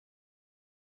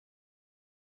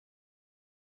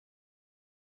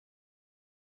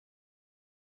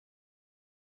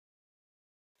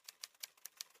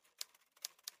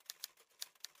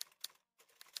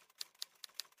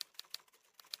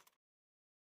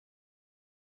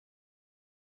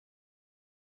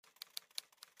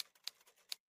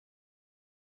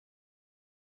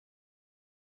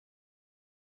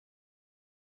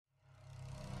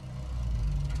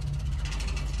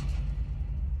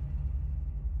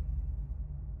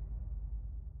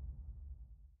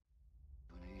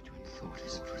thought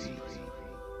is free.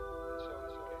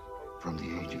 From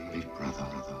the age of Big Brother,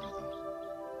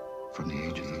 from the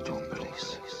age of the dog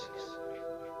police,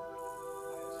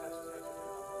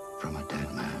 from a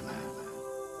dead man,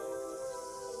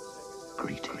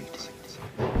 greetings.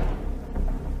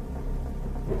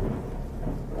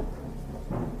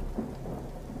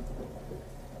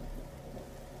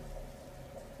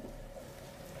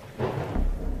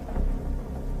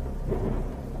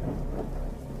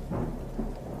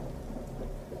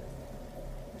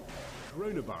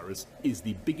 Coronavirus is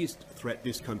the biggest threat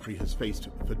this country has faced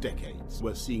for decades.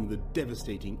 We're seeing the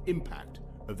devastating impact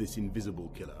of this invisible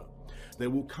killer. There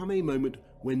will come a moment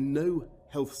when no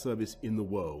health service in the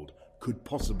world could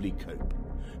possibly cope,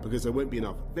 because there won't be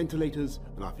enough ventilators,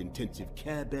 enough intensive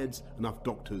care beds, enough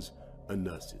doctors and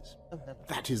nurses.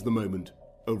 That is the moment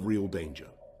of real danger.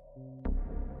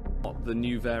 The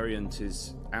new variant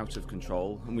is out of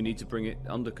control and we need to bring it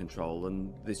under control,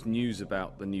 and this news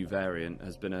about the new variant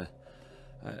has been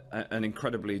an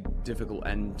incredibly difficult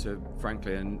end to,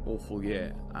 frankly, an awful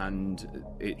year, and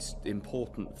it's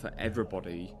important for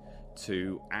everybody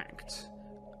to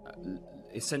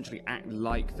essentially act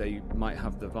like they might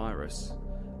have the virus,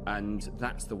 and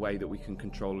that's the way that we can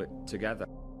control it together.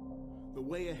 The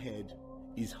way ahead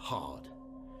is hard,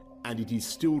 and it is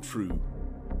still true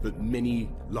that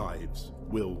many lives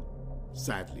will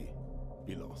sadly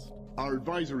be lost. Our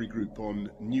advisory group on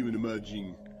new and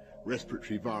emerging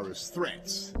respiratory virus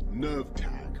threats,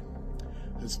 NERVTAG,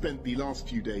 has spent the last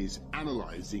few days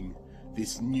analysing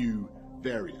this new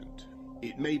variant.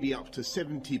 It may be up to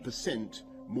 70%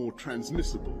 more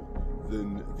transmissible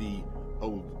than the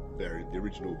old variant, the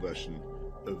original version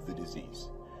of the disease.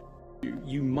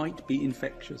 You might be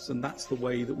infectious, and that's the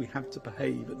way that we have to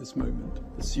behave at this moment.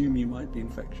 Assume you might be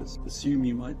infectious. Assume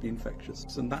you might be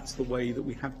infectious, and that's the way that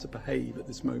we have to behave at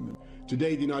this moment.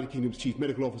 Today, the United Kingdom's chief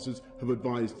medical officers have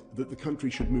advised that the country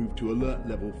should move to alert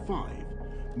level 5,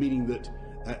 meaning that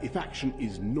if action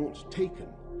is not taken,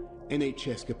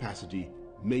 NHS capacity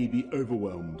may be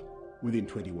overwhelmed within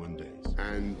 21 days.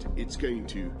 And it's going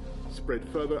to spread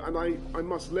further, and I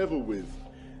must level with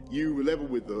you, level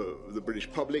with the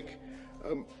British public.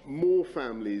 More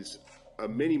families,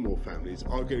 many more families,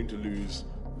 are going to lose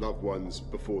loved ones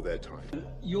before their time.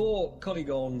 Your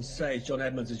colleague on stage, John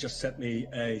Edmonds, has just sent me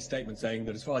a statement saying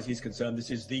that as far as he's concerned,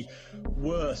 this is the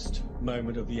worst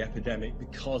moment of the epidemic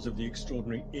because of the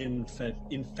extraordinary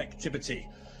infectivity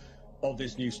of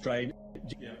this new strain.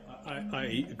 Yeah,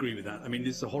 I agree with that. I mean,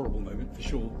 this is a horrible moment for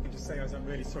sure. I just say, I'm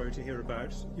really sorry to hear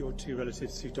about your two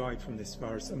relatives who died from this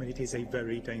virus. I mean, it is a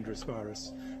very dangerous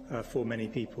virus for many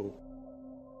people.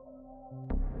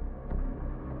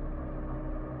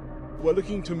 We're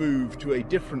looking to move to a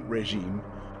different regime,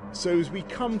 so as we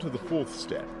come to the fourth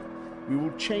step, we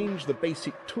will change the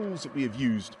basic tools that we have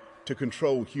used to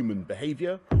control human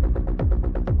behaviour.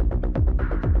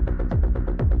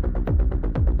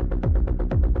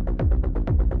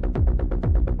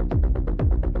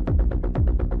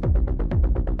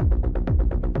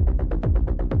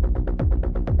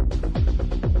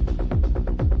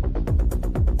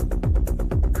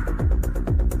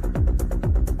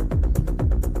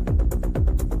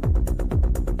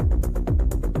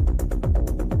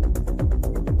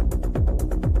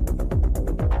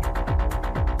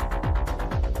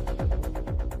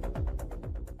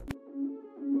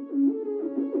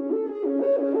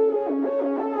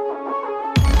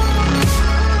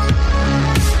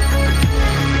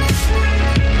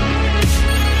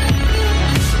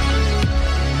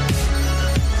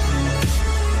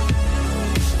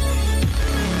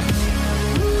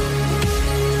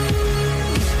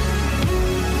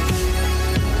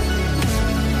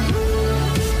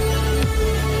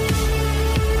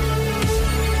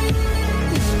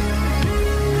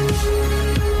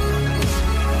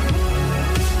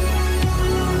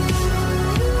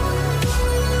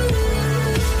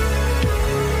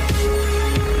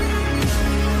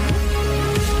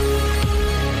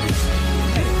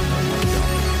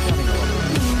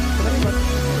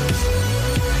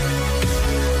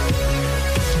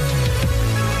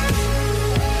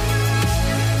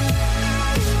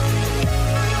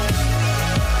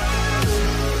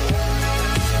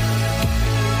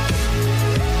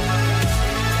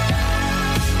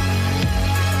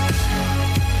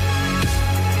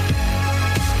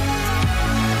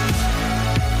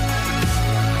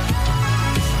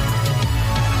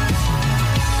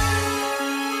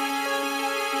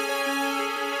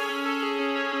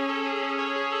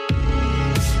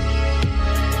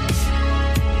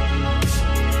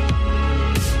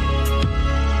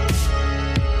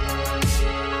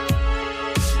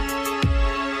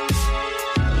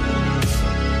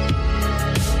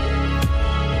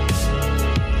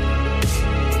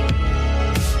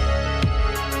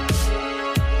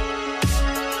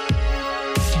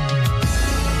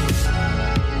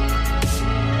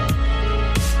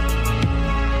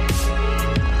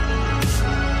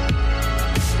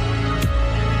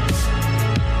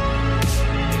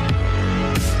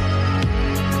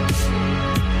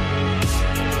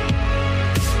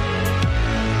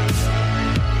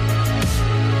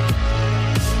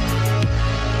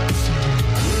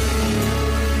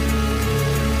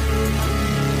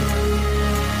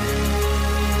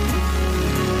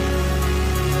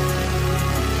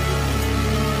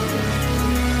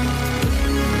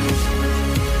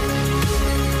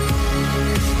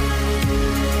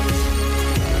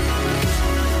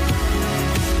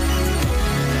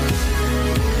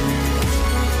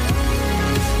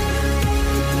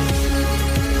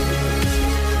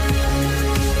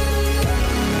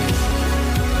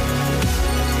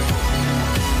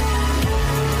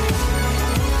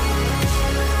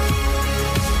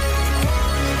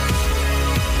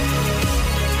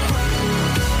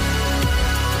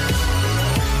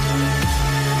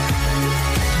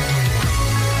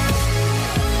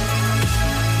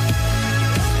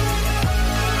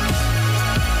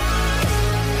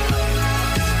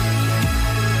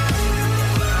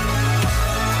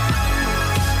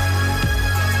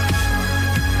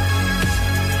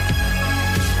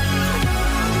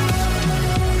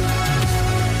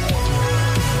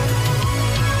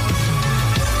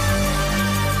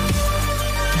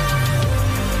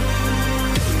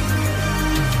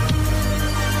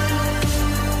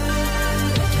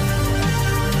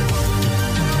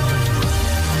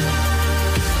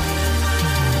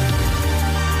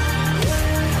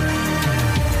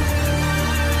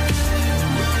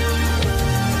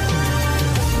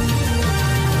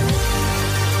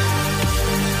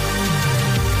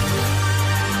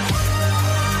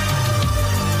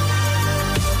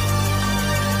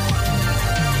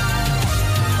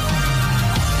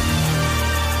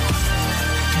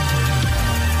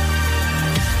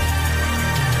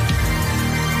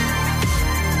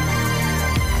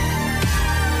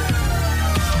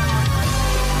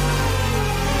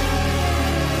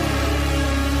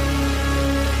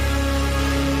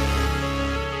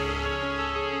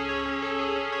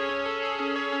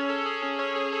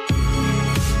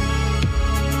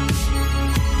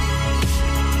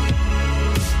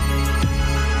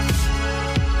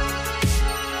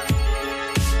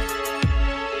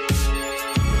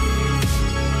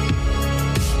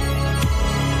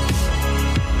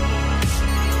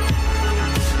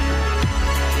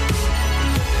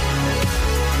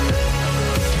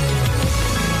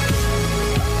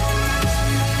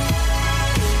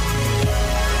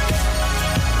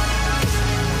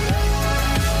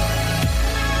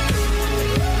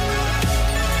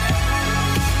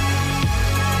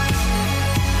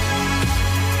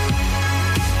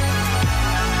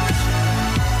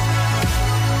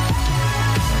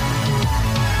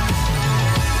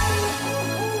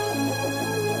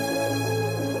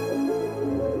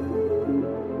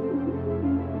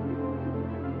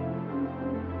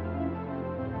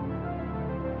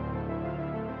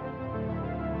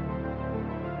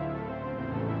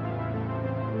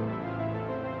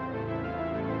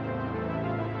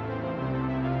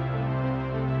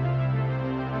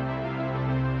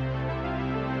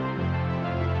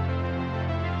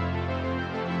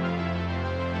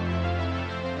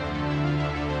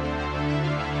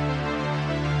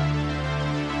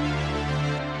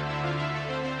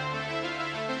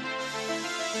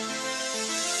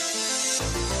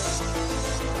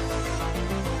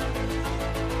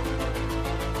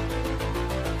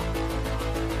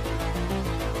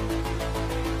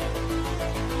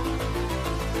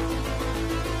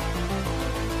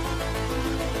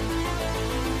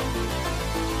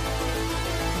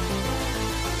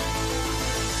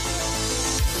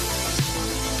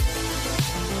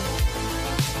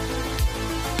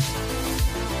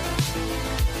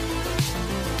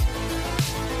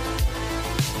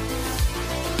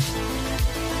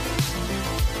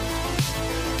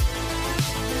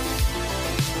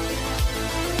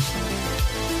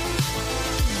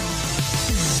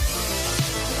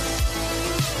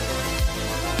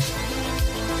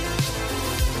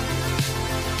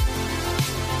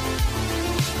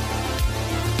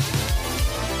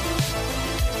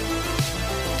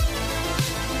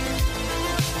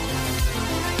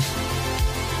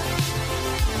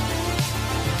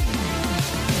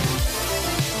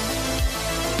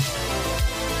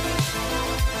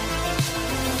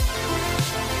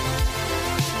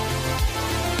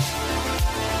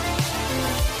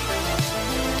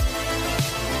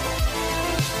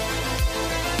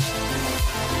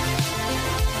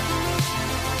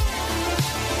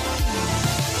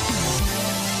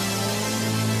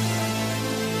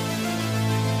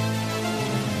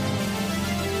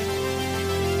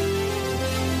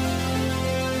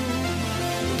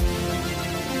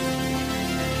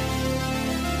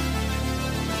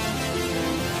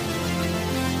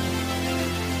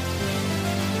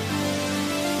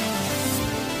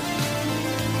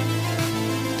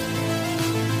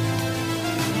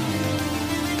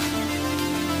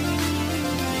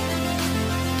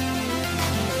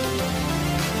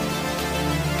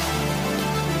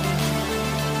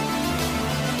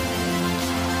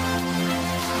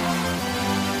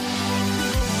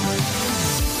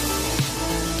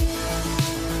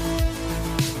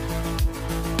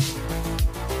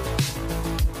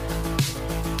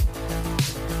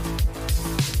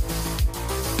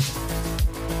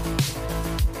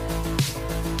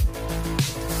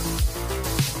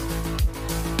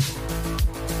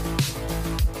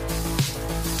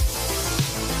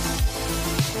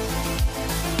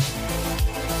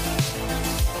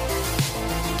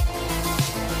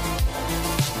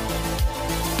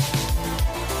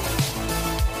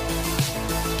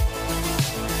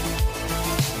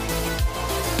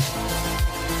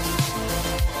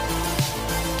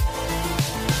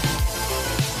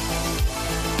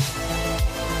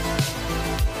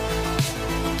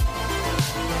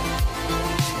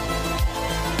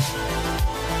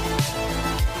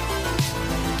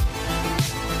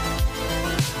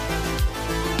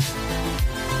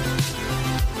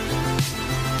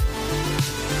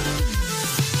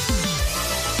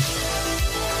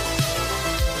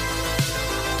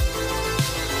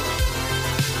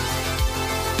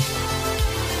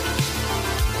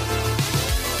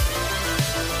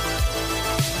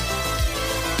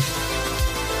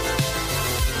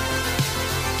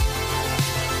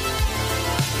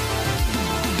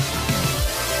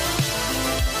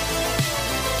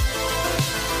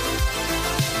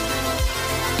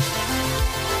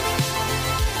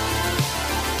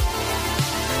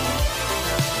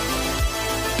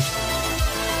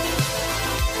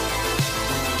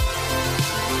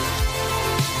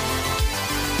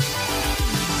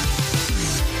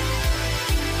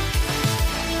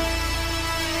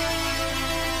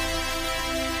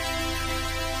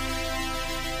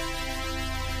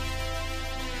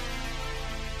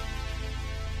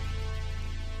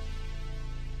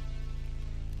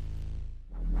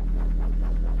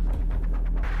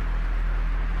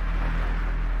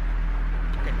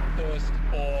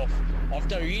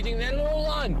 after reading that little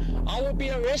line. I will be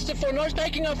arrested for not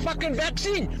taking a fucking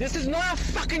vaccine. This is not a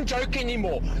fucking joke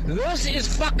anymore. This is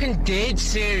fucking dead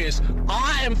serious.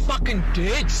 I am fucking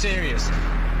dead serious.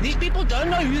 These people don't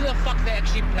know who the fuck they're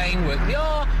actually playing with.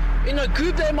 Yeah, in a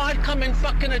group they might come and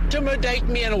fucking intimidate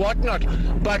me and whatnot,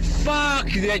 but fuck,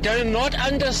 they do not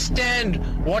understand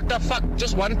what the fuck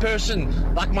just one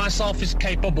person like myself is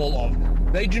capable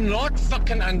of. They do not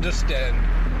fucking understand.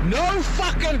 No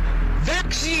fucking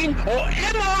vaccine or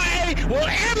mRNA will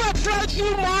ever flow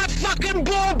through my fucking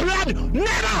blood.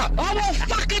 Never! I will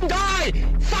fucking die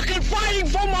fucking fighting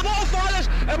for my forefathers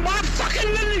and my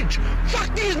fucking lineage.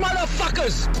 Fuck these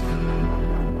motherfuckers!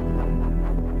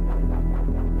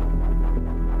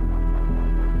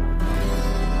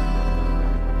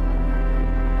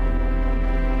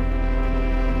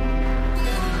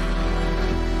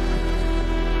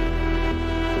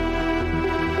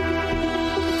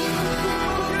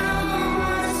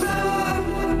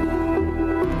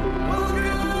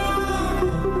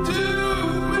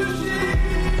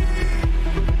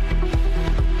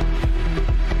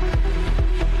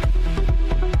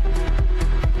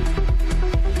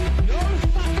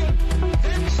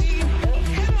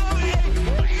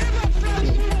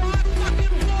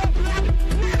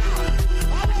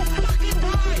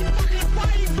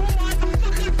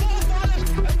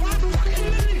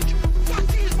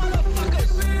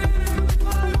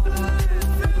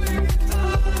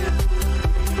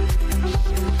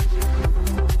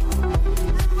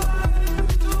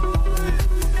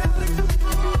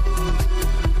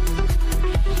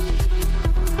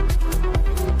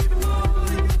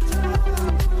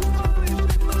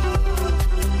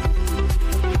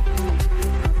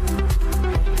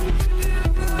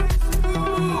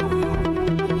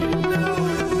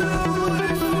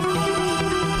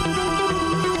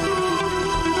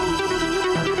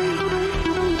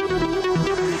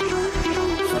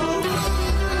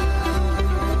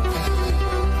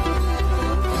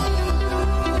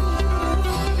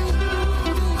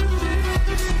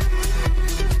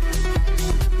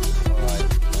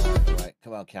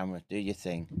 Camera, do your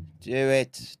thing. Do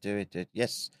it.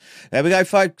 Yes. There we go,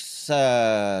 folks.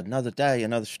 Another day,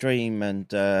 another stream, and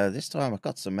this time I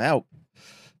got some help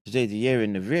to do the year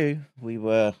in review. We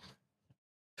were,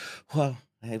 well,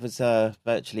 it was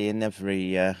virtually in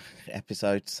every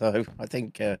episode, so I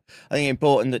think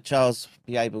important that Charles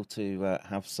be able to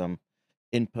have some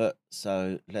input.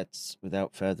 So let's,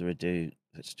 without further ado,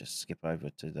 let's just skip over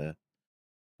to the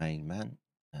main man.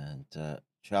 And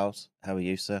Charles, how are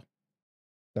you, sir?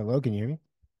 Hello, can you hear me?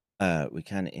 We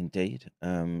can indeed.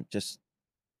 Just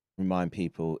remind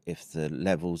people if the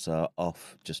levels are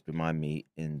off, just remind me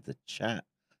in the chat,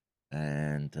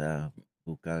 and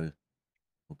we'll go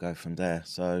from there.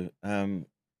 So I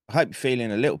hope you're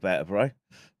feeling a little better, bro.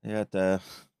 You had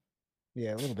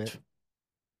yeah, a little bit.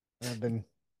 I've been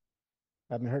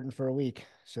hurting for a week,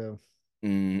 so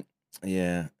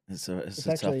yeah, it's a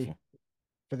actually tough one.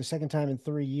 For the second time in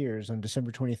 3 years. On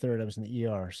December 23rd, I was in the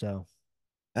ER. So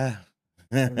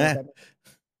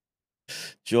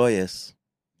joyous.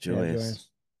 Yeah,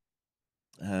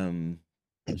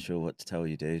 Not sure what to tell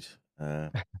you, dude.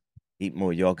 Eat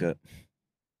more yogurt.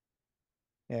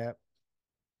 Yeah,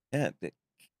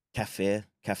 cafe,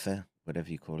 whatever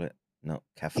you call it. Not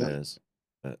cafes,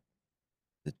 but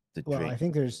the well, drink. I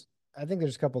think there's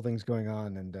a couple things going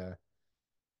on, and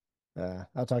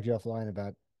I'll talk to you offline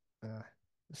about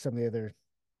some of the other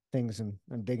things I'm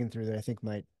digging through that I think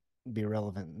might be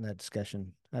relevant in that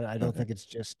discussion. I don't think it's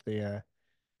just the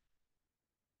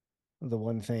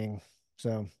one thing.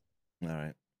 So, all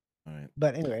right.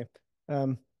 But anyway,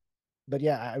 but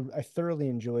yeah, I thoroughly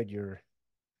enjoyed your.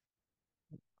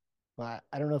 Well,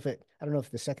 I don't know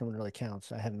if the second one really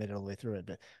counts. I haven't made it all the way through it,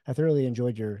 but I thoroughly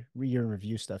enjoyed your year in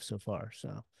review stuff so far.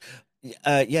 So,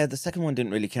 yeah, the second one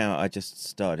didn't really count. I just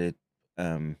started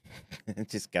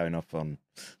just going off on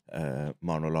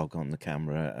monologue on the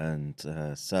camera, and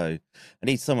so I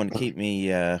need someone to keep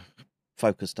me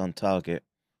focused on target.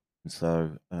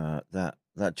 So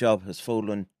that job has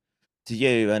fallen to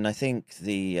you, and I think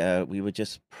we were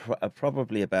just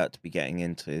probably about to be getting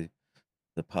into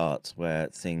the parts where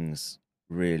things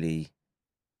really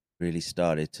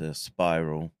started to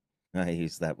spiral. I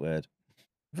use that word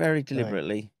very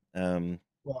deliberately. Right.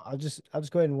 Well, I'll just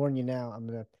go ahead and warn you now. I'm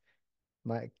gonna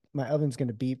my oven's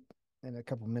gonna beep in a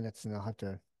couple minutes, and I'll have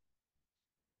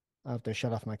to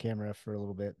shut off my camera for a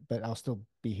little bit, but I'll still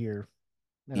be here,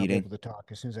 and I'll be able to talk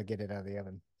as soon as I get it out of the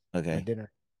oven. Okay. My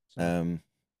dinner. So.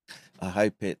 I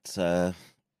hope it's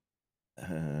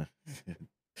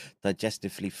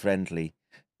digestively friendly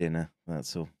dinner.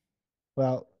 That's all.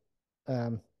 Well,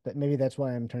 That maybe that's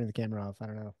why I'm turning the camera off. I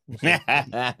don't know. We'll see.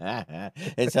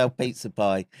 It's our pizza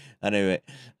pie. I knew it.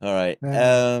 All right.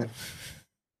 All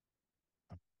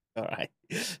right.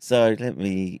 So let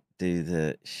me do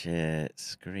the share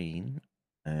screen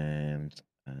and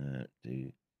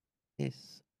do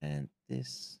this and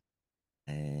this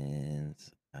and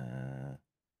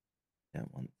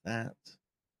don't want that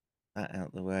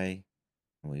out the way.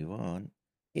 We want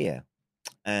here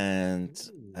and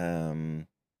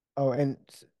Oh, and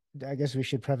I guess we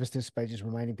should preface this by just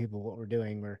reminding people what we're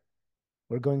doing. We're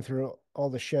going through all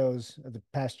the shows of the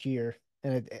past year,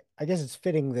 and I guess it's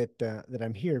fitting that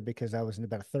I'm here because I was in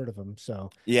about a third of them. So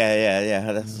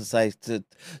yeah. That's to say,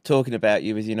 talking about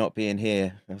you with you not being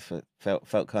here, I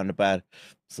felt kind of bad.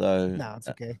 So no, it's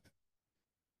okay.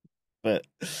 But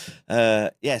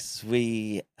yes,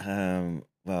 we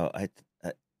well,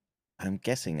 I'm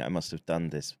guessing I must have done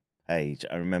this page.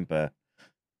 I remember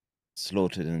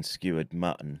slaughtered and skewered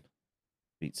mutton,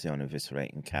 beats on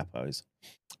eviscerating capos,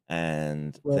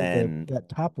 and Well, then that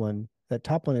top one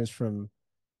is from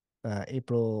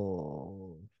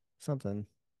April something,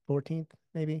 14th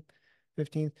maybe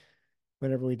 15th.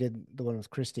 Whenever we did the one with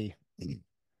Christy, it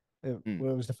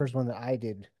was the first one that I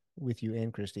did with you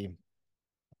and Christy,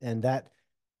 and that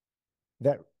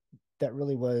that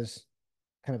really was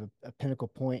kind of a pinnacle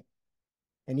point.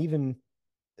 And even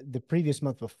the previous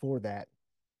month before that,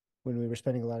 when we were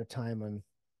spending a lot of time on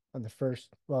the first,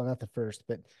 well, not the first,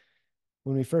 but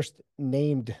when we first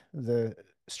named the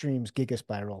streams Giga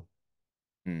Spiral.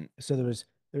 So there's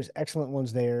excellent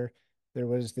ones there. There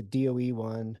was the DOE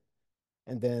one,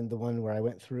 and then the one where I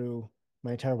went through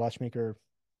my entire watchmaker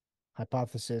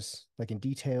hypothesis like in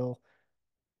detail,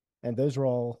 and those were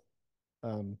all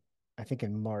I think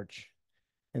in March.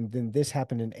 And then this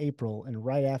happened in April, and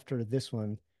right after this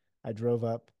one, I drove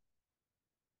up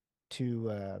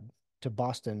to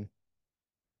Boston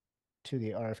to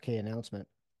the RFK announcement.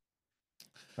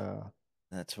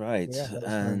 That's right. Yeah, that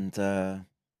was and fun.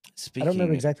 speaking, I don't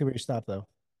remember exactly where you stopped though.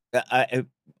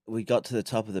 We got to the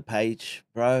top of the page,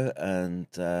 bro, and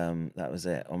that was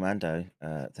it. Armando,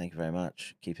 thank you very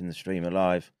much, keeping the stream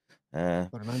alive.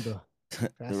 Armando,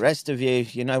 the rest of you,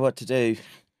 you know what to do.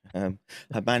 I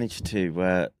managed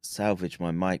to salvage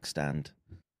my mic stand.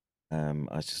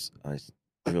 I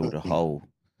drilled a hole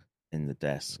in the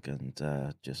desk and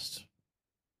just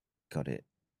got it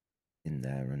in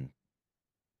there and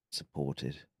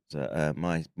supported. So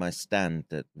my stand,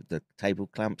 the table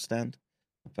clamp stand,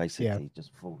 basically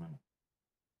just fallen.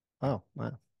 Oh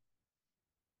wow.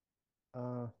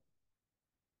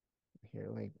 Here,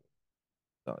 like,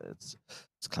 it's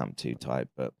clamped too tight,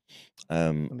 but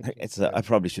I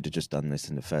probably should have just done this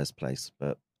in the first place,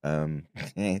 but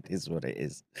it is what it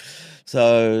is.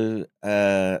 So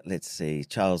let's see.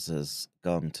 Charles has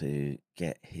gone to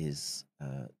get his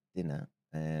dinner,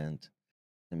 and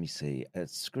let me see. The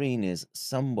screen is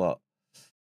somewhat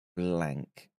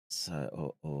blank,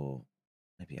 so or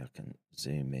maybe I can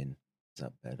zoom in. Is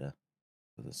that better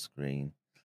for the screen?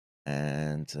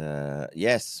 And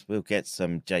yes, we'll get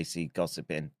some JC gossip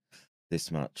in,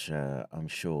 this much I'm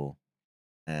sure.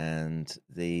 And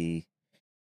the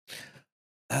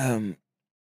so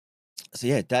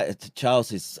yeah,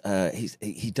 Charles is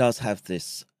he does have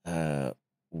this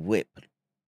whip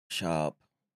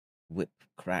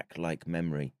crack like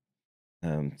memory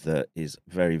that is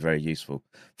very, very useful.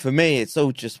 For me, it's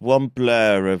all just one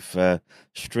blur of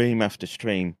stream after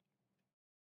stream.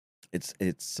 It's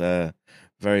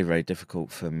very, very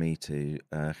difficult for me to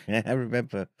I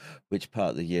remember which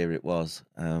part of the year it was.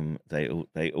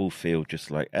 They all feel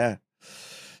just like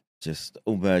just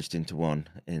all merged into one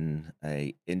in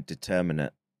a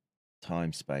indeterminate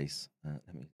time space.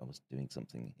 I was doing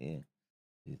something here.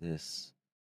 Do this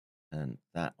and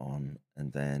that on,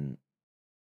 and then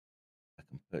I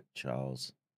can put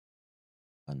Charles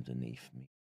underneath me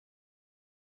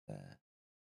there.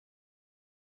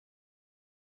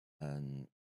 And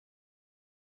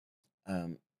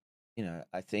you know,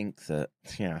 I think that,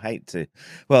 you know, I hate to.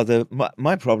 Well,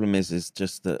 my problem is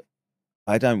just that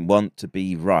I don't want to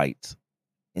be right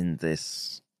in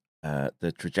this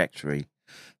the trajectory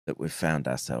that we've found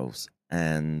ourselves,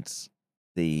 and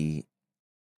the.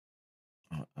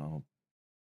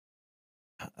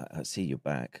 I see you're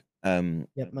back.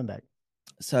 Yep, I'm back.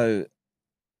 So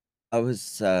I was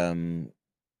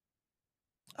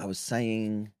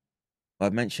saying, I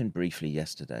mentioned briefly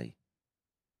yesterday.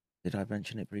 Did I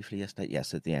mention it briefly yesterday?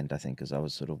 Yes, at the end, I think, as I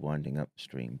was sort of winding up the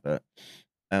stream. But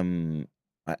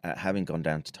having gone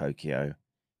down to Tokyo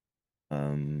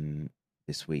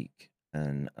this week,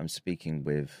 and I'm speaking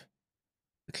with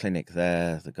the clinic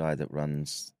there, the guy that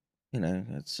runs, you know,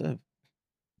 it's a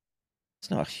it's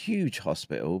not a huge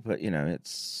hospital, but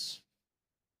it's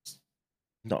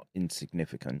not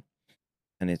insignificant,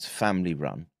 and it's family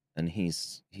run, and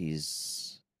he's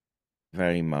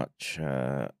very much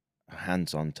a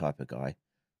hands-on type of guy,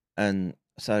 and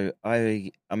so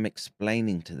I'm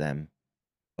explaining to them.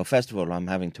 Well, first of all, I'm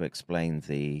having to explain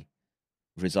the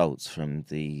results from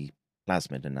the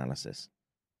plasmid analysis,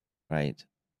 right?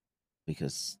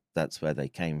 Because that's where they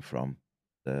came from,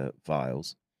 the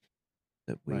vials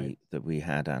that we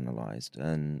had analyzed,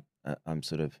 and I'm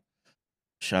sort of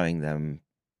showing them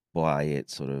why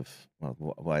it's sort of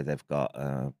why they've got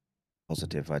a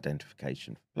positive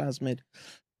identification for plasmid,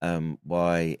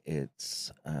 why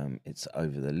it's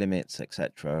over the limits,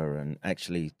 etc. And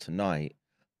actually tonight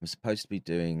I'm supposed to be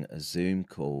doing a Zoom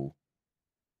call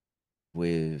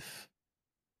with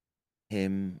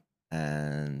him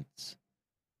and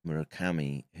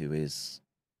Murakami, who is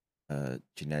a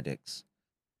genetics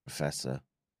professor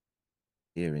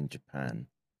here in Japan.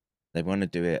 They want to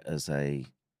do it as a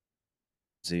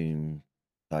Zoom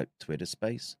type Twitter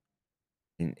space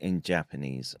in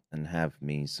Japanese and have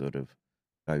me sort of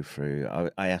go through.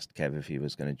 I asked Kev if he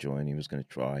was going to join. He was going to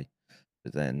try,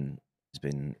 but then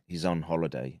he's on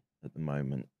holiday at the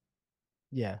moment.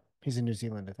 Yeah, he's in New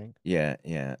Zealand, I think. Yeah,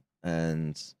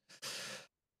 and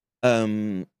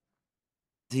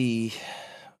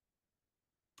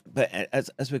but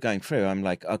as we're going through, I'm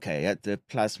like, okay, at the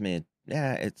plasmid,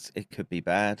 yeah, it could be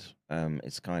bad.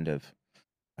 It's kind of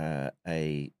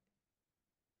a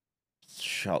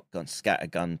shotgun,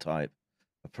 scattergun type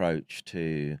approach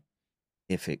to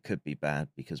if it could be bad,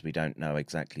 because we don't know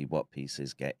exactly what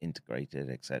pieces get integrated,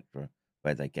 etc.,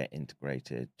 where they get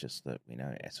integrated. Just that we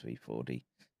know SV40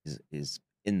 is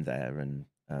in there, and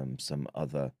some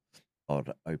other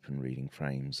odd open reading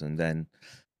frames, and then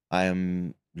I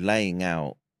am laying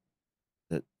out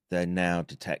that they're now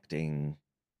detecting,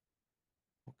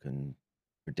 or can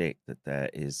predict that there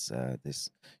is this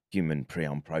human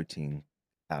prion protein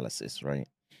catalysis, right?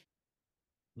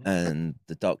 And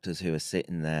the doctors who are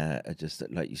sitting there are just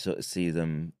like, you sort of see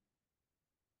them,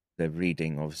 they're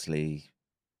reading, obviously,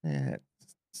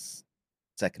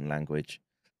 second language,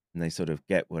 and they sort of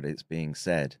get what it's being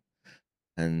said.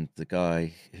 And the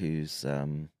guy who's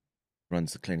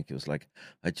runs the clinic, he was like,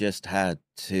 I just had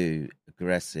 2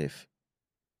 aggressive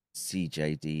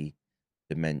CJD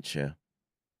dementia.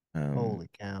 Holy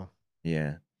cow.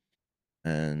 Yeah.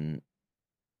 And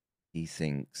he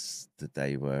thinks that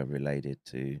they were related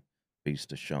to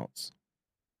booster shots.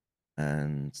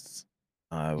 And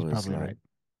I He's was probably like, right.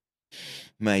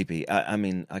 Maybe. I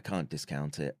mean, I can't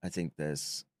discount it. I think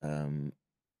there's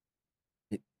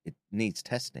it needs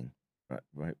testing,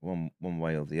 right, one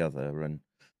way or the other. And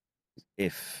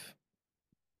if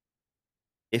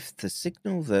the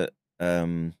signal that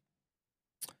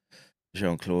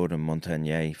Jean-Claude and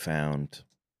Montagnier found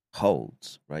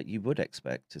holds, right, you would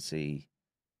expect to see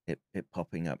it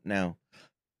popping up. Now,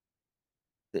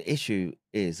 the issue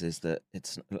is that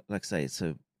it's, like I say, it's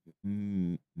a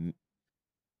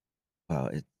well,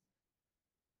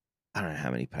 I don't know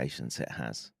how many patients it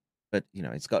has, but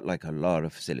it's got like a lot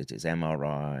of facilities,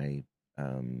 MRI,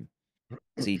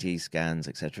 CT scans,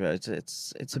 etc.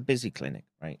 It's a busy clinic,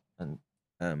 right? And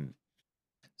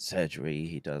surgery,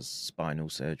 he does spinal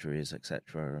surgeries,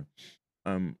 etc.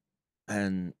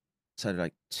 And so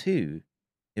like 2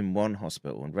 in one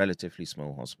hospital, and relatively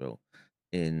small hospital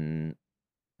in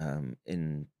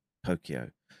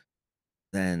Tokyo.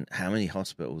 Then how many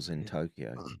hospitals in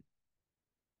Tokyo?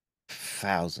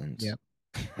 Thousands. Yep.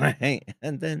 Right?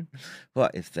 And then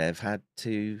what if they've had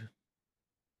 2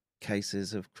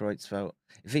 cases of Creutzfeldt?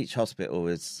 If each hospital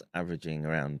is averaging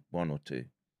around 1 or 2,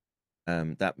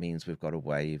 that means we've got a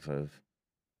wave of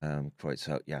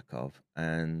Creutzfeldt-Jakob.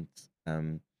 And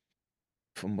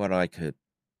from what I could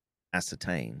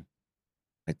ascertain,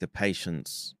 like, the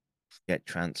patients get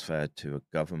transferred to a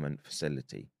government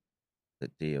facility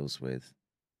that deals with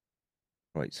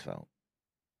Creutzfeldt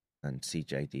and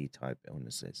CJD type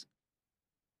illnesses.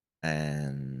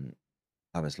 And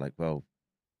I was like, well,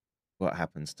 what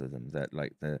happens to them? That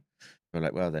like we're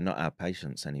like, well, they're not our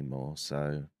patients anymore,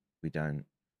 so we don't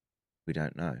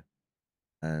know.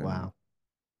 Wow.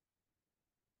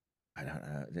 I don't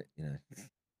know.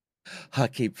 I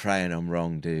keep praying I'm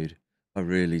wrong, dude. I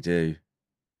really do.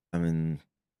 I mean,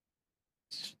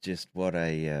 just what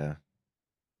a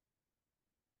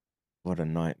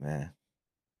nightmare.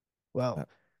 Well,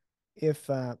 if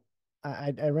I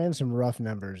ran some rough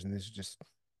numbers, and this is just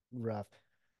rough,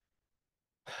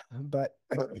 but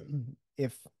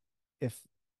if if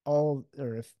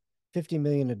if 50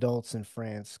 million adults in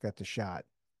France got the shot,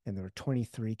 and there were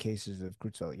 23 cases of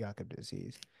Creutzfeldt-Jakob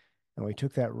disease, and we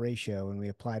took that ratio and we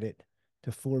applied it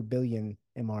to 4 billion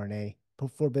mRNA,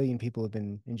 4 billion people have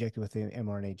been injected with the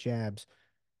mRNA jabs,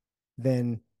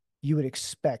 then you would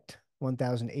expect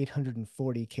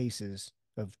 1,840 cases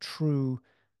of true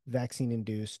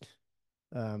vaccine-induced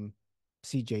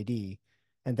CJD.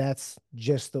 And that's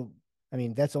just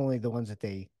that's only the ones that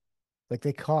they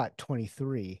caught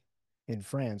 23 in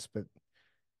France, but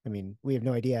I mean, we have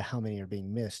no idea how many are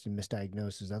being missed and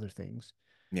misdiagnosed as other things.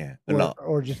 Yeah, a lot.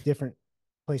 Or just different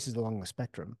places along the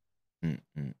spectrum.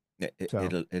 Mm-mm.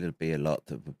 So It'll be a lot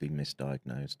that would be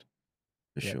misdiagnosed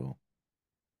for sure.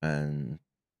 And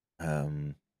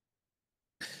yeah,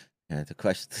 the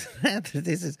question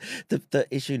this is the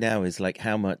issue now is like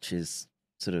how much is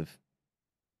sort of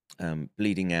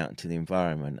bleeding out into the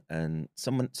environment. And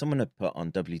someone had put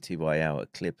on WTYL a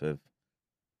clip of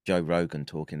Joe Rogan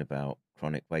talking about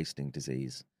chronic wasting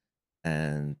disease,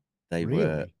 and they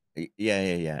were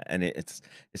yeah, and it's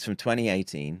from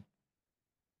 2018. Is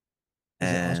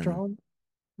it And Osterholm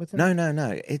with him?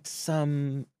 no, it's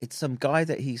some guy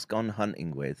that he's gone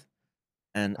hunting with,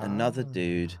 and another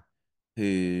dude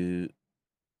who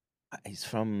he's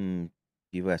from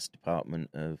U.S. Department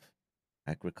of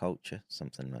Agriculture,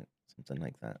 something like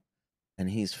that, and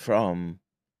he's from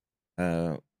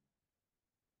not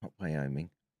Wyoming,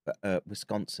 but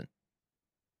Wisconsin.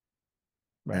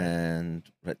 Right. And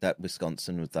that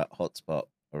Wisconsin was that hotspot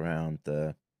around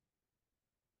the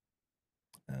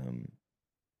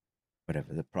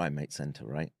whatever, the primate center,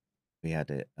 right? We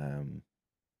had it.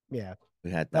 Yeah.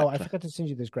 We had that. Oh, I forgot to send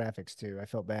you those graphics too. I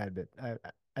felt bad, but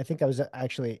I think I was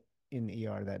actually in the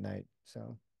ER that night.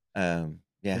 So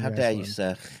yeah. How dare you,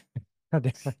 sir? How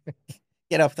dare I?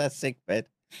 Get off that sick bed.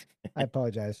 I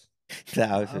apologize. No,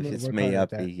 I'm if gonna it's work me,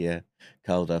 hard I'd at be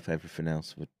curled up. Everything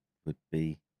else would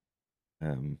be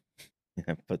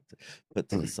put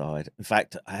to the side. In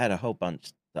fact, I had a whole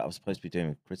bunch that I was supposed to be doing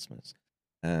with Christmas,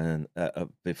 and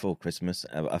before Christmas,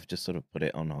 I've just sort of put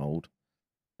it on hold.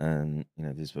 And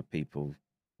these were people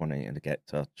wanting to get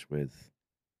in touch with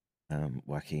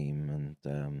Joaquim,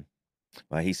 and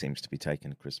well, he seems to be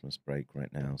taking a Christmas break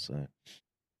right now. So,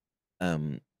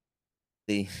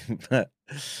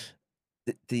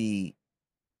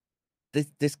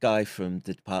 this guy from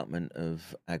the Department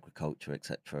of Agriculture,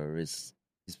 etc., is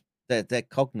they're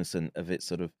cognizant of it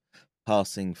sort of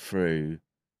passing through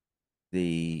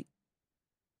the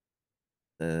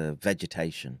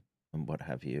vegetation and what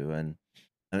have you, and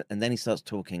then he starts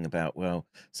talking about, well,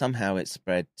 somehow it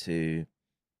spread to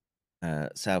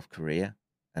South Korea,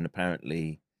 and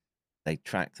apparently they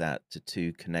tracked that to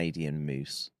 2 Canadian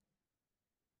moose,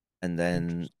 and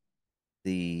then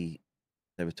they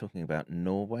were talking about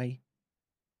Norway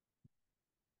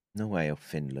or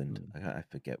Finland. I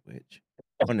forget which.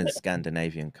 One of the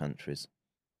Scandinavian countries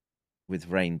with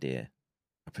reindeer.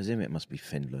 I presume it must be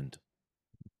Finland.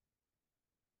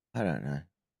 I don't know.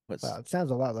 Well, it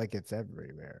sounds a lot like it's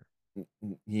everywhere.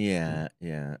 Yeah.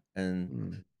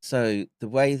 And so the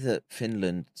way that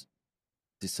Finland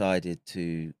decided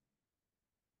to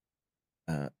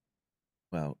have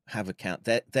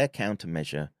their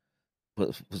countermeasure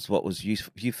was what was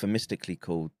euphemistically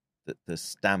called the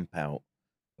stamp out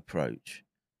approach,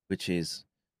 which is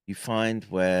you find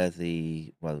where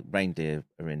reindeer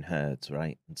are in herds,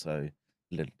 right? And so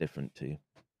a little different to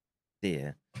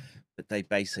deer, but they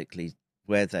basically,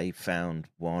 where they found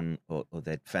one or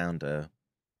they'd found a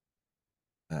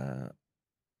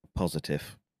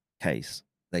positive case,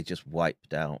 they just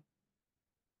wiped out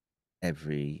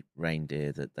every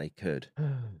reindeer that they could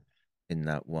in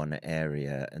that one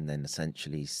area, and then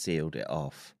essentially sealed it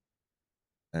off,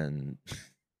 and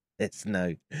there's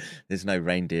no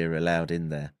reindeer allowed in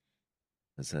there.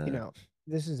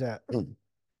 This is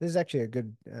actually a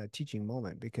good teaching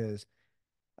moment, because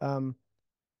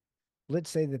let's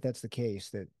say that that's the case,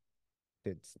 that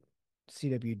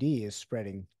CWD is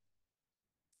spreading.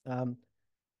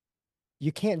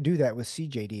 You can't do that with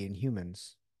CJD in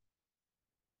humans.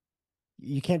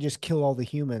 You can't just kill all the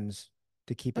humans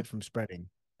to keep it from spreading.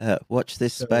 Watch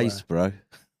this space, bro.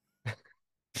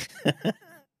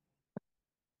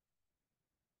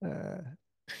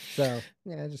 So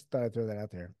yeah, I just thought I'd throw that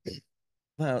out there.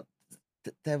 Well,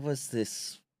 there was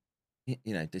this,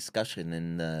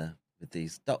 discussion with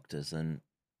these doctors, and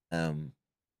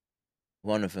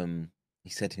one of them, he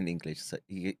said in English, so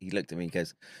he looked at me, he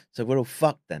goes, "So we're all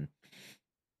fucked then?"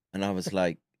 And I was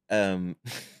like, I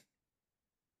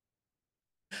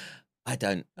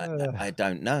don't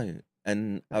know.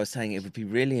 And I was saying it would be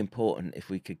really important if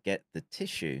we could get the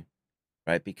tissue,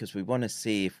 right? Because we want to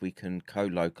see if we can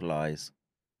co-localize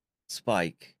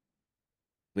spike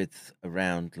with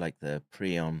around like the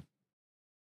prion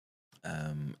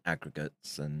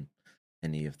aggregates and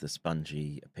any of the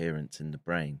spongy appearance in the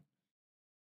brain.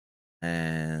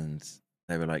 And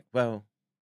they were like, well,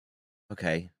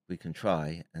 okay, we can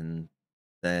try. And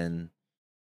then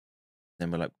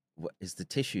we're like, what, is the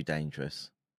tissue dangerous?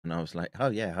 And I was like,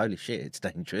 oh yeah, holy shit, it's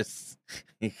dangerous.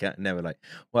 You can't. And they were like,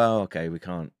 well, okay, we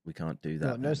can't do No,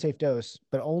 that. no safe dose,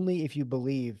 but only if you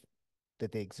believe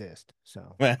that they exist.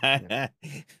 So,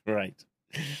 Right.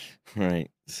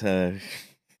 So,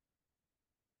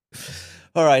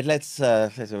 all right, let's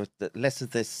less of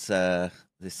this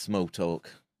small talk.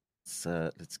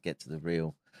 Let's get to the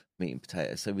real meat and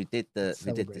potatoes. So we did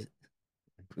celebrate.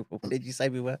 what did you say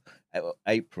we were?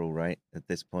 April, right? At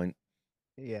this point.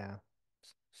 Yeah.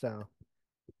 So,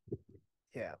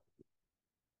 yeah.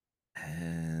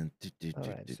 And All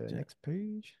right. So next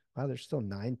page. Wow, there's still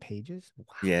 9 pages. Wow.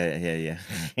 Yeah.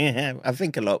 I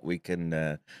think a lot we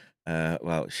can.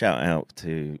 Well, shout out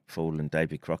to fallen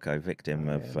David Crocco, victim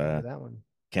of that one.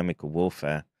 chemical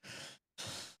warfare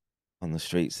on the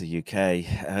streets of the UK. We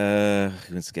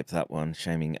can skip that one.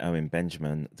 Shaming Owen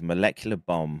Benjamin. The molecular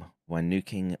bomb, when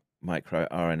nuking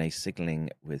microRNA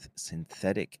signaling with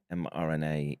synthetic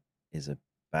mRNA is a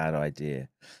bad idea.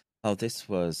 Oh, this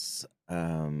was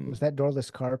that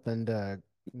Dorless Carp and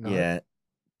yeah,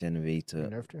 Genovita.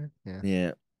 nerfed her? Yeah.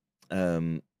 Yeah.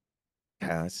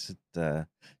 I should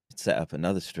set up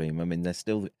another stream. I mean, they're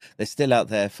still out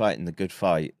there fighting the good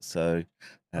fight. So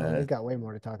they've got way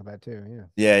more to talk about too.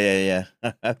 Yeah.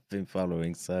 I've been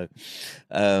following. So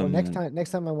well, next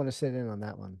time I want to sit in on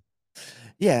that one.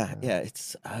 Yeah.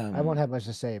 It's I won't have much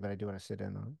to say, but I do want to sit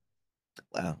in on it.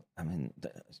 Well, I mean,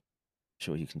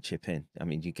 sure you can chip in. I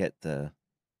mean, you get the.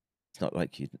 It's not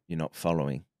like you're not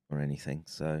following or anything.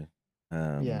 So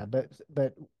yeah, but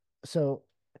so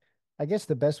I guess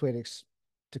the best way to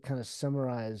kind of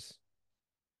summarize,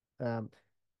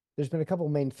 there's been a couple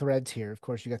main threads here. Of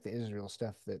course, you got the Israel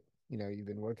stuff that you've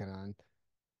been working on,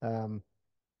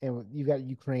 and you've got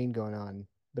Ukraine going on.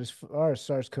 But as far as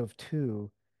SARS-CoV-2,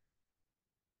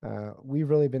 we've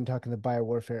really been talking the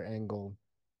biowarfare angle,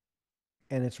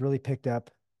 and it's really picked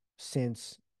up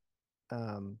since,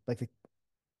 because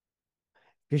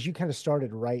you kind of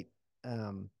started right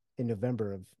in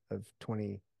November of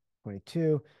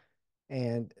 2022,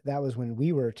 and that was when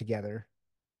we were together,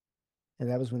 and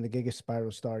that was when the Giga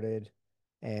Spiral started,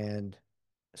 and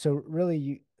so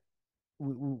really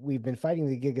we've been fighting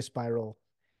the Giga Spiral,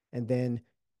 and then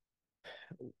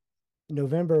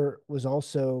November,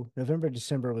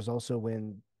 December was also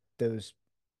when those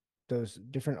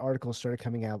different articles started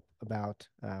coming out about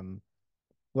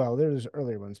well, there was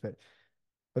earlier ones, but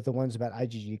the ones about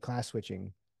IgG class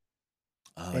switching.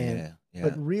 Oh, and yeah.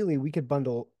 But really, we could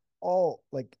bundle all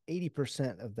like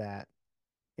 80% of that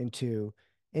into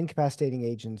incapacitating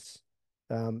agents,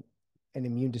 and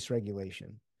immune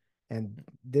dysregulation, and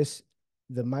the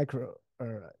microRNA,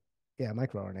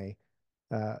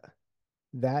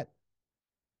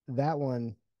 that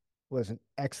one was an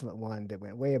excellent one that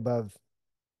went way above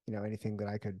anything that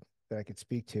I could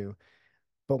speak to.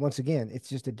 But once again, it's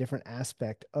just a different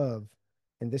aspect of,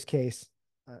 in this case,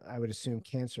 I would assume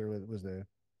cancer was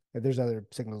there's other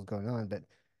signals going on, but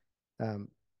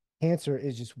cancer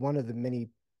is just one of the many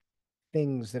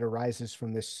things that arises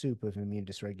from this soup of immune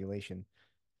dysregulation.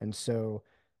 And so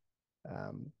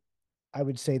I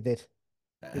would say that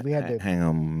if we had to hang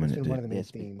on a minute. It's been one of the main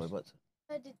Yes, big themes. boy, what's...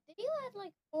 Did you add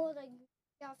like all the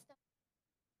stuff?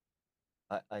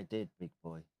 I did, big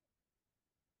boy.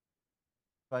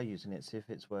 Try using it, see if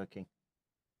it's working.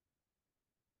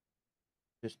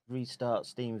 Just restart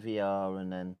Steam VR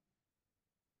and then.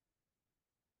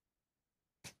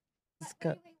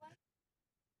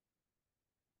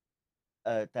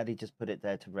 Daddy just put it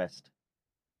there to rest.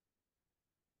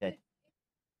 Okay.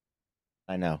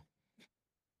 I know.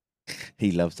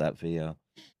 He loves that VR.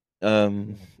 All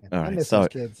I right, miss sorry.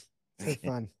 those kids. They're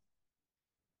fun.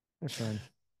 They're fun.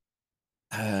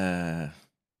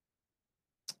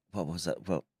 What was that?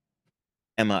 Well,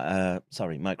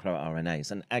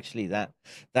 microRNAs, and actually that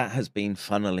has been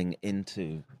funneling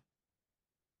into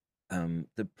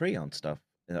the prion stuff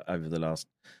over the last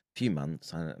few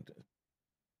months.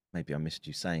 Maybe I missed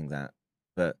you saying that,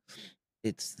 but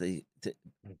it's they're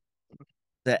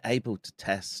able to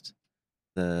test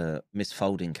the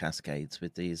misfolding cascades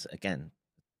with these, again,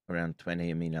 around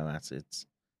 20 amino acids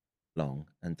long,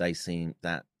 and they seem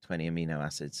that 20 amino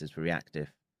acids is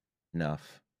reactive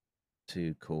enough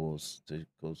to cause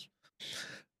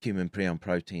human prion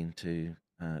protein to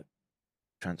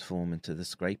transform into the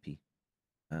scrapie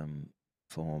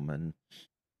form, and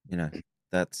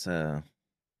that's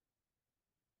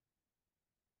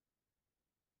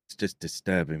It's just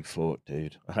disturbing thought,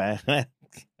 dude. I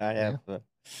have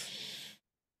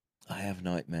I have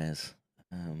nightmares.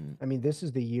 I mean, this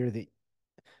is the year that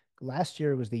last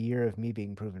year was the year of me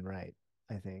being proven right,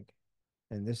 I think.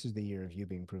 And this is the year of you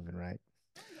being proven right.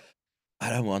 I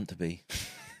don't want to be.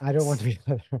 I don't want to be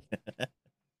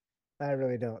I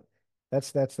really don't.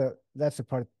 That's the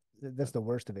part that's the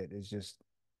worst of it is just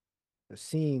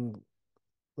seeing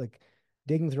like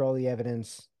digging through all the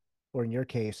evidence, or in your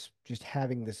case, just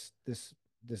having this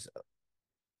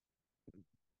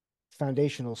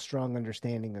foundational strong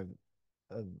understanding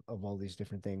of all these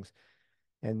different things,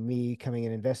 and me coming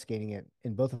and investigating it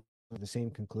in both of the same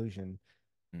conclusion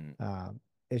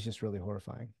is just really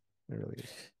horrifying. It really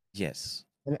is. Yes.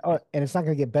 And it's not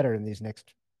going to get better in these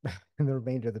next in the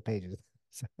remainder of the pages.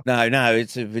 So. No,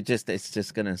 it's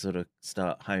just going to sort of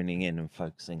start honing in and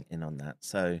focusing in on that.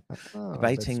 So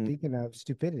debating. Speaking of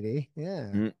stupidity,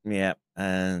 yeah, yeah,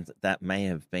 and that may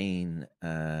have been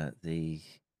the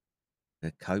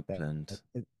Copeland.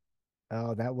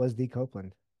 That was the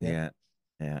Copeland. Yep.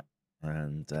 Yeah,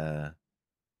 and so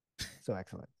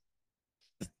excellent.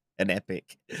 An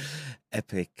epic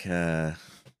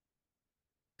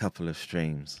couple of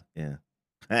streams. Yeah,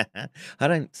 I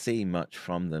don't see much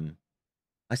from them.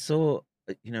 I saw,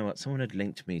 you know what? Someone had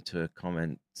linked me to a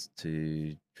comment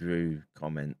to Drew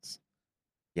comments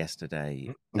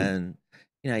yesterday, and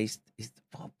you know, he's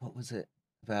what was it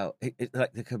about?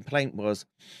 Like the complaint was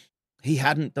he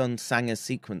hadn't done Sanger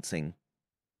sequencing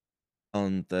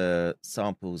on the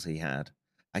samples he had.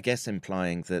 I guess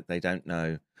implying that they don't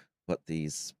know what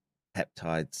these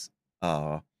peptides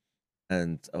are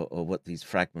and or what these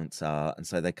fragments are, and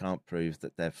so they can't prove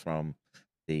that they're from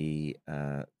the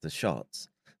shots.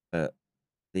 But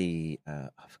the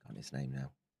I've forgotten his name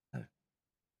now. Oh,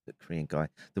 the Korean guy,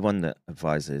 the one that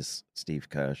advises Steve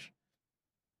Kirsch.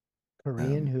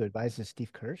 Korean who advises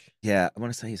Steve Kirsch? Yeah, I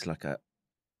want to say he's like at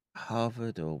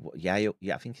Harvard or Yale.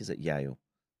 Yeah, I think he's at Yale.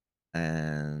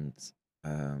 And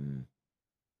I'm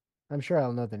sure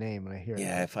I'll know the name when I hear it.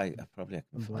 Yeah, if I can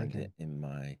find it in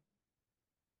my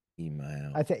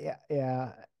email. I think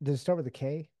yeah. Does it start with a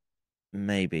K?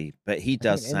 Maybe, but he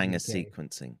does Sanger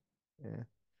sequencing. Yeah.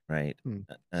 Right.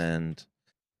 And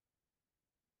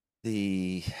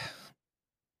I'm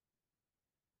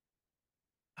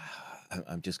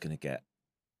just going to get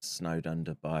snowed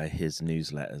under by his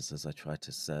newsletters as I try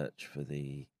to search for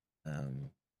the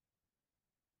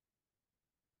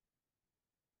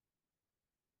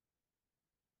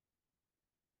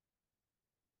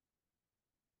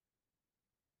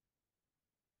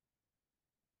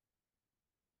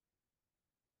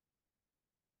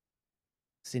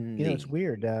You know, it's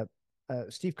weird.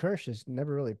 Steve Kirsch has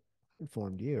never really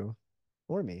informed you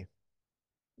or me.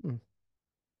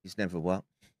 He's never what?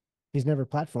 He's never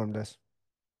platformed us.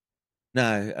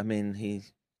 No, I mean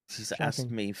he's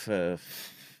asked me for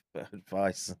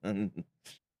advice and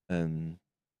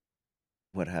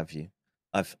what have you.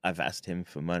 I've asked him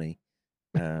for money.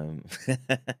 I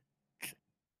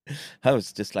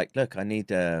was just like, look, I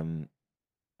need an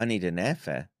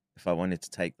airfare if I wanted to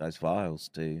take those vials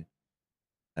to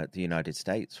the United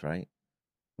States, right?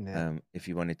 Yeah. If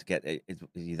you wanted to get it, are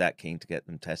you that keen to get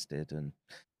them tested? And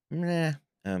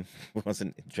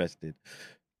wasn't interested.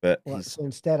 But so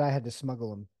instead, I had to smuggle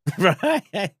them.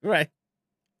 right.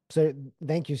 So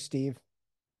thank you, Steve,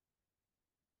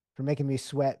 for making me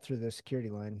sweat through the security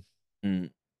line. Oh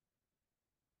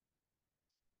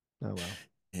well.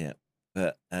 Yeah,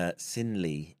 but Sin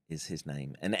Lee is his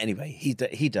name, and anyway, he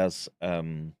does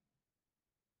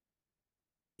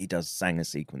Sanger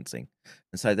sequencing,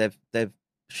 and so they've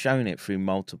shown it through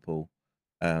multiple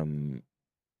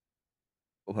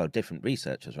different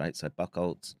researchers, right? So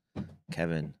Buchholz,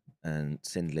 Kevin, and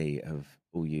Sin Lee have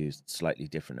all used slightly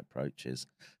different approaches,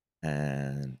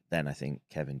 and then I think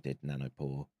Kevin did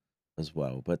nanopore as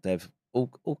well. But they've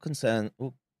all confirmed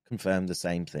the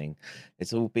same thing.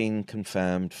 It's all been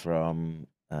confirmed from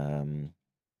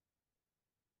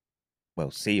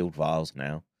sealed vials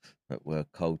now that were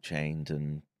cold chained,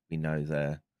 and we know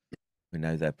their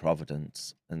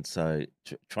provenance, and so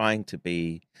trying to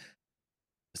be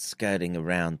skirting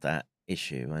around that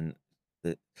issue. And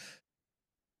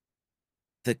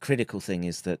the critical thing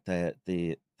is that they're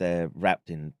wrapped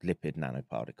in lipid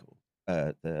nanoparticle,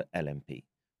 the LNP,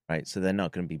 right? So they're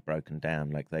not going to be broken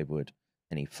down like they would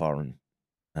any foreign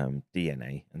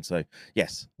DNA. And so,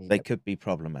 yes, they could be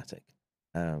problematic.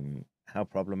 How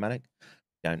problematic?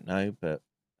 Don't know, but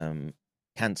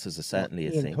cancers are certainly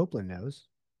a thing. Copeland knows.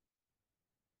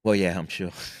 Well, yeah, I'm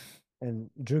sure. And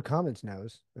Drew Comments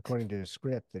knows, according to his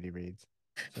script that he reads.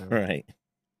 So. Right.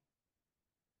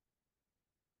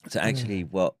 So actually,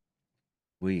 what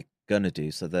we're gonna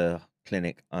do. So the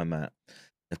clinic I'm at,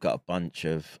 they've got a bunch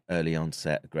of early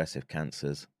onset aggressive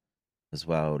cancers as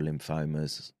well,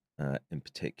 lymphomas in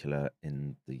particular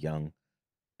in the young,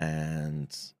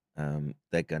 and I'm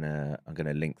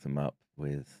gonna link them up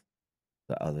with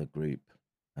the other group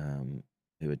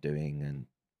who are doing and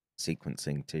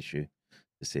sequencing tissue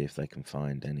to see if they can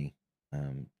find any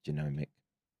genomic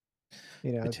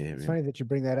It's material. funny that you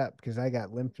bring that up because I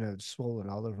got lymph nodes swollen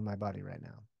all over my body right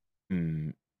now.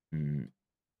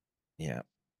 Yeah.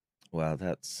 Well,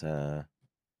 that's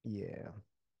Yeah.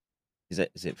 Is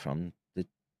it from the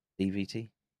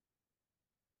DVT?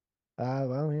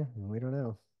 Well, yeah, we don't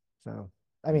know. So,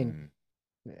 I mean,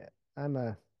 yeah, I'm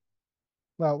a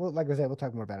like I said, we'll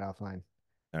talk more about it offline.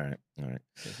 All right, all right.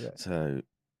 'Cause, So,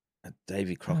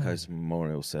 Davy Crocco's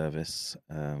memorial service.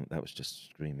 That was just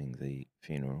screaming the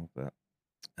funeral, but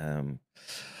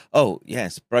oh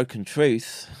yes, Broken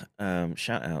Truth.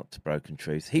 Shout out to Broken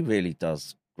Truth. He really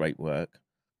does great work.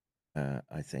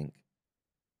 I think.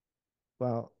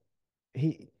 Well,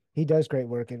 he does great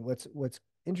work, and what's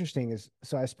interesting is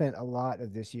so I spent a lot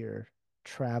of this year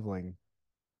traveling,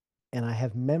 and I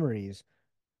have memories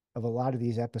of a lot of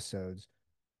these episodes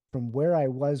from where I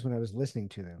was when I was listening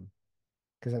to them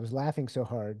because I was laughing so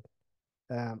hard.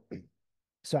 Um,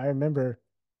 so I remember,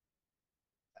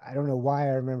 I don't know why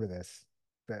I remember this,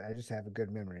 but I just have a good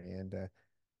memory. And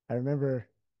I remember,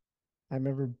 I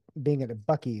remember being at a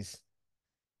Bucky's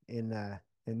in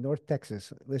North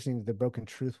Texas, listening to the Broken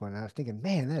Truth one. And I was thinking,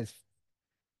 man,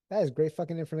 that is great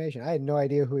fucking information. I had no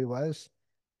idea who he was.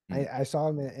 I saw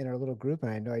him in our little group,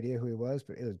 and I had no idea who he was,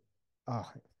 but it was,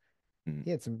 oh,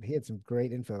 he had some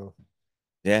great info.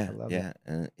 Yeah, I love yeah.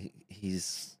 it.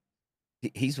 He's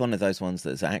one of those ones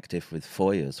that's active with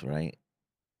Foyers, right?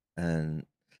 And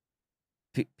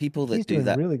people that He's do doing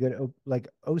that. really good, like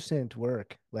OSINT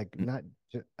work. Like not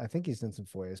just, I think he's done some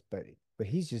FOIAs, but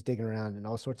he's just digging around in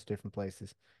all sorts of different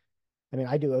places. I mean,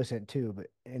 I do OSINT too, but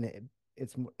and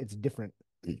it's different.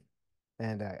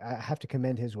 And I have to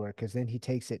commend his work because then he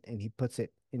takes it and he puts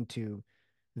it into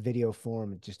video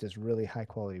form. It just does really high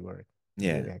quality work.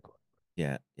 Yeah, Really high quality.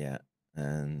 yeah.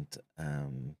 And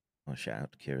I'll shout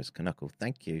out to Kira's Knuckle.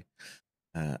 Thank you.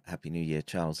 Happy New Year,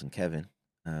 Charles and Kevin.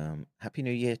 Happy New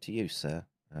Year to you, sir.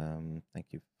 Thank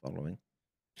you for following.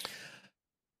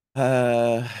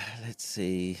 Let's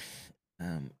see.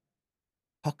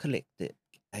 Apocalyptic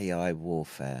AI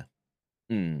warfare.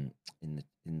 In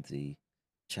the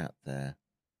chat there.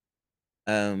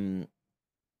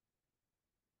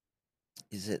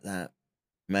 Is it that?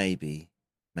 Maybe.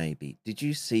 Did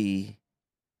you see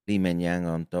Lee Men Yang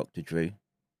on Dr. Drew?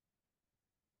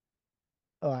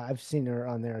 Oh, I've seen her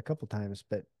on there a couple times,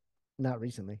 but not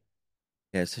recently.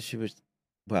 Yeah, so she was.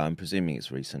 Well, I'm presuming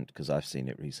it's recent because I've seen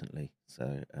it recently.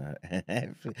 So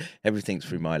everything's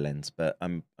through my lens, but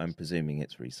I'm presuming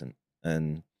it's recent.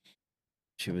 And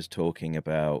she was talking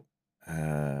about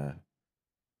is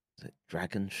it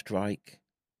Dragon Strike,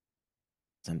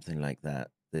 something like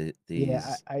that.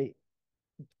 Yeah,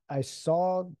 I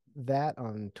saw that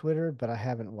on Twitter, but I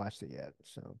haven't watched it yet,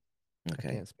 so I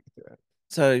can't speak to it.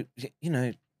 So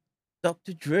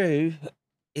Dr. Drew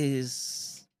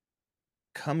is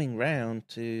coming round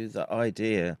to the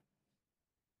idea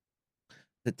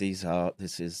that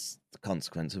this is the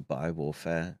consequence of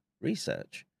biowarfare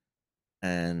research,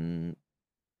 and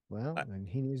and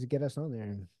he needs to get us on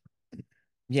there.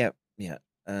 Yeah,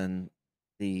 and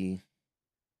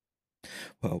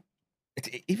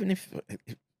even if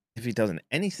he doesn't,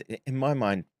 anything in my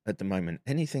mind at the moment,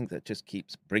 anything that just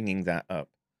keeps bringing that up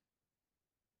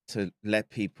to let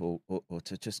people or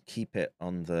to just keep it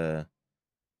on the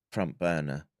front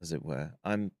burner, as it were,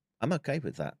 I'm okay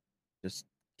with that. Just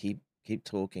keep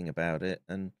talking about it,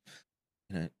 and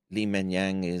Lee Men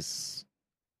Yang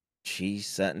she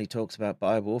certainly talks about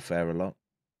biowarfare a lot.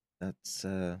 That's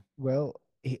Well,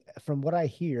 from what I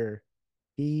hear,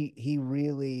 he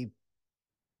really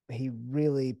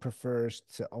prefers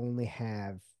to only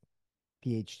have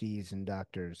PhDs and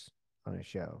doctors on a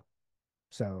show.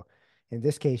 So, in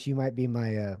this case, you might be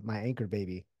my my anchor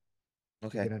baby to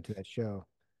get onto that show.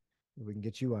 We can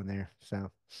get you on there. So,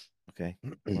 okay,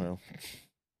 well,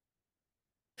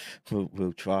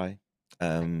 we'll try.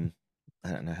 I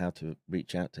don't know how to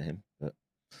reach out to him, but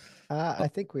I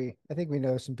think we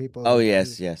know some people. Oh who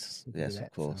yes, do that,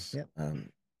 of course. So, yep.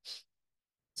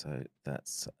 So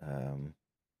that's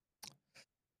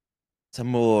some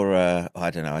more.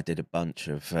 I don't know. I did a bunch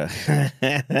of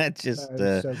just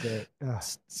so great.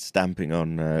 Stamping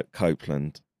on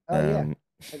Copeland. Oh yeah, and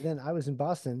then I was in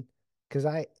Boston because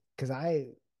I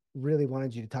really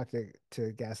wanted you to talk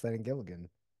to Gaslight and Gilligan,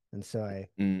 and so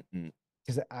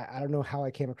because I don't know how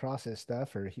I came across this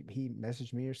stuff, or he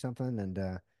messaged me or something, and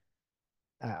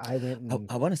I went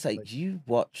and I want to say like, you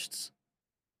watched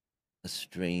a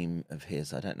stream of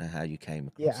his. I don't know how you came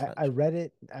across yeah, that. I read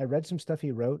it. I read some stuff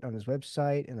he wrote on his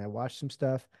website, and I watched some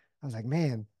stuff. I was like,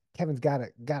 man, Kevin's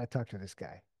gotta talk to this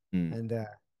guy, Mm. and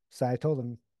so I told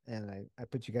him, and I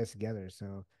put you guys together.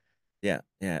 So Yeah,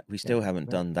 yeah. We yeah, still haven't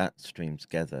but done that stream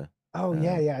together. oh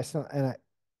yeah, I saw,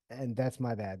 and that's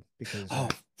my bad because Oh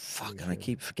I fuck! really And I should have.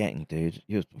 keep forgetting, dude.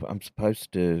 I'm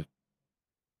supposed to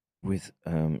with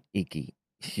Iggy.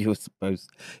 You're supposed.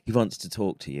 He wants to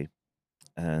talk to you,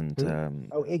 and Who?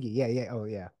 Oh, Iggy. Yeah, yeah. Oh,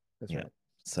 yeah. That's yeah. right.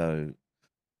 So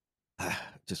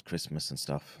just Christmas and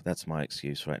stuff. That's my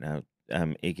excuse right now.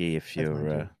 Iggy, if That's mine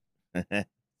you're too.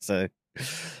 so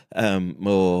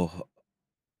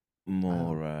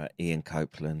more Ian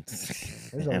Copeland.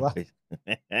 There's a lot.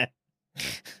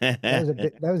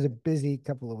 That was a busy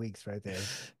couple of weeks right there.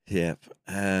 Yep.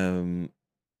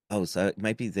 Oh, so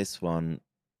maybe this one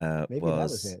Maybe that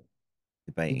was was it.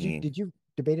 debating. Did you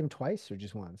debate him twice or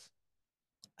just once?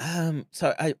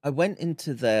 So I went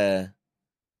into their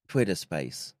Twitter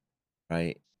space,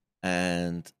 right,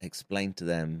 and explained to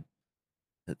them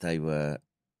that they were,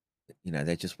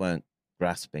 they just weren't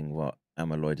grasping what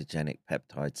amyloidogenic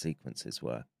peptide sequences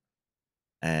were,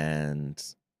 and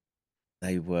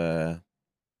they were.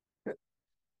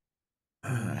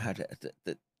 How did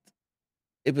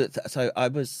it was? So I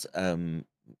was, I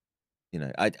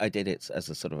did it as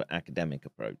a sort of academic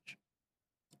approach,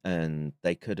 and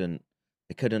they couldn't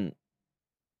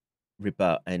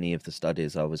rebut any of the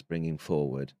studies I was bringing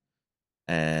forward,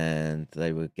 and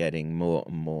they were getting more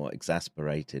and more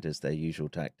exasperated as their usual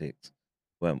tactics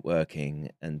weren't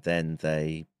working, and then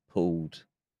they pulled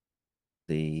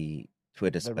the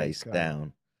Twitter The race space car.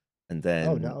 down, and Oh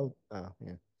then no. Oh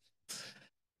yeah.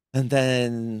 and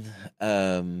then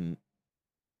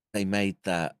they made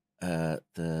that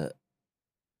the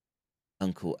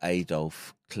Uncle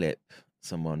Adolf clip,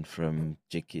 someone from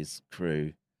Jiki's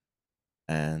crew,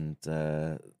 and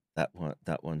that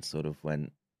one sort of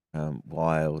went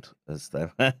wild as they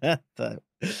well,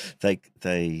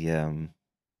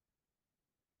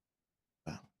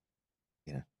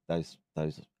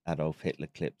 those Adolf Hitler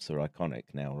clips are iconic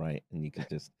now, right? And you could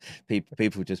just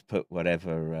people just put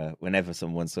whatever whenever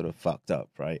someone's sort of fucked up,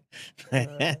 right?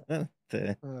 So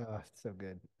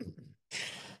good.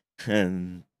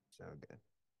 and So good.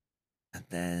 and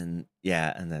then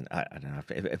I don't know,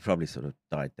 it probably sort of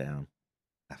died down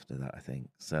after that, I think.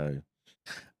 So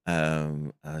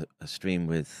a stream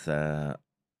with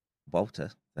Walter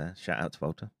there. Shout out to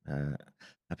Walter.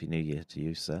 Happy New Year to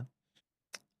you, sir.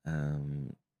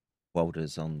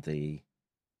 Walter's on the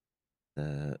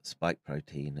spike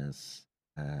protein as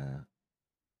a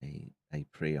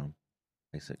prion,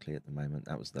 basically at the moment.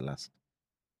 That was the last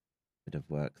bit of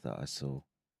work that I saw,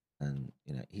 and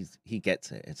he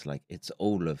gets it. It's like it's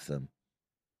all of them.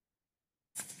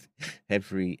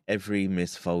 every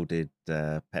misfolded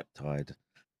peptide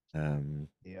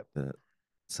Yep. that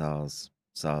SARS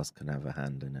can have a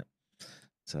hand in it.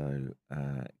 So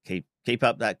keep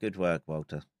up that good work,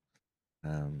 Walter.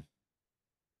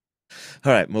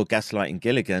 All right, more gaslighting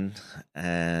Gilligan,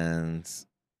 and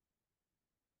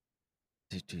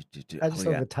I just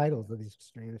love the titles of these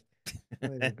streams.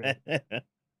 They're great.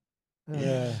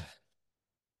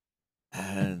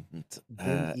 And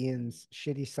Ben Ian's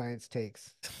shitty science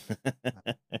takes.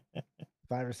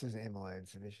 Viruses and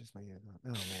amyloids. And it's just like, oh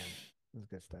man, that was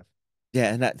good stuff.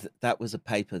 Yeah, and that was a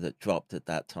paper that dropped at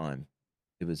that time.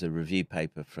 It was a review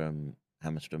paper from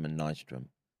Hammerstrom and Nystrom,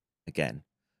 again,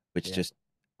 which just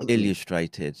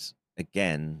illustrated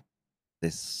again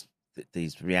these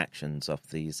reactions of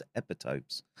these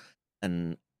epitopes.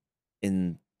 And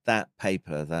in that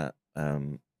paper, that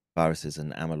viruses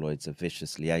and amyloids are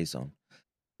vicious liaison,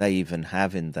 they even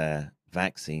have in their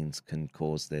vaccines can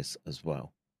cause this as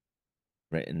well,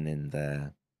 written in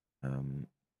their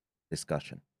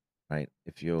discussion, right?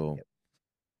 If you're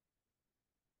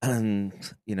and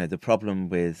the problem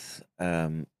with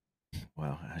well,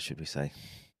 how should we say,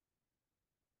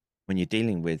 when you're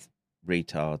dealing with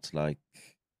retards like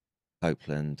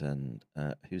Copeland and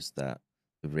who's that,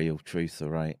 the real truther,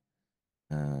 right?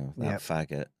 That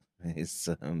faggot is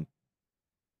the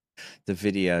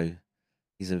video.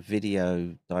 He's a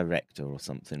video director or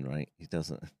something, right? He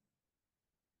doesn't.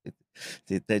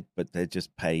 But they're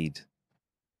just paid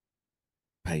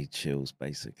shills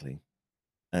basically,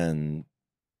 and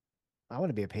I want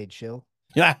to be a paid shill.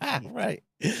 right.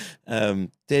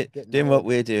 Doing what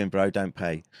we're doing, bro. Don't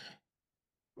pay.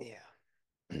 Yeah.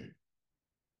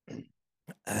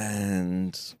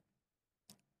 And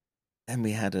then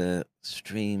we had a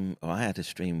stream, or I had a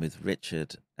stream with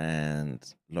Richard and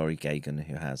Laurie Gagan,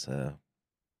 who has a,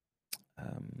 I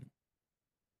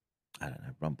don't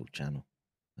know, Rumble channel,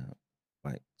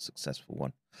 quite successful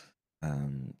one.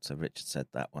 So Richard set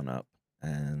that one up,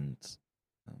 and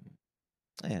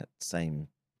yeah, same.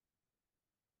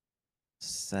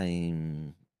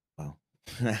 Well,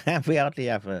 we hardly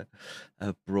have a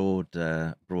broad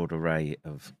array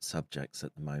of subjects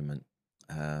at the moment.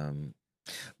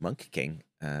 Monkey King,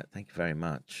 thank you very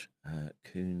much.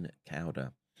 Coon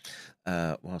Cowder.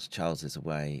 Whilst Charles is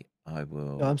away, I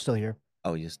will. No, I'm still here.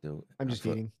 Oh, you're still. I'm just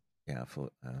feeding. Yeah, I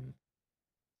thought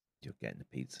you're getting the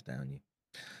pizza down you.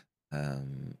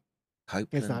 Copeland.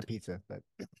 It's not pizza, but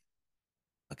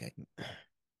okay.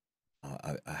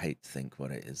 I hate to think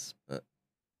what it is, but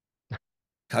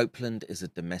Copeland is a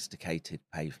domesticated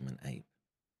pavement ape.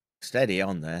 Steady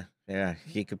on there. Yeah,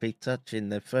 you could be touching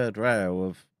the third row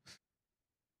of.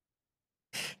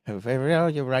 Oh,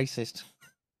 you're racist.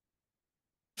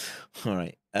 All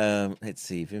right. Let's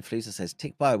see. Vinflusa says,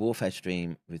 Tick by a warfare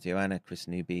stream with Joanna Chris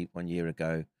Newby 1 year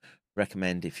ago.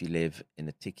 Recommend if you live in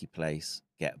a ticky place,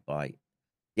 get a bite.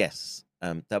 Yes,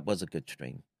 that was a good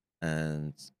stream.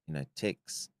 And, you know,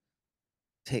 ticks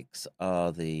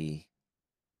are the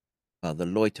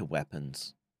loiter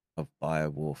weapons of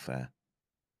biowarfare.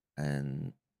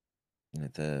 And, you know,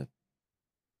 the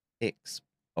ticks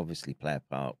obviously play a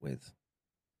part with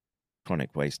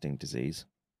chronic wasting disease.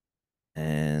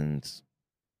 And,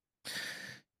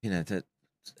 you know, that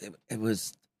it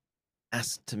was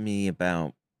asked to me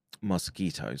about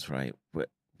mosquitoes, right?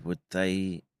 Could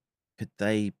they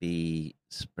be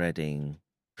spreading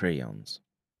prions?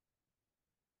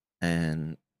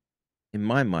 And in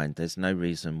my mind, there's no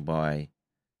reason why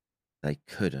they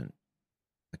couldn't.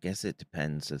 I guess it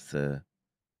depends of the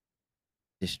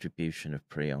distribution of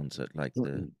prions at like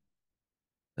the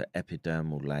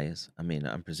epidermal layers. I mean,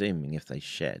 I'm presuming if they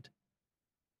shed.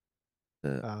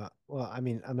 Well, I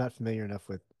mean, I'm not familiar enough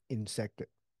with insect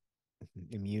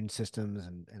immune systems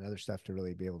and other stuff to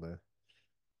really be able to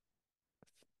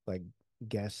like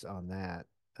guess on that.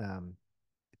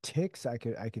 Ticks, I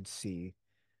could see.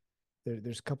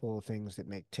 There's a couple of things that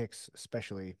make ticks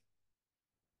especially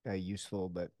useful,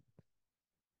 but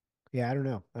yeah, I don't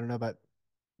know. I don't know about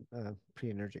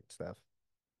pre-energic stuff.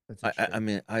 That's I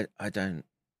mean, I don't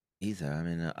either. I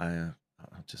mean, I'll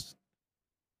just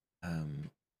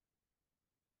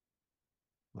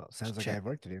well, it sounds like I have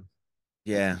work to do.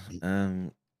 Yeah.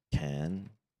 Can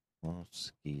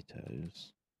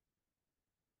mosquitoes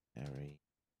carry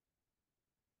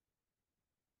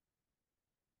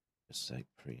just say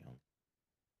prion?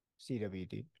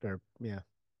 CWD or yeah.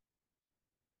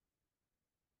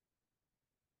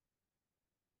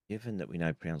 Given that we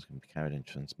know prions can be carried and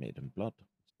transmitted in blood,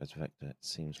 as vector, it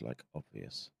seems like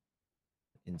obvious.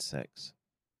 Insects.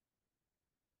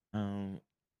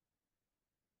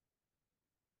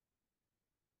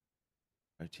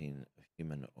 Protein of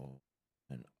human or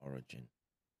an origin.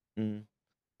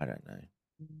 I don't know.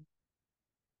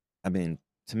 I mean,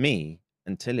 to me,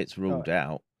 until it's ruled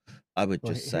out, I would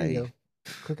just say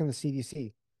click on the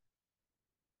CDC.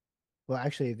 Well,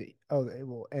 actually,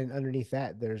 and underneath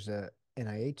that, there's a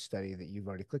NIH study that you've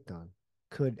already clicked on.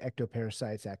 Could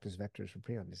ectoparasites act as vectors for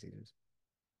prion diseases?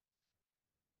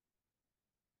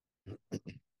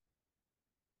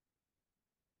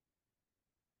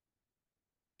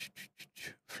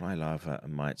 Fly larvae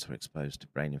and mites are exposed to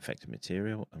brain-infected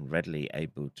material and readily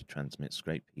able to transmit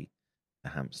scrapie to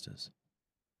hamsters.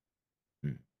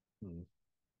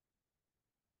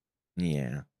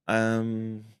 Yeah.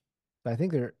 I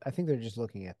think they're just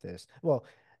looking at this. Well,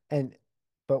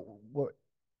 but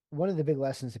one of the big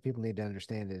lessons that people need to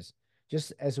understand is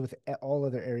just as with all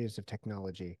other areas of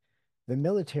technology, the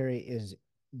military is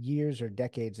years or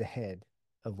decades ahead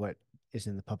of what is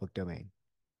in the public domain.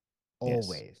 Always.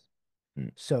 Yes.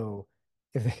 So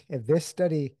if this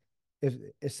study, if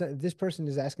this person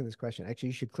is asking this question, actually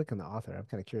you should click on the author. I'm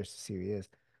kind of curious to see who he is.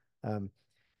 But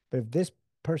if this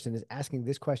person is asking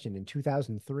this question in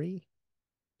 2003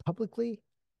 publicly,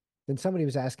 then somebody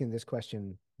was asking this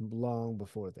question long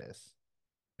before this.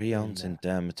 Prions in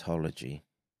dermatology.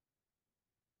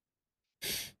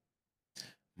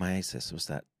 My ancestor was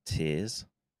that tears.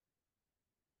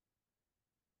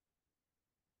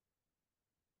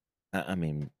 I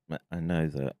mean, I know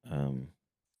that. Skin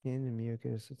and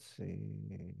mucus. Let's see.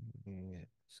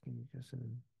 Skin mucus.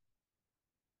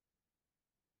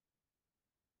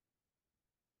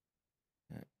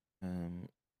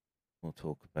 We'll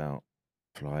talk about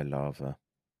fly larva.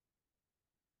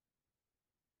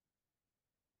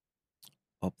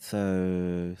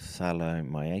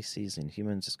 ophthalmomyiasis in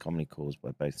humans is commonly caused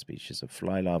by both species of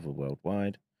fly larvae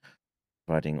worldwide,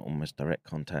 providing almost direct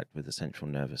contact with the central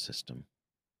nervous system.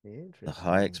 The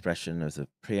high expression of the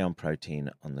prion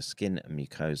protein on the skin and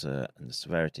mucosa and the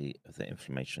severity of the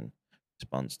inflammation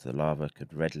response to the larva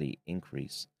could readily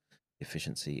increase the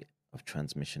efficiency of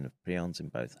transmission of prions in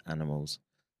both animals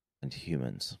and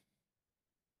humans.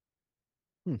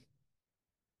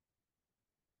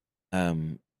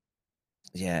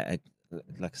 Yeah,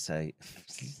 like I say,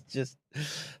 just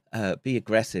be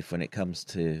aggressive when it comes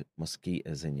to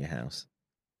mosquitoes in your house.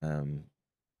 I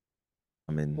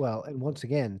mean, Well, and once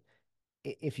again,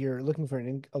 if you're looking for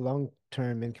a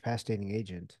long-term incapacitating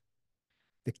agent,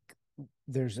 the,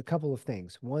 there's a couple of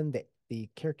things. One, that the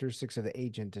characteristics of the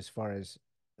agent, as far as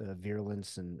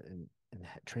virulence and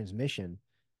transmission.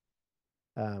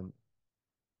 Well,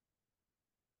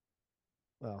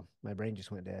 my brain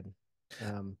just went dead.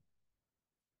 So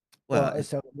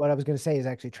what I was going to say is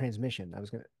actually transmission.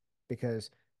 Because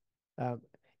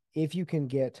if you can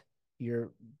get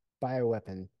your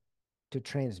bioweapon to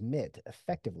transmit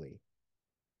effectively,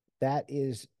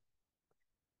 that's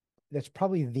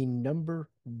probably the number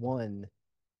one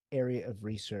area of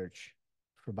research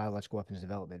for biological weapons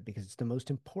development, because it's the most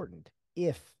important.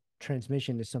 If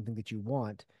transmission is something that you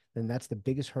want, then that's the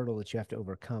biggest hurdle that you have to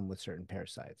overcome with certain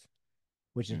parasites,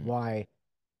 which is why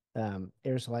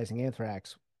aerosolizing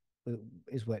anthrax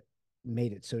is what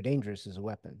made it so dangerous as a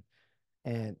weapon.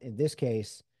 And in this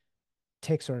case,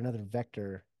 ticks are another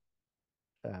vector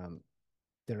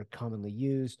that are commonly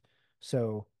used.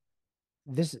 So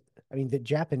the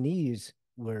Japanese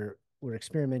were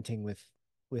experimenting with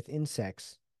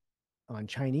insects on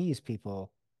Chinese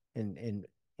people and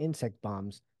insect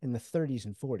bombs in the 30s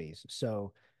and 40s.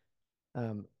 So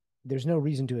there's no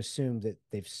reason to assume that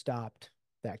they've stopped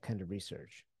that kind of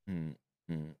research.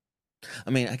 I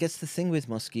mean, I guess the thing with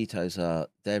mosquitoes are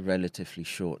they're relatively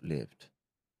short-lived,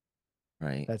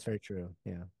 right? That's very true.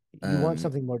 Yeah. You want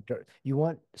something more, you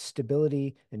want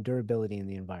stability and durability in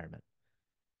the environment.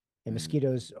 And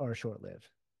mosquitoes are short-lived.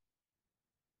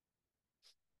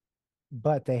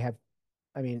 But they have,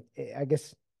 I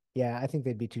guess, yeah, I think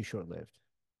they'd be too short-lived.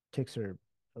 Ticks are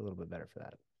a little bit better for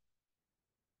that.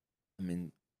 I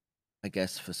mean, I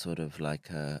guess for sort of like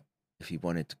if you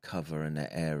wanted to cover an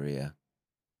area,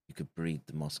 you could breed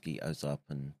the mosquitoes up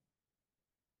and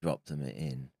drop them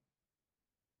in.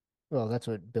 Well, that's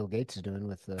what Bill Gates is doing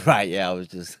with right. Yeah, I was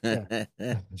just not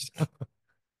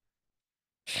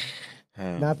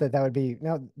that would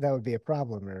be a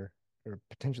problem or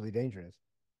potentially dangerous.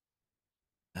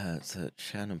 So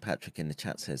Shannon Patrick in the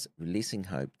chat says, releasing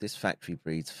hope. This factory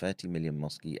breeds 30 million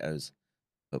mosquitoes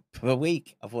per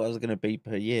week. I thought I was going to be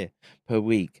per year, per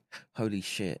week. Holy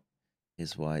shit.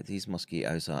 Is why these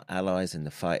mosquitoes are allies in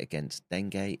the fight against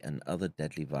dengue and other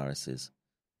deadly viruses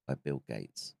by Bill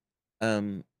Gates.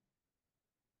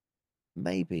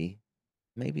 Maybe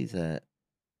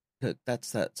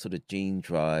that's that sort of gene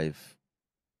drive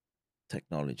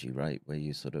technology, right? Where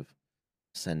you sort of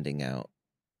sending out,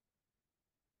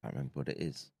 I can't remember what it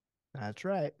is. That's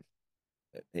right.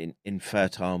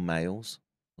 Infertile males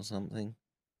or something.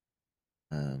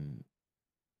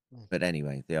 But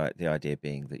anyway, the idea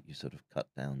being that you sort of cut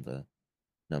down the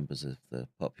numbers of the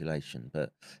population.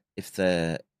 But if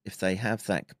they have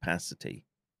that capacity,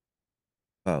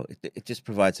 well, it just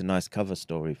provides a nice cover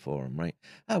story for them, right?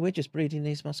 Oh, we're just breeding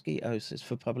these mosquitoes. It's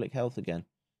for public health again.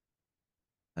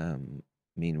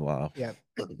 Meanwhile, yeah,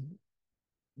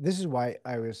 this is why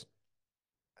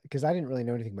because I didn't really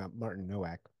know anything about Martin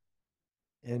Nowak,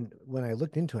 and when I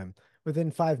looked into him, within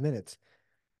 5 minutes,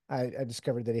 I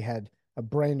discovered that he had a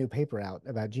brand new paper out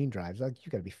about gene drives. Like,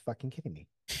 you got to be fucking kidding me.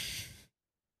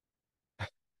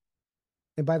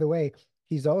 And by the way,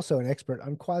 he's also an expert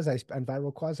on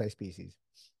viral quasi species.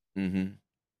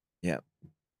 Yeah.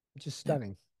 Just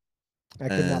stunning. I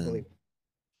could not believe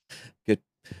it.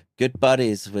 Good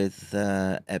buddies with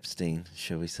Epstein,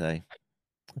 shall we say?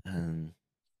 Oh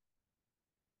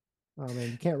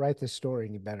man, you can't write this story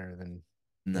any better than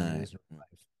it is in real life.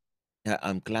 Yeah,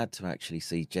 I'm glad to actually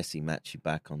see Jesse Matthew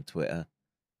back on Twitter.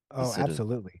 Oh,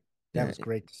 absolutely. That was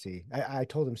great to see. I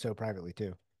told him so privately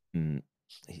too. He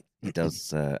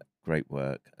does great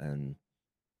work, and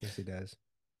yes, he does.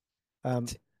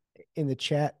 In the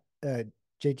chat,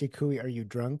 JJ Cooey, are you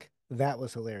drunk? That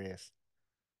was hilarious.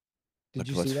 Did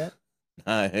you see that?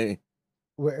 No.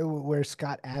 Where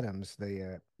Scott Adams,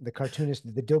 the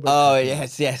cartoonist, the Dilbert. Oh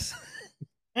yes.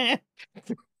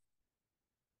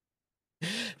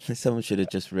 Someone should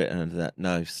have just written under that.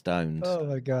 No, stoned. Oh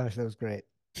my gosh, that was great.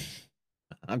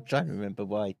 I'm trying to remember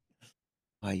why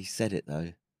he said it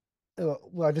though.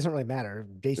 Well, it doesn't really matter.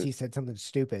 JC said something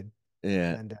stupid,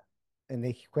 Yeah. and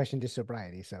they questioned his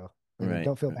sobriety. So I mean, Right.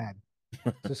 don't feel bad.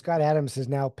 So Scott Adams has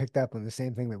now picked up on the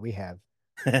same thing that we have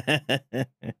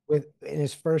with in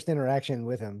his first interaction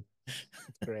with him.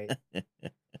 It's great.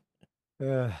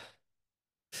 Uh,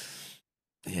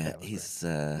 Yeah, that was great. he's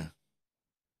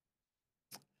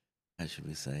how should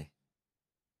we say?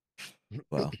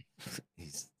 Well,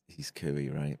 he's cooey,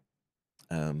 right?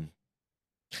 Um,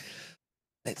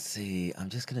 let's see. I'm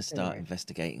just gonna start Anyway.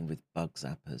 investigating with bug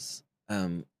zappers.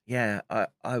 Yeah,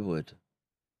 I would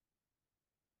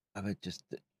just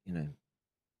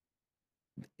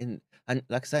and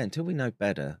like I say, until we know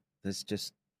better, there's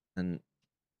just and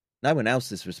no one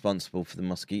else is responsible for the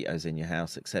mosquitoes in your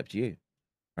house except you,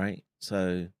 right?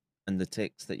 So and the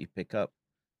ticks that you pick up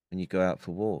when you go out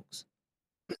for walks.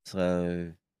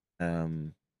 So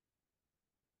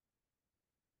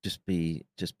just be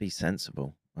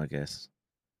sensible, I guess.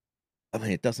 I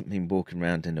mean, it doesn't mean walking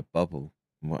around in a bubble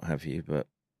and what have you, but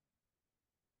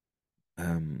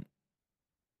well,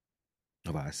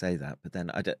 I say that, but then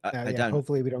I Yeah, don't.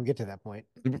 hopefully we don't get to that point.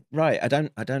 Right, I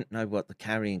don't know what the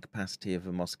carrying capacity of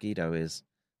a mosquito is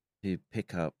to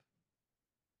pick up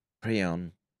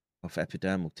prion off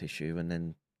epidermal tissue and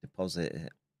then deposit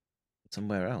it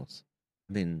somewhere else.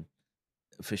 I mean,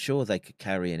 for sure they could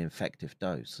carry an infective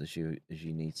dose as you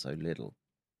need so little.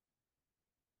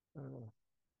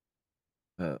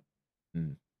 But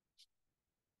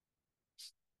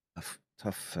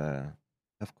tough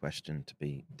question to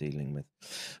be dealing with.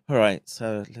 All right,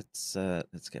 so let's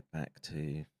get back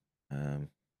to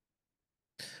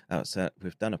so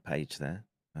we've done a page there.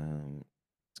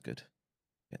 It's good.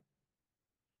 Get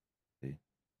to,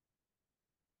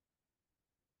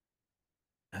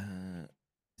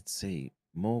 let's see,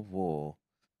 more war.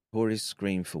 Tories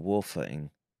scream for war footing.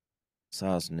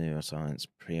 SARS neuroscience,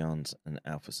 prions, and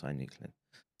alpha synuclein.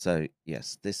 So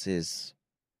yes, this is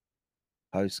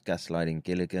post gaslighting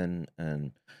Gilligan,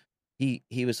 and he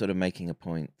was sort of making a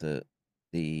point that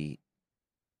the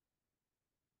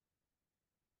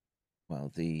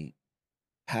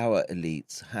power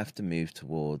elites have to move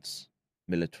towards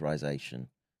militarization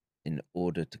in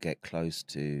order to get close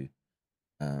to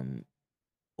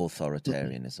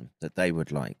authoritarianism that they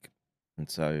would like. And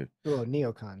so well,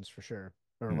 neocons for sure,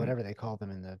 or whatever they call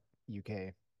them in the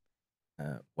UK.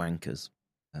 Wankers.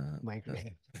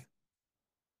 Wanker.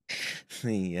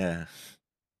 The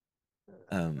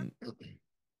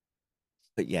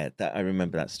but yeah, that I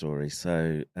remember that story.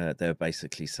 So they're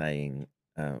basically saying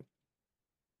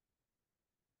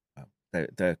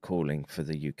they're calling for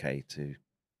the UK to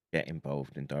get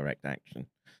involved in direct action,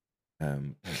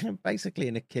 basically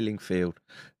in a killing field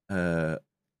in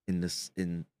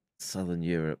southern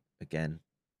Europe again,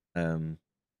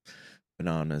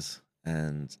 bananas.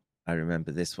 And I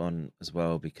remember this one as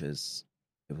well because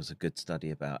it was a good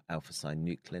study about alpha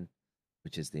synuclein,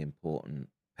 which is the important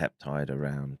peptide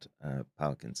around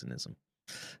Parkinsonism,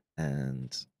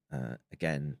 and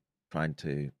again trying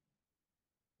to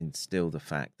instill the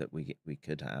fact that we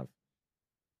could have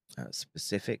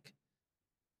specific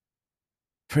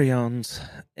prions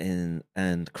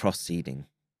and cross-seeding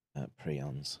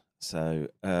prions. So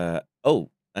a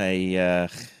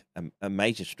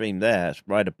major stream there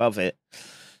right above it.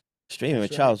 Streaming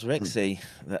with Charles Rixey,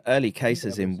 the early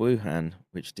cases in Wuhan,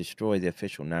 which destroy the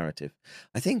official narrative.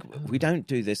 I think we don't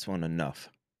do this one enough,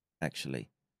 actually.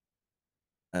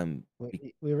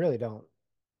 We really don't.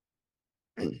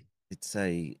 It's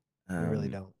a. We really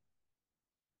don't.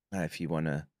 If you want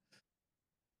to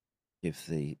give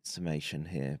the summation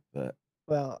here, but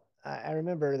well, I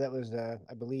remember that was I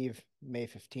believe May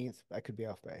 15th. I could be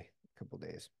off by a couple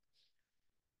days,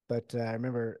 but I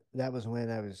remember that was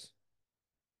when I was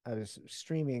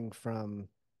streaming from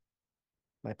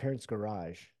my parents'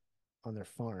 garage on their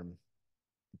farm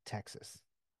in Texas.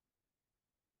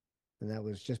 And that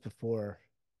was just before,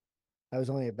 I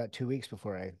was only about 2 weeks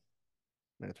before or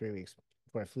 3 weeks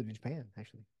before I flew to Japan,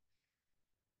 actually.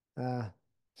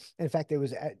 In fact, it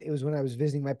was when I was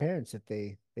visiting my parents that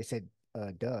they said,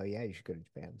 duh, yeah, you should go to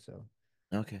Japan. So,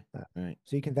 okay. All right.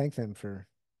 So you can thank them for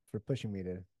pushing me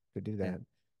to do that.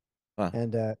 Yeah. Wow.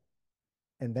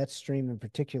 And that stream in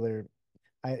particular,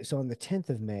 so on the 10th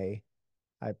of May,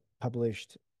 I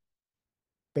published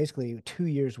basically 2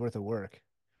 years worth of work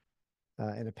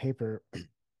in a paper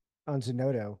on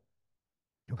Zenodo,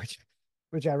 which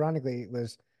ironically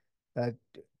was a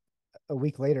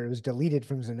week later, it was deleted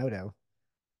from Zenodo,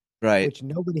 right? Which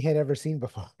nobody had ever seen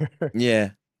before.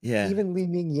 Yeah. Even Li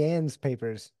Ming Yan's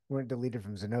papers weren't deleted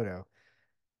from Zenodo.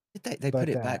 They put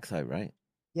it back though, right?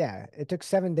 Yeah, it took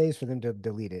 7 days for them to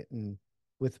delete it, and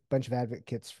with a bunch of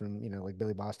advocates from, like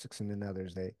Billy Bosticson and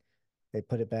others. They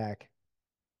put it back,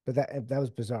 but that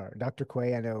was bizarre. Dr.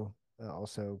 Quay, I know,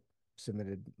 also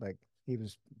submitted, like, he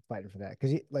was fighting for that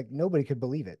because nobody could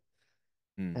believe it.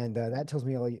 And that tells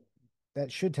me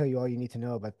that should tell you all you need to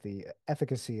know about the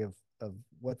efficacy of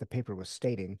what the paper was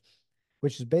stating,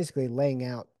 which is basically laying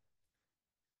out.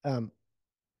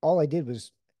 All I did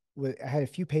was I had a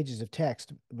few pages of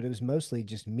text, but it was mostly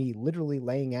just me literally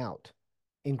laying out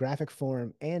in graphic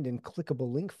form and in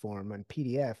clickable link form on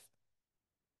PDF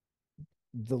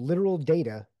the literal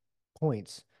data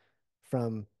points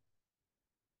from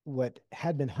what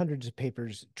had been hundreds of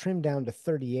papers trimmed down to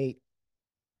 38,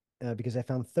 because I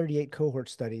found 38 cohort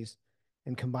studies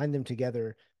and combined them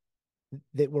together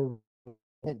that were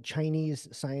Chinese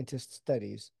scientist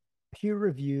studies, peer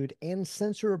reviewed and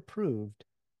censor approved,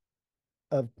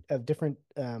 of different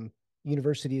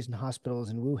universities and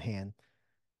hospitals in Wuhan.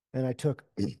 And I took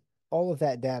all of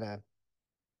that data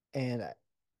and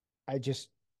I just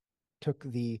took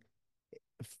the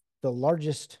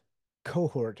largest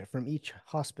cohort from each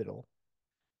hospital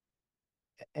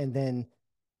and then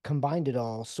combined it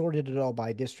all, sorted it all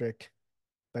by district,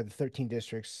 by the 13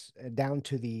 districts, down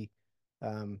to the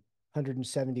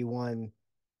 171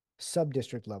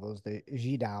 sub-district levels, the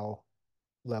Jidao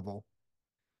level.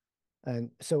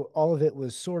 And so all of it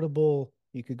was sortable.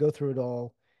 You could go through it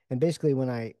all. And basically,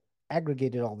 when I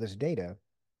aggregated all this data,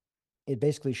 it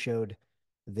basically showed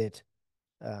that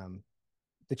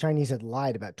the Chinese had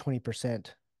lied about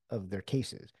 20% of their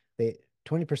cases.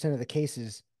 20% of the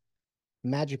cases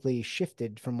magically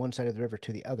shifted from one side of the river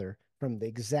to the other, from the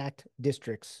exact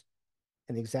districts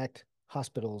and the exact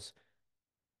hospitals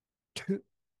to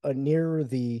near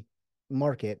the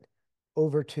market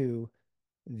over to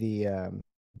the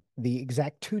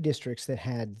exact two districts that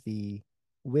had the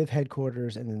WIV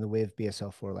headquarters and then the WIV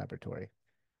BSL-4 laboratory.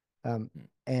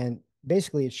 And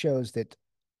basically it shows that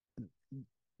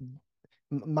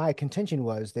my contention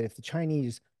was that if the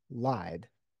Chinese lied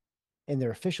in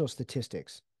their official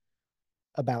statistics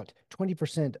about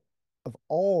 20% of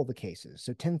all the cases,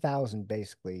 so 10,000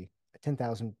 basically,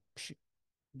 10,000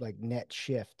 like net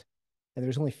shift, and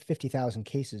there's only 50,000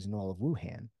 cases in all of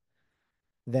Wuhan,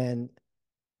 then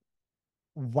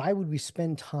why would we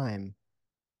spend time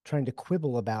trying to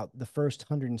quibble about the first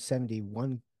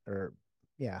 171 or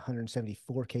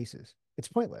 174 cases? It's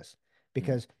pointless,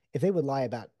 because if they would lie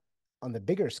about on the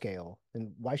bigger scale,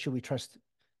 then why should we trust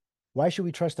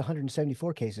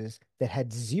 174 cases that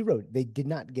had zero? They did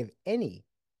not give any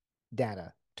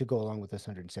data to go along with those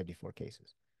 174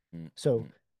 cases. So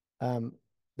that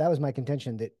was my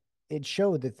contention, that it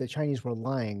showed that the Chinese were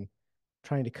lying,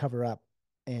 trying to cover up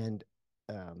and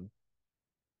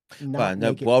not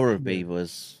no, make it Warraby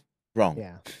was wrong.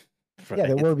 Yeah. Right. Yeah,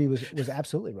 the Warby was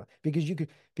absolutely wrong,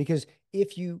 because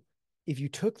if you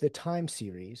took the time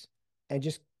series and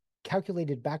just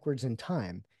calculated backwards in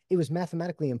time, it was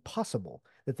mathematically impossible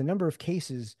that the number of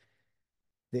cases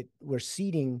that were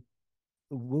seeding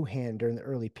Wuhan during the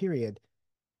early period,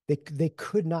 they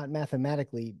could not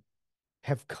mathematically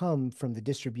have come from the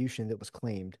distribution that was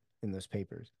claimed in those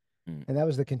papers. And that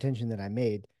was the contention that I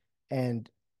made. And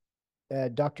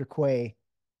Dr. Quay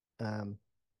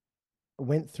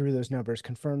went through those numbers,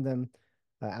 confirmed them.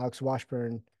 Alex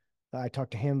Washburn, I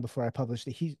talked to him before I published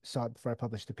it. He saw it before I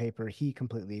published the paper. He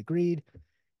completely agreed.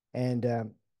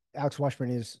 And Alex Washburn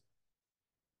is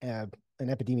an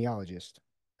epidemiologist,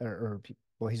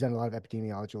 well, he's done a lot of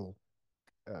epidemiological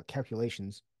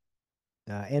calculations.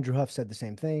 Andrew Huff said the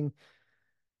same thing.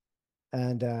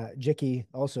 And Jicky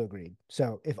also agreed.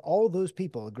 So if all those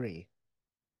people agree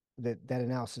that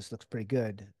analysis looks pretty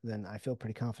good, then I feel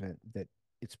pretty confident that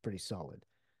it's pretty solid.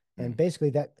 And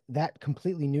basically that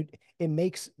completely it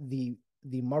makes the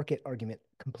market argument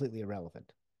completely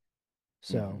irrelevant.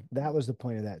 So that was the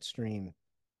point of that stream.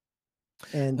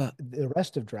 And the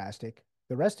rest of Drastic,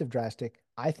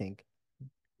 I think,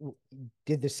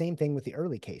 did the same thing with the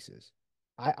early cases.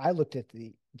 I looked at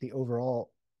the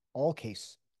overall all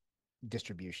case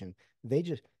distribution.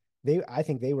 I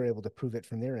think they were able to prove it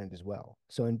from their end as well.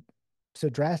 So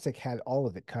Drastic had all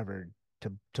of it covered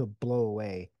to blow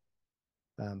away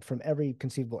from every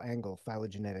conceivable angle: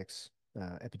 phylogenetics,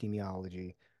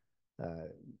 epidemiology,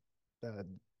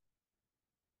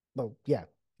 well, yeah,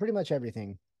 pretty much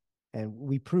everything. And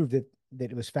we proved that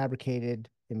it was fabricated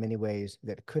in many ways,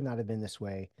 that it could not have been this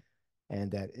way,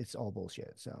 and that it's all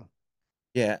bullshit. So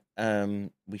yeah,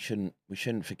 we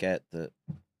shouldn't forget that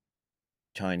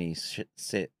Chinese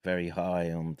sit very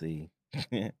high on the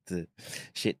the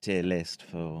shit tier list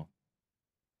for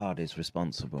parties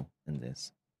responsible in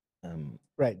this.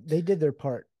 Right, they did their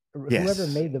part whoever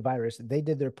Yes. made the virus, they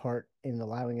did their part in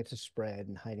allowing it to spread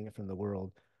and hiding it from the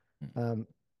world. Um,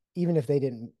 even if they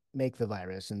didn't make the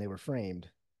virus and they were framed,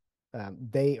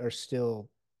 they are still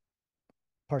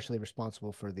partially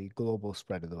responsible for the global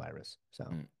spread of the virus. So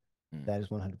Mm, mm. that is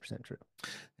 100% true.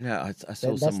 Yeah, I saw That's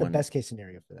the someone. best case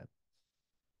scenario for them.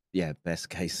 Yeah, best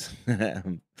case.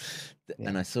 And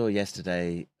I saw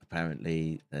yesterday.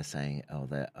 Apparently, they're saying, "Oh,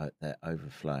 they're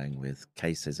overflowing with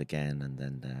cases again, and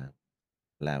then they're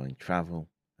allowing travel."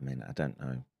 I mean, I don't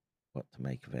know what to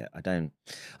make of it. I don't.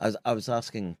 I was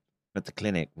asking at the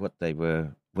clinic what they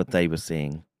were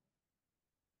seeing.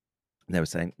 They were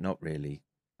saying not really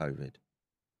COVID,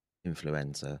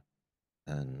 influenza,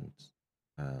 and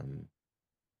um,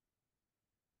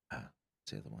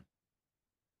 what's the other one?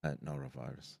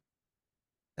 Norovirus.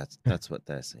 That's what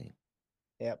they're seeing.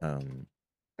 Yep.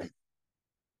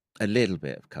 A little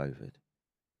bit of COVID,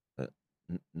 but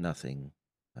nothing,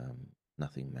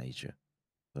 nothing major.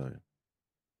 So,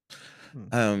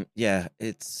 yeah,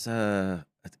 it's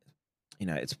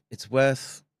it's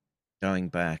worth going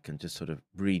back and just sort of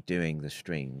redoing the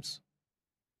streams,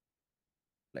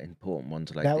 like important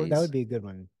ones like That these. would be a good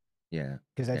one. Yeah,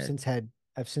 Because yeah.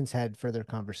 I've since had further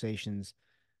conversations,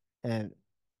 and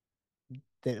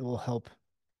that will help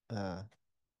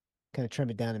kind of trim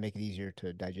it down and make it easier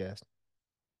to digest.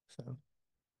 So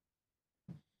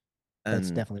that's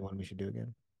And definitely one we should do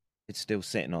again. it's still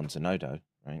sitting on Zenodo,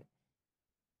 right?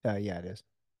 Yeah, it is.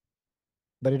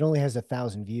 But it only has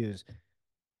 1,000 views,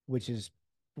 which is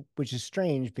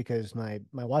strange because my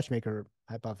watchmaker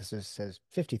hypothesis says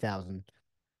 50,000,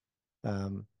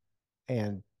 and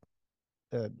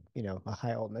a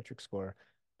high altmetric score,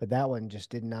 but that one just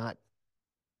did not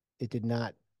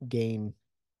gain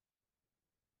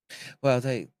Well,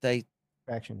 they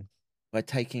traction. by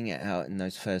taking it out in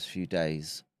those first few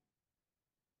days,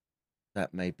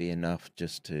 that may be enough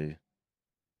just to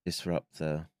disrupt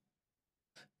the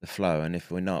flow. And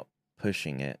if we're not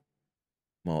pushing it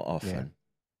more often,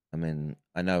 I mean,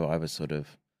 I know I was sort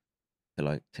of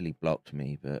till he blocked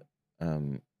me, but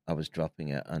I was dropping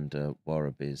it under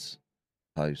Warraby's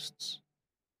posts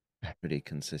pretty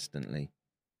consistently,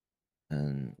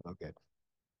 and Oh, good.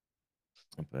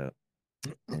 but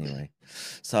anyway,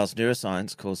 SARS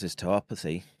neuroscience causes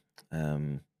tauopathy.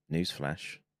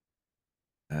 Newsflash.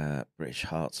 British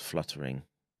hearts fluttering.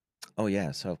 Oh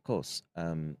yeah, so of course,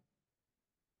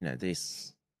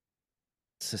 this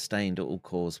sustained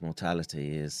all-cause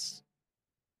mortality is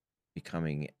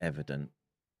becoming evident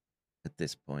at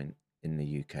this point in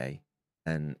the UK,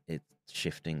 and it's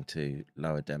shifting to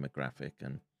lower demographic,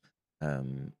 and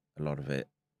a lot of it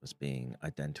was being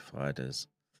identified as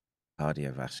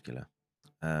cardiovascular.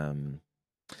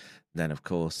 Then, of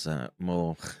course,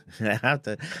 more.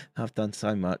 I've done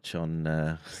so much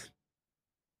on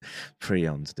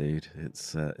prions, dude.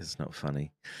 It's not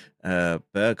funny.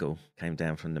 Burgle came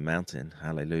down from the mountain.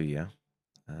 Hallelujah.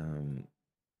 You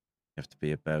have to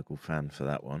be a Burgle fan for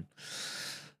that one.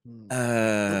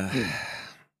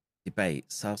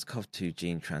 Debate: SARS-CoV-2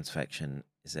 gene transfection,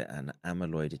 is it an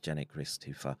amyloidogenic risk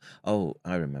too far? Oh,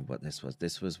 I remember what this was.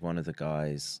 This was one of the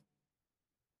guys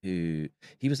who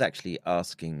he was actually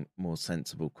asking more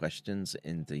sensible questions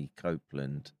in the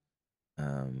Copeland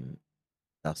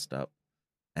dust up,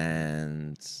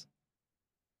 and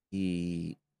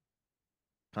he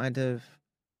kind of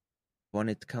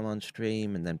wanted to come on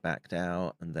stream and then backed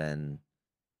out, and then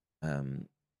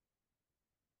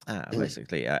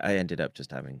basically I ended up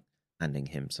just handing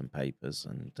him some papers,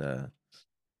 and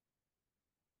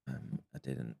I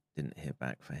didn't hear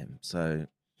back for him. So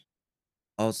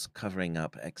Oz covering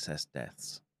up excess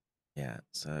deaths. Yeah,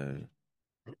 so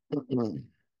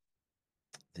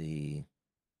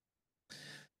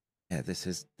this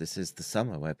is the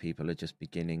summer where people are just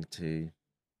beginning to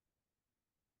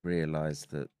realize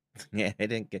that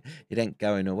it ain't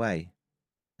going away,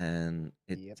 and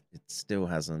it still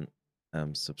hasn't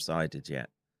subsided yet,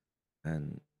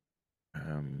 and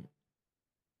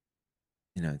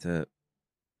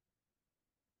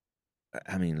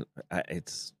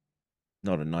it's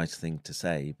not a nice thing to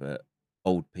say, but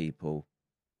old people,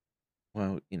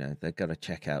 well, they've got to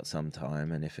check out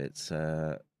sometime, and if it's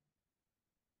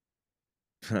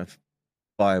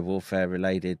biowarfare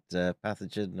related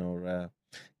pathogen or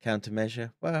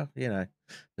countermeasure, well, the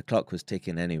clock was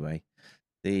ticking anyway.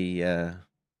 The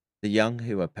young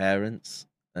who are parents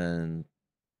and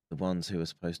the ones who are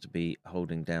supposed to be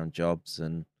holding down jobs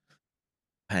and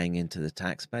paying into the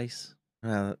tax base,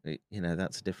 well,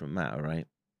 that's a different matter, right?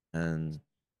 And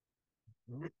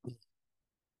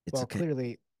well,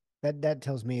 clearly that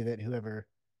tells me that whoever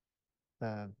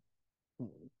uh,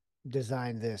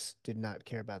 designed this did not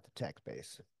care about the tax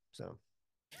base. So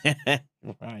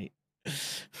right.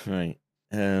 Right.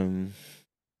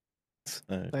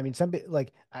 So, I mean,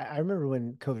 like I remember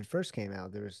when COVID first came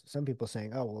out, there was some people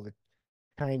saying, "Oh, well, the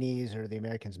Chinese or the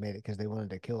Americans made it because they wanted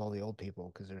to kill all the old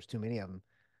people because there's too many of them."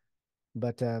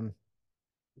 But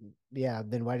yeah,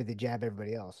 then why did they jab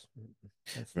everybody else?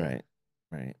 That's the right.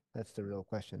 Right. that's the real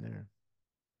question there.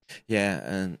 Yeah,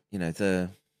 and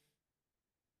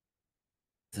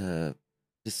the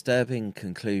disturbing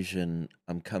conclusion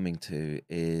I'm coming to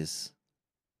is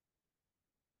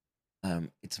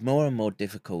it's more and more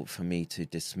difficult for me to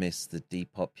dismiss the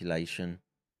depopulation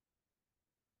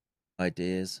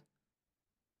ideas.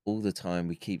 All the time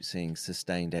we keep seeing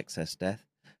sustained excess death,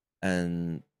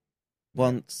 and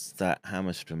once that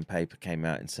Hammerstrom paper came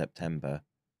out in September,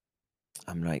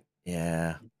 I'm like,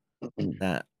 yeah,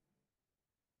 that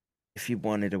if you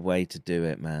wanted a way to do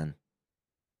it, man,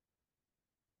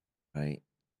 right,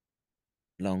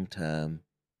 long term,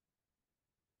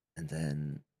 and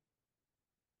then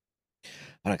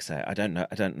like I say, I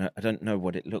don't know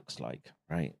what it looks like,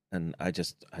 right? And I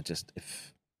just,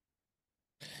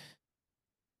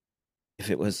 if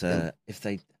it was, if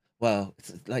they, well,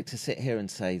 it's like to sit here and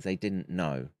say they didn't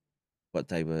know what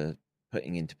they were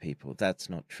putting into people. That's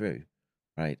not true,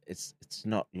 right? It's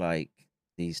not like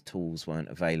these tools weren't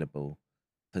available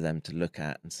for them to look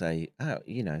at and say, oh,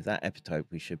 that epitope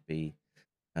we should be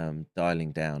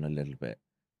dialing down a little bit,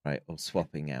 right, or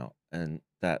swapping out, and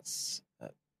that's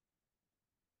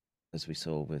as we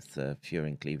saw with the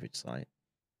furin cleavage site,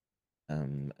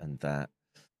 and that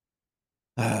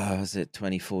was it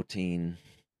 2014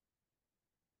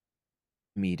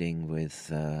 meeting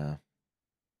with right,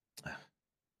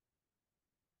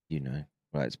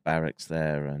 it's Barracks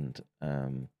there, and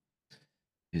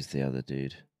who's the other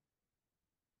dude?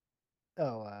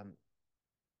 Oh,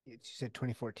 you said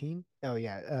 2014? Oh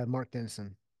yeah, Mark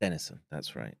Dennison,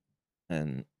 that's right.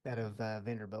 And out of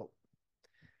Vanderbilt,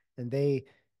 and they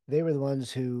were the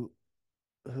ones who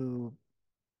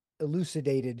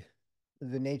elucidated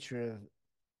the nature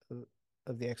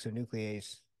of the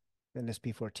exonuclease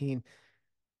NSP14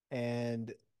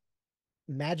 and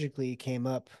magically came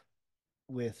up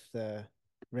with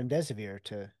remdesivir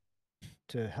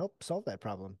to help solve that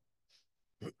problem.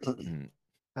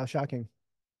 How shocking.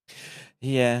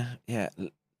 yeah.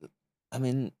 I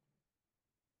mean,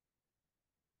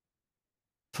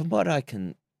 from what I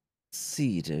can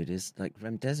see, dude, is like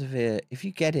remdesivir, if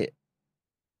you get it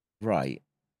right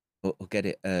or get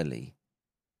it early,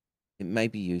 it may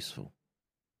be useful.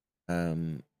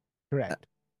 Correct.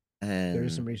 There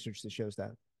is some And research that shows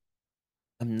that.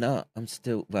 I'm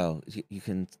still, well, you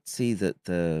can see that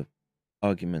the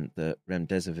argument that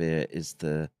remdesivir is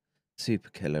the super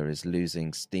killer is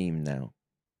losing steam now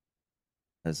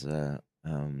as a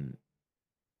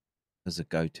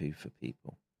go-to for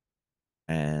people.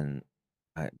 And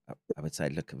I would say,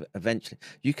 look, eventually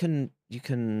you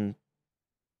can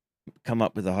come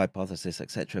up with a hypothesis,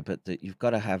 etc., but that you've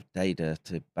got to have data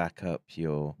to back up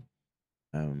your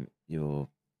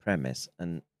premise,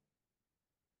 and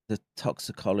the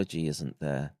toxicology isn't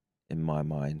there in my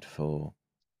mind for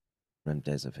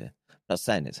remdesivir. I'm not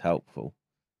saying it's helpful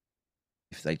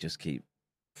if they just keep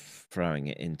throwing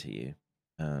it into you.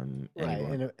 Right.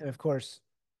 Anyway, And of course,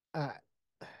 uh,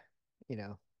 you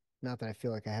know, not that I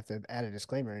feel like I have to add a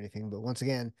disclaimer or anything, but once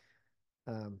again,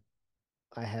 um,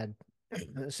 I had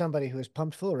somebody who was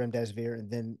pumped full of remdesivir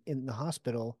and then in the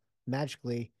hospital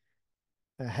magically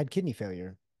had kidney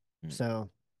failure. So,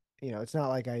 it's not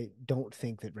like I don't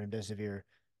think that remdesivir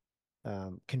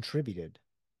contributed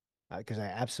because I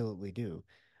absolutely do.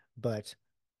 But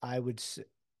I would,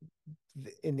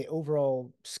 in the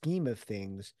overall scheme of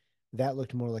things, that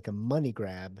looked more like a money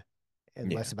grab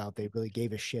and less about they really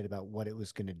gave a shit about what it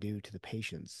was going to do to the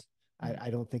patients. I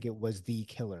don't think it was the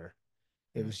killer.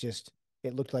 It was just,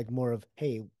 it looked like more of,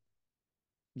 hey,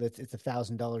 it's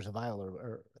 $1,000 a vial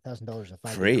or $1,000 a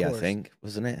 5-day free, I course. think,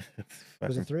 wasn't it?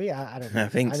 Was it 3? I don't I know.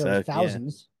 think I know so.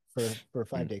 thousands for a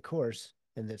 5-day course,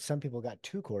 and that some people got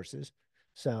 2 courses.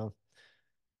 So,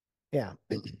 yeah,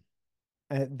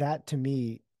 that to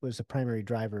me was the primary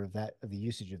driver of the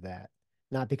usage of that.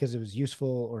 Not because it was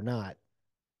useful or not,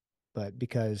 but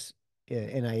because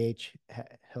NIH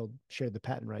shared the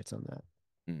patent rights on that.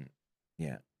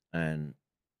 Yeah, and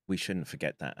we shouldn't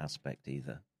forget that aspect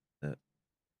either. That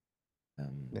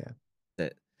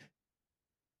that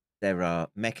there are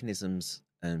mechanisms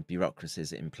and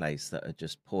bureaucracies in place that are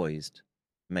just poised to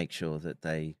make sure that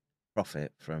they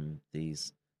profit from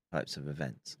these types of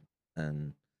events,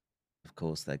 and of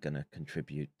course they're going to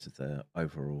contribute to the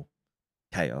overall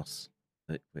chaos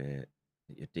that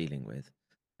you're dealing with,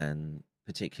 and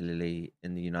particularly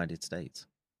in the United States.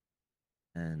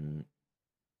 And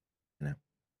you know,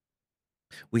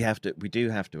 we do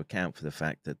have to account for the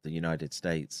fact that the United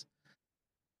States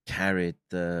carried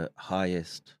the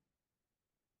highest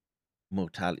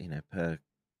mortality, per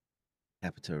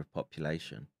capita of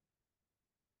population.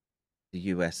 The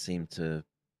US seemed to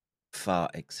far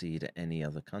exceed any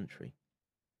other country.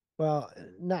 Well,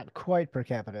 not quite per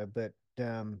capita, but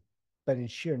in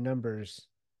sheer numbers,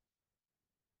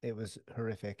 it was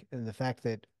horrific. And the fact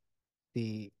that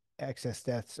the excess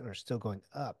deaths are still going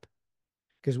up,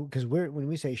 because when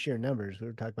we say sheer numbers,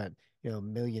 we're talking about a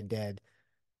million dead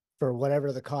for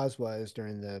whatever the cause was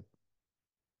during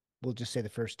we'll just say the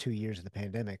first 2 years of the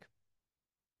pandemic.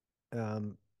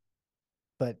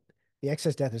 But the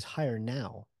excess death is higher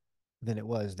now than it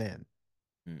was then.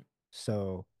 Mm.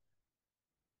 So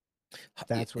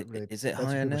that's what is it that's what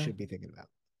higher people now? should be thinking about.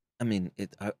 I mean,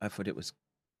 I thought it was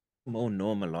more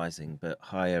normalizing, but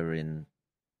higher in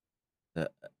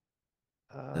the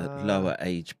lower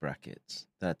age brackets.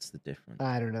 That's the difference.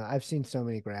 I don't know. I've seen so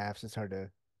many graphs. It's hard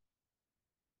to.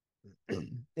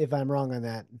 If I'm wrong on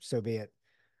that, so be it.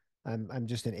 I'm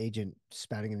just an agent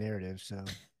spouting a narrative, so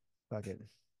fuck it.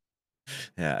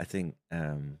 Yeah, I think.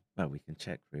 Well, we can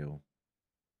check real.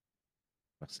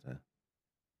 What's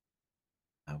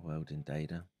our world in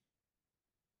data?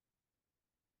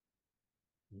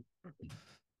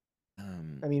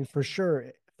 I mean, for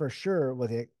sure,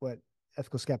 what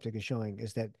Ethical Skeptic is showing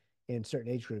is that in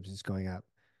certain age groups it's going up,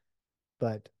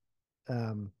 but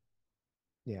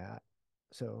yeah.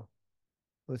 So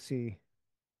let's see.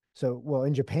 So, well,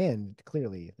 in Japan,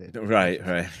 clearly, Right.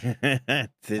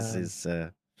 This is.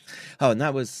 Oh, and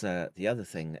that was the other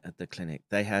thing at the clinic.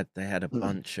 They had a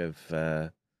bunch of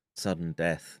sudden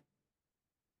death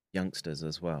youngsters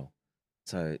as well.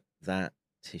 So that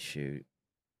tissue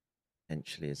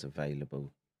potentially is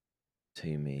available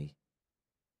to me.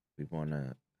 We want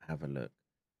to have a look.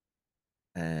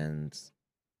 And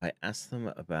I asked them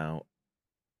about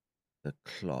the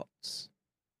clots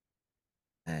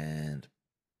and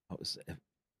what was it?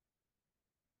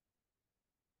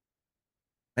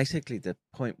 Basically, the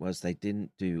point was they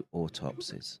didn't do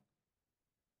autopsies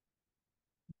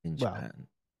in Japan.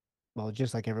 Well,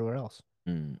 just like everywhere else.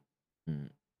 I'm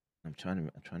trying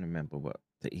to remember what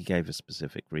that he gave a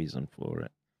specific reason for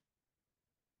it.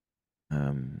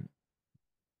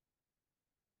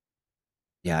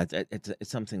 Yeah, it's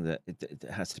something that it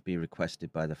has to be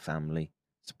requested by the family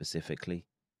specifically,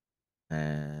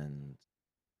 and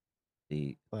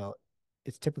well,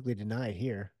 it's typically denied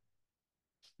here.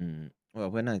 Well,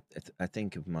 when I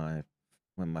think of when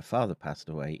my father passed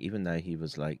away, even though he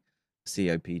was like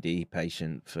COPD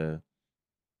patient for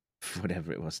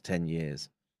whatever it was 10 years,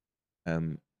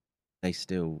 they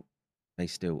still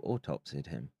autopsied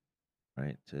him,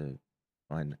 right, to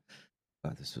find.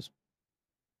 Well, this was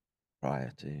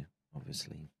prior to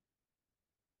obviously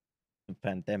the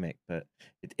pandemic, but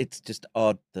it's just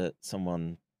odd that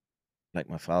someone like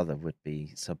my father would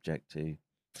be subject to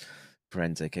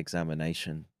forensic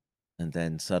examination, and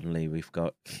then suddenly we've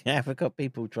got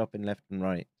people dropping left and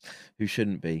right who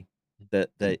shouldn't be. That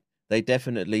they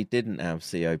definitely didn't have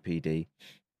COPD,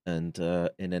 and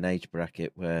in an age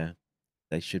bracket where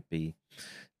they should be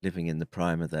living in the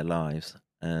prime of their lives,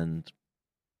 and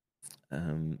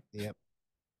Yep.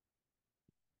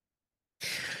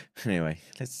 Anyway,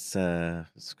 can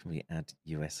we add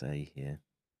USA here?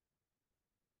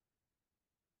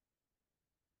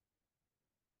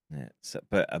 Yeah,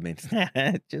 but I mean,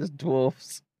 just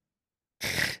dwarfs.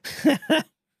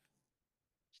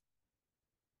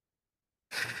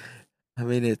 I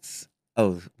mean, it's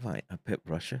right. I put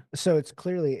Russia. So it's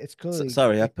clearly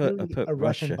sorry. I put a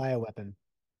Russian Russia. bioweapon.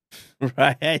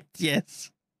 Right.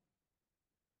 Yes.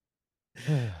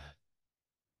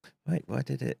 Wait.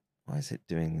 Why is it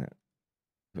doing that?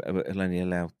 It'll only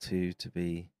allow two to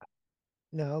be.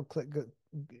 No, click.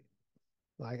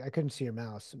 I couldn't see your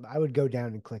mouse. I would go down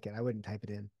and click it. I wouldn't type it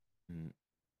in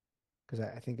because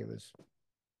I think it was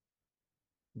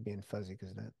being fuzzy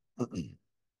because of that.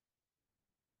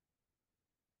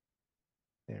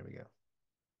 There we go.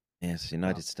 Yes,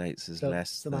 United States is less.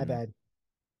 So my bad.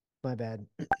 My bad.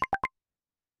 Of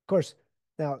course.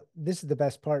 Now this is the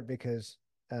best part because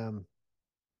how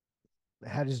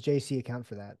does JC account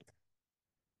for that?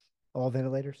 All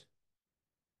ventilators?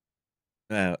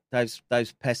 Well, those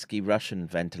pesky Russian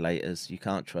ventilators, you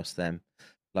can't trust them.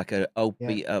 Like an old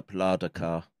beat up Lada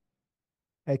car.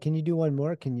 Hey, can you do one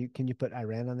more? Can you put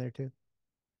Iran on there too?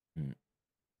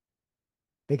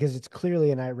 Because it's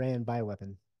clearly an Iran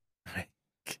bioweapon.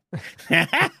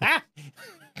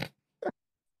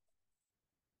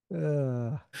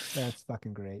 That's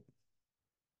fucking great.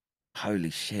 Holy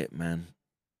shit, man.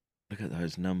 Look at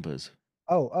those numbers.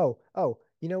 Oh,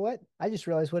 you know what? I just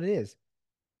realized what it is.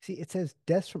 See, it says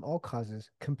deaths from all causes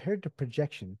compared to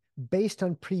projection based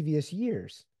on previous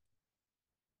years.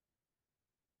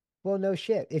 Well, no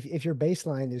shit. If your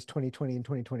baseline is 2020 and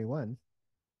 2021,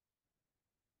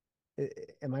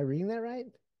 am I reading that right?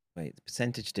 Wait, the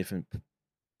percentage difference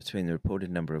between the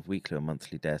reported number of weekly or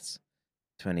monthly deaths,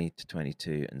 20 to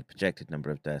 22, and the projected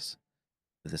number of deaths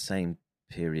for the same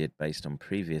period based on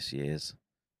previous years,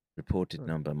 reported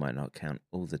number might not count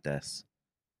all the deaths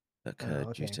that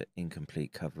occurred due Okay. to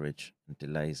incomplete coverage and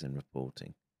delays in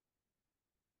reporting.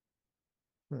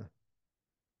 Huh.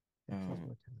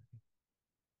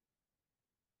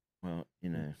 Well, you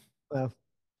know. Well,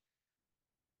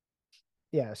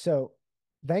 yeah. So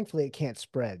thankfully it can't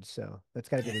spread. So that's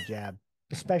got to be the jab,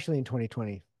 especially in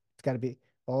 2020. It's got to be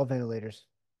all ventilators.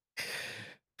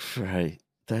 Right.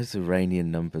 Those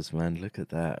Iranian numbers, man. Look at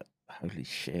that. Holy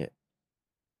shit.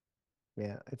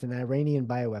 Yeah, it's an Iranian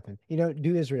bioweapon. You know,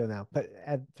 do Israel now, but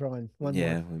throw in one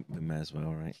Yeah, more. we may as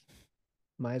well, right?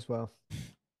 Might as well.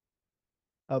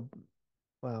 Oh,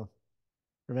 well,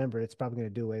 remember, it's probably going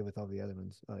to do away with all the other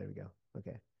ones. Oh, there we go.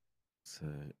 Okay. So,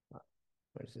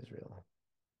 Where's Israel?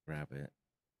 grab it.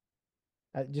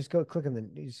 Just go click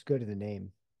on just go to the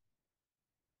name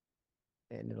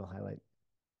and it'll highlight.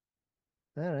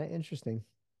 All right, interesting.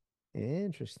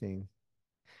 Interesting.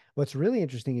 What's really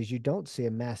interesting is you don't see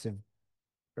a massive,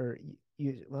 or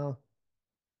well,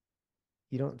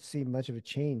 you don't see much of a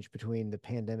change between the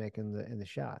pandemic and the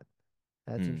shot.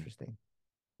 That's interesting.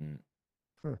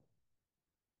 Huh.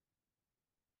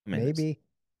 I mean,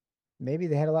 Maybe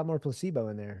they had a lot more placebo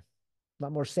in there, a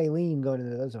lot more saline going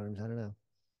into those arms. I don't know.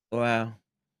 well,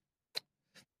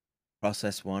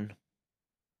 process one.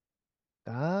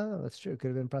 Ah, that's true. Could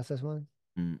have been process one.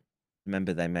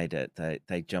 Remember, they made it.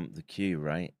 They jumped the queue,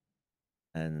 right?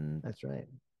 And that's right.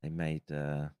 They made.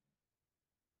 So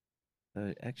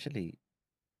actually,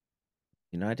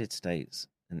 United States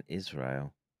and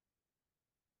Israel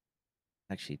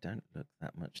actually don't look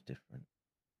that much different.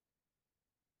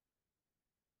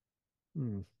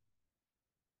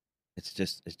 It's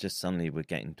just suddenly we're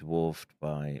getting dwarfed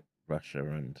by Russia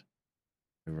and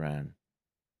Iran.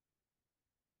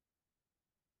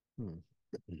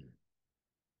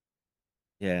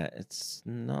 Yeah, it's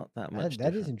not that much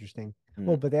That is different. interesting.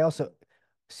 Well, but they also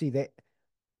see that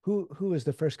who was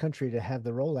the first country to have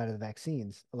the rollout of the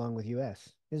vaccines along with U.S.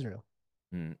 Israel.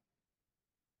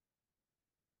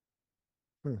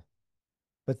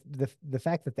 But the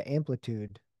fact that the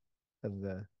amplitude of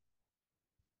the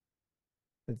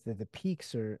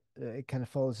peaks are it kind of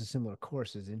follows a similar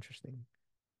course is interesting.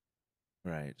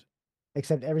 Right.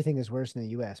 Except everything is worse in the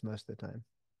U.S. most of the time.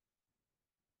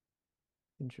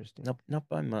 Interesting. Not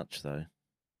by much though.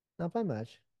 Not by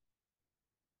much.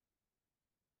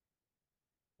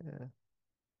 Yeah.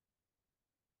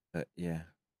 But yeah,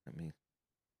 I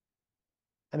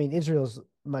mean, Israel's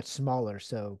much smaller,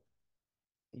 so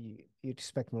you'd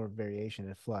expect more variation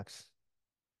and flux.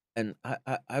 And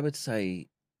I would say,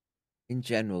 in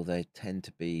general, they tend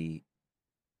to be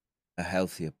a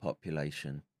healthier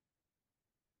population,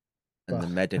 and the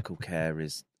medical care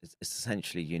is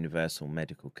essentially universal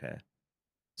medical care.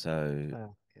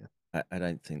 So I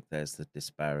don't think there's the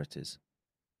disparities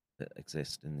that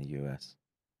exist in the US.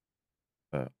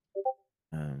 But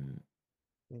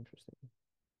interesting.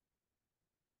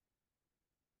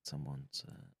 Someone's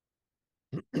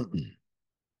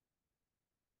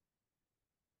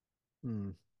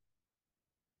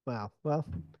Wow. Well.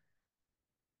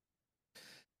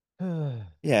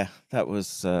 Yeah, that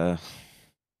was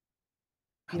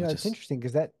it's interesting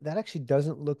because that actually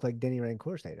doesn't look like Denny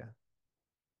Rancourt's data.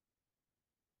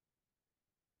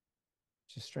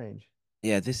 Which is strange.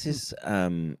 Yeah, this is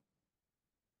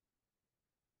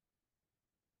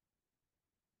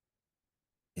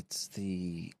it's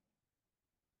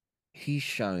he's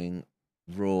showing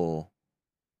raw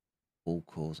all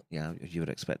cause. Yeah, you would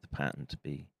expect the pattern to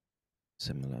be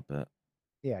similar, but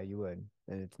yeah, you would,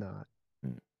 and it's not.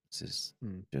 This is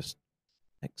just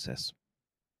excess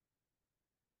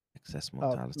Oh,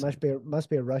 mortality. must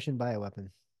be a Russian bioweapon.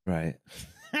 Right.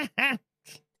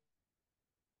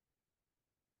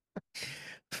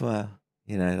 Well,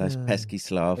 those pesky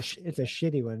Slavs. It's a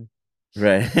shitty one.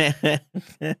 Right.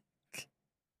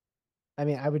 I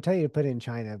mean, I would tell you to put it in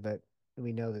China, but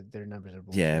we know that their numbers are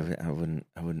bullshit. Yeah, I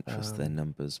wouldn't trust their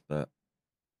numbers, but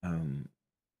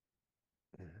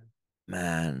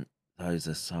man, those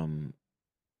are some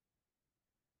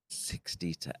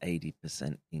 60 to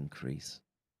 80% increase.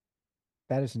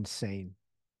 That is insane.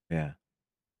 Yeah.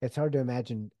 It's hard to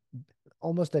imagine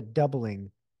almost a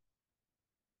doubling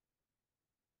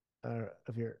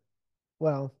of your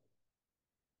Well,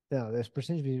 no, there's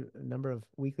percentage of number of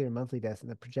weekly or monthly deaths and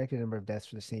the projected number of deaths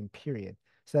for the same period.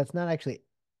 So that's not actually,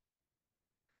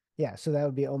 yeah, so that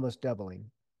would be almost doubling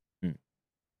Hmm.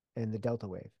 in the Delta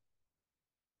wave.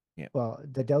 Yeah. Well,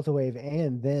 the Delta wave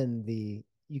and then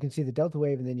you can see the Delta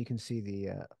wave and then you can see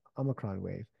the Omicron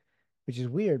wave, which is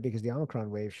weird because the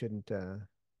Omicron wave shouldn't have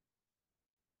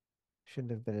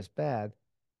been as bad.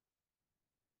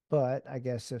 But I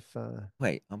guess if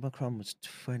Wait, Omicron was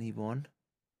 21?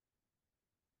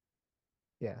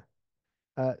 yeah,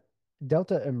 uh,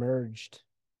 Delta emerged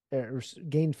or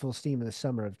gained full steam in the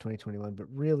summer of 2021, but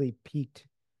really peaked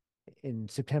in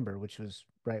September, which was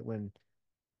right when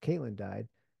Caitlin died,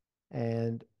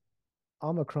 and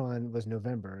Omicron was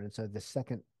November, and so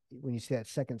when you see that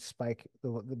second spike, the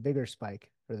bigger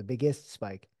spike or the biggest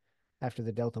spike after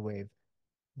the Delta wave,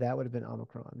 that would have been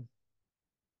Omicron,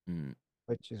 Hmm.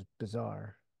 which is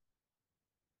bizarre,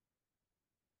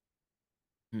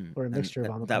 Hmm. or a And mixture of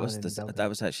that Omicron was and Delta. that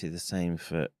was actually the same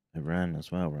for Iran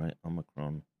as well, right?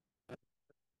 Omicron.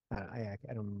 I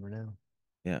don't remember now.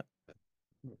 Yeah.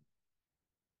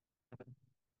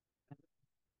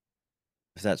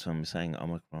 If that's what I'm saying,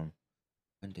 Omicron.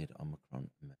 When did Omicron?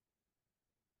 There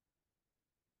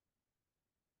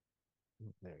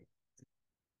you go.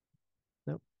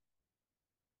 Nope.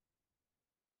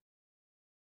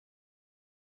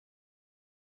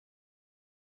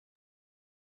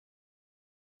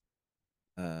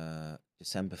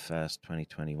 December 1st,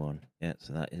 2021. Yeah,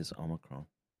 so that is Omicron.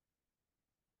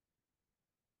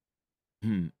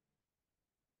 Hmm.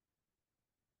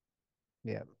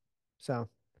 Yeah. So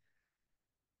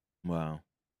Wow.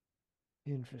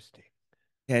 interesting.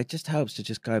 Yeah, it just helps to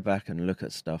just go back and look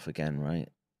at stuff again, right?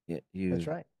 That's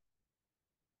right.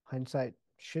 Hindsight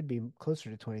should be closer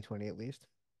to 2020 at least.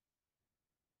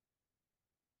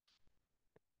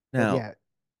 But Now, yeah,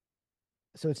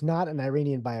 so it's not an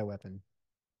Iranian bioweapon.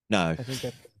 no.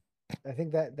 I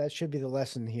think that should be the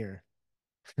lesson here.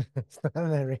 It's not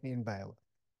an Iranian bioweapon.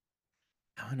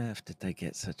 How on earth did they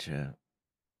get such a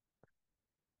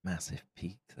massive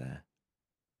peak there?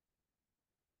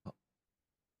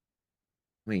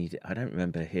 I mean, I don't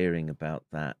remember hearing about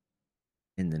that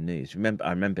in the news. I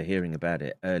remember hearing about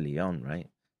it early on, right?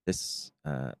 This,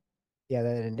 Yeah,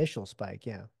 that initial spike,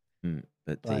 yeah.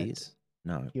 but But these,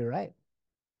 no. you're right.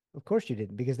 Of course you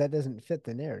didn't, because that doesn't fit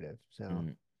the narrative. So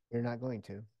Mm. you're not going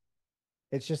to.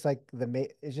 It's just like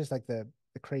the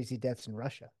crazy deaths in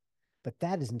Russia. But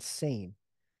that is insane.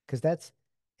 Because that's,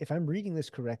 if I'm reading this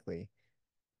correctly,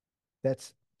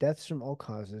 that's deaths from all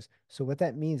causes. So what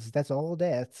that means is that's all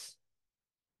deaths.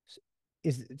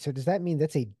 So does that mean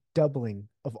that's a doubling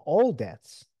of all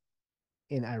deaths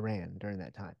in Iran during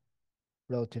that time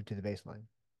relative to the baseline?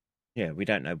 Yeah, we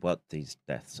don't know what these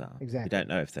deaths are. We Exactly. don't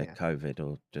know if they're Yeah. COVID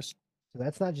or just. So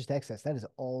that's not just excess. That is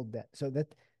all death. So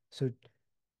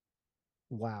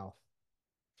wow,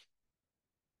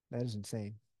 that is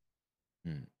insane.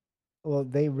 Mm. Well,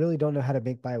 they really don't know how to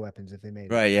make bioweapons if they made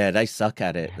it. Right, yeah, they suck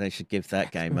at it. They should give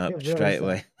that game They up really straight suck.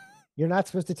 away. You're not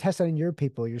supposed to test it on your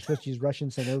people. You're supposed to use Russian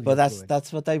synovial Well, fluid.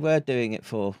 that's what they were doing it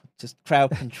for. Just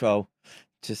crowd control.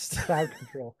 Just Crowd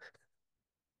control.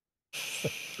 So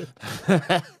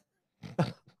oh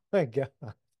my God.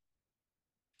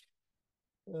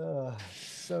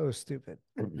 So stupid.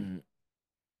 Mm.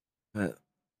 But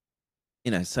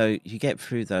so you get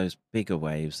through those bigger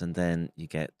waves, and then you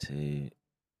get to.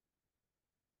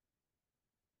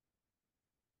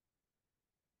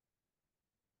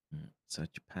 So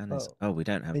Japan is. Oh, we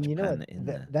don't have And you know what? Japan in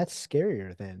there. That's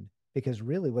scarier then, because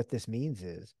really what this means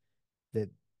is that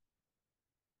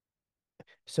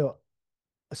so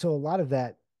a lot of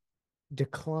that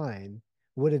decline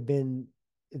would have been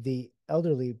the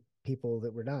elderly people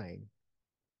that were dying.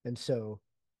 And so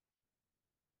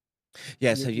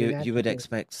Yeah, so you're you would naturally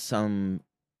expect some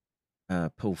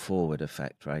pull forward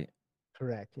effect, right?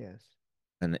 correct, yes.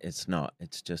 And it's not.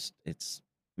 It's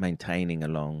maintaining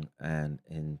along, and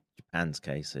in Japan's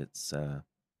case, it's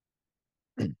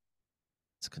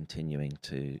continuing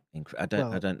to increase. I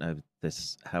don't know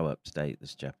how up to date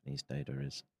this Japanese data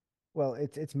is. Well,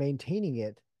 it's maintaining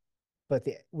it, but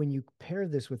when you pair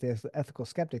this with the ethical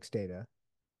skeptics data,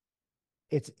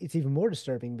 it's even more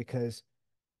disturbing because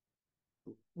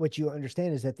what you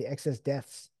understand is that the excess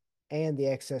deaths and the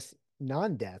excess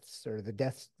non-deaths, or the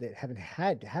deaths that haven't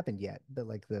had happened yet, but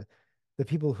like the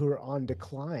people who are on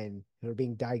decline, who are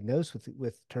being diagnosed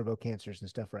with turbo cancers and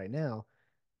stuff right now,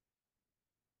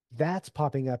 that's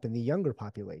popping up in the younger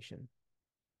population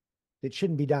that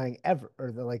shouldn't be dying ever,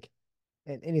 or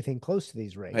anything close to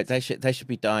these Right, rates. they should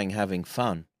be dying having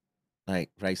fun, like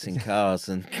racing cars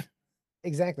and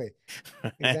Exactly.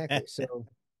 So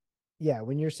yeah,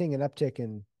 when you're seeing an uptick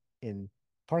in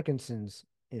Parkinson's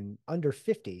in under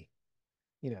 50,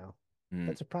 Mm,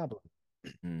 that's a problem.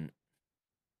 mm.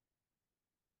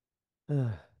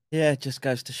 Well, Yeah, it just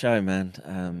goes to show,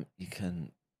 man. You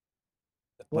can.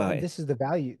 Well, and this is the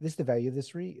value. This is the value of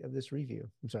this review.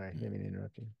 I'm sorry, I didn't mean to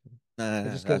interrupt you. no, It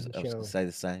no, just goes to I was going to show. say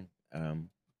the same.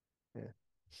 Yeah.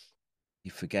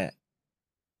 You forget,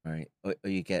 right? Or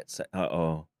you get,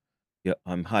 or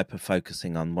I'm hyper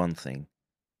focusing on one thing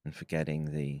and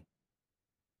forgetting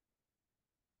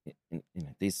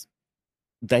these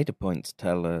data points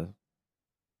tell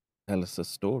us a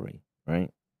story,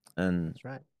 right? And That's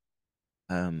right.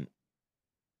 um,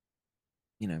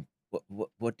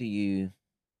 what do you?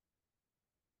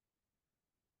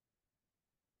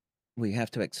 We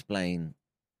have to explain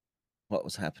what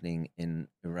was happening in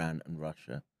Iran and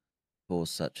Russia for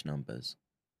such numbers,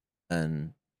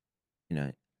 and you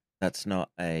know that's not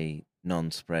a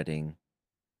non-spreading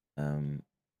um,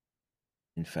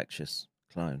 infectious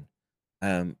clone.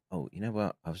 Oh, you know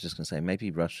what? I was just going to say maybe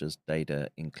Russia's data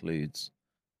includes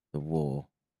the war.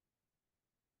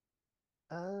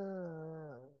 Uh,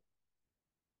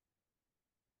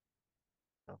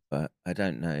 oh, But I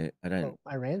don't know. I don't. well,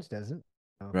 Iran's doesn't.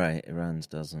 Oh, Right, Iran's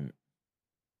doesn't.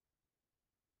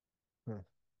 huh.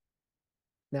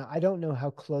 Now I don't know how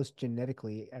close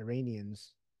genetically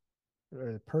Iranians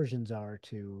or the Persians are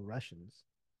to Russians,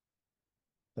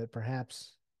 but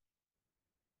perhaps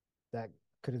that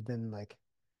could have been like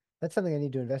that's something I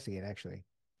need to investigate actually.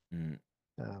 Mm.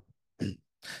 Um, like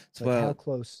how Well,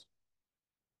 close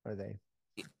are they?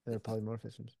 Their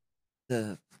polymorphisms.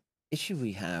 the issue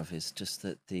we have is just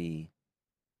that the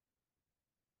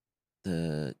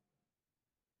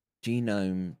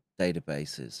genome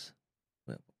databases,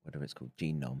 whatever it's called,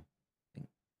 genome, I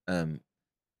think,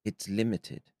 it's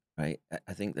limited, right?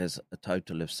 I think there's a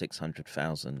total of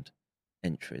 600,000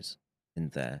 entries in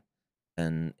there,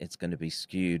 and it's going to be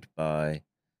skewed by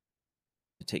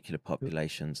particular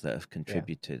populations that have Yeah,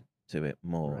 contributed to it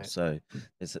more. right. So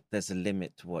there's a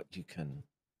limit to what you can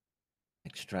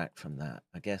extract from that.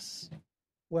 I guess. I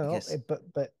Well, guess.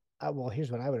 well,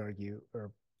 here's what I would argue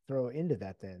or throw into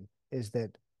that then is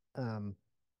that um,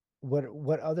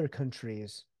 what other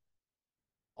countries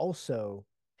also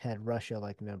had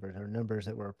Russia-like numbers or numbers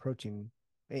that were approaching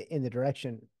in the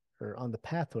direction or on the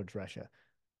path towards Russia,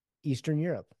 Eastern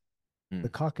Europe, the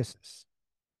Mm, Caucasus.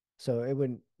 So it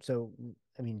wouldn't. So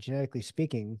I mean, genetically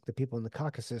speaking, the people in the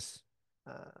Caucasus,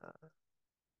 uh,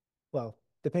 well,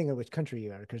 depending on which country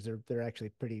you are, because they're actually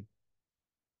pretty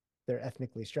they're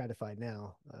ethnically stratified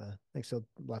now. Thanks to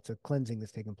lots of cleansing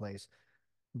that's taken place.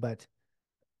 But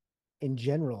in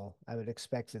general, I would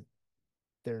expect that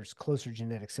there's closer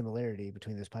genetic similarity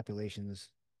between those populations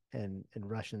and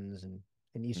Russians and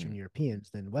Eastern mm, Europeans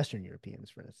than Western Europeans,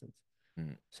 for instance.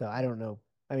 mm, So I don't know.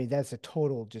 I mean, that's a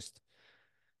total just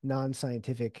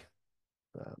non-scientific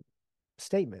um,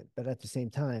 statement, but at the same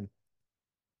time,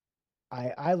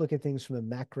 I look at things from a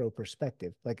macro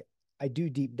perspective. Like I do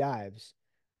deep dives,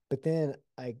 but then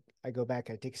I go back,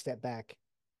 I take a step back.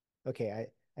 Okay,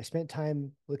 I spent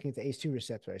time looking at the ACE2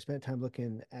 receptor. I spent time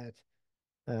looking at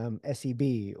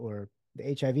SEB or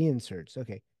the HIV inserts.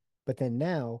 Okay, but then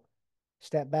now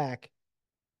step back.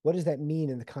 What does that mean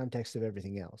in the context of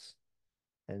everything else?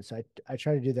 And so I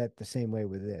try to do that the same way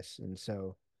with this.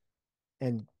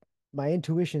 And my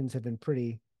intuitions have been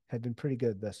pretty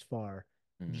good thus far.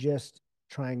 mm, Just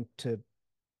trying to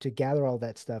gather all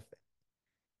that stuff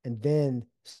and then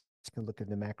can look at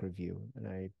the macro view.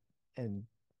 And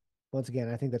once again,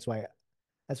 I think that's why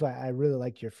I really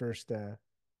liked your first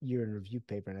year in review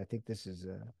paper, and I think this is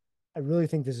I really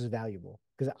think this is valuable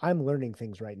because I'm learning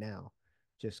things right now,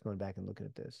 just going back and looking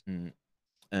at this. mm.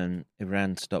 And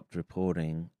Iran stopped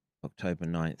reporting October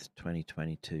 9th,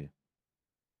 2022.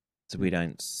 So we Hmm.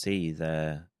 don't see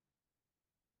their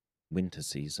winter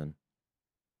season.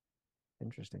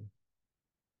 Interesting.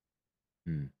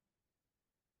 Mm.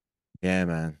 Yeah,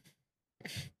 man.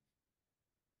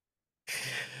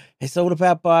 It's all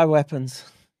about bioweapons.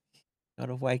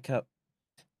 Gotta wake up.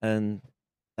 And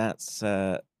that's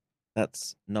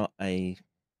not a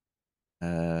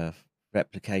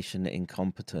replication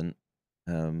incompetent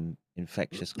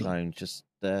infectious clone just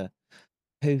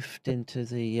poofed into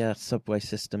the subway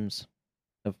systems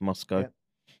of Moscow Yep.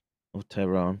 or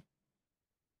Tehran.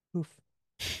 Oof.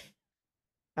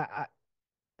 I, I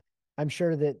I'm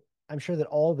sure that I'm sure that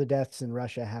all the deaths in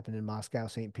Russia happened in Moscow,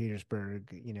 St.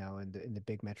 Petersburg, in the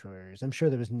big metro areas. I'm sure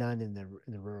there was none in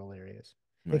the rural areas,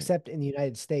 Right. except in the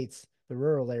United States, the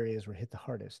rural areas were hit the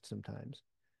hardest sometimes.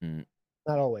 Mm.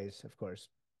 Not always, of course,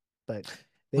 but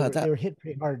Well, they that were hit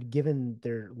pretty hard given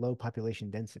their low population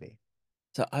density.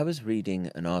 So I was reading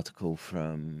an article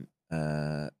from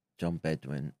John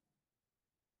Bedwin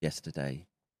yesterday.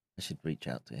 I should reach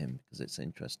out to him because it's an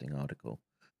interesting article.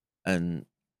 And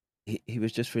he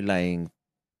was just relaying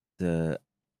it's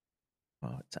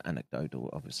anecdotal,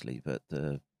 obviously, but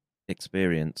the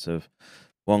experience of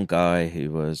one guy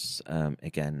who was,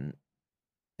 again,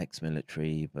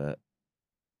 ex-military, but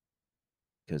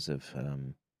because of,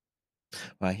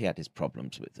 he had his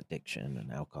problems with addiction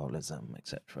and alcoholism,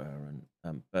 etc.,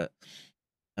 and but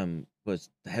was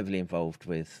heavily involved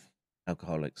with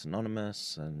Alcoholics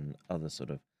Anonymous and other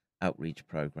sort of outreach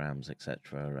programs,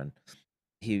 etc. And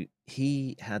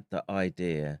he had the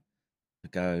idea to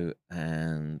go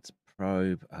and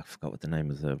probe. I forgot what the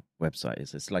name of the website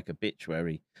is. It's like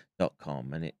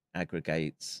obituary.com, and it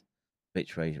aggregates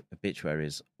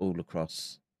obituaries all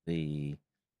across the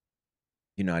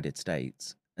United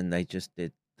States, and they just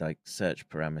did like search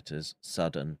parameters,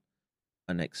 sudden,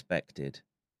 unexpected,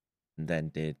 and then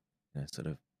did sort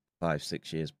of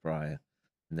 5-6 years prior,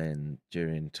 and then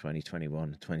during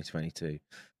 2021 2022,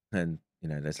 and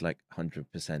there's like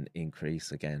 100%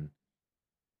 increase again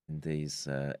in these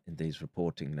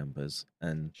reporting numbers.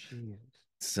 And Jeez.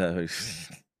 so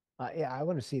yeah, I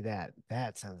want to see that.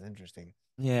 That sounds interesting.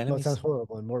 yeah, Well, it sounds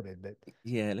horrible and morbid, but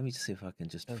yeah, let me just see if I can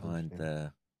just find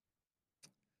the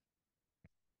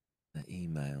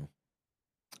email.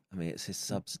 I mean, it's his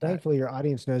Substack. Thankfully, your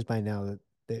audience knows by now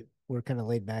that we're kind of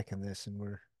laid back in this, and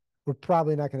we're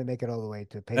probably not going to make it all the way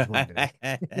to page 1 today.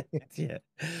 Yeah.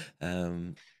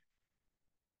 Let's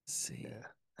see.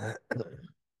 Yeah.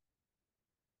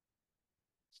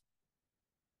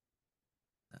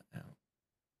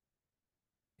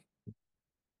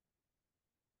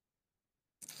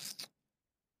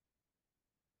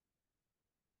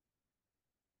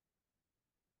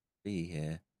 Be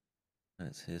here.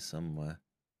 It's here somewhere.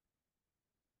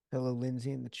 Hello,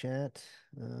 Lindsay, in the chat.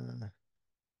 Of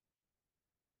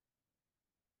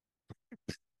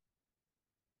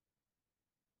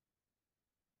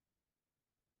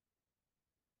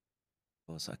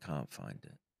course, I can't find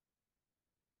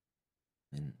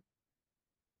it.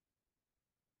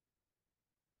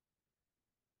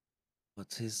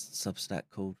 What's his Substack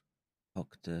called?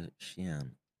 Hoc de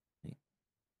Chien.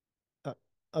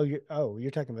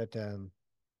 You're talking about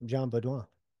John Baudouin.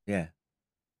 Yeah.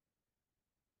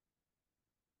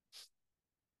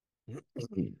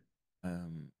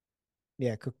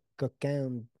 Yeah,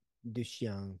 Coquin de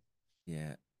Chien.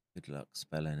 Yeah. Good luck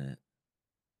spelling it.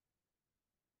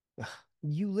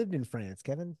 You lived in France,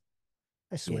 Kevin.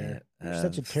 I swear. Yeah, You're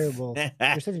such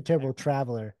a terrible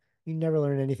traveler. You never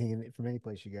learn anything from any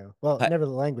place you go. Well, never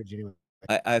the language anyway.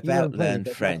 I've you learn plenty, outlearned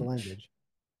but French. not the language.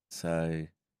 So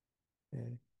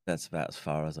that's about as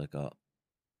far as I got.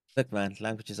 Look, man,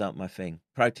 languages aren't my thing.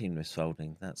 Protein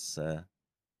misfolding, that's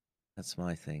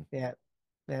my thing. Yeah,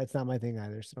 it's not my thing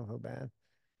either, so don't feel bad.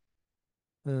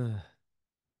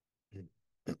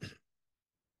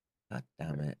 God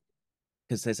damn it.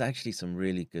 Because there's actually some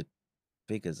really good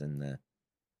figures in there.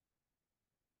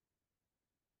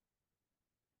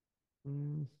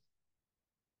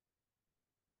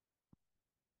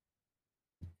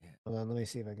 Hold on, let me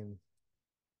see if I can.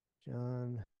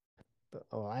 John.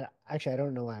 I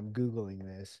don't know why I'm Googling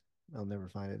this. I'll never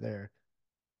find it there.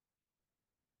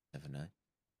 Never know.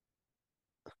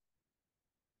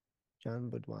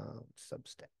 John Baudouin,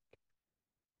 Substack.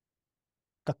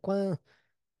 Coquin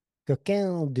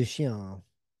de Chien.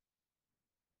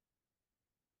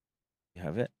 You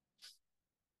have it?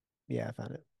 Yeah, I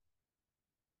found it.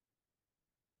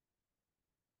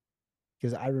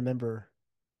 Because I remember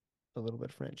a little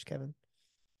bit French, Kevin.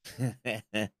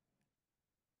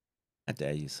 How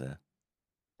dare you, sir?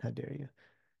 How dare you?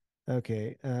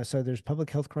 Okay, so there's public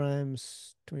health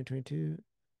crimes 2022.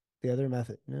 The other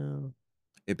method, no.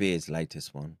 It'd be his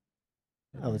latest one.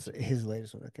 Oh, it's his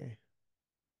latest one. Okay.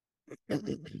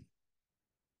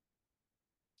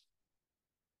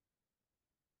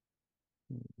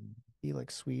 Be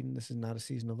like Sweden. This is not a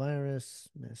seasonal virus.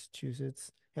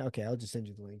 Massachusetts. Yeah, okay, I'll just send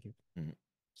you the link.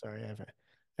 Sorry,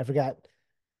 I forgot.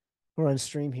 We're on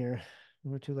stream here.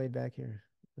 We're too laid back here.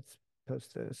 Let's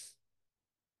post this.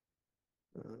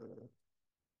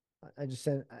 I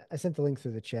sent the link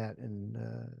through the chat and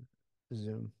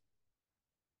Zoom.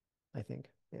 I think.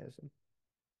 Yeah, Zoom.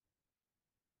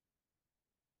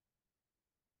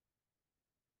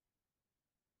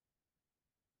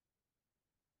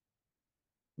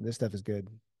 This stuff is good.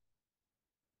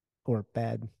 Or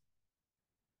bad.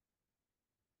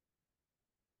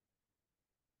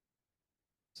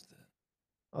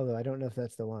 Although I don't know if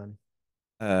that's the one.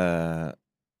 I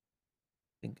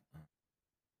think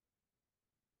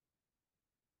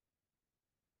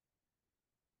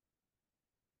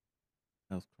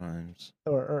health crimes.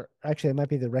 Or actually, it might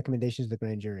be the recommendations of the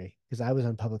grand jury because I was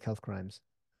on public health crimes.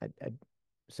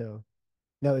 So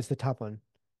no, it's the top one.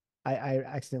 I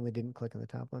accidentally didn't click on the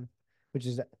top one, which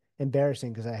is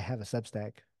embarrassing because I have a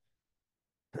Substack.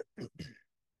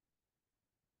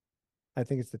 I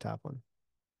think it's the top one.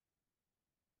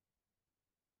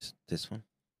 This one?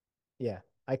 Yeah,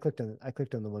 I clicked on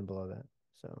the one below that.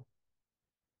 So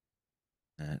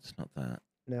No, it's not that.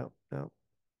 no.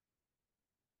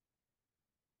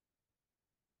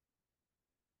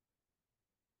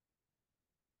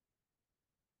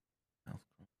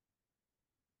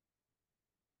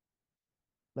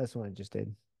 That's the one I just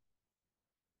did.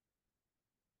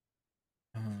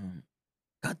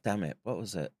 God damn it! What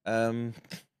was it? I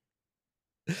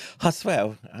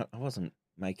swear I wasn't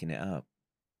making it up.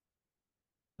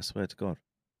 I swear to God.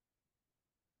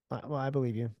 Well, I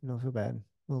believe you. Don't feel bad.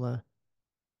 We'll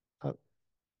oh.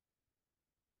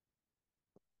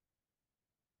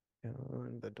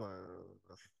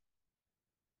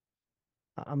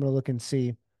 I'm gonna look and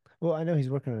see. Well, I know he's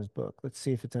working on his book. Let's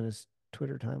see if it's on his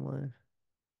Twitter timeline.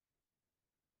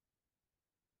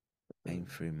 Came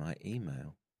through my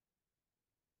email.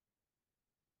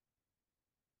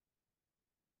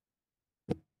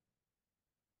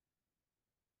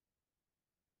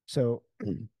 So,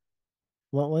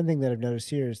 one thing that I've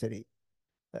noticed here is that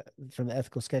from the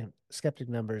ethical skeptic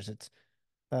numbers, it's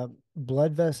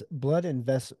blood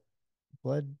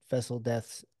vessel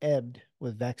deaths ebbed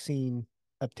with vaccine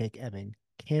uptake ebbing.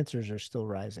 Cancers are still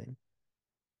rising.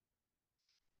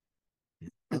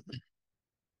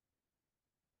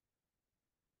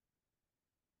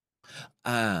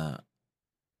 Ah,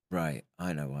 right.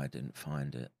 I know why I didn't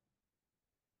find it.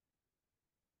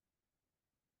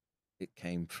 It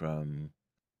came from,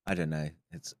 I don't know.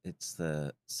 It's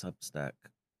the Substack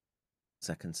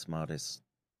second smartest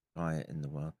guy in the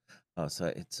world. Oh, so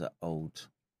it's old,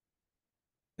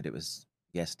 but it was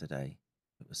yesterday.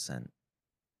 It was sent,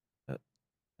 but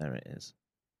there it is.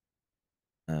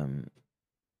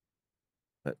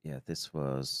 But yeah, this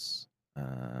was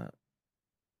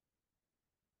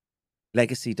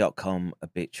legacy.com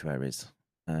obituaries.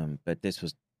 But this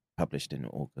was published in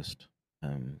August.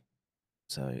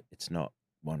 So it's not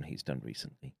one he's done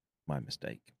recently. My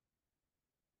mistake.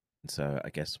 And so I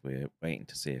guess we're waiting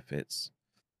to see if it's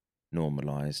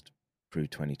normalized through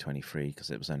 2023 because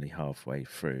it was only halfway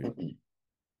through.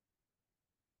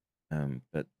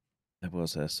 But there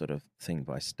was a sort of thing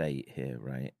by state here,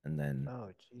 right? And then oh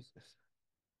Jesus,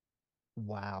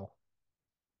 wow,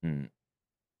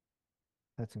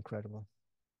 that's incredible.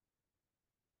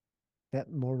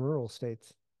 That more rural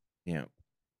states. Yeah.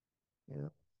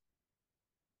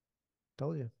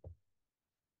 Told you.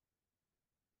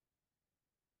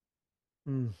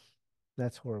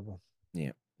 That's horrible.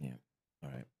 Yeah. All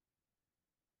right.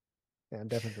 Yeah, I'm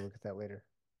definitely gonna look at that later.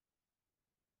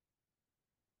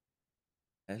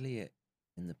 Earlier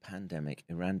in the pandemic,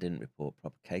 Iran didn't report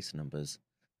proper case numbers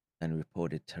and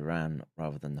reported Tehran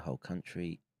rather than the whole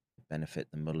country. To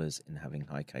benefit the mullahs in having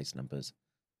high case numbers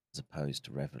as opposed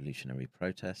to revolutionary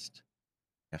protest.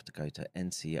 You have to go to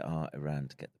NCR Iran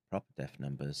to get the proper death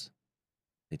numbers.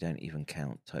 They don't even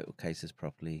count total cases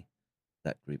properly.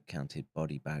 That group counted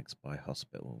body bags by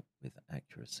hospital with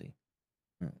accuracy.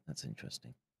 Oh, that's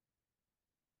interesting.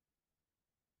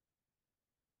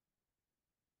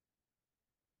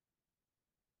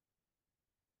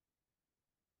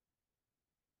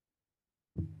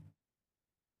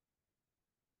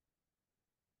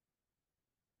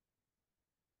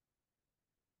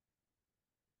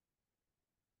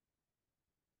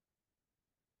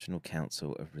 National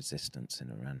Council of Resistance in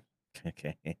Iran.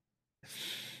 Okay.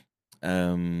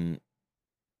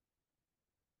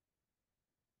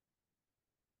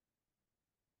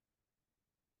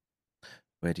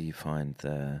 Where do you find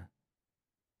the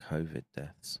COVID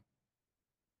deaths?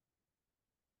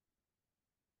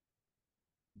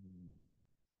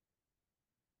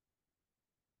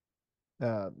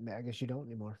 I guess you don't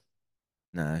anymore.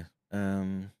 No.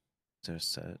 Is there a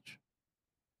search?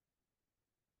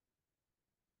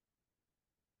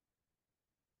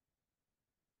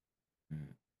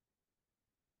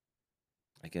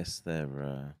 I guess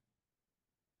they're.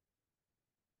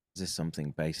 Is this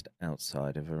something based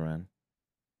outside of Iran?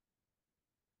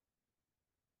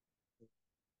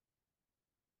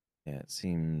 Yeah, it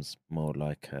seems more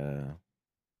like a.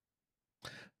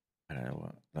 I don't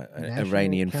know what, like an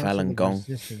Iranian Council Falun of Gong.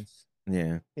 Resistance.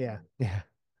 Yeah. Yeah.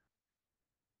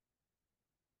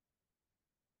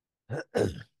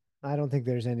 I don't think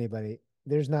there's anybody.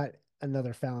 There's not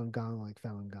another Falun Gong like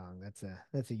Falun Gong. That's a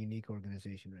unique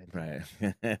organization, right there.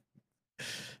 Right.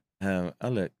 Oh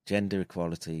look, gender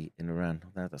equality in Iran.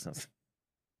 No, that's not.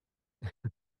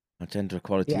 Gender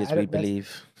equality, Yeah, as we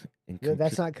believe, in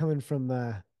that's not coming from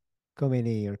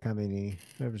Khomeini or Khamenei,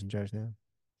 whoever's in charge now.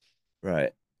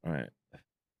 Right, right.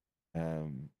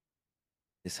 Um,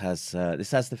 this has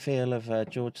the feel of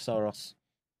George Soros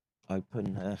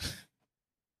open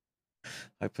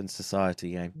open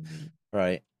society game.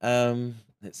 Right.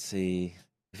 Let's see.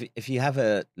 If you have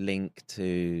a link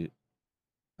to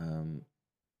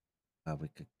we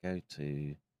could go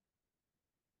to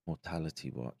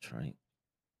Mortality Watch, right?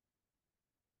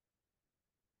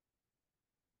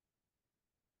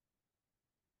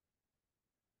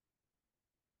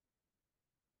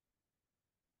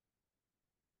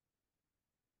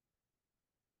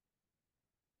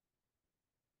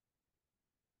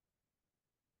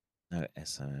 No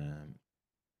SOM.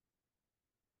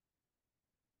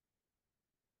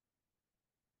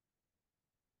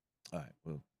 All right,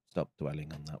 we'll stop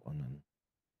dwelling on that one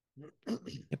and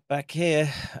get back here.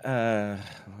 Well,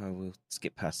 we'll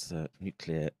skip past the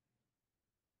nuclear.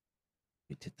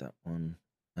 We did that one.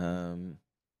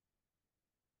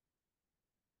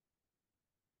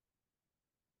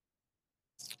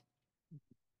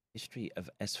 History of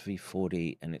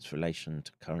SV40 and its relation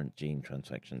to current gene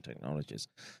transfection technologies.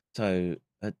 So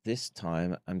at this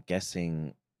time, I'm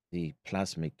guessing the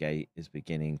plasmid gate is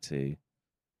beginning to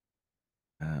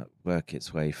work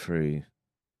its way through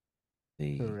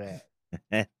the. Correct.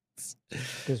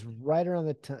 Because right around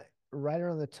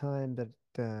the time that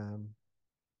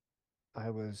I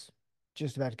was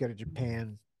just about to go to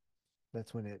Japan,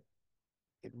 that's when it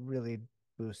really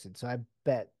boosted. So I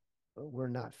bet we're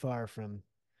not far from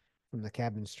the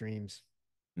cabin streams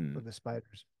with the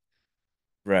spiders.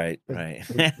 Right, But, right.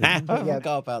 but I yeah,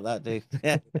 forgot about that, dude.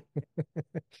 Yeah. but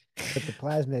the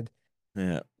plasmid.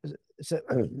 Yeah. So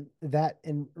that,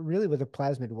 and really what the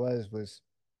plasmid was,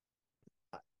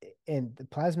 and the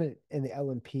plasmid and the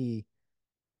LMP.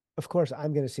 Of course,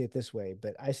 I'm going to see it this way,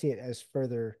 but I see it as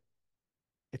further.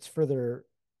 It's further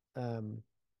um,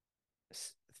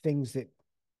 things that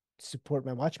support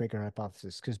my watchmaker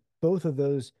hypothesis, because both of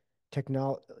those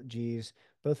technologies,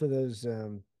 both of those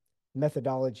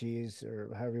methodologies,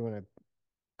 or however you want to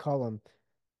call them,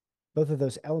 both of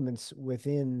those elements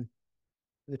within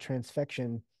the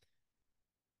transfection,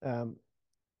 um,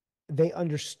 they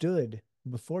understood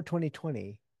before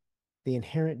 2020 the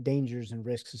inherent dangers and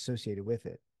risks associated with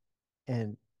it.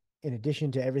 And in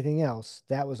addition to everything else,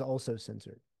 that was also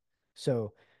censored.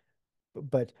 So,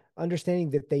 but understanding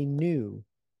that they knew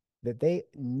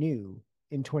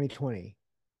in 2020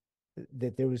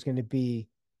 that there was going to be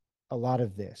a lot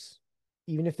of this,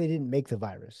 even if they didn't make the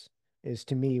virus, is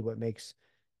to me what makes,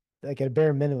 like, at a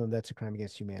bare minimum, that's a crime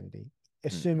against humanity.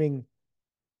 Assuming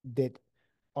that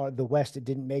the West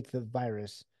didn't make the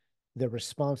virus, the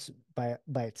response by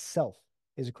itself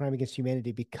is a crime against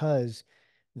humanity, because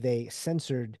they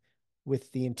censored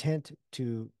with the intent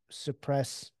to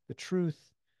suppress the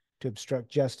truth, to obstruct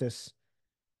justice,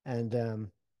 and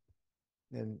and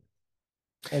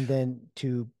and then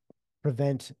to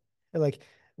prevent, like,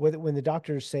 when the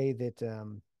doctors say that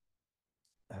oh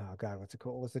God, what's it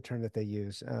called? What's the term that they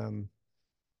use?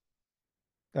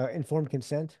 Informed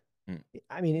consent.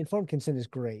 I mean, informed consent is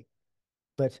great,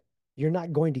 but you're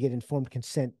not going to get informed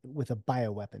consent with a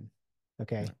bioweapon.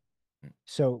 Okay.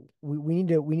 So we need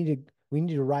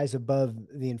to rise above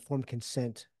the informed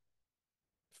consent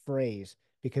phrase,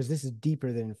 because this is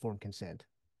deeper than informed consent.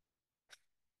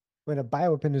 When a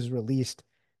bioweapon is released,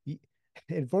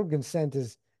 informed consent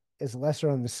is lesser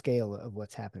on the scale of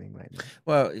what's happening right now.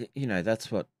 Well,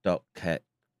 that's what Doc Keck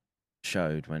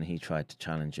showed when he tried to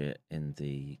challenge it in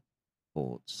the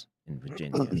courts in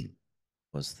Virginia,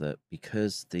 was that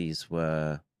because these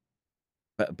were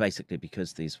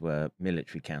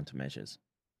military countermeasures,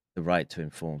 the right to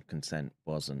informed consent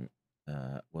wasn't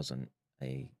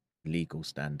a legal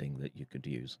standing that you could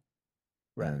use.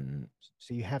 Right.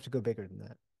 So you have to go bigger than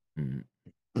that.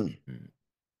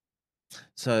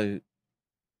 So,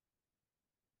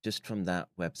 just from that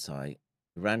website,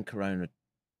 Iran coronavirus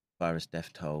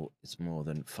death toll is more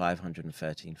than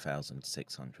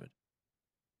 513,600.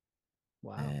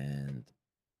 Wow. And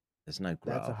there's no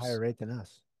graphs. That's a higher rate than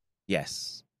us.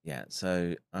 Yes. Yeah.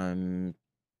 So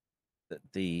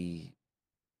the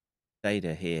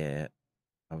data here,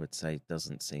 I would say,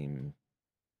 doesn't seem,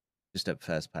 just at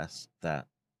first pass, that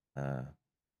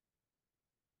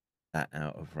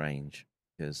out of range,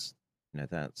 because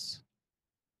that's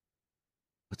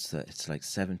it's like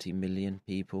 70 million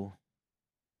people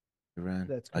around.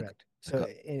 That's correct. So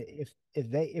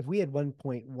if we had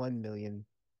 1.1 million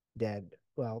dead,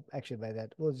 well, actually by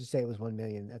that, we'll just say it was 1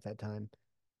 million at that time.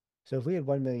 So if we had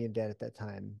 1 million dead at that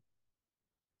time,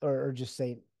 or just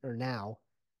say, or now,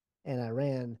 and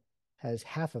Iran has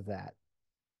half of that,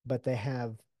 but they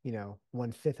have,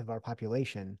 1/5 of our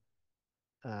population,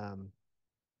 um,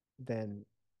 then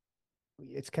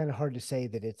it's kind of hard to say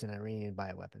that it's an Iranian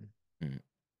bioweapon. Mm.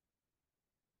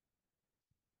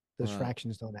 Those Well,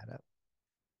 fractions don't add up.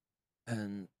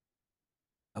 and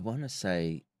I want to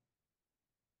say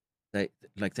they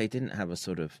didn't have a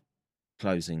sort of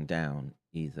closing down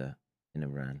either in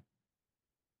Iran.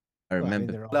 I Well, I mean,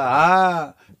 remember. they're all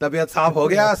ला तबीयत साफ हो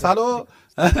गया they're all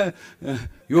सालो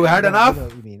you had No, I enough know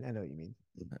what you mean. I know what you mean.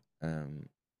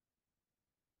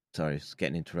 Sorry, it's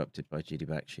getting interrupted by Judy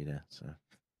Bakshi there. So,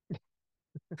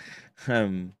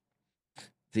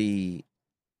 the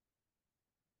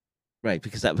right,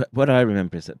 because what I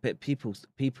remember is that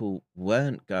people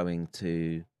weren't going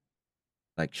to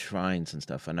like shrines and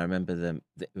stuff, and I remember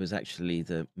it was actually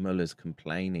the mullahs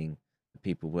complaining that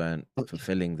people weren't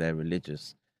fulfilling their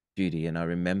religious duty, and I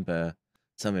remember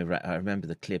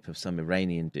the clip of some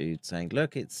Iranian dude saying,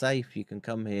 "Look, it's safe, you can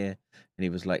come here," and he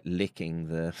was like licking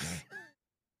the.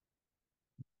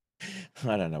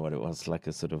 I don't know what it was, like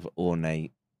a sort of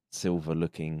ornate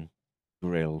silver-looking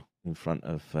grill in front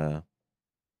of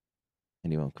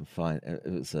anyone can find.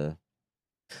 It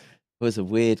was a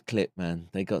weird clip, man.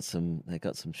 They got some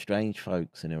strange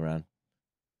folks in Iran,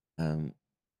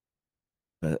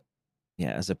 but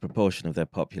yeah, as a proportion of their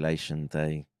population,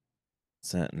 they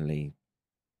certainly.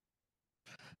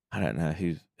 I don't know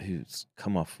who's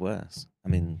come off worse. I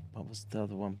mean, what was the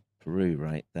other one? Peru,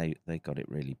 right? They got it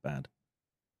really bad.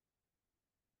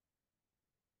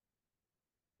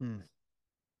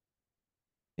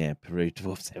 Yeah, Peru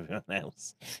dwarfs everyone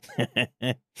else.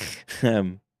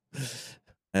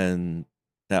 And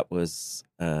that was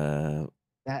that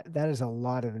is a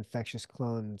lot of infectious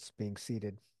clones being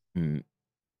seeded. A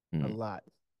lot.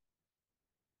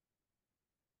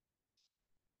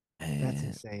 That's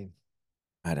insane.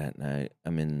 I don't know. I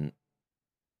mean,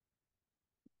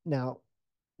 now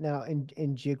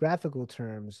in geographical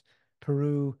terms,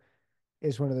 Peru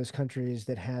is one of those countries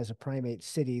that has a primate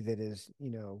city that is,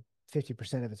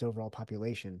 50% of its overall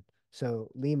population. So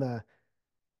Lima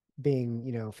being,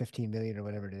 15 million or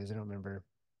whatever it is, I don't remember.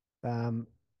 The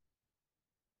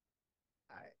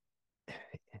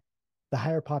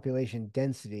higher population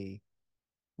density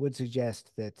would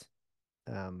suggest that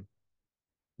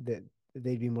that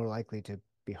they'd be more likely to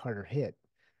be harder hit.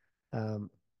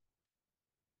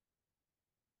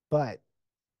 But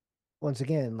once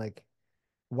again, like,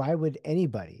 why would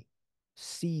anybody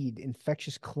seed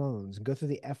infectious clones and go through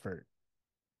the effort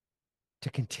to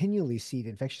continually seed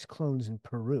infectious clones in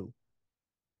Peru?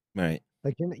 right.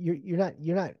 Like you're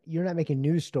not making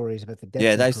news stories about the deaths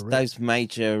Yeah, in Peru. those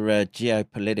major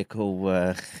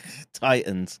geopolitical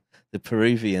titans, the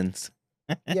Peruvians.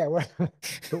 Yeah, but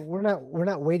we're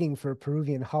not waiting for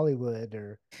Peruvian Hollywood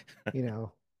or,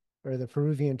 or the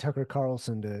Peruvian Tucker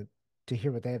Carlson to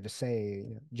hear what they have to say.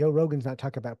 Joe Rogan's not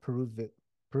talking about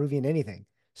Peruvian anything.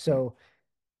 So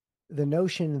the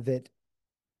notion that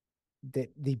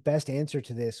the best answer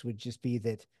to this would just be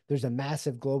that there's a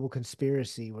massive global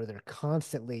conspiracy where they're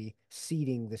constantly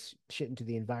seeding this shit into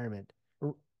the environment,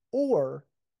 or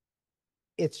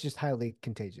it's just highly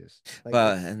contagious. Like,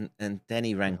 well, and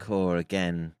Denny Rancour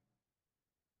again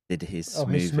did his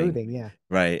smoothing, yeah,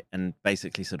 right, and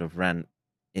basically sort of ran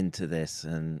into this,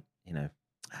 and he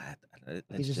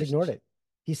just ignored it.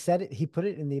 He said it. He put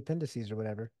it in the appendices or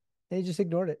whatever, and he just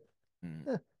ignored it.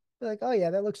 Huh. Like, oh yeah,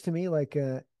 that looks to me like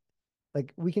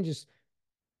we can just.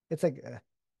 It's like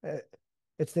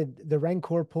it's the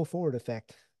Rancor pull forward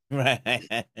effect. Right.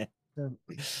 I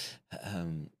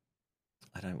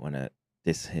don't want to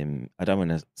diss him. I don't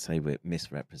want to say we're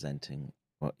misrepresenting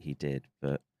what he did,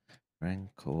 but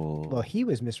Rancor. Well, he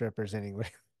was misrepresenting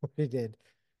what he did.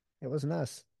 It wasn't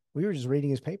us. We were just reading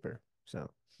his paper.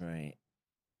 So right.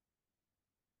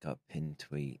 Got a pinned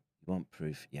tweet. You want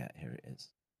proof? Yeah, here it is.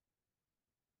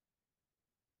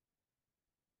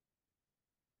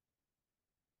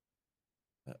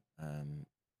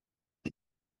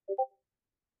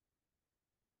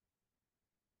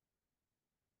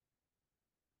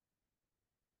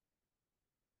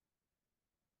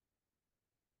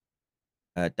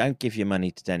 But don't give your money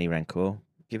to Denny Rancour.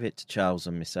 Give it to Charles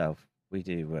and myself. We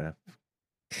do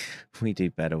we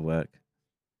do better work.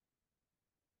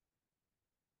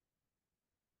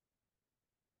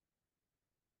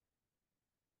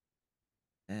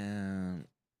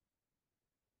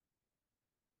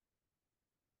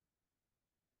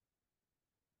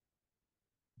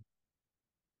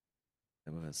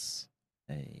 There was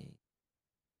a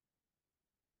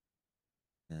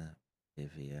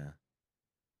Vivia.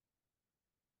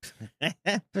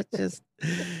 But just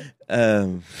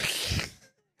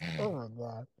Oh my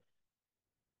god.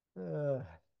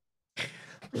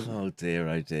 Oh dear,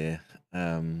 oh dear.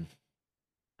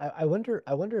 I wonder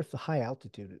if the high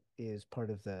altitude is part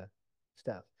of the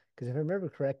stuff. Because if I remember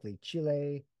correctly,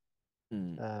 Chile,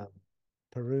 hmm. um,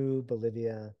 Peru,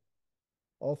 Bolivia,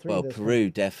 all three of Well, those Peru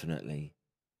countries, definitely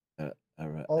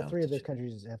are at all three of those altitude.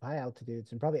 countries have high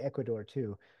altitudes, and probably Ecuador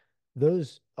too.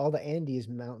 Those all the Andes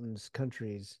mountains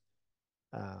countries.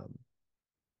 Um,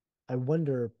 I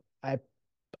wonder. I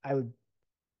I would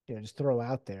just throw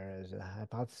out there as a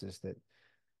hypothesis that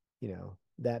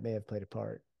that may have played a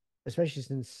part, especially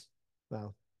since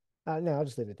well, no, I'll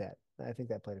just leave it at that. I think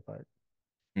that played a part.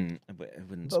 But it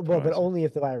wouldn't But surprise me. only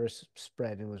if the virus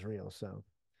spread and was real. So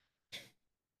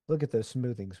look at those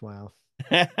smoothings. Wow,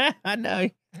 I know.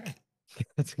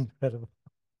 that's incredible.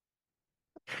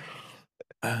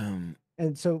 Um,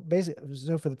 And so basically,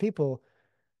 so for the people,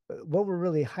 what we're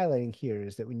really highlighting here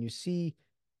is that when you see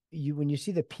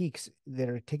the peaks that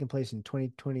are taking place in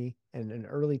 2020 and in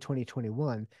early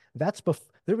 2021,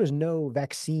 there was no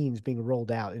vaccines being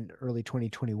rolled out in early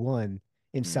 2021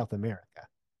 in mm, South America.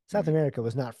 South mm, America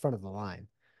was not front of the line.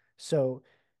 So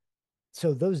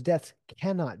those deaths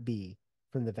cannot be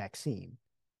from the vaccine.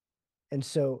 And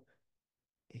so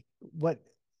what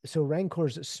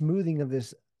Rancor's smoothing of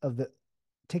this of the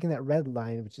taking that red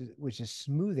line, which is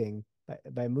smoothing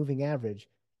by moving average,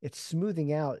 it's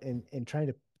smoothing out and trying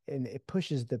to and it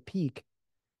pushes the peak.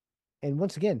 And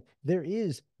once again, there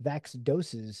is vax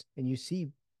doses, and you see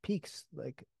peaks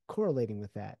like correlating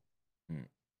with that. mm.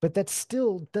 But that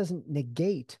still doesn't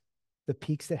negate the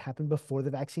peaks that happened before the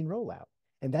vaccine rollout.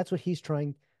 And that's what he's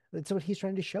trying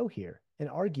to show here and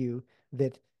argue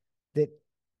that that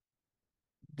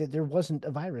there wasn't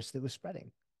a virus that was spreading.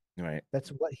 Right. That's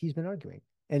what he's been arguing.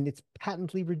 And it's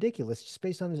patently ridiculous just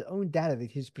based on his own data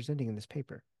that he's presenting in this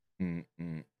paper. Mm.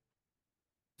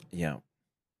 Yeah.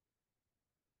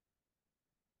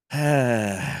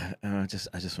 I just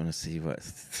want to see what.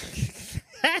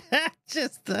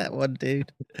 Just that one,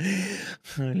 dude.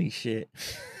 Holy shit.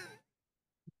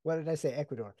 What did I say?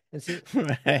 Ecuador. And see,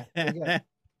 Right. yeah, there you go.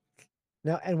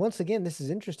 Now, and once again, this is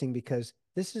interesting because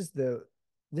this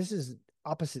is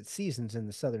opposite seasons in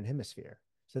the southern hemisphere.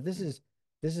 So this is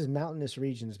mountainous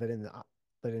regions, but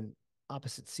in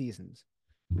opposite seasons.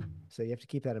 So you have to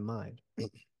keep that in mind.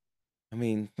 I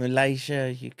mean,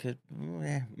 Malaysia, you could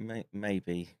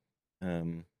maybe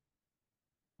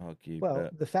argue, Well,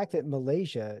 but the fact that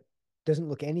Malaysia doesn't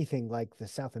look anything like the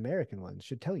South American ones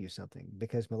should tell you something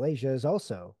because Malaysia is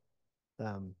also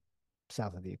um,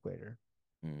 south of the equator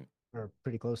mm. or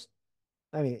pretty close.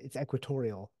 I mean, it's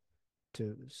equatorial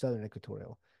to southern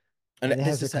equatorial, And and it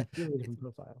this has a is a, completely different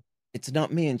profile. it's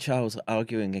not me and Charles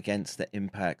arguing against the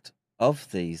impact of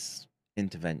these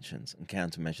interventions and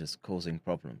countermeasures causing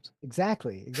problems.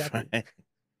 Exactly. Right?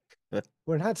 But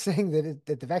We're not saying that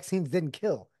the vaccines didn't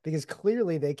kill because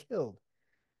clearly they killed.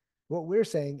 What we're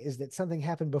saying is that something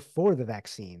happened before the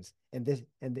vaccines, and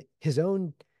his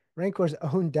own Rancor's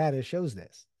own data shows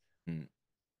this.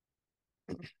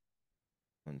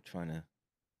 I'm trying to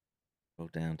go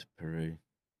down to Peru,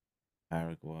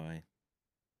 Paraguay.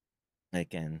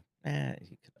 Again,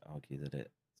 you could argue that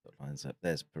it sort of lines up.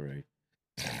 There's Peru.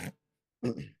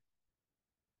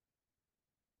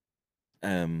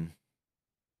 And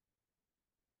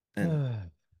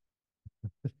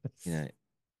you know,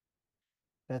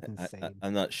 That's insane.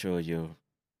 I'm not sure you're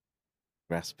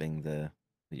grasping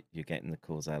you're getting the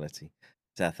causality.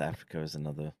 South Africa is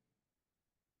another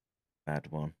bad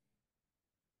one.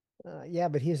 Yeah,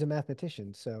 but he's a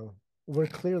mathematician, so we're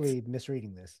clearly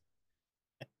misreading this.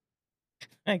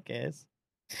 I guess.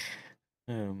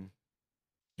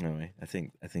 Anyway, I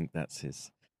think that's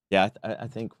his. Yeah, I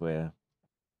think we're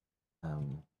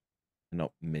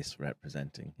not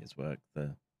misrepresenting his work.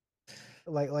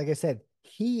 Like I said,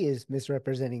 he is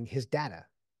misrepresenting his data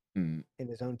Mm, in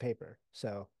his own paper.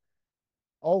 So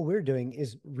all we're doing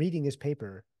is reading his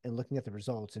paper and looking at the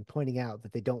results and pointing out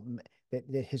that they don't that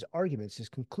his arguments, his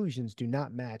conclusions do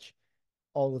not match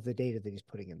all of the data that he's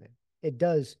putting in there. It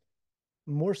does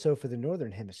more so for the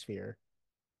northern hemisphere,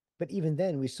 but even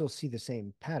then we still see the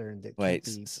same pattern that can't wait,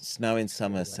 be Snow in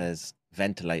Summer away. says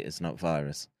ventilators, not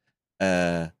virus.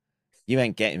 You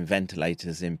ain't getting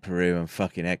ventilators in Peru and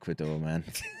fucking Ecuador, man.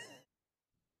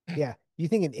 Yeah, you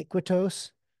think in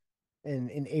Iquitos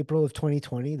in April of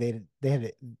 2020 they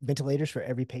had ventilators for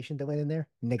every patient that went in there?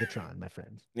 Negatron, my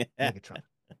friends. Negatron.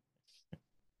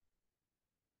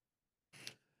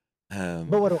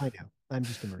 But what do I know? I'm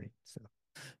just a Marine. So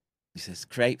He says,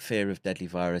 create fear of deadly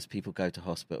virus. People go to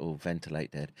hospital,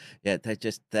 ventilate dead. Yeah,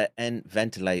 they're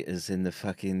ventilators in the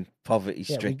fucking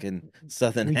poverty-stricken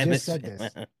southern we just hemisphere.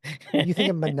 said this. You think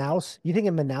of Manaus? You think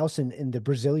of Manaus in the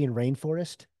Brazilian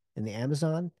rainforest in the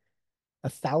Amazon,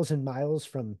 1,000 miles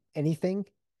from anything.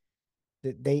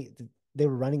 That they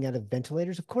were running out of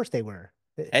ventilators. Of course they were.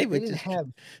 They were didn't just have.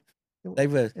 they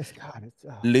were It's God. It's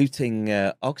looting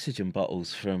oxygen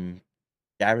bottles from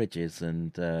garages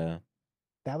and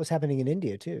that was happening in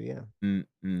India too. Yeah. mm,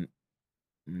 mm,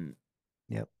 mm.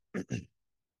 Yep.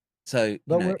 So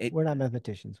But we're not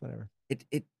mathematicians. Whatever.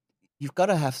 it you've got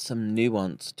to have some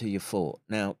nuance to your thought.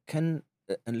 Now, and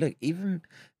look, even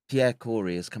Pierre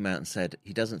Corey has come out and said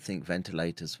he doesn't think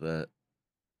ventilators were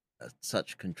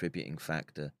such a contributing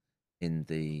factor in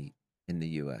the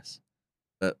US.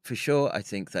 But for sure, I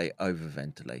think they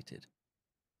overventilated.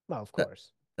 Well, of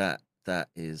course. That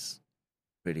is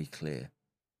pretty clear.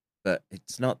 But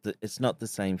it's not the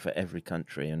same for every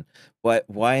country. And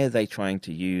why are they trying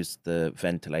to use the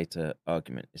ventilator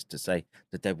argument? Is to say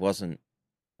that there wasn't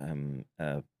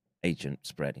agent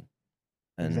spreading.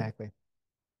 And, exactly.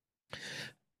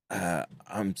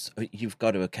 You've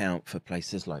got to account for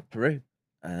places like Peru,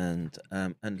 and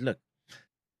look,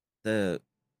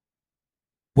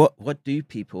 what do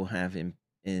people have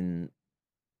in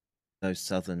those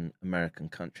Southern American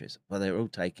countries? Well, they're all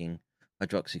taking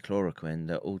hydroxychloroquine.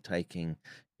 They're all taking.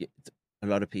 A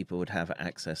lot of people would have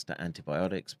access to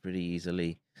antibiotics pretty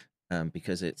easily,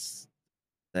 because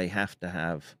they have to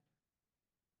have.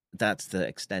 That's the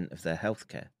extent of their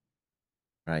healthcare,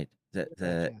 right?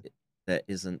 There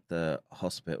isn't the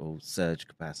hospital surge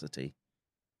capacity,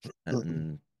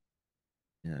 and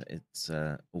it's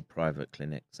all private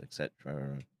clinics,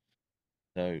 etc.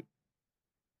 So,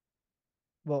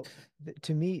 well,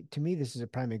 to me, this is a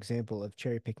prime example of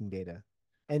cherry picking data,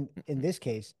 and in this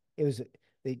case, it was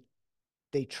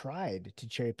they tried to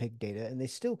cherry pick data, and they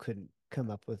still couldn't come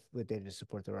up with data to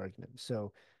support their argument.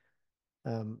 So,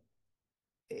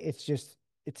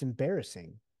 it's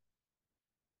embarrassing.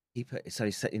 So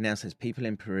he now says people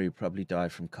in Peru probably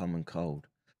died from common cold,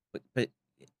 but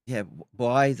yeah,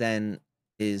 why then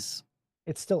is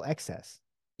it's still excess?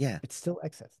 Yeah, it's still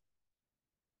excess.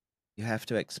 You have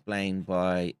to explain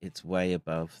why it's way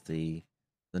above the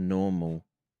normal,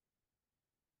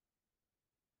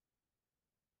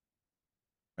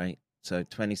 right? So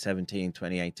 2017,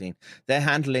 2018, they're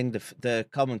handling the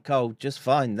common cold just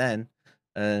fine then,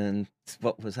 and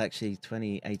what was actually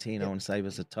 2018, I want to say,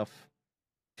 was a tough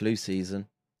flu season,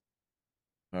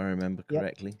 if I remember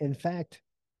correctly. In fact,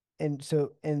 and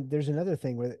there's another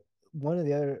thing where one of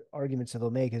the other arguments that they'll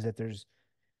make is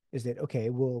that okay,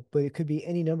 well, but it could be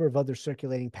any number of other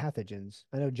circulating pathogens.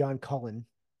 I know John Cullen.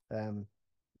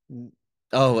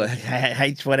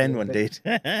 H1N1 did.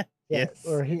 Yes.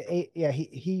 Or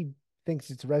he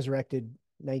thinks it's resurrected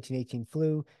 1918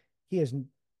 flu. He has.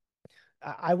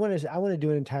 I want to do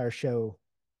an entire show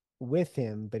with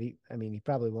him, but he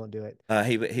probably won't do it.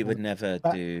 He would never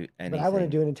do anything. But I want to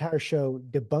do an entire show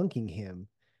debunking him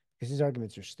because his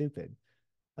arguments are stupid.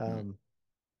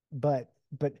 But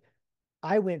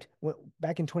I went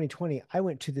back in 2020. I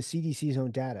went to the CDC's own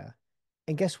data,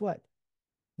 and guess what?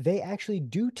 They actually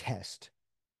do test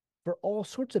for all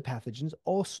sorts of pathogens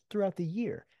all throughout the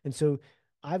year. And so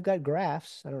I've got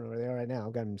graphs. I don't know where they are right now.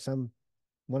 I've got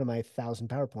one of my 1,000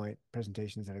 PowerPoint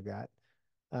presentations that I've got.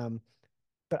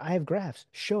 But I have graphs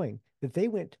showing that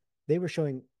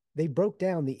they broke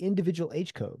down the individual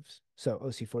H coves. So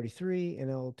OC43,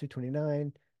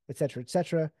 NL229, et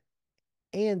cetera,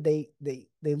 and they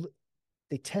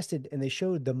tested and they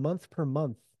showed the month per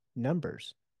month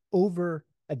numbers over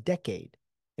a decade,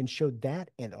 and showed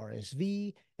that, and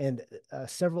RSV, and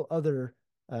several other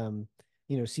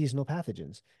seasonal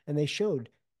pathogens, and they showed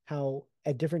how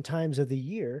at different times of the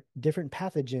year different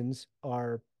pathogens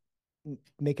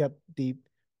make up the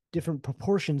different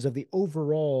proportions of the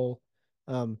overall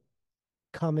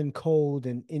common cold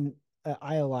and in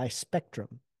ILI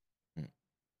spectrum.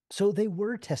 So they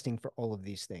were testing for all of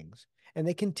these things, and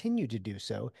they continue to do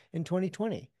so in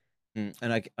 2020. And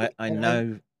I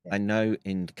know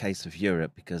in the case of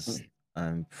Europe, because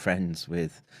I'm friends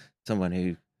with someone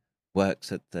who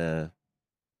works at the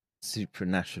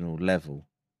supranational level,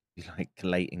 like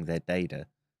collating their data,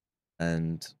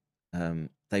 and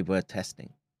they were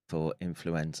testing for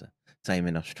influenza. Same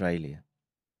in Australia.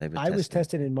 I was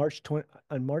tested on March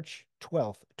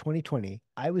 12th, 2020.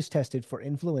 I was tested for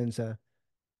influenza,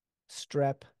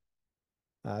 strep,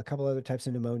 a couple other types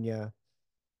of pneumonia,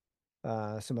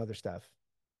 some other stuff,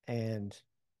 and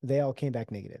they all came back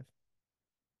negative.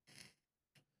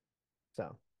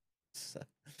 So,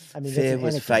 fear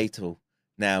was fatal.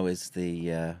 now is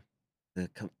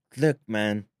look,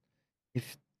 man.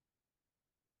 If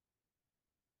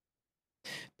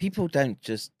people don't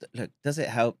just look, does it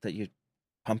help that you're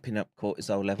pumping up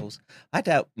cortisol levels? I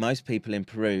doubt most people in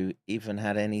Peru even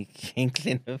had any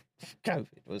inkling of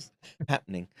COVID was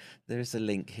happening. There is a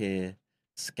link here: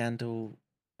 scandal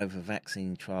over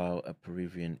vaccine trial at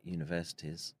Peruvian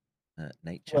universities.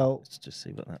 Nature. Well, Let's just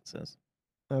see what that says.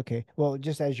 okay. Well,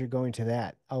 just as you're going to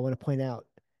that, I want to point out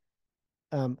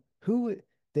who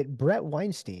that Brett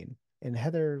Weinstein and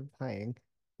Heather Hying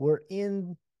were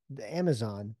in the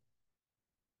Amazon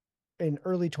in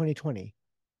early 2020,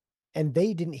 and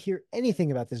they didn't hear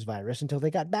anything about this virus until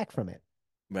they got back from it,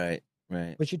 Right.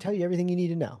 which should tell you everything you need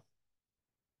to know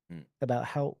Mm. about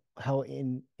how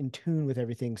in tune with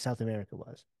everything South America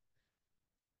was.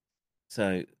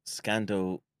 So,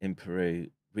 scandal in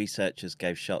Peru. Researchers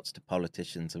gave shots to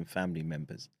politicians and family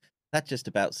members. That just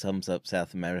about sums up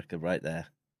South America right there.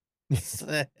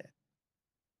 The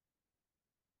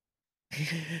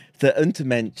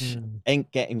Untermensch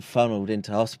ain't getting funneled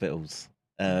into hospitals.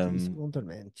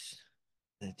 Untermensch.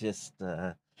 They're just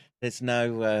there's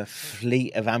no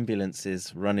fleet of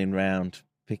ambulances running round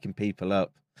picking people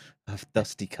up off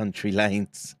dusty country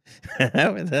lanes.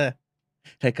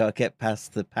 They gotta get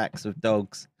past the packs of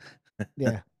dogs.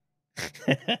 Yeah.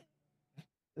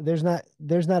 There's not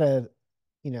a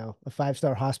a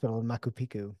 5-star hospital in Machu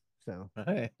Picchu. So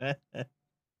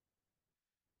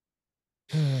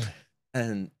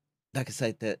and like I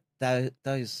say, that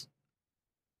those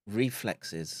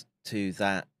reflexes to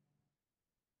that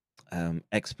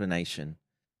explanation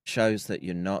shows that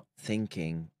you're not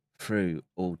thinking through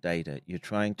all data. You're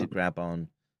trying to grab on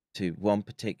to one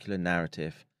particular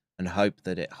narrative and hope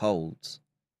that it holds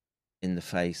in the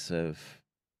face of,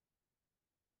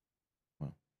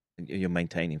 well, you're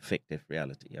maintaining fictive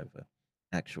reality over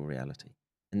actual reality.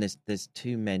 And there's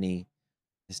too many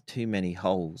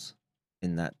holes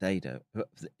in that data.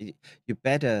 You're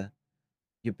better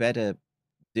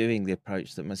doing the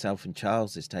approach that myself and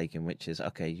Charles is taking, which is,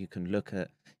 okay, you can look at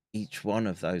each one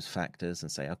of those factors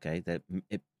and say, okay, that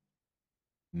it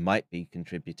might be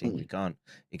contributing. We can't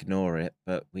ignore it,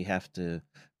 but we have to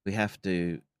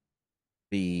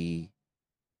be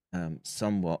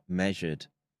somewhat measured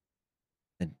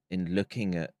in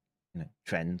looking at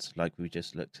trends, like we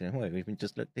just looked in. Well, we even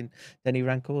just looked in Denny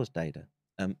Rancourt's data.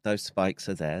 Those spikes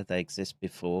are there; they exist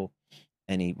before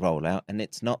any rollout, and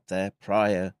it's not there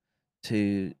prior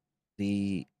to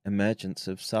the emergence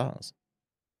of SARS.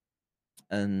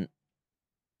 And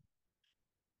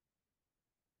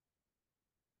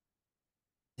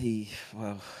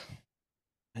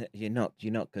you're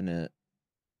not gonna,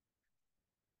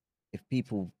 if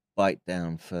people bite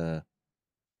down for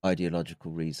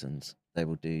ideological reasons, they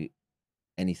will do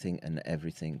anything and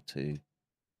everything to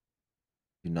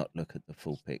not look at the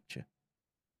full picture.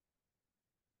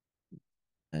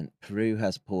 And Peru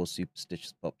has poor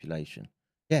superstitious population.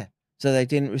 Yeah. So they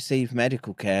didn't receive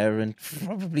medical care and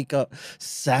probably got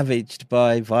savaged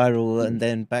by viral and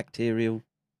then bacterial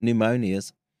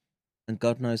pneumonias and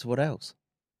God knows what else.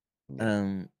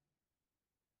 But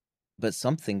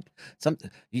something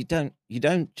you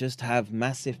don't just have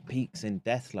massive peaks in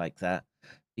death like that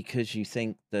because you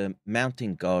think the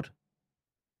mountain god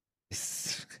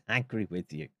is angry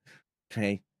with you.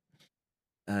 Okay.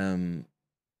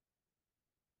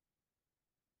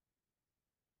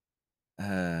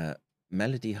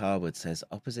 Melody Harwood says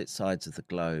opposite sides of the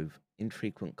globe,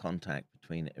 infrequent contact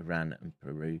between Iran and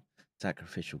Peru,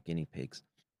 sacrificial guinea pigs.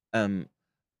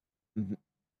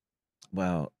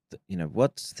 Well,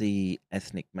 what's the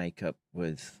ethnic makeup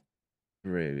with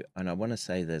Peru? And I want to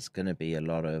say there's going to be a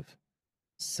lot of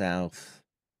South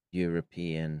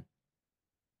European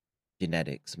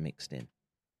genetics mixed in.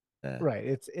 Right.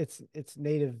 It's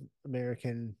Native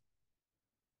American,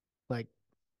 like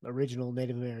original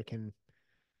Native American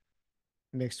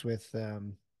mixed with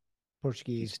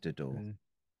Portuguese and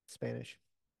Spanish.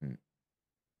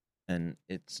 And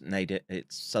it's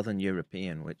Southern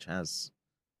European, which has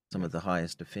some of the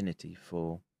highest affinity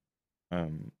for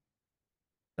the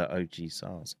OG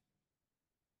SARS.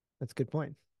 That's a good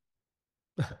point.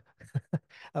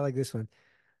 I like this one.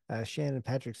 Shannon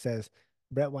Patrick says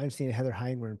Brett Weinstein and Heather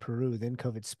Hying were in Peru, then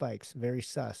COVID spikes. Very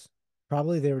sus.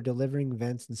 Probably they were delivering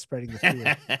vents and spreading the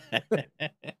fear.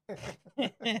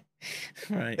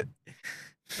 Right.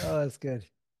 Oh, that's good.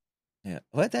 Yeah.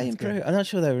 Were they in Peru? I'm not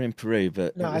sure they were in Peru,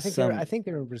 but no, I think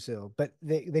they're in Brazil, but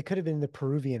they could have been in the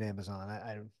Peruvian Amazon.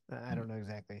 I don't know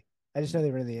exactly. I just know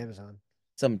they were in the Amazon.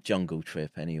 Some jungle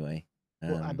trip, anyway.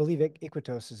 Well, I believe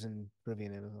Iquitos is in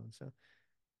Peruvian Amazon, so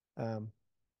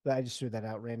but I just threw that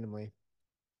out randomly.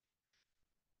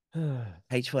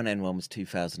 H1N1 was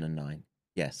 2009.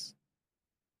 Yes.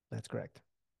 That's correct.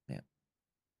 Yeah.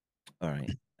 All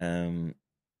right.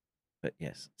 But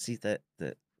yes, see that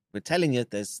we're telling you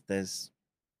there's it's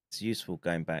useful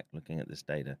going back looking at this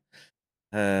data.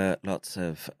 Lots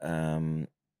of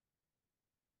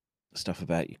stuff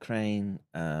about Ukraine,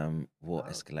 war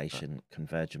escalation,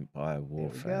 convergent bio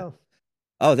warfare. There we go.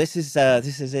 Oh, this is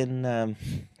in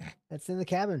That's in the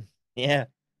cabin. yeah.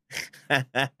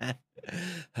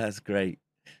 That's great.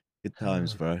 Good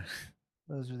times, bro.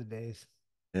 Those were the days.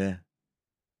 Yeah.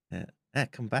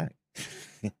 Come back.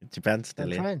 Japan's still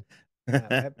I'm here. trying.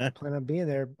 I plan on being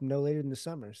there no later than the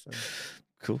summer. So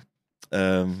Cool.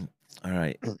 All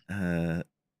right.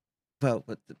 Well,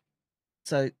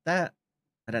 so that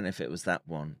I don't know if it was that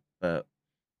one, but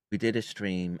we did a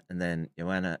stream, and then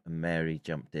Joanna and Mary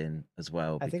jumped in as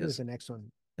well. I think it was the next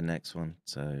one. The next one.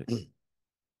 So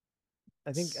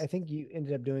I think you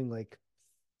ended up doing like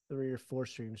 3 or 4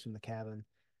 streams from the cabin,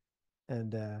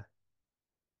 and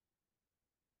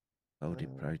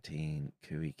folded protein,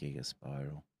 Cooey Giga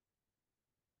Spiral.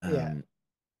 Yeah,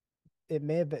 it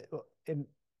may have been.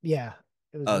 Yeah,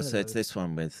 it was. Oh, so it's this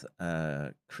one with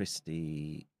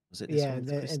Christy. Was it this one?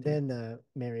 And then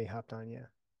Mary hopped on. Yeah.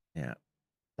 Yeah.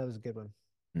 That was a good one.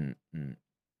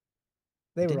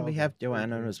 Didn't we have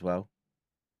Joanna as well?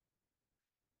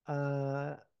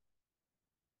 Was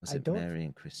it Mary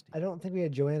and Christy? I don't think we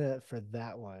had Joanna for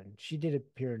that one. She did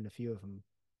appear in a few of them.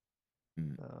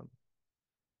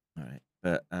 All right,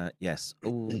 but yes,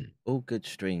 all good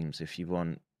streams. If you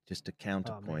want just a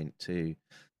counterpoint to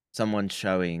someone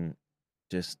showing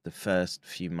just the first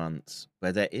few months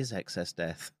where there is excess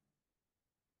death,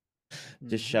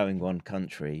 just showing one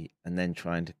country and then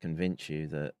trying to convince you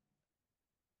that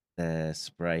they're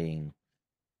spraying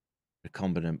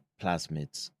recombinant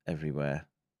plasmids everywhere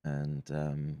and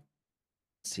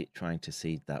trying to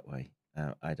seed that way.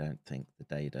 I don't think the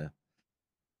data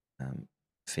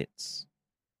fits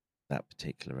that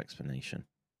particular explanation.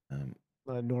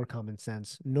 Nor common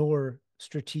sense, nor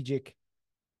strategic.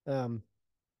 Like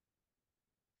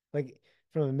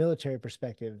from a military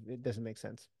perspective, it doesn't make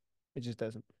sense. It just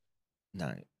doesn't.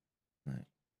 No.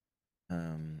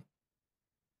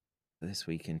 This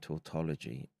week in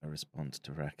tautology, a response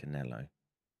to Racanello.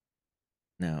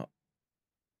 Now,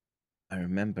 I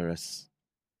remember us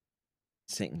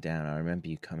sitting down. I remember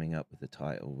you coming up with the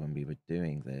title when we were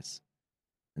doing this,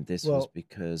 and this was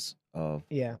because of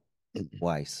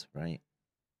Weiss, right?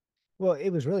 Well, it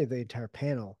was really the entire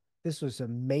panel. This was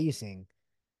amazing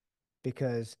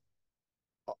because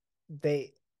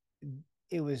it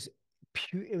was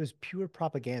pure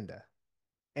propaganda,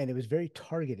 and it was very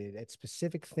targeted at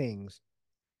specific things,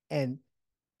 and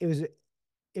it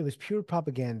was pure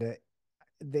propaganda.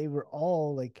 They were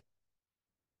all like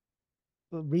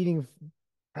reading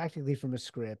practically from a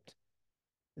script.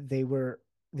 They were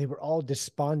all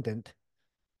despondent.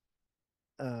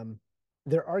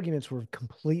 Their arguments were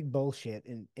complete bullshit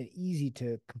and easy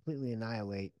to completely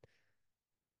annihilate.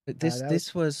 But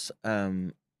this was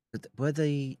were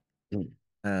the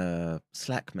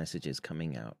Slack messages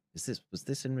coming out? Was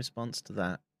this in response to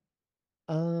that?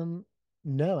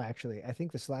 No, actually, I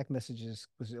think the Slack messages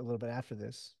was a little bit after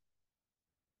this.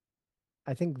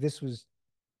 I think this was.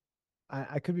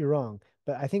 I could be wrong,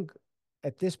 but I think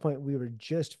at this point we were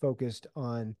just focused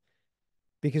on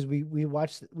because we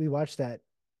watched that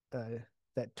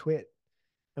that twit,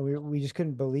 and we just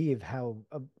couldn't believe how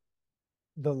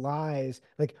the lies.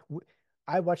 Like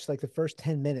I watched like the first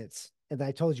 10 minutes, and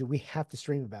I told you we have to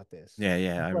stream about this. Yeah,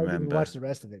 I remember. I didn't watch the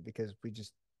rest of it because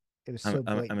it was so.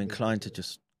 I'm inclined to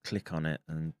just click on it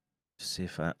and see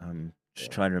if I'm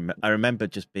just trying to remember. I remember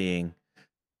just being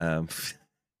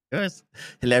it was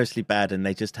hilariously bad, and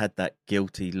they just had that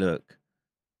guilty look,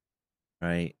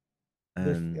 right?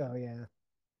 Oh yeah.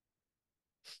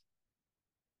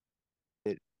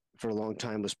 It for a long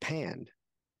time was panned,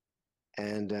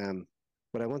 and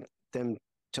what I want them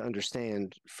to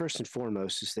understand first and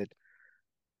foremost is that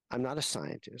I'm not a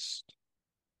scientist.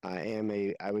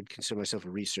 I would consider myself a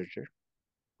researcher.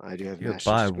 I do have You're a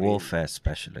biowarfare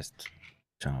specialist,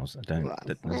 Charles. I don't.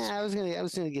 I was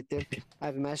gonna get there. I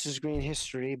have a master's degree in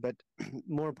history, but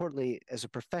more importantly, as a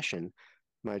profession,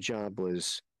 my job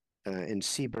was in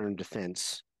seaborne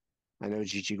defense. I know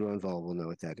Gigi Gronval will know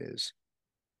what that is.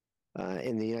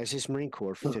 In the United States Marine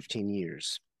Corps for 15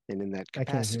 years, and in that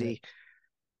capacity,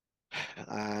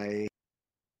 I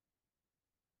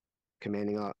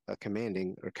commanding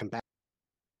or combat.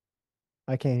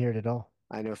 I can't hear it at all.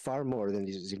 I know far more than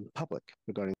is in public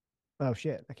regarding. Oh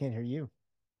shit! I can't hear you.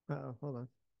 Oh, hold on.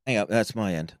 Hang up, that's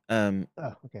my end. Oh,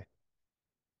 okay.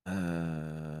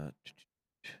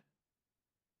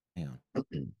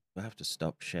 We'll have to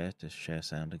stop share to share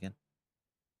sound again.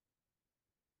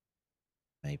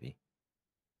 Maybe.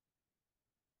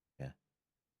 Yeah.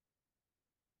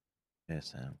 Share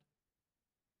sound.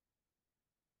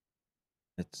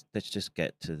 Let's just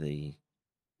get to the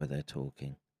where they're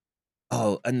talking.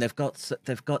 Oh, and they've got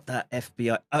that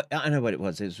FBI. I know what it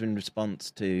was. It was in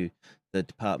response to the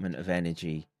Department of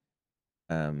Energy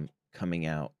coming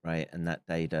out, right? And that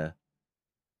data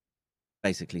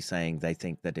basically saying they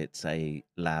think that it's a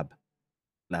lab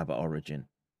origin.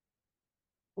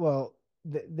 Well,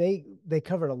 they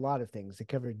covered a lot of things. They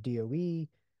covered DOE.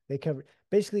 They covered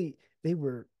basically they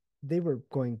were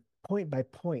going point by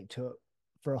point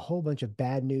for a whole bunch of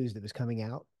bad news that was coming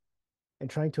out and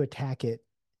trying to attack it.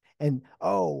 And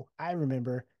oh, I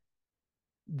remember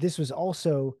this was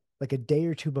also like a day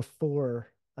or two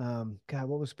before. God,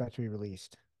 what was about to be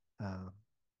released?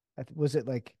 Was it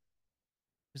like?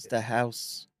 It was the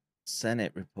House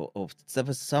Senate report, or there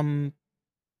was some,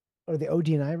 or the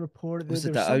ODNI report? Was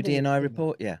there it the ODNI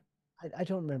report? Yeah. I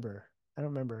don't remember. I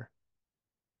don't remember.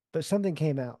 But something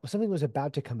came out. Something was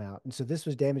about to come out, and so this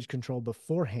was damage control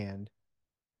beforehand.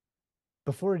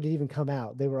 Before it had even come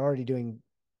out, they were already doing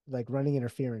like running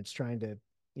interference, trying to,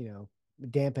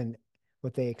 dampen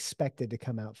what they expected to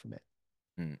come out from it.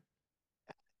 Hmm.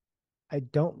 I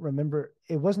don't remember.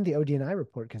 It wasn't the ODNI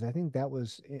report because I think that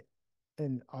was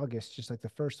in August, just like the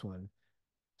first one.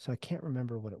 So I can't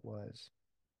remember what it was.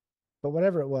 But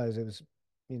whatever it was,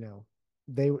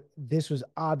 this was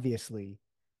obviously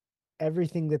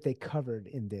everything that they covered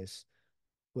in this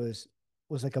was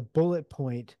like a bullet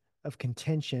point of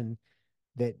contention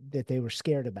that they were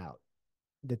scared about,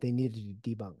 that they needed to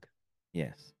debunk.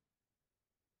 Yes.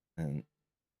 And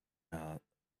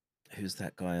who's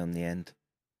that guy on the end?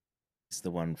 It's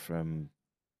the one from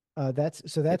that's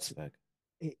Pittsburgh.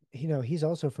 He's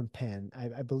also from Penn.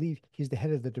 I believe he's the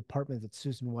head of the department that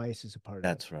Susan Weiss is a part of.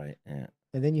 That's right. Yeah.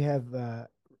 And then you have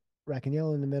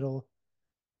Racanel in the middle.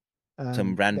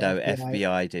 Some rando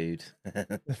FBI dude.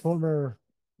 The former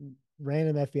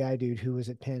random FBI dude who was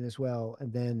at Penn as well.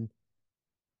 And then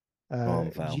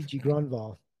Gigi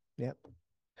Gronval. Yep.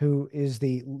 Who is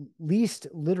the least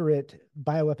literate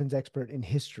bioweapons expert in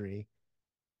history.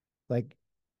 Like,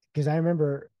 because I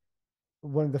remember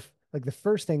one of the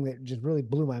first thing that just really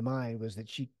blew my mind was that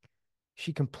she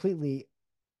completely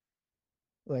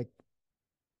like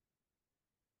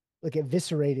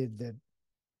eviscerated the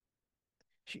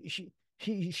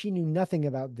she knew nothing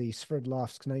about the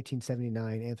Sverdlovsk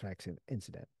 1979 anthrax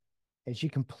incident, and she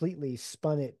completely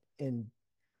spun it and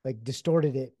like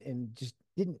distorted it and just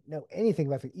didn't know anything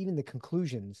about even the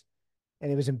conclusions.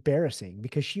 And it was embarrassing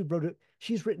because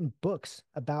she's written books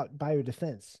about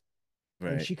biodefense,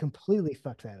 right. And she completely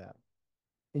fucked that up.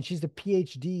 And she's the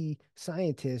PhD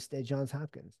scientist at Johns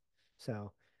Hopkins.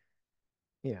 So,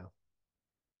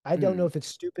 I don't know if it's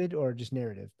stupid or just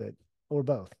narrative, or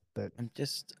both. But I'm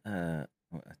just well,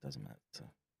 it doesn't matter. It's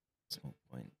a small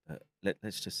point. But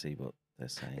let's just see what they're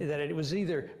saying. That it was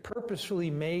either purposefully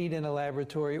made in a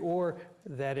laboratory or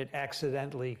that it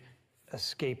accidentally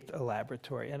escaped a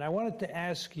laboratory. And I wanted to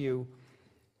ask you.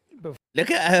 Look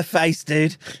at her face,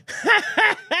 dude.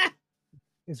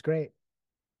 It's great.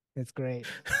 It's great.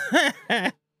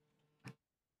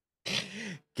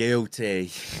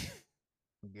 Guilty.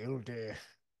 Guilty.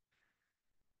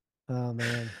 Oh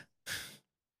man.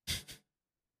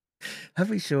 Are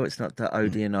we sure it's not the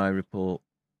ODNI report?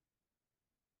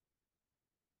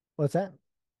 What's that?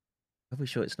 Are we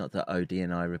sure it's not the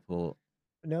ODNI report?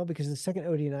 No, because the second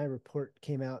ODNI report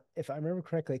came out, if I remember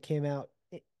correctly, it came out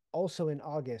also in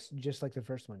August, just like the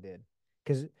first one did.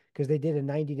 Because they did a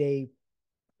 90-day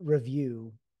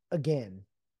review again,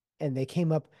 and the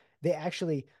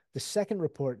second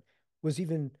report was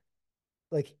even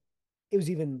like, it was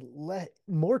even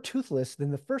more toothless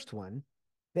than the first one.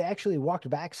 They actually walked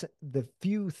back the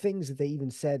few things that they even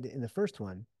said in the first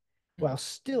one, while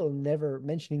still never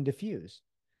mentioning diffuse,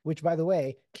 which, by the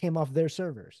way, came off their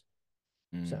servers.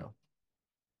 So,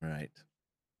 right.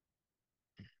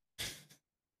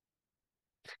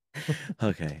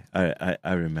 Okay,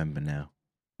 I remember now,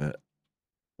 but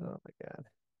oh my god,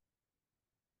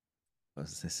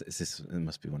 what's this? Is this? It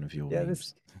must be one of your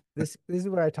memes. This is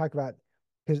where I talk about,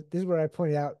 because this is where I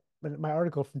pointed out my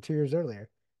article from 2 years earlier,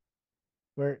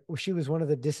 where she was one of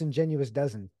the disingenuous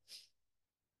dozen,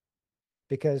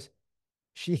 because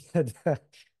she had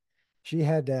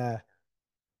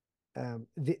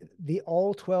the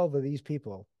all 12 of these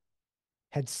people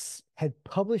had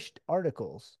published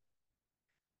articles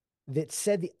that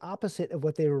said the opposite of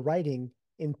what they were writing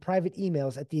in private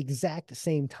emails at the exact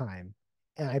same time.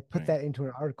 And I put that into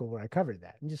an article where I covered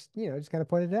that and just kind of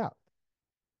pointed it out.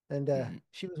 and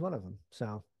she was one of them.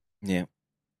 So Yeah,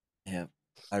 yeah.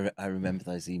 I remember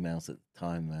those emails at the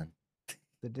time, man.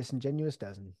 the disingenuous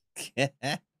dozen.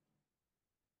 I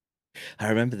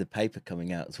remember the paper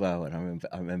coming out as well, and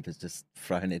I remember just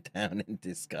throwing it down in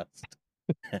disgust.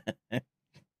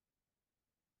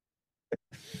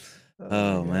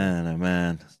 Oh man, oh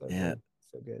man. So Yeah. good.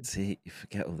 So good. See, you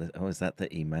forget all that. Oh, is that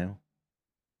the email?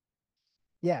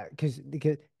 Yeah, because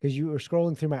you were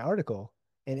scrolling through my article,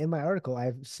 and in my article I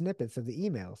have snippets of the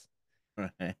emails.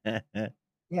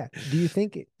 Yeah. Do you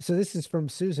think so? This is from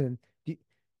Susan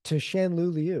to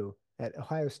Shanlu Liu at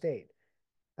Ohio State,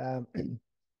 um,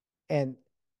 and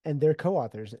they're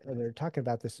co-authors, and they're talking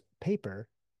about this paper.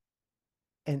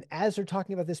 And as they're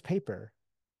talking about this paper,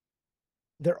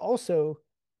 they're also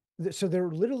so they're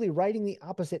literally writing the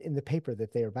opposite in the paper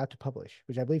that they are about to publish,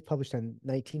 which I believe published on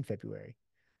 19 February.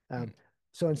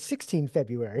 So on 16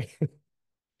 February,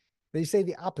 they say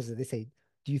the opposite. They say,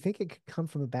 "Do you think it could come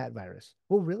from a bat virus?"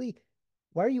 Well, really,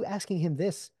 why are you asking him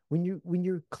this when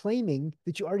you're claiming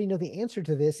that you already know the answer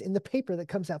to this in the paper that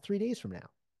comes out 3 days from now?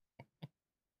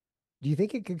 Do you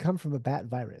think it could come from a bat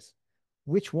virus?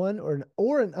 Which one,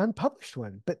 or an unpublished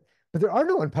one? But there are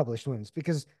no unpublished ones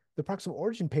because the proximal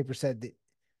origin paper said that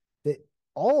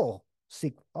all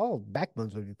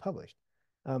backbones would be published.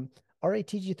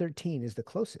 RATG13 is the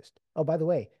closest. Oh, by the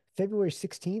way, February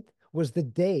 16th was the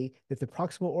day that the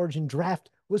proximal origin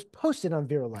draft was posted on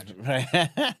Virologic.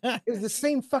 It was the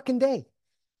same fucking day.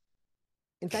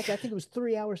 In fact, I think it was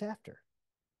 3 hours after.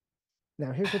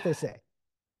 Now, here's what they say.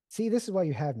 See, this is why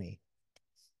you have me.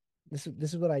 This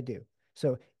is what I do.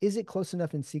 So, is it close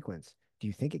enough in sequence? Do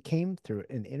you think it came through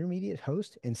an intermediate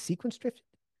host and sequence drifted?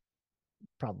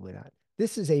 Probably not.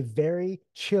 This is a very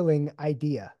chilling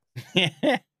idea.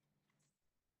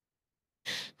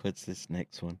 What's this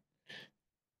next one?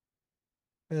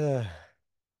 Uh,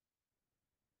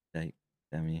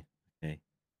 Damn you. Okay.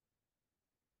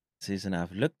 Susan,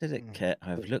 I've looked at it.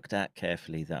 I've looked at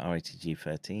carefully the RATG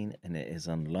 13, and it is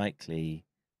unlikely.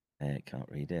 Can't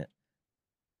read it.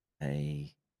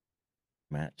 A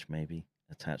match, maybe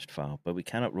attached file, but we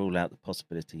cannot rule out the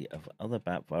possibility of other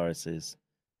bat viruses.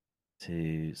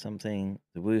 To something,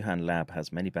 the Wuhan lab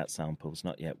has many bat samples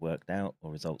not yet worked out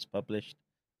or results published.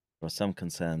 There are some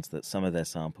concerns that some of their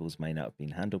samples may not have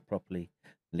been handled properly,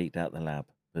 leaked out the lab,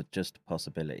 but just a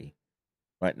possibility.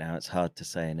 Right now, it's hard to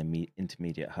say an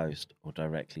intermediate host or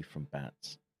directly from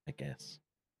bats, I guess.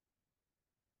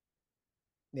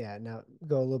 Yeah, now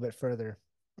go a little bit further.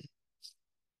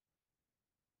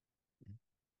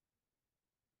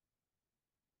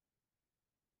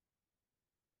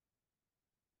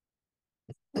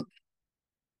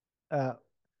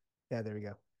 Yeah, there we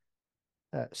go.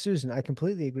 Susan, I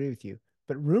completely agree with you,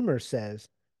 but rumor says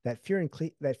that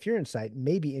furin site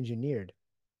may be engineered.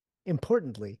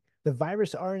 Importantly, the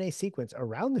virus RNA sequence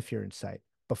around the furin site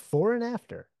before and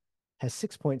after has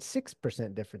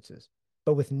 6.6% differences,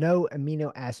 but with no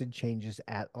amino acid changes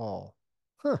at all.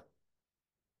 Huh.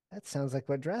 That sounds like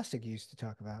what Drastic used to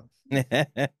talk about.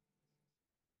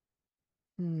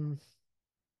 Hmm.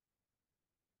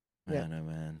 Yeah. Man, oh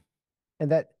man.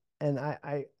 And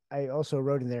I also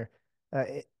wrote in there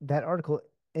that article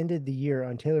ended the year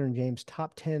on Taylor and James'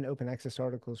 top 10 open access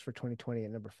articles for 2020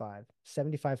 at number 5,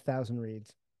 75,000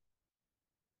 reads.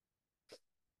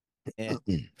 Yeah.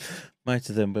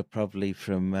 Most of them were probably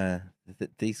from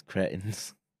these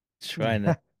cretins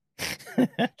trying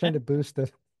to boost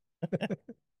it.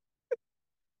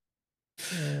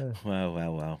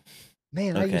 Well.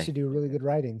 Man, I used to do really good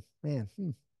writing. Man,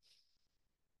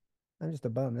 I'm just a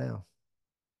bum now.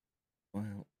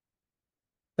 Well,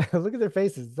 look at their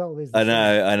faces. It's always. I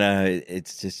know.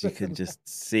 It's just you can just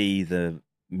see the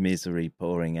misery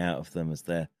pouring out of them as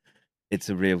it's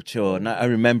a real chore. And I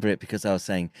remember it because I was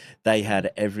saying they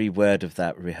had every word of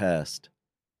that rehearsed.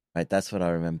 Right, that's what I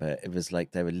remember. It was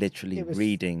like they were literally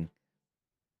reading.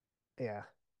 Yeah.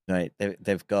 Right,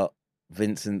 they've got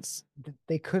Vincent's.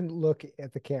 They couldn't look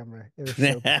at the camera. It was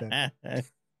so pathetic.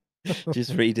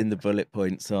 Just reading the bullet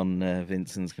points on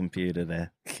Vincent's computer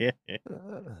there.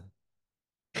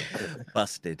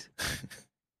 Busted.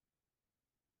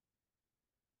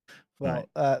 Well,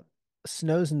 right.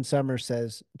 Snows in Summer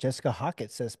says, Jessica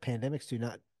Hockett says pandemics do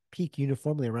not peak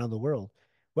uniformly around the world.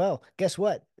 Well, guess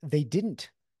what? They didn't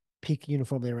peak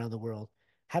uniformly around the world.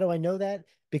 How do I know that?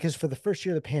 Because for the first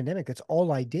year of the pandemic, that's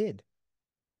all I did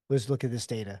was look at this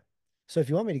data. So if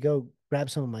you want me to go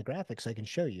grab some of my graphics, I can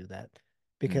show you that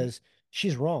because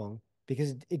she's wrong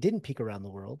because it didn't peak around the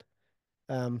world.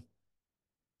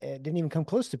 It didn't even come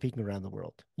close to peaking around the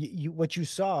world. What you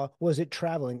saw was it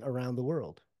traveling around the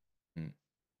world.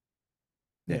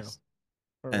 Yes.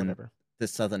 Or and whatever. the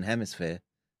southern hemisphere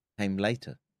came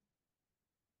later,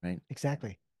 right?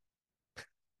 Exactly.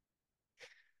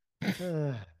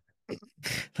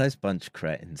 Those bunch of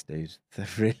cretins, dude. They're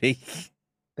really.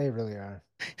 They really are.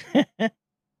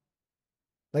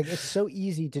 Like, it's so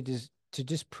easy to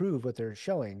disprove what they're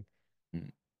showing,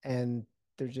 and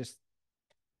they're just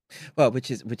Well,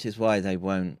 which is why they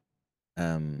won't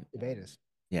debate us.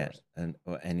 Yeah, and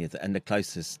or any of the, and the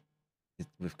closest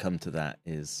we've come to that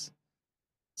is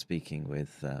speaking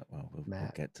with well,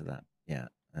 we'll get to that. Yeah,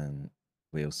 and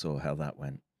we all saw how that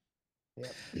went.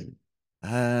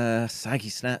 Yep. Saggy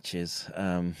snatches.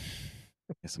 I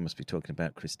guess I must be talking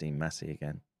about Christine Massey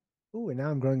again. Ooh, and now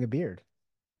I'm growing a beard.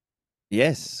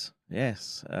 Yes. That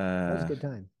was a good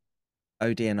time.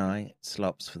 ODNI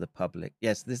slops for the public.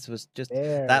 Yes, this was just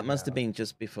There that we must have go. been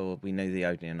just before we knew the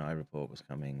ODNI report was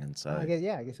coming, and so I guess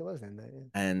it was then. Yeah.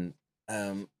 and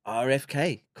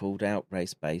RFK called out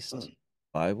race-based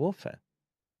biowarfare.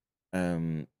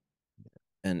 And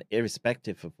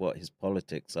irrespective of what his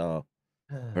politics are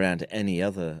around any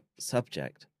other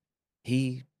subject,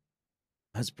 he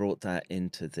has brought that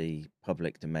into the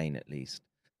public domain at least,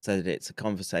 so that it's a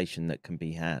conversation that can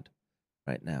be had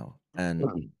right now.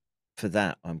 And for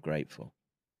that, I'm grateful.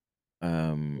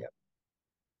 The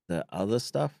other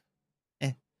stuff,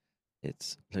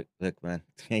 it's look, man.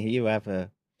 You have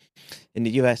in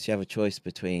the US, you have a choice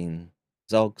between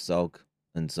Zog,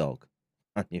 and Zog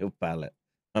on your ballot.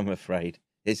 I'm afraid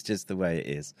it's just the way it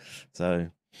is. So,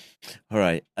 all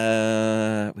right.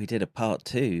 We did a part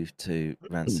 2 to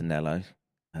Rancinello.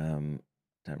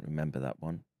 Don't remember that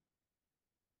one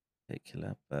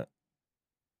particular, but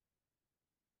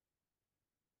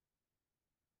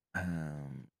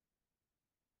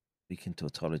speaking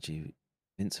tautology,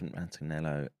 Vincent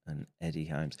Rancinello and Eddie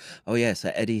Holmes. Oh yeah,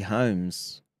 so Eddie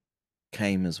Holmes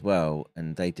came as well,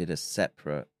 and they did a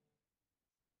separate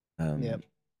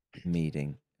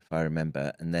meeting, if I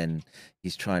remember. And then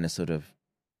he's trying to sort of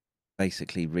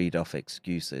basically read off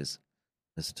excuses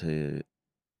as to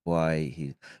why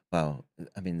he. Well,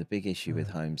 I mean, the big issue with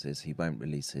Holmes is he won't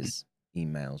release his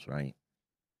emails, right?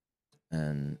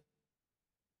 And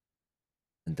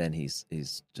then he's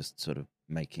just sort of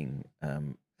making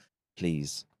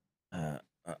pleas or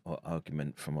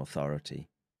argument from authority.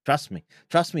 Trust me,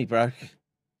 bro.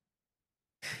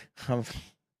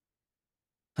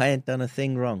 I ain't done a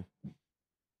thing wrong.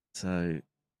 So,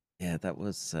 yeah, that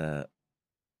was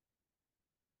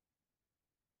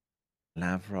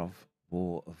Lavrov,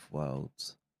 War of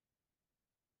Worlds.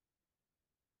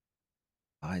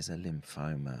 Pfizer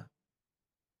lymphoma.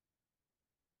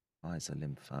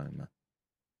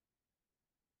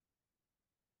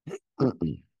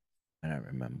 I don't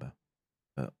remember,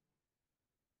 but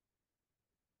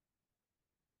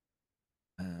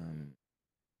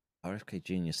RFK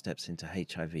Jr. steps into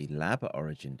HIV lab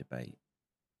origin debate.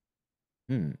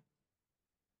 Did?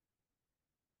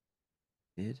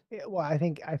 Yeah, well, I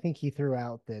think he threw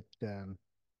out that that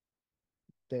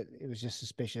it was just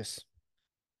suspicious.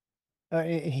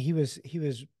 He was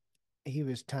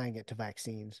tying it to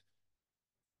vaccines,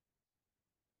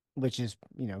 which is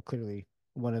clearly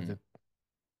one of the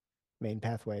main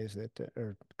pathways that,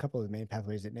 or a couple of the main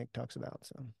pathways that Nick talks about.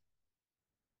 So.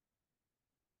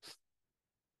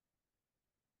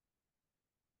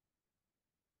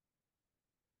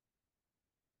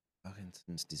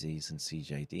 Parkinson's disease and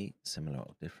CJD, similar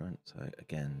or different? So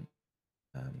again,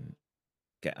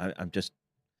 I'm just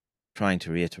trying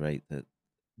to reiterate that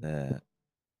the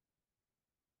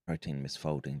protein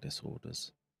misfolding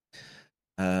disorders.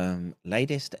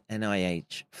 Latest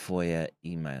NIH FOIA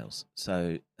emails.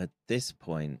 So at this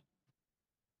point,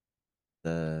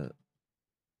 the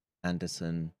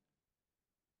Anderson,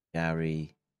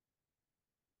 Gary,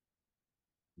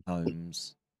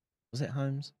 Holmes, was it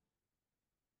Holmes?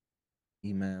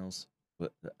 Emails,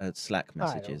 but Slack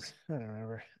messages. I don't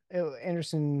remember.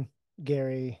 Anderson,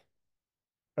 Gary,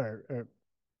 or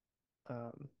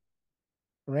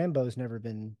Rambo's never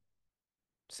been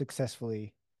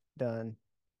successfully done.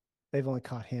 They've only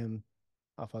caught him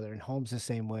off other, and Holmes the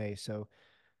same way. So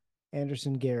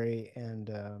Anderson, Gary, and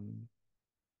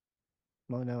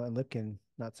Mono and Lipkin,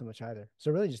 not so much either.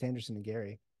 So really just Anderson and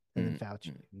Gary, and then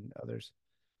Fauci and others.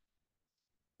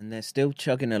 And they're still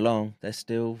chugging along. They're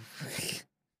still.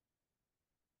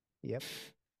 Yep.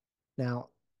 Now,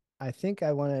 I think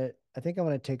I want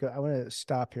to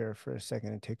stop here for a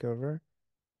second and take over.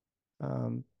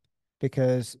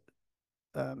 Because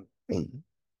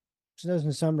Snows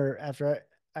and Summer, after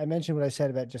I mentioned what I said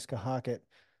about Jessica Hockett,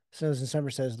 Snows and Summer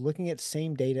says, looking at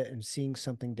same data and seeing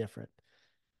something different.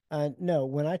 No,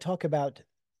 when I talk about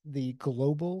the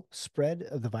global spread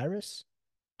of the virus,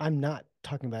 I'm not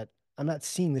talking about not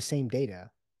seeing the same data.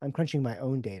 I'm crunching my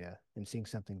own data and seeing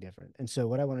something different. And so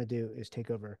what I want to do is take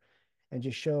over and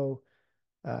just show,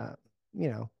 you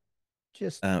know,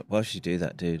 just whilst you do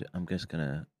that, dude, I'm just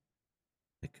gonna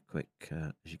take a quick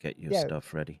as you get your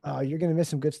stuff ready. Oh, you're gonna miss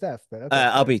some good stuff, but okay.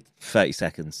 I'll be 30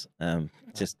 seconds.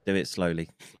 Just do it slowly.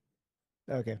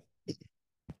 Okay.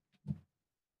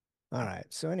 All right.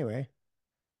 So anyway,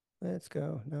 let's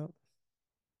go. No.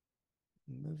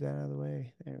 Move that out of the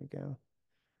way. There we go.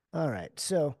 All right.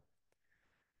 So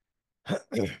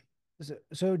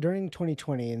so during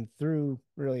 2020 and through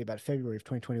really about February of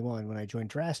 2021, when I joined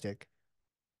Drastic,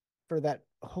 for that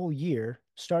whole year,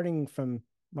 starting from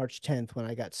March 10th when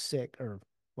I got sick, or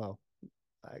well,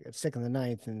 I got sick on the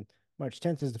 9th, and March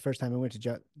 10th is the first time I went to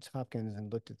Johns Hopkins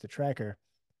and looked at the tracker.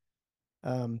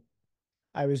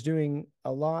 I was doing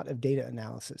a lot of data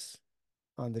analysis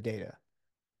on the data.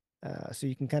 So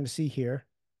you can kind of see here.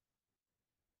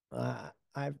 I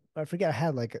forget, I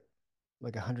had like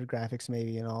 100 graphics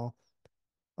maybe in all.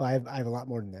 Well, I have a lot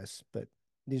more than this, but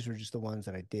these were just the ones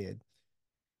that I did.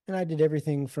 And I did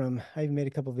everything from, I even made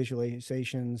a couple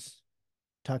visualizations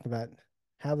talking about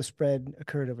how the spread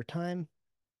occurred over time.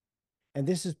 And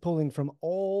this is pulling from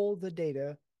all the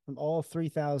data from all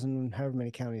 3,000, however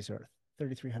many counties are,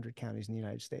 3,300 counties in the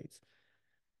United States,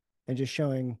 and just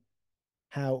showing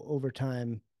how over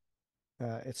time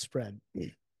it spread.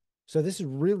 So this is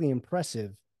really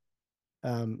impressive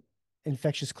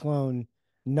infectious clone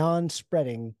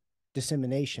non-spreading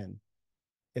dissemination.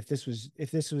 If this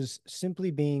was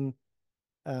simply being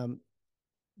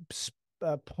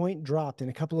point dropped in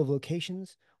a couple of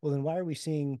locations, well, then why are we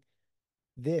seeing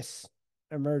this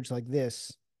emerge like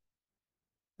this?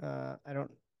 I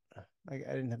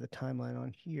didn't have the timeline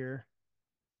on here,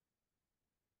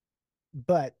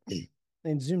 but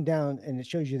and zoom down and it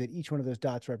shows you that each one of those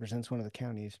dots represents one of the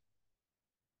counties.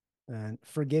 And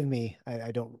forgive me,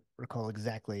 I don't recall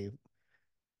exactly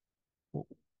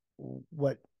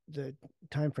what the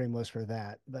time frame was for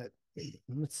that, but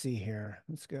let's see here.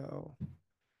 Let's go.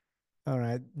 All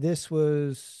right, this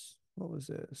was, what was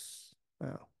this?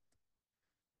 Oh,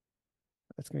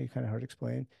 that's going to be kind of hard to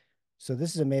explain. So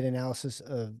this is a meta-analysis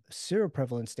of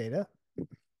seroprevalence data,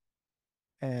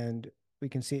 and we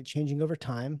can see it changing over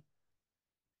time.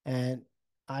 And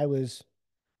I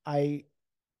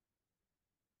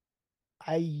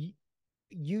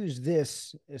used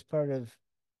this as part of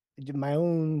my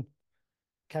own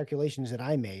calculations that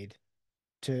I made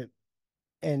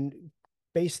and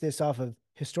base this off of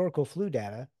historical flu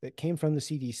data that came from the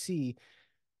CDC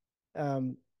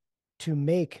to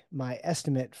make my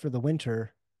estimate for the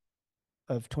winter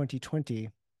of 2020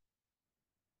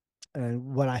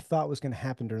 and what I thought was going to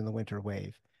happen during the winter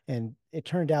wave. And it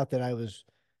turned out that I was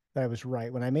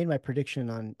right. When I made my prediction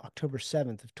on October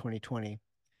 7th of 2020,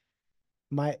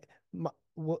 my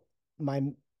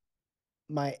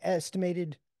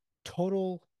estimated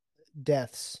total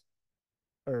deaths,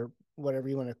 or whatever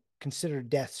you want to consider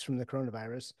deaths from the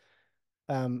coronavirus,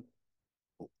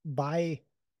 by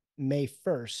May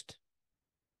 1st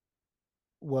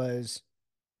was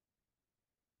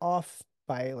off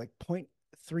by like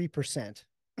 0.3%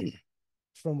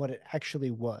 from what it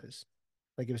actually was.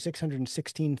 Like it was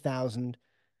 616,000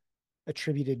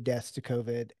 attributed deaths to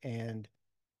COVID, and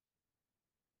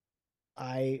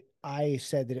I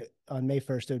said that on May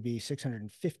 1st it would be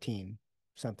 615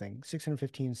 something,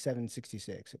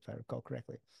 615,766 if I recall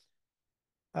correctly.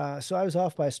 So I was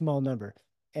off by a small number,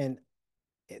 and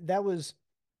that was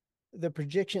the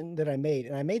prediction that I made,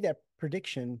 and I made that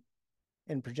prediction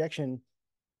and projection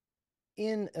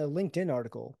in a LinkedIn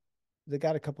article that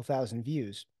got a couple thousand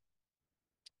views.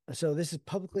 So this is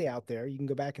publicly out there. You can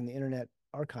go back in the Internet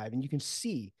Archive and you can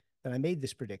see that I made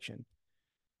this prediction.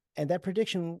 And that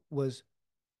prediction was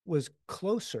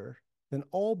closer than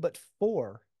all but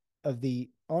 4 of the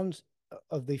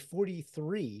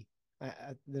 43.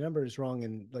 The number is wrong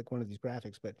in like one of these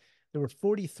graphics, but there were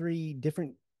 43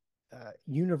 different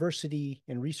university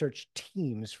and research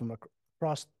teams from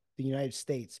across the United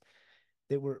States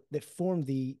that formed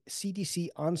the CDC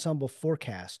ensemble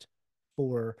forecast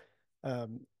for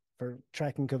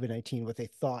tracking COVID-19, what they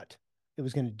thought it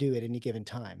was going to do at any given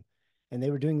time. And they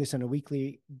were doing this on a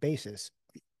weekly basis.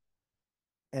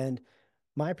 And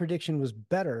my prediction was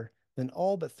better than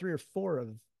all but 3 or 4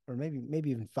 of, or maybe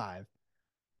even 5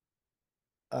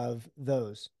 of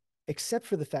those, except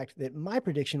for the fact that my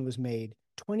prediction was made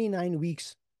 29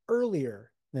 weeks earlier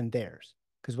than theirs.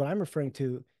 Because what I'm referring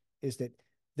to is that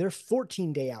they're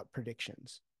 14-day out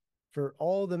predictions for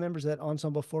all the members of that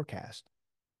ensemble forecast.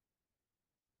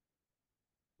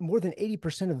 More than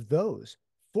 80% of those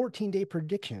 14-day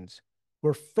predictions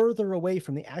were further away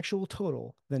from the actual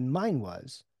total than mine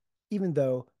was, even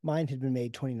though mine had been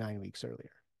made 29 weeks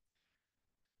earlier.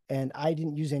 And I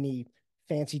didn't use any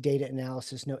fancy data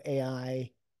analysis, no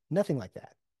AI, nothing like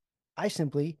that. I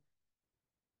simply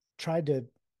tried to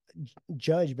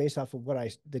judge based off of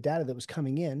the data that was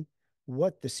coming in,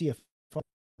 what the CFR,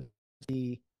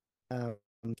 the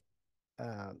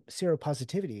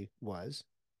seropositivity was,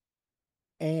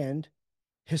 and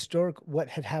what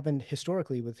had happened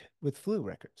historically with flu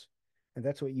records. And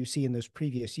that's what you see in those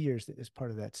previous years that is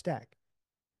part of that stack.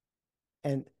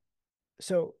 And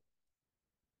so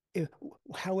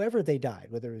however they died,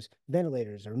 whether it was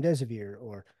ventilators or remdesivir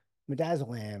or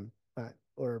midazolam,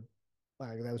 or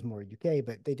that was more UK,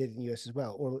 but they did it in the US as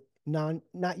well, or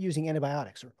not using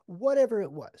antibiotics or whatever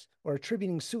it was, or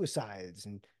attributing suicides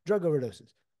and drug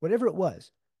overdoses, whatever it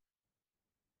was,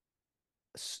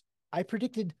 I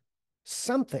predicted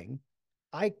something.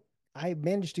 I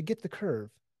managed to get the curve.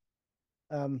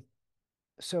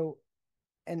 So,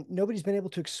 and nobody's been able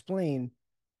to explain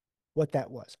what that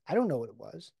was. I don't know what it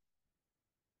was,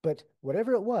 but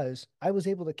whatever it was, I was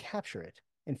able to capture it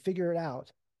and figure it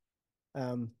out.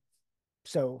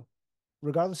 So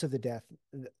regardless of the death,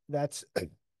 that's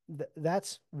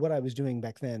what I was doing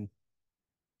back then.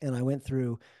 And I went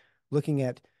through looking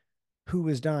at who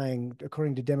was dying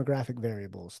according to demographic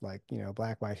variables, like,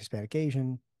 Black, white, Hispanic,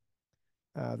 Asian.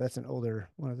 That's an older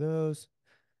one of those.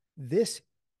 This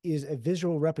is a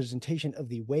visual representation of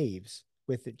the waves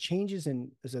with the changes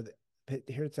in, so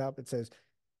here it's up, it says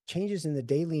changes in the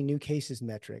daily new cases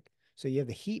metric. So you have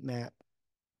the heat map,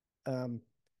 and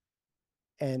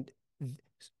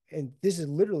this is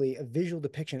literally a visual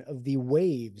depiction of the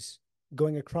waves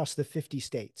going across the 50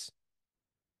 states.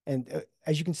 And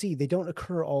as you can see, they don't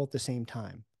occur all at the same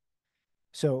time.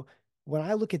 So when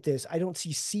I look at this, I don't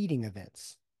see seeding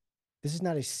events. This is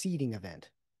not a seeding event,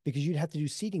 because you'd have to do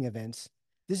seeding events.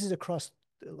 This is across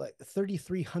like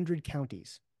 3,300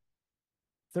 counties.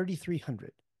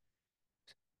 3,300.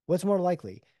 What's more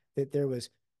likely, that there was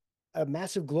a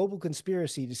massive global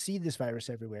conspiracy to seed this virus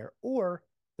everywhere, or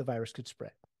the virus could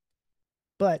spread?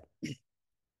 But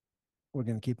we're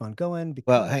going to keep on going because...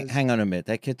 Well, hang on a minute.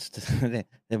 There could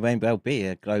there may well be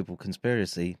a global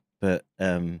conspiracy, but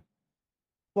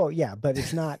well, yeah, but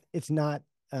it's not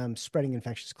spreading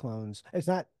infectious clones. It's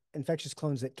not infectious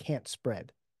clones that can't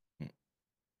spread.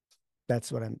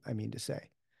 That's what I mean to say.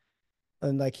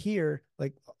 And like here,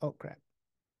 like, oh crap,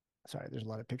 sorry, there's a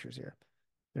lot of pictures here.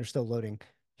 They're still loading.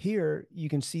 Here you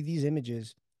can see these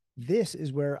images. This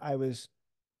is where I was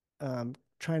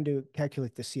trying to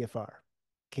calculate the CFR,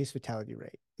 case fatality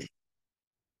rate.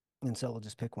 And so we'll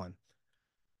just pick one.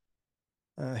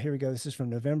 Here we go. This is from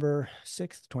November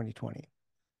 6th, 2020.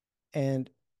 And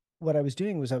what I was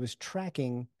doing was I was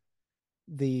tracking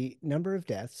the number of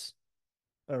deaths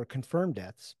or confirmed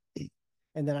deaths.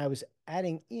 And then I was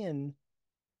adding in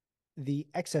the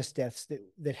excess deaths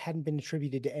that hadn't been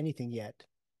attributed to anything yet.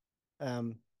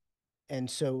 And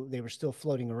so they were still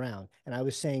floating around. And I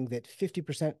was saying that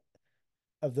 50%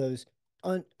 of those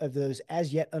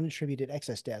as yet unattributed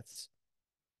excess deaths,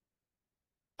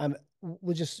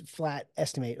 we'll just flat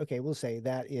estimate, okay, we'll say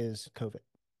that is COVID,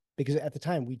 because at the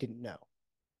time we didn't know.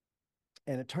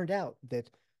 And it turned out that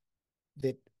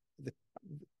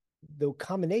the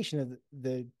combination of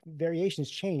the variations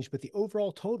changed, but the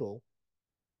overall total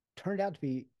turned out to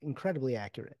be incredibly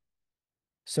accurate.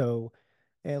 So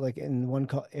like in one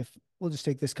call, if we'll just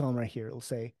take this column right here, it'll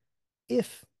say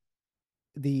if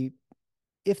the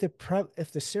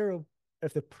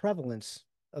prevalence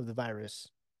of the virus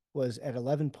was at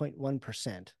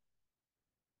 11.1%,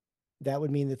 that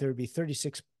would mean that there would be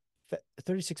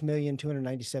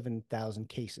 36,297,000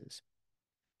 cases.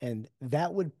 And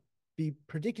that would be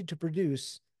predicted to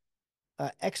produce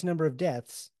X number of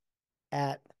deaths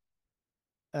at,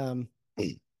 hold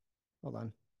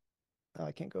on. Oh,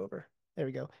 I can't go over. There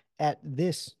we go. At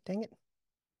this, dang it.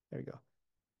 There we go.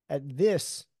 At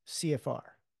this CFR.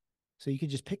 So you could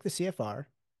just pick the CFR.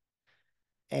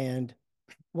 And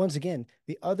once again,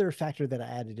 the other factor that I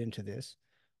added into this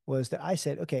was that I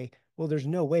said, okay, well, there's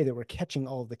no way that we're catching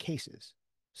all of the cases.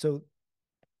 So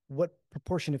what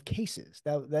proportion of cases?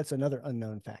 That's another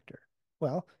unknown factor.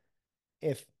 Well,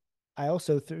 if I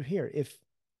also threw here, if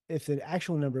the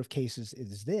actual number of cases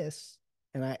is this,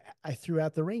 and I threw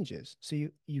out the ranges, so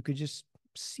you could just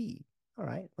see, all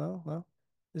right, well,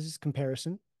 this is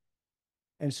comparison.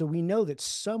 And so we know that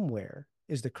somewhere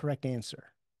is the correct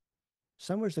answer.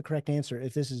 Somewhere's the correct answer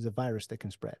if this is the virus that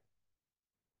can spread.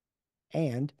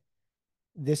 And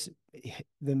the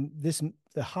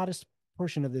hottest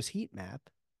portion of this heat map,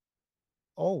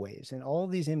 always, in all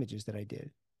of these images that I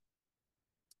did,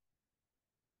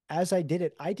 as I did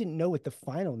it, I didn't know what the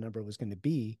final number was going to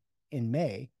be in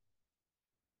May,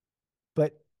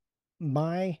 but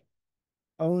my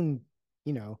own,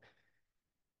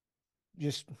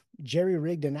 just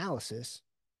jerry-rigged analysis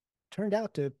turned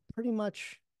out to pretty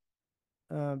much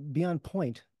be on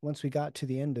point once we got to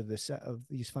the end of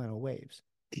these final waves.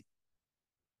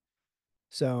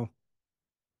 So,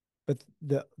 but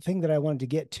the thing that I wanted to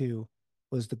get to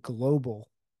was the global.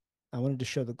 I wanted to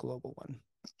show the global one.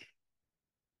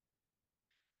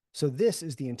 So this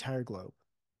is the entire globe.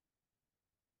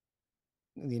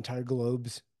 The entire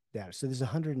globe's data. So there's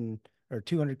 100 or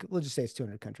 200, we'll just say it's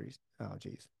 200 countries. Oh,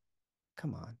 geez.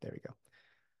 Come on. There we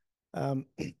go.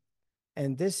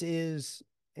 And this is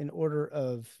in order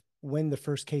of when the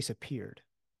first case appeared.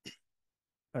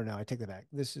 Or no, I take that back.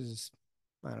 This is,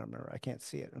 I don't remember. I can't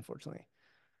see it, unfortunately.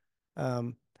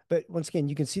 But once again,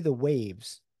 you can see the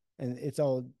waves and it's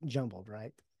all jumbled,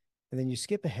 right? And then you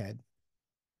skip ahead.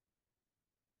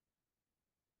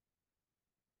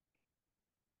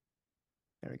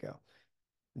 There we go.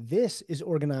 This is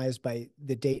organized by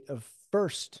the date of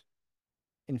first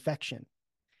infection.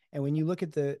 And when you look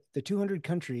at the 200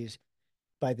 countries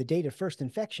by the date of first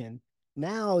infection,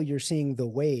 now you're seeing the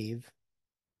wave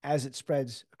as it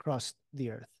spreads across the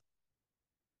earth.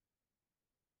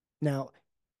 Now,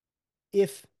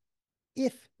 if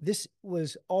this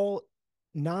was all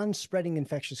non-spreading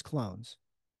infectious clones,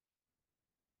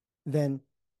 then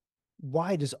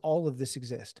why does all of this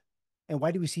exist? And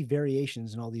why do we see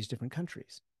variations in all these different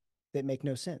countries that make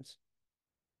no sense?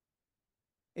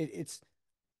 It's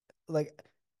like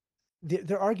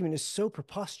their argument is so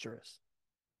preposterous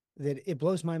that it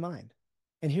blows my mind.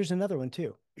 And here's another one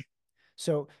too.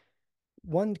 So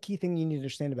one key thing you need to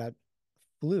understand about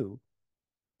flu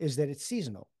is that it's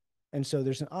seasonal. And so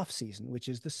there's an off season, which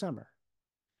is the summer.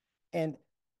 And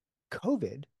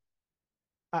COVID,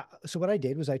 so what I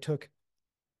did was I took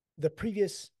the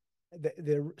previous,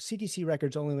 the CDC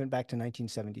records only went back to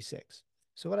 1976.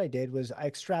 So what I did was I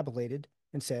extrapolated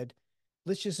and said,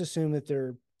 let's just assume that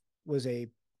there was I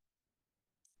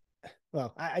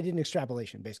did an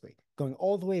extrapolation, basically, going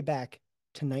all the way back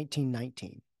to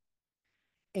 1919.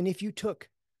 And if you took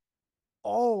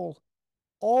all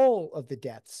of the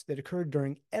deaths that occurred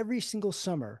during every single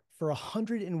summer for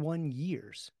 101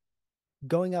 years,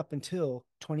 going up until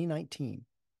 2019,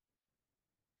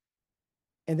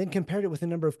 and then compared it with the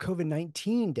number of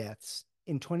COVID-19 deaths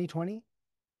in 2020,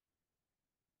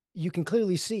 you can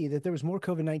clearly see that there was more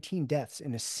COVID-19 deaths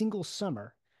in a single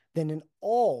summer than in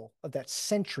all of that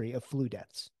century of flu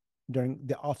deaths during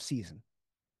the off season.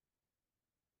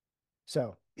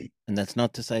 So, and that's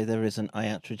not to say there isn't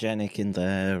iatrogenic in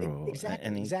there or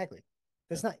exactly.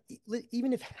 That's not,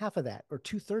 even if half of that or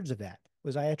 2/3 of that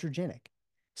was iatrogenic,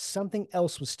 something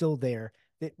else was still there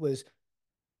that was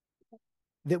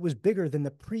bigger than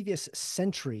the previous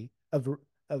century of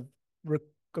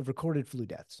recorded flu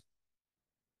deaths.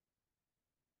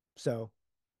 So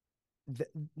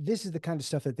this is the kind of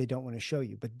stuff that they don't want to show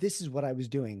you, but this is what I was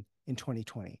doing in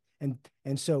 2020.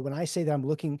 And so when I say that I'm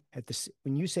looking at this,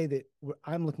 when you say that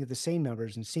I'm looking at the same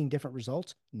numbers and seeing different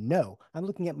results, no, I'm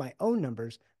looking at my own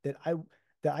numbers that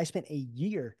I spent a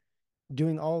year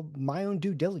doing all my own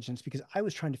due diligence because I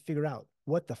was trying to figure out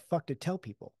what the fuck to tell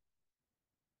people,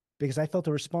 because I felt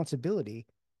a responsibility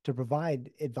to provide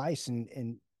advice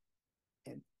and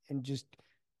just,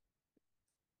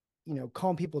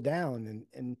 calm people down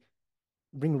and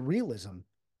bring realism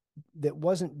that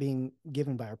wasn't being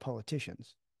given by our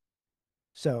politicians.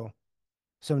 So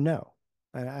no,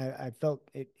 I felt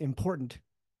it important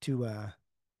to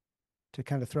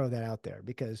kind of throw that out there,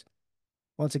 because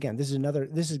once again, this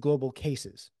is global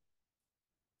cases,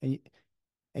 and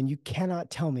you cannot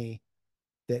tell me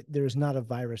that there is not a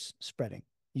virus spreading.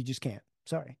 You just can't.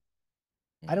 Sorry.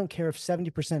 I don't care if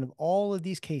 70% of all of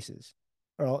these cases,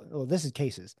 this is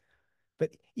cases,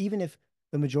 but even if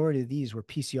the majority of these were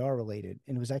PCR related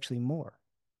and it was actually more,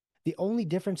 the only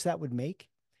difference that would make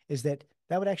is that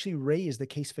would actually raise the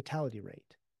case fatality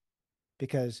rate.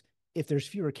 Because if there's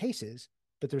fewer cases,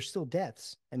 but there's still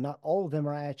deaths and not all of them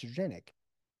are iatrogenic,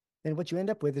 then what you end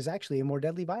up with is actually a more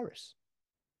deadly virus.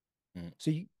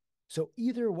 So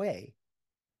either way,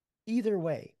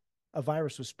 a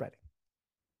virus was spreading.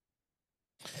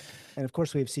 And of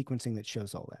course we have sequencing that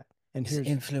shows all that. And is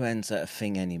influenza a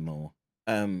thing anymore?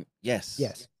 Yes.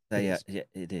 Yes.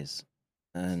 It is.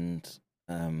 And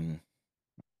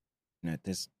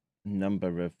there's a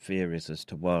number of theories as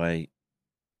to why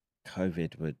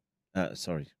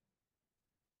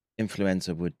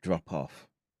influenza would drop off.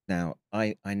 Now,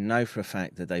 I know for a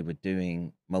fact that they were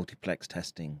doing multiplex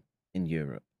testing in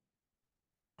Europe,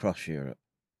 across Europe,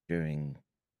 during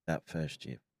that first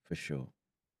for sure.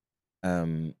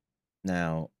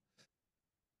 Now,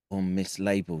 or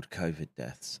mislabeled COVID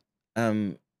deaths.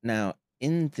 Now,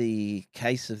 in the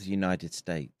case of the United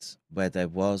States, where there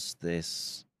was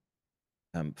this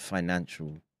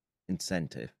financial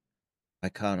incentive, I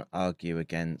can't argue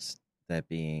against there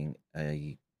being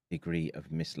a degree of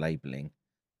mislabeling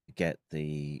to get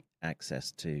the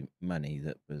access to money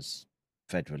that was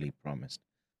federally promised.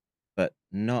 But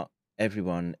not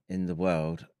everyone in the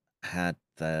world had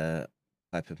the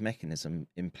type of mechanism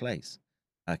in place.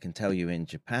 I can tell you in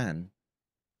Japan,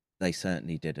 they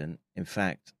certainly didn't. In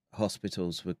fact,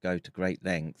 hospitals would go to great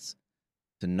lengths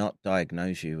to not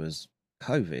diagnose you as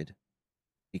COVID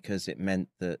because it meant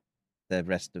that the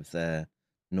rest of their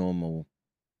normal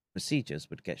procedures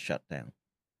would get shut down.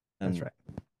 That's right.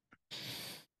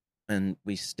 And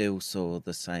we still saw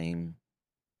the same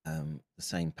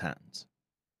patterns.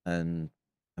 And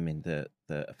I mean, the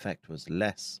effect was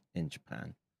less in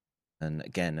Japan. And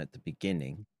again, at the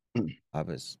beginning, I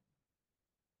was,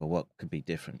 well, what could be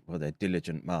different? Well, they're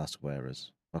diligent mask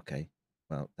wearers. Okay,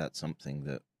 well, that's something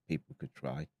that people could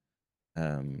try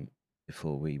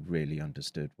before we really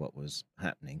understood what was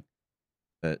happening.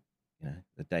 But you know,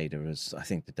 the data is, I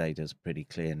think the data is pretty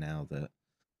clear now that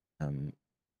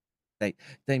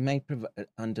they may provide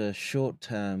under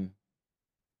short-term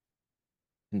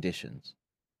conditions.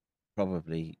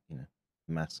 Probably, you know,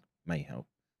 mask may help,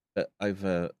 but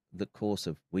over the course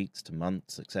of weeks to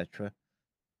months, etc.,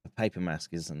 a paper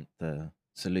mask isn't the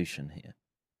solution here,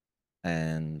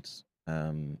 and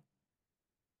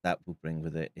that will bring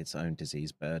with it its own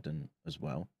disease burden as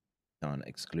well. Can't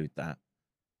exclude that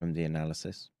from the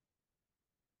analysis.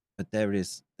 But there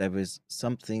is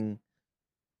something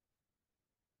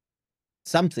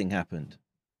happened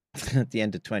at the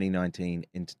end of 2019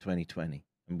 into 2020,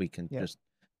 and we can just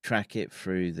track it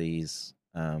through these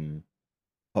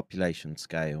population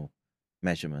scale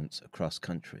measurements across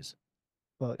countries.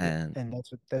 Well, and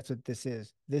that's what this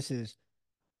is. This is,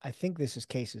 I think this is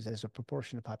cases as a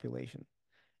proportion of population,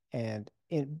 and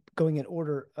in going in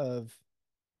order of,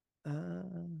 that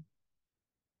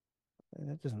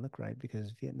doesn't look right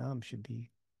because Vietnam should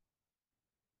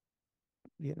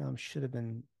have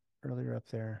been earlier up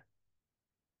there.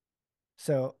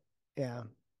 So yeah,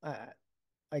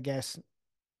 I guess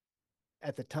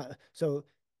at the time. So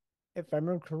if I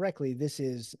remember correctly, this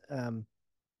is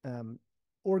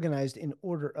organized in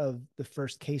order of the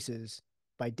first cases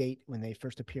by date when they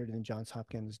first appeared in the Johns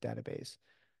Hopkins database.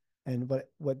 And what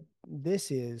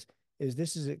this is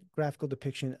this is a graphical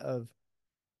depiction of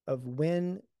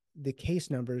when the case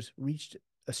numbers reached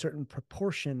a certain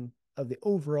proportion of the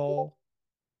overall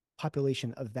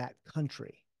population of that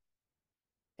country.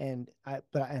 And I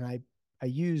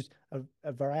used a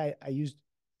variety. I used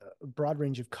a broad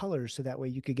range of colors so that way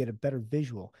you could get a better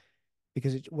visual,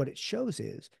 because what it shows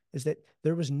is that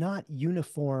there was not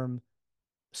uniform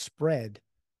spread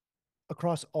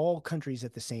across all countries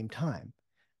at the same time.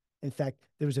 In fact,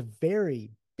 there was a very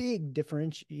big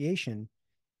differentiation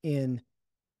in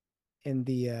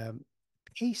the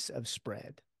pace of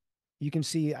spread. You can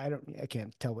see, I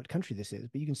can't tell what country this is,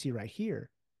 but you can see right here.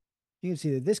 You can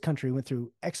see that this country went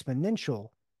through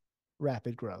exponential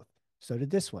rapid growth. So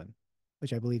did this one,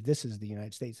 which I believe this is the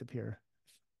United States up here,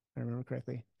 if I remember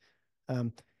correctly.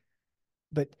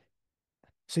 But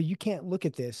so you can't look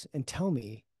at this and tell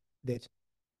me that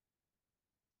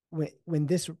when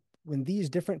these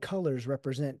different colors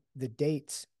represent the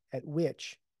dates at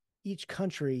which each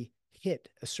country hit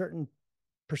a certain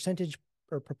percentage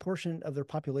or proportion of their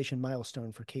population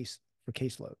milestone for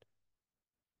caseload.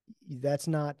 That's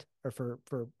not, or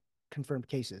for confirmed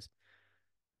cases.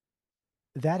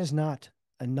 That is not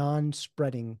a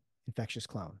non-spreading infectious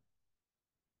clone.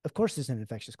 Of course, it's an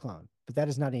infectious clone, but that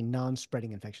is not a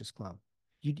non-spreading infectious clone.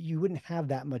 You wouldn't have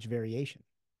that much variation.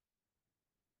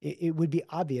 It would be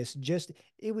obvious,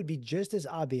 it would be just as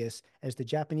obvious as the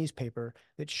Japanese paper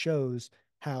that shows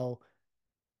how,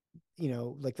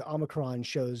 like the Omicron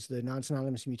shows the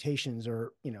non-synonymous mutations,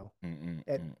 or,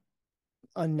 at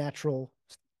unnatural.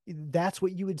 That's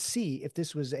what you would see if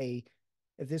this was a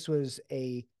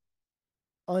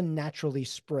unnaturally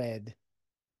spread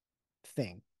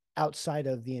thing outside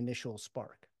of the initial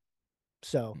spark.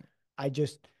 So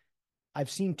I've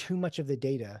seen too much of the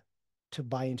data to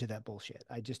buy into that bullshit.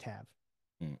 I just have.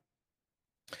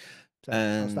 So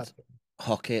and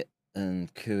Hockett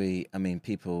and Cooey, I mean,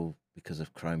 people, because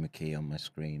of chroma key on my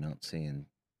screen, aren't seeing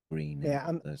green.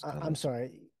 Yeah, I'm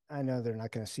sorry. I know they're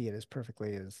not going to see it as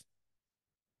perfectly as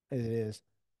it is.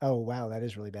 Oh wow, that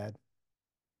is really bad.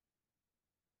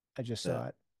 I just saw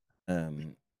it.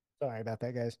 Sorry about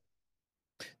that, guys.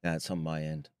 That's on my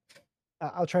end.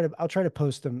 I'll try to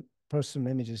post some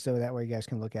images so that way you guys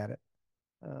can look at it.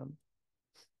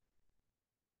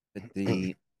 But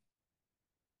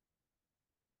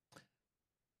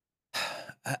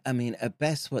I mean, at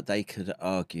best, what they could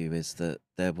argue is that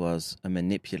there was a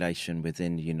manipulation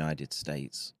within the United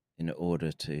States in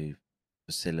order to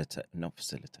not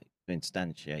facilitate, to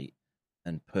instantiate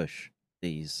and push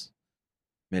these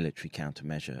military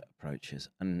countermeasure approaches.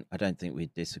 And I don't think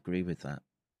we disagree with that.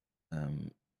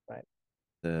 Right.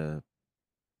 But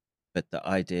the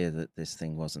idea that this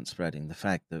thing wasn't spreading, the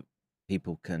fact that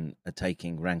people are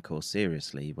taking Rancor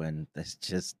seriously when there's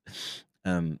just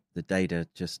the data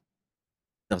just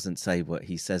doesn't say what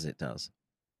he says it does,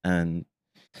 and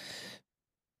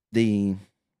they're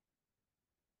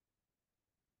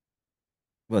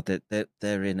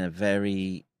in a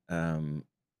very well,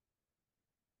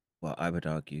 I would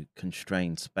argue,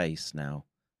 constrained space now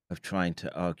of trying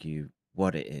to argue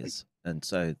what it is, and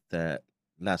so their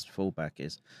last fallback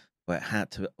is, well, it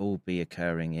had to all be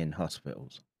occurring in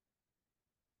hospitals.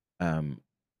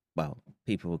 Well,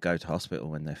 people will go to hospital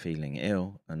when they're feeling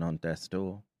ill and on death's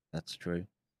door. That's true.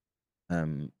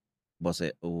 Was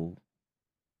it all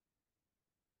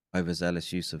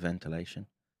overzealous use of ventilation?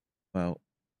 Well,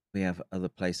 we have other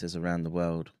places around the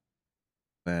world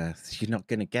where you're not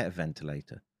going to get a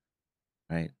ventilator,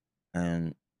 right?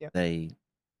 And Yep. they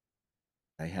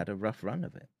had a rough run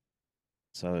of it.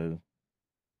 So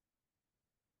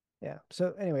yeah.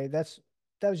 So anyway, that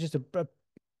was just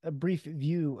a brief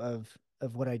view of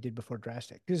what I did before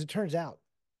Drastic, because it turns out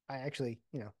I actually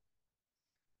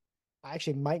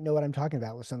might know what I'm talking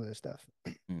about with some of this stuff.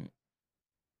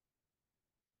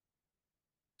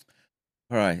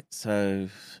 All right, so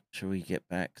shall we get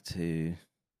back to?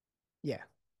 Yeah.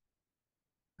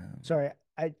 Sorry,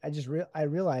 I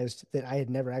realized that I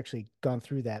had never actually gone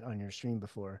through that on your stream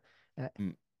before,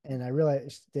 and I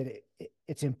realized that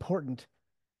it's important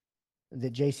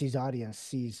that JC's audience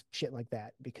sees shit like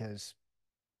that, because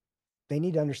they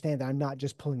need to understand that I'm not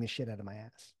just pulling the shit out of my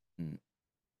ass.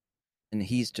 And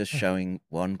he's just showing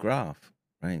one graph,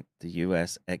 right? The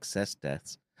US excess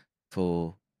deaths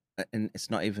for, and it's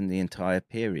not even the entire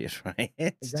period, right?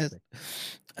 It's exactly.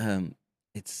 just,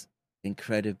 it's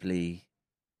incredibly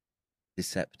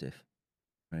deceptive,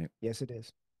 right? Yes, it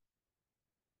is.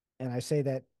 And I say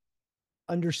that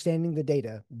understanding the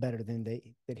data better than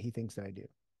that he thinks that I do.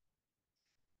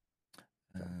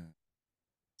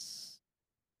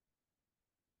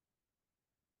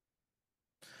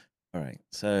 All right,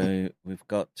 so we've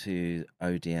got to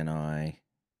ODNI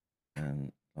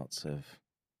and lots of.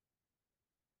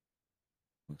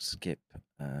 We'll skip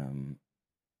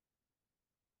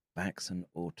vaccine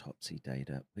autopsy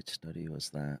data. Which study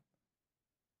was that?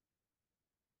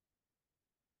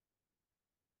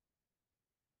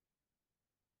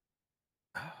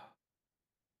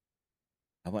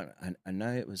 I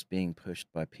know it was being pushed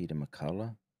by Peter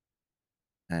McCullough,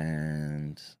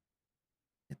 and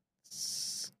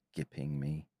it's skipping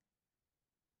me.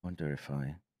 Wonder if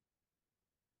I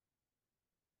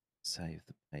save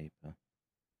the paper.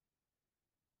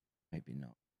 Maybe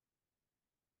not.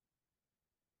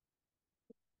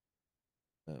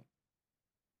 But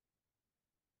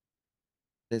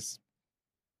there's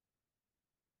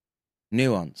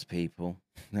nuance, people.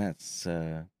 That's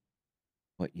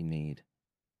what you need.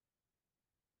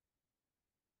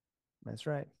 That's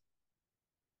right.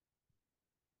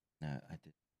 No, I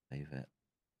did save it.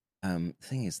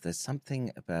 Thing is, there's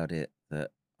something about it that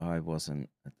I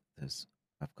wasn't.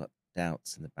 I've got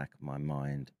doubts in the back of my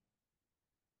mind.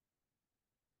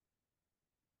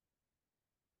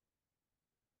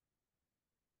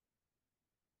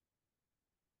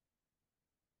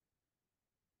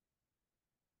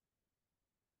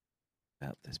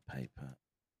 About this paper,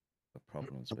 the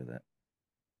problems with it.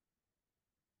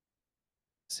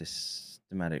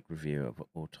 Systematic review of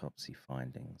autopsy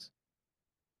findings.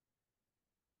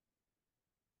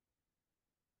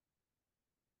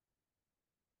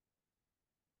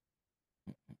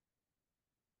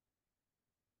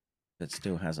 That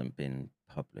still hasn't been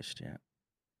published yet.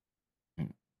 I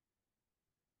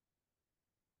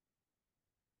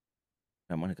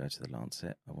don't want to go to the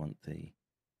Lancet. I want the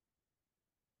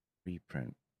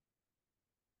preprint.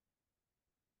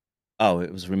 Oh,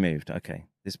 it was removed. Okay.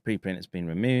 This preprint has been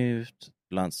removed.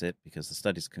 Lancet, because the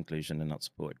study's conclusion are not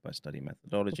supported by study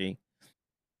methodology.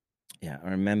 Yeah,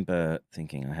 I remember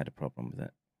thinking I had a problem with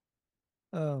it.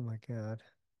 Oh my God.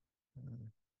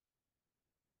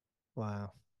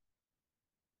 Wow.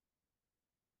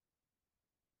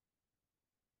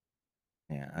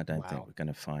 Yeah, I don't think we're going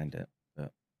to find it,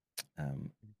 but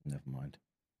never mind.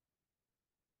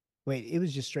 Wait, it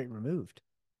was just straight removed.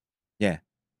 Yeah,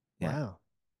 Yeah. Wow,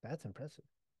 that's impressive.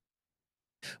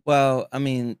 Well, I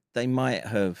mean, they might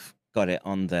have got it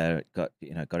on there, got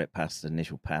it past the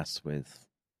initial pass with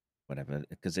whatever,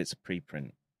 because it's a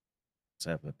preprint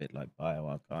server, a bit like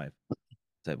BioArchive.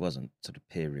 So it wasn't sort of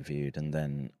peer reviewed, and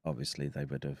then obviously they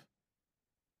would have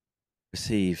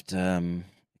received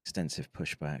extensive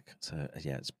pushback. So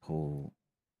yeah, it's Paul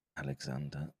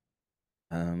Alexander.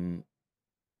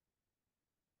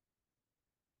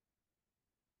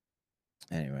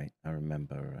 Anyway, I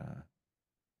remember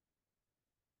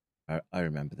I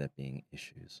remember there being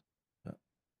issues, but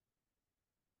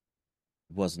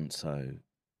it wasn't so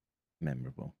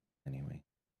memorable anyway.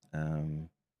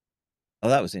 Oh,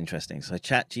 that was interesting. So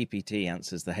ChatGPT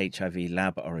answers the HIV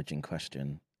lab origin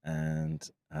question, and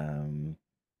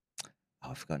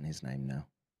I've forgotten his name now.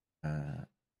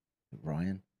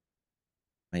 Ryan,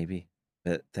 maybe.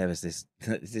 But there was this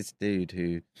this dude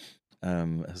who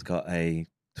has got a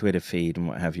Twitter feed and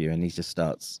what have you, and he just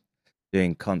starts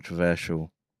doing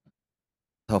controversial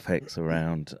topics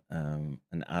around and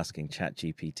asking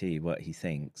ChatGPT what he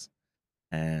thinks,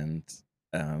 and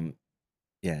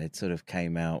yeah, it sort of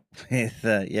came out with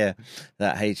that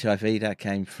HIV that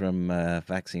came from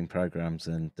vaccine programs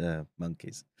and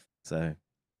monkeys. So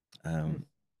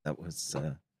that was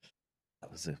a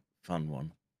fun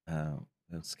one.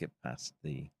 We'll skip past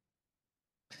the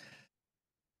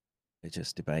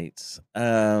religious debates.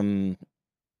 Immune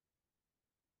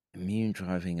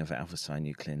driving of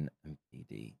alpha-synuclein and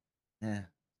PD. Yeah,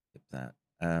 skip that.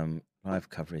 Live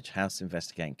coverage. House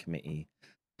investigating committee.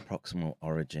 Proximal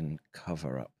origin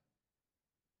cover-up.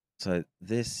 So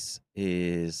this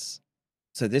was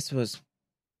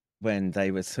when they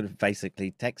were sort of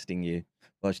basically texting you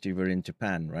whilst you were in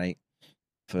Japan, right?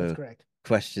 That's correct.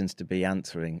 Questions to be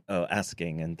asking,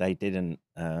 and they didn't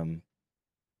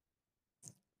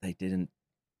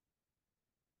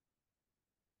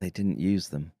use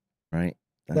them, right?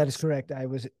 That is correct. I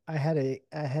had a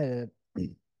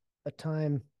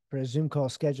time for a Zoom call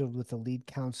scheduled with the lead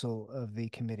counsel of the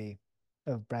committee,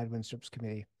 of Brad Winstrup's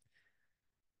committee,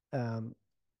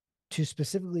 to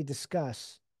specifically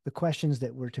discuss the questions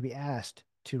that were to be asked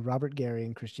to Robert Gary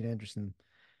and Christian Anderson.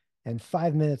 And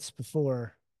 5 minutes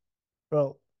before,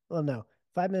 no,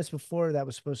 5 minutes before that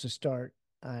was supposed to start,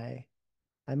 I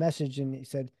messaged and he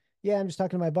said, "Yeah, I'm just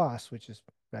talking to my boss," which is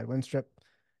Brad Winstrup,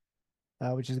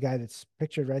 which is the guy that's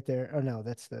pictured right there. Oh no,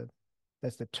 that's the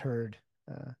turd.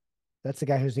 That's the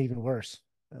guy who's even worse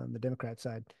on the Democrat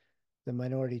side, the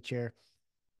minority chair.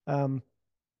 But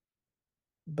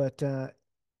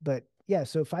yeah,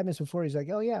 so 5 minutes before he's like,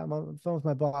 "Oh yeah, I'm on the phone with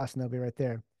my boss and they'll be right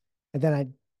there." And then I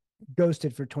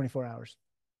ghosted for 24 hours.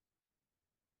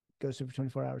 Ghosted for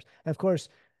 24 hours. And of course,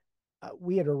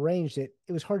 we had arranged it.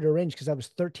 It was hard to arrange because I was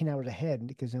 13 hours ahead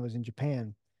because I was in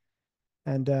Japan.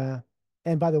 And by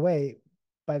the way,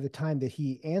 by the time that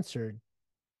he answered,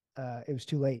 it was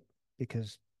too late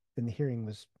because then the hearing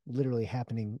was literally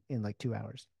happening in like 2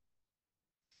 hours.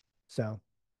 So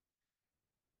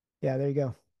yeah, there you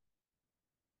go.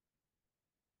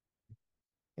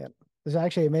 Yep.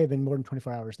 It may have been more than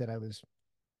 24 hours that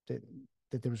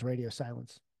that there was radio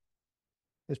silence.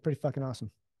 It was pretty fucking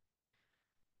awesome.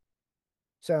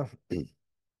 So, but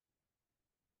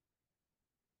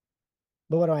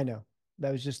what do I know?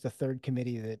 That was just the third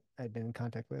committee that I'd been in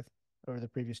contact with over the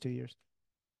previous 2 years.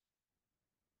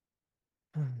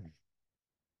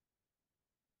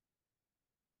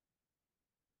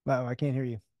 Wow, I can't hear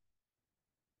you.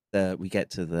 We get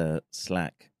to the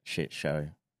Slack shit show,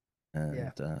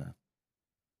 and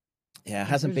it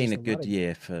hasn't been a good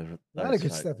year for a lot of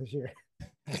good stuff this year.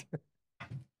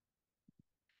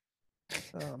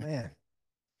 Oh man,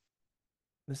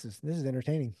 this is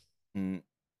entertaining. I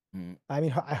mean,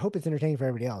 I hope it's entertaining for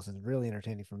everybody else. It's really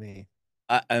entertaining for me.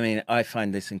 I mean, I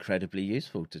find this incredibly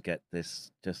useful to get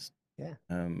this just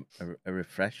a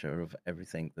refresher of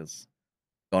everything that's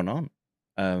gone on,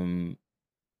 and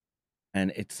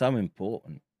it's so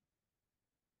important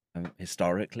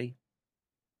historically,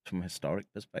 from a historic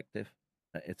perspective.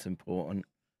 It's important,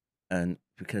 and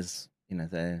because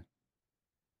they're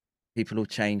people who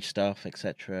change stuff,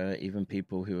 etc. Even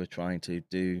people who are trying to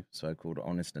do so-called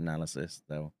honest analysis,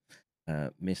 they'll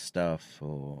miss stuff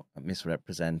or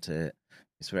misrepresent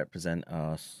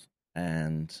us,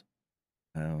 and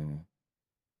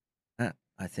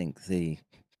I think the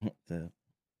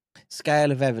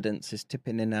scale of evidence is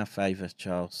tipping in our favor,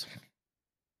 Charles.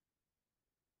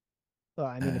 Well,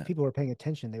 I mean, if people were paying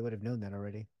attention, they would have known that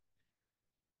already.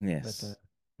 Yes. But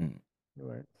they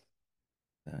weren't.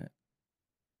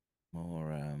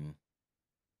 More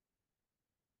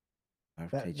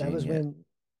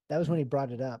that was when he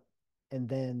brought it up, and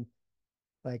then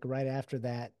like right after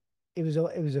that, it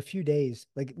was a few days.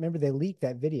 Like, remember they leaked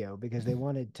that video because they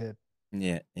wanted to,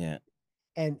 Yeah, yeah.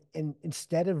 and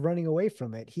instead of running away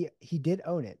from it, he did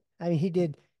own it. I mean, he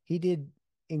did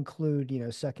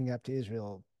include, sucking up to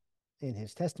Israel in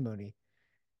his testimony,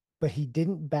 but he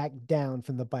didn't back down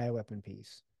from the bioweapon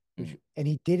piece, and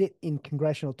he did it in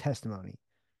congressional testimony.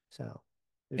 So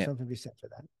there's Yeah. something to be said for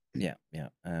that. Yeah, yeah.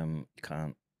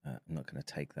 Can't. I'm not going to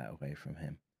take that away from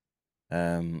him.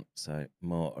 So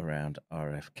more around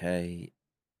RFK.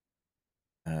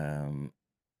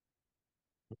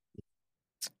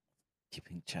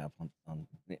 Keeping tab on.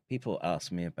 People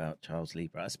ask me about Charles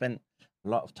Lieber. I spent a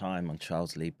lot of time on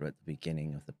Charles Lieber at the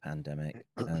beginning of the pandemic,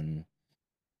 and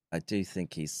I do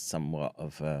think he's somewhat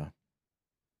of a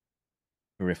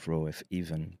peripheral, if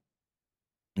even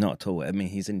not at all. I mean,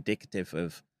 he's indicative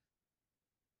of,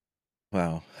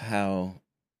 well, how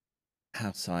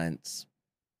science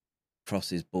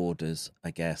crosses borders,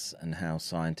 I guess, and how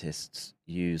scientists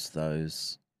use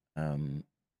those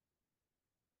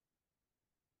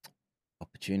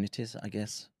opportunities, I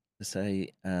guess, to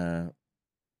say,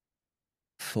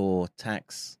 for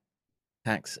tax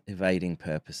evading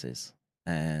purposes.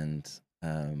 And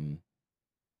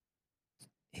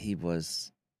he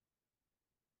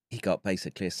got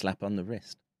basically a slap on the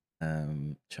wrist.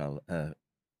 Charles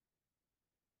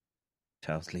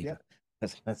Lieber. Yeah.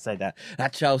 Let's say that.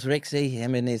 That Charles Rixey,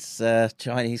 him and his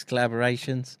Chinese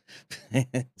collaborations.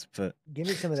 But give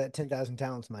me some of that 10,000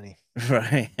 talents money.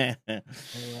 Right.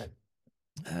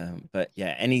 But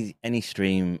yeah, any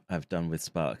stream I've done with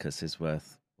Spartacus is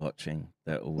worth watching.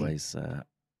 They're always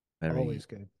very always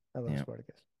good. I love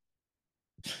Spartacus.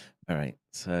 All right,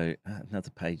 so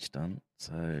another page done.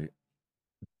 So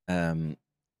I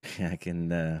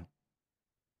can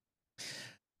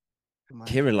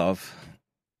Kirillov.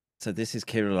 So this is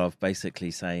Kirillov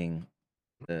basically saying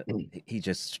that he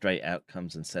just straight out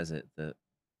comes and says it, that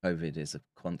COVID is a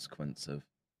consequence of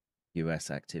US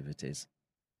activities.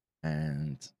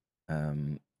 And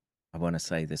I want to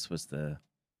say this was the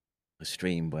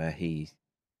stream where he's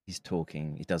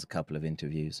talking. He does a couple of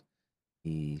interviews.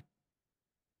 He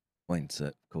points at,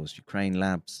 of course, Ukraine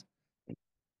labs.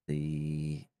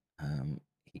 He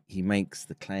makes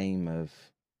the claim of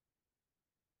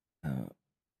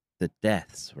the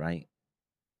deaths, right?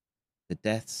 The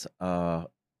deaths are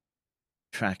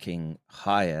tracking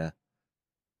higher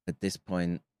at this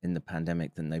point in the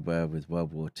pandemic than they were with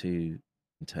World War II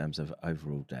in terms of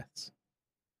overall deaths.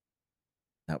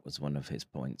 That was one of his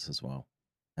points as well.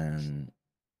 And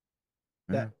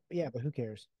yeah, but who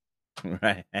cares?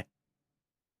 Right.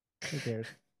 Who cares?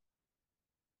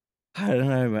 I don't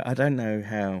know. I don't know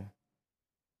how.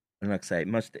 And like I say,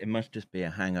 it must just be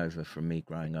a hangover from me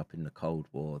growing up in the Cold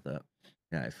War that,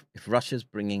 if Russia's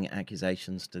bringing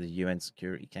accusations to the UN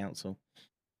Security Council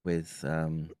with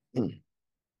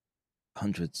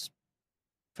hundreds,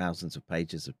 thousands of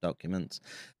pages of documents,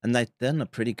 and they've done a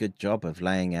pretty good job of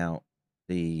laying out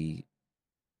the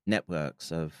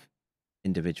networks of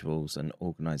individuals and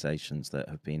organizations that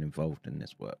have been involved in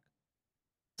this work.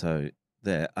 So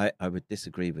I would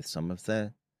disagree with some of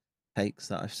their takes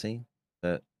that I've seen,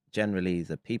 but generally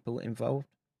the people involved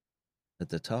at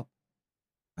the top,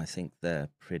 I think they're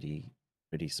pretty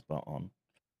spot on.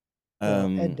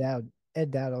 Well,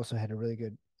 Ed Dowd also had a really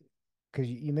good, because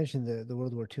you mentioned the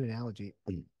World War II analogy,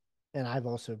 and I've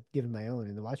also given my own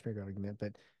in the Watchmaker argument,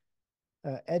 but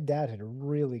Ed Dowd had a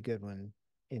really good one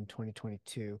in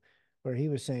 2022 where he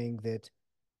was saying that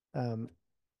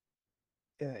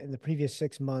in the previous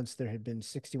 6 months there had been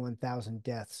 61,000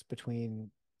 deaths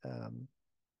between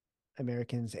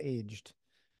Americans aged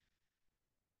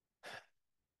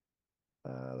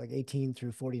like 18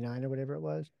 through 49 or whatever it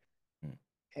was,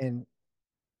 and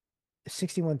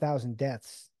 61,000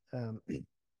 deaths.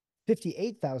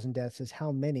 58,000 deaths is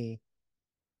how many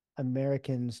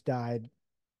Americans died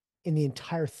in the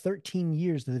entire 13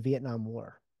 years of the Vietnam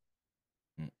War.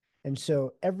 And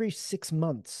so every 6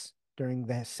 months during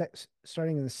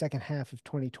starting in the second half of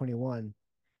 2021,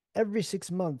 every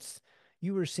 6 months,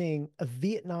 you were seeing a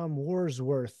Vietnam War's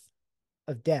worth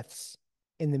of deaths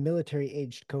in the military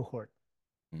aged cohort.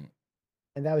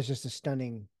 And that was just a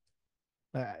stunning,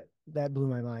 that blew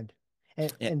my mind.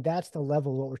 And that's the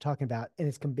level of what we're talking about. And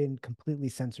it's been completely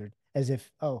censored as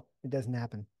if, it doesn't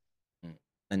happen.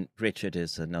 And Richard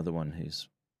is another one who's,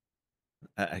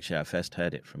 actually, I first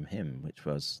heard it from him, which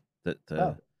was that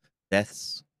the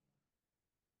deaths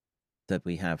that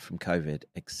we have from COVID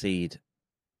exceed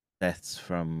deaths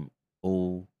from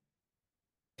all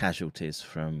casualties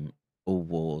from all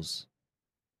wars.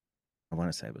 I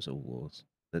want to say it was all wars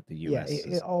that the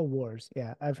US all wars.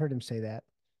 Yeah, I've heard him say that.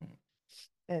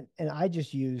 And I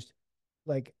just used,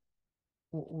 like,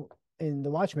 in the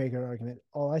watchmaker argument,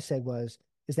 all I said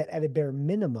is that at a bare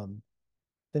minimum,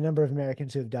 the number of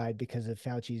Americans who have died because of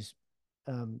Fauci's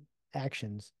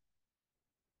actions,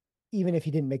 even if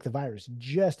he didn't make the virus,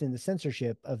 just in the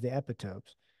censorship of the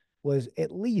epitopes, was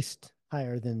at least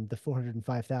higher than the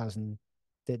 405,000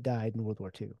 that died in World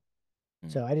War II.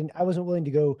 So I wasn't willing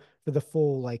to go for the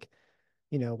full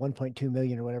 1.2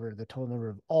 million or whatever the total number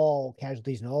of all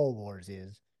casualties in all wars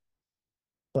is.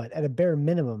 But at a bare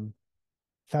minimum,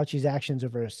 Fauci's actions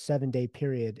over a 7-day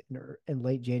period in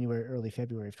late January, early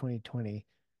February of 2020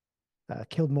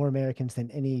 killed more Americans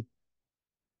than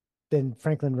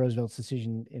Franklin Roosevelt's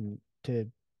decision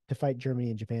to fight Germany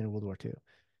and Japan in World War II.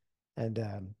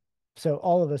 And so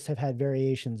all of us have had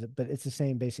variations, but it's the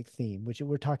same basic theme, which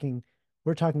we're talking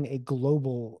a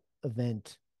global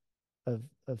event of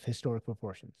historic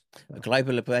proportions. A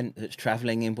global event that's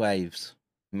traveling in waves.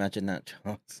 Imagine that,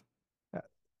 Charles.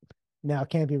 Now, it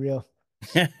can't be real.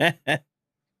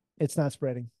 It's not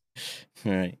spreading.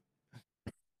 Right.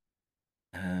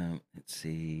 Let's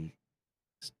see.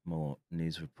 Just more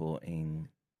news reporting.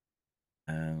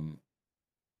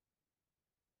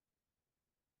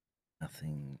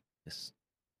 Nothing. Just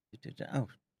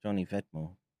Johnny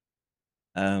Vedmore.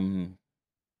 That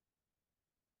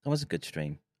was a good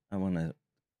stream. I want to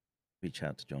reach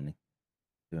out to Johnny,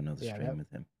 do another stream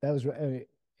with him. That was, and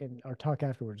our talk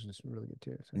afterwards was really good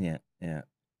too. So. Yeah.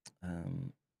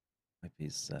 Hope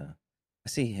he's. I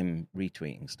see him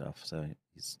retweeting stuff, so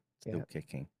he's still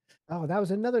kicking. Oh, that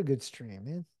was another good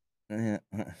stream, man. Yeah.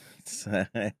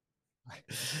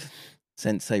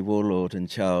 Sensei Warlord and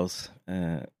Charles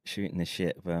shooting the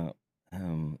shit about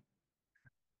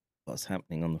what's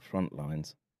happening on the front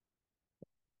lines.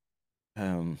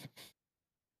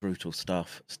 Brutal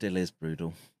stuff. Still is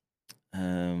brutal.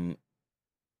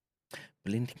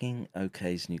 Blinking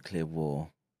OK's nuclear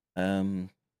war. I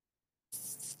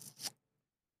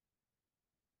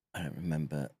don't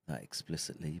remember that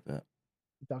explicitly, but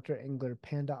Dr. Engler,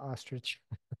 Panda Ostrich.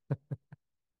 I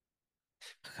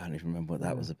can't even remember what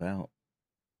that was about.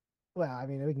 Well, I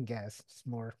mean, we can guess. It's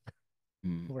more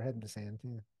we're heading to sand.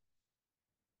 Yeah.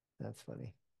 That's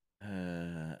funny.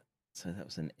 So that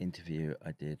was an interview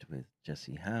I did with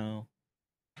Jesse Howe.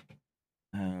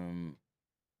 So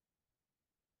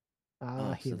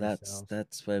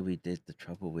that's where we did the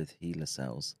trouble with HeLa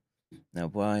cells. Now,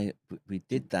 why we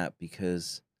did that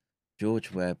because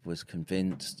George Webb was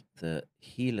convinced that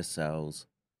HeLa cells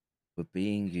were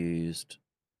being used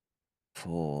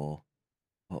for,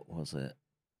 what was it?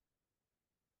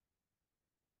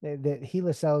 That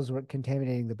HeLa cells were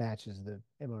contaminating the batches of the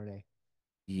mRNA.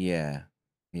 Yeah.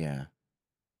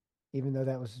 Even though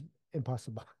that was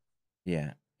impossible.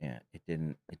 Yeah. It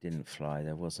didn't fly.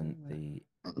 There wasn't the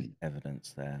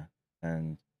evidence there.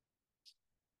 And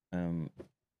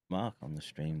Mark on the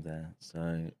stream there.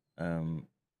 So all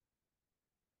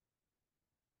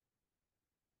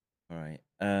right.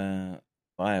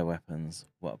 Bioweapons.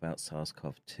 What about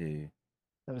SARS-CoV-2?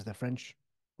 That was the French.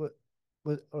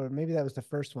 Or maybe that was the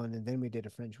first one, and then we did a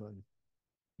French one.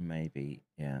 Maybe,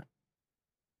 yeah.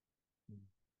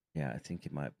 Yeah, I think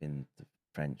it might have been the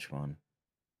French one.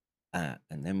 And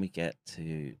then we get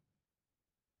to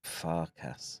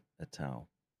Farkas et al.,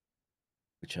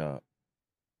 which are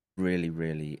really,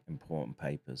 really important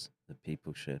papers that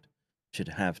people should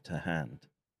have to hand,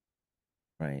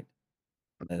 right?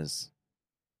 As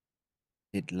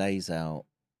it lays out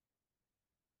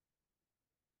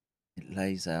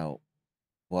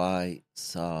why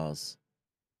SARS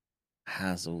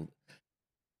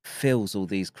fills all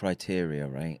these criteria,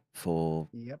 right? For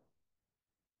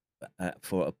a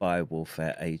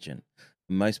biowarfare agent.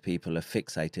 Most people are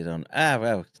fixated on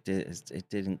it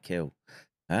didn't kill.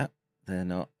 They're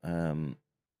not. Well,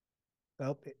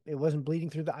 it wasn't bleeding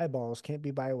through the eyeballs. Can't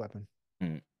be bioweapon.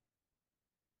 And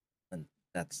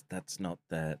that's not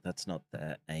their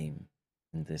aim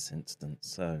in this instance.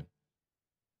 So.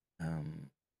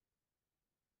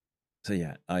 So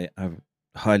yeah, I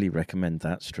highly recommend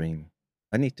that stream.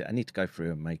 I need to go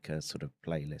through and make a sort of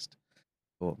playlist,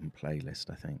 important playlist.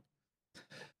 I think.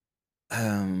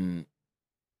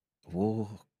 War,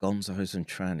 gonzos, and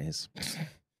trannies.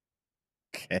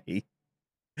 Okay.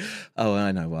 Oh,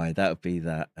 I know why. That would be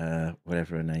that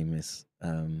whatever her name is.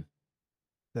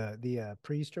 The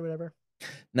priest or whatever.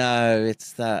 No,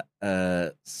 it's that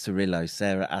Cirillo,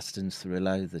 Sarah Aston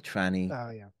Cirillo, the tranny. Oh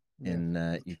yeah.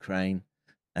 In Ukraine,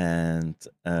 and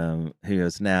who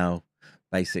is now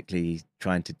basically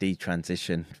trying to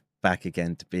detransition back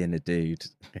again to being a dude,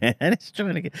 and it's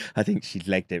trying to get. I think she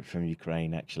legged it from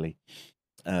Ukraine actually,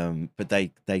 but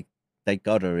they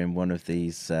got her in one of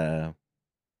these, like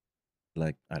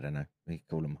I don't know, we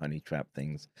call them honey trap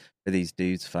things, where these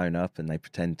dudes phone up and they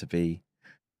pretend to be,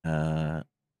 or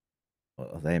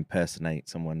they impersonate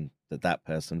someone that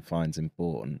person finds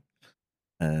important,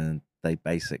 and they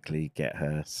basically get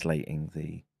her slating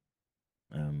the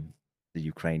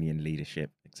Ukrainian leadership,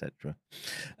 etc.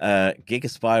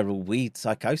 Gigaspiral Weed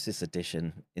Psychosis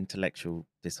Edition, Intellectual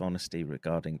Dishonesty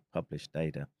Regarding Published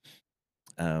Data.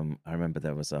 I remember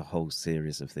there was a whole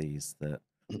series of these that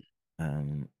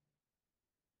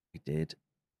we did,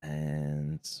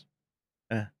 and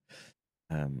it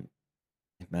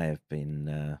may have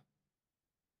been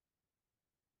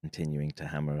continuing to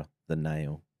hammer the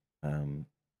nail.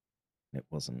 It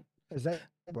wasn't. Is that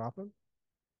McLaughlin?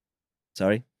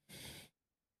 Sorry?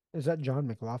 Is that John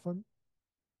McLaughlin?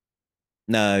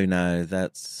 No,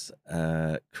 that's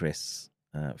Chris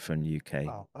from UK.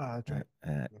 Oh, that's right.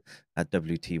 At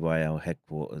WTYL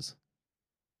headquarters.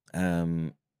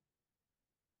 So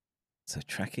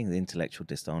tracking the intellectual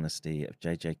dishonesty of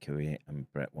J.J. Couey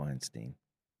and Brett Weinstein.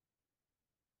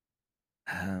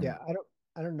 Yeah,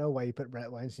 I don't know why you put Brett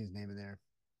Weinstein's name in there.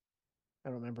 I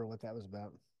don't remember what that was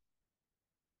about.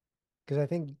 Because I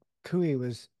think Couey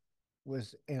was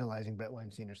analyzing Brett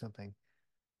Weinstein or something.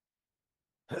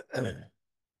 I don't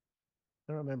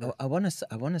remember. I want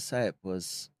to say it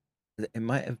was. It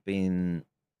might have been.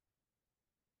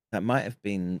 That might have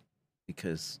been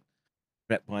because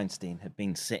Brett Weinstein had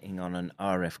been sitting on an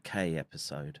RFK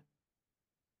episode.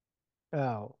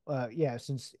 Oh, yeah,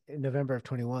 since November of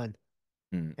 21.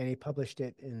 Mm. And he published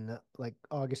it in like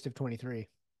August of 23.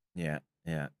 Yeah.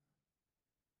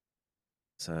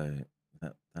 So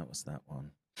that was that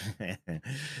one.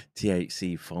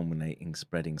 THC fulminating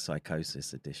spreading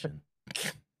psychosis edition.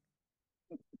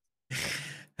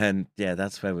 And yeah,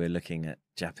 that's where we're looking at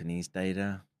Japanese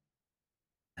data.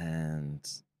 And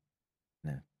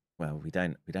well, we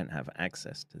don't have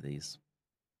access to these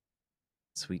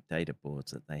sweet data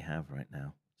boards that they have right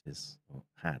now, which is, or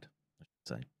had, I should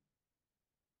say.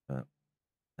 But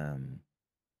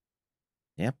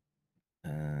yep.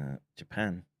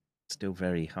 Japan still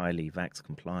very highly vax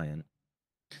compliant.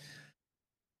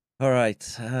 All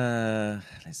right,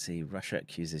 let's see. Russia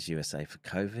accuses USA for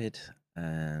COVID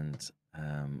and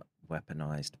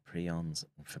weaponized prions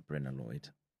and fibrinoloid.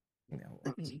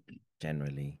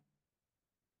 Generally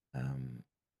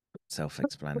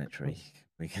self-explanatory.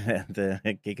 We get the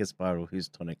Gigaspiral Who's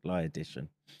Tonic Lie edition.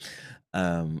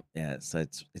 Yeah, so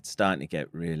it's starting to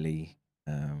get really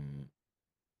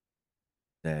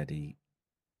dirty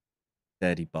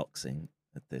boxing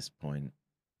at this point.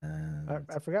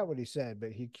 I forgot what he said,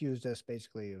 but he accused us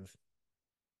basically of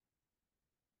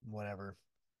whatever.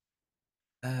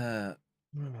 I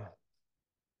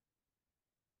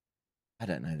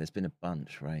don't know. There's been a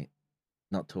bunch, right?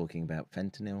 Not talking about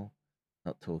fentanyl,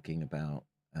 not talking about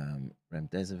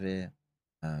remdesivir,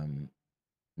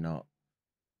 not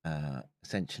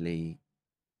essentially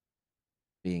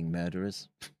being murderers.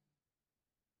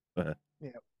 But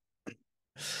yeah.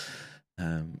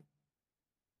 Let's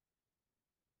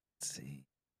see.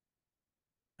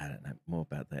 I don't know more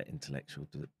about their intellectual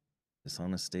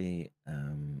dishonesty.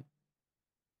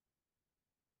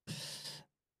 Let's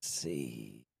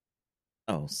see.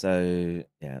 Oh, so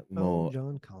yeah, more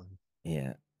John Cullen.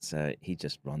 Yeah, so he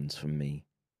just runs from me.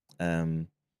 So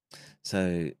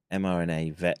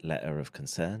mRNA vet letter of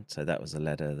concern. So that was a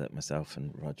letter that myself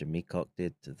and Roger Meacock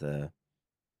did to the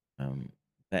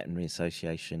Veterinary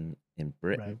Association in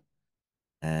Britain, right.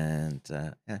 And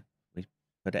yeah, we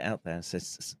put it out there and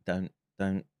says don't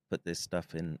put this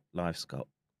stuff in livestock.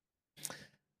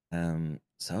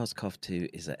 SARS-CoV-2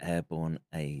 is an airborne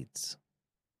AIDS.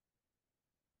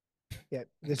 Yeah,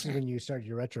 this is when you started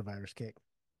your retrovirus kick.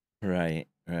 Right.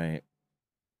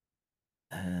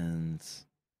 And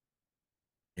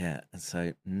yeah, and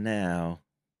so now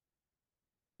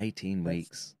 18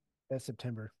 weeks. That's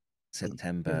September.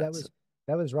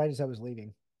 That was right as I was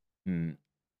leaving.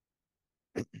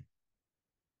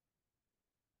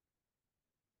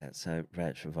 So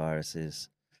retroviruses,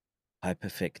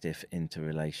 hyperfictive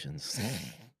interrelations.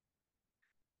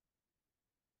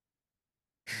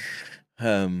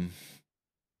 I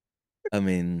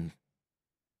mean,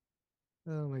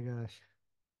 oh my gosh.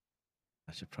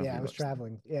 I should probably. Yeah, I was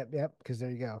traveling. Yep. Because there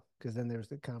you go. Because then there was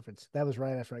the conference. That was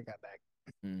right after I got back.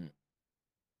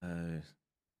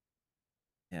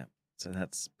 Yeah. So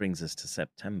that brings us to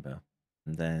September,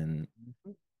 and then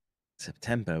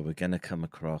September we're going to come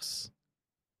across.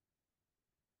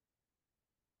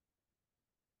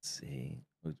 Let's see.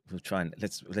 We'll try and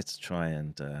let's try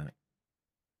and go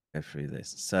through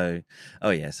this. So,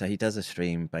 so he does a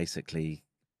stream basically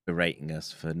berating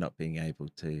us for not being able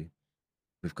to.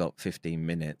 We've got 15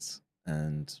 minutes,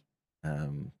 and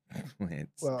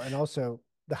It's Well, and also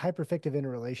the hyperfictive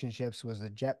interrelationships was the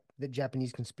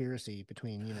Japanese conspiracy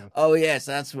between, oh yes,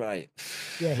 that's right.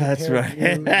 yeah, he That's paired you,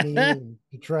 me, right. and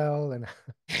Petrel, and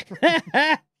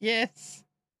Yes.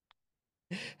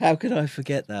 How could I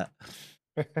forget that?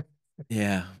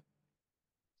 Yeah.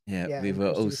 Yeah, yeah, we and were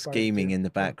Christy all was part of it scheming too. in the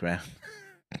background.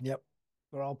 Yep,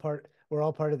 we're all part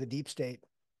of the deep state.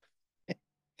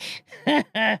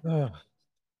 Ugh.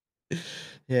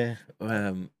 Yeah.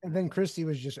 And then Christy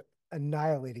was just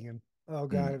annihilating him. Oh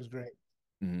God, Mm, it was great.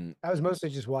 mm. I was mostly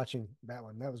just watching that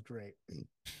one. That was great.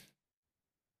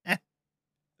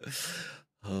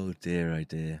 Oh dear, oh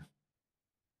dear.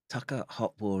 Tucker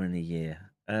hot war in a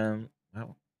year.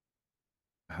 Well,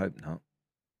 I hope not.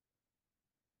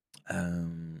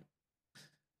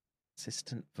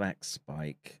 Assistant vax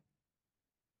spike.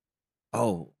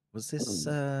 Oh, was this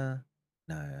no.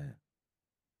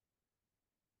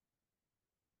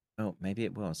 Oh, maybe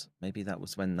it was. Maybe that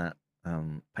was when that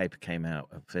paper came out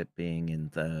of it being in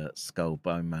the skull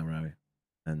bone marrow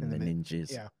and And the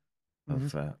meninges yeah,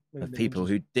 of With of the people meninges.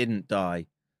 who didn't die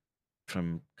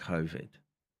from COVID,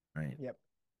 right? Yep.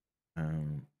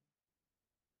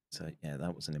 So yeah,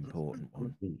 that was an important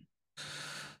one.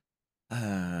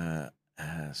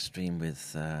 Stream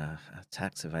with a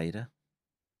tax evader.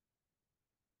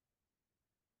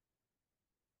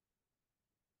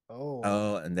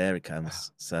 Oh, and there it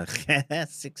comes. So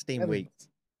 16 weeks.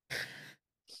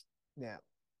 Yeah.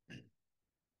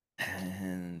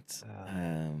 And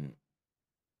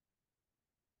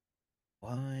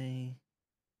why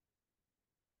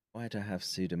do I have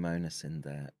Pseudomonas in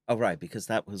there? Oh, right, because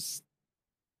there's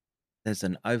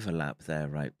an overlap there,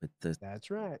 right? With the That's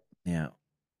right. Yeah.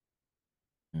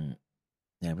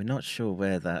 Yeah, we're not sure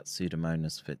where that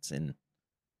Pseudomonas fits in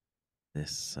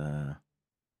this.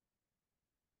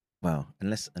 Well,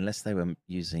 unless they were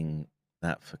using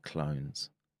that for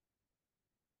clones.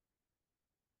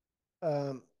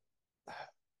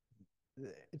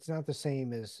 It's not the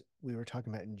same as we were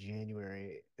talking about in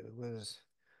January. It was,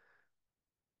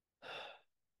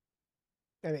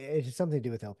 I mean, it's something to do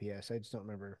with LPS. I just don't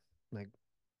remember, like,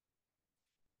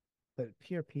 but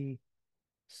PRP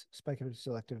spike of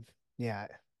selective. Yeah,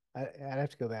 I'd have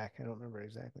to go back. I don't remember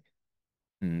exactly.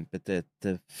 But the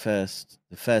first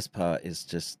part is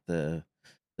just the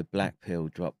black pill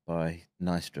dropped by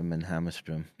Nystrom and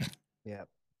Hammerstrom. Yeah.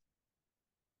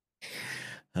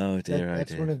 Oh dear, oh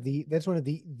That's dear. one of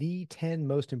the 10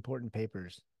 most important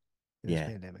papers in this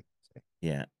pandemic.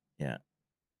 Yeah, yeah.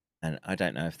 And I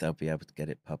don't know if they'll be able to get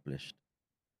it published.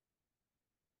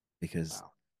 Because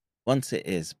once it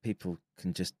is, people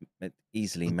can just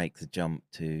easily make the jump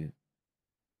to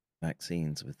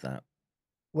vaccines with that.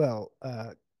 Well,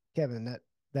 Kevin, that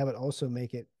would also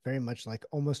make it very much like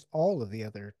almost all of the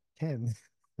other 10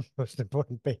 most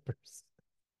important papers.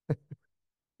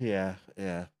 Yeah.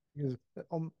 Because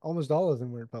almost all of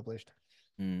them weren't published.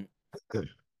 Man,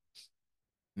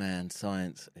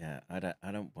 science. Yeah, I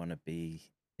don't want to be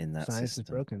in that Science system. is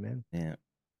broken, man. Yeah.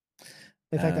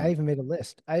 In fact, I even made a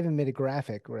list. I even made a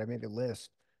graphic where I made a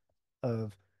list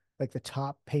of like the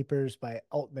top papers by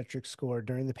altmetric score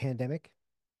during the pandemic,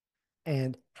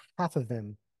 and half of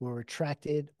them were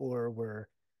retracted or were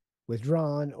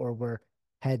withdrawn or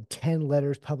had 10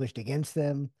 letters published against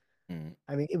them.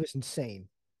 I mean, it was insane.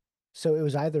 So it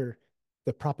was either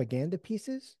the propaganda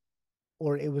pieces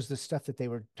or it was the stuff that they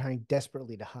were trying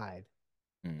desperately to hide.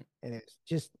 And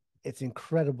it's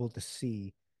incredible to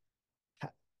see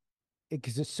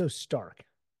because it's so stark,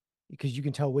 because you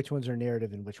can tell which ones are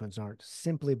narrative and which ones aren't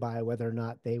simply by whether or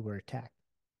not they were attacked.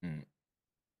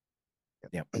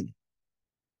 Yep.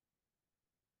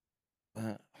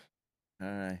 All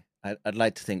right. I'd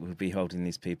like to think we'd be holding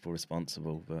these people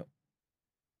responsible, but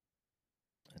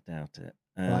I doubt it.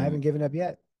 Well, I haven't given up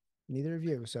yet. Neither of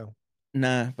you. So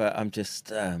no, but I'm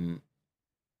just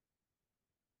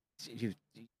you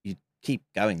keep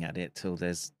going at it till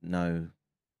there's no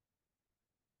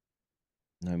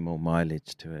more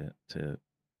mileage to it to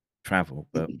travel.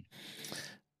 But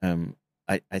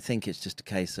I think it's just a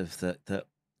case of that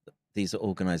these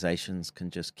organizations can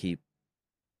just keep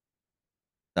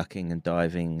ducking and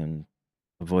diving and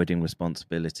avoiding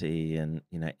responsibility, and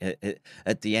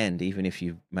at the end, even if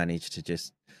you manage to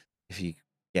if you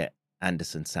get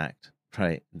Anderson sacked,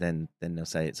 right, then they'll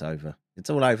say it's over. It's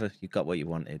all over. You got what you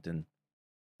wanted, and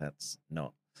that's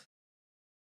not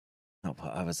what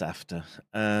I was after.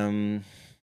 Producing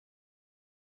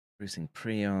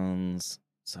prions,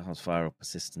 SARS viral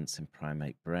persistence in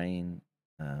primate brain.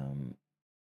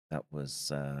 That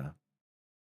was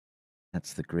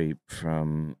that's the group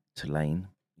from Tulane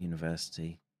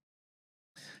University.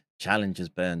 Challengers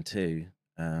burn 2.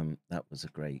 That was a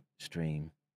great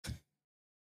stream.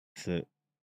 The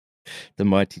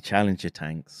mighty Challenger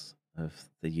tanks of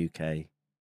the UK.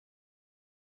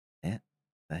 Yeah,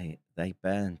 they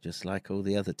burn just like all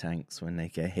the other tanks when they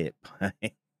get hit by.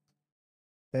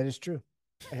 That is true.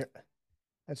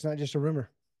 That's not just a rumor.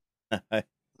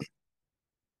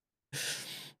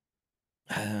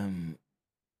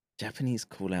 Japanese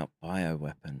call out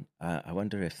bioweapon. I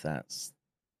wonder if that's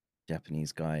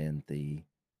Japanese guy in the.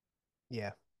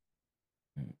 Yeah.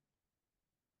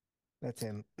 That's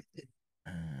him.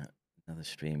 Another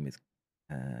stream with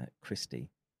Christy.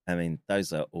 I mean,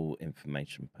 those are all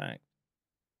information packed.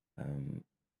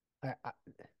 I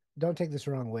don't take this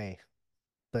the wrong way,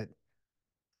 but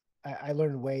I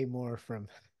learned way more from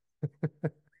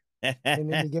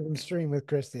in any given stream with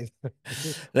Christy.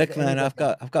 Look, man, I've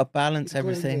got to balance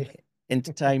everything.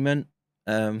 Entertainment.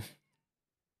 Yeah.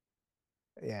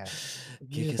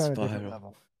 Giga Just on a different Spiral.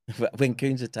 level. When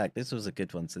Coons Attack, this was a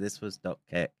good one. So this was Doc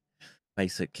Keck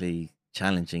basically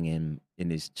challenging him in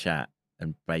his chat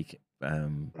and break.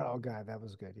 Oh God, that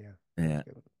was good. Yeah. Yeah.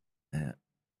 Yeah.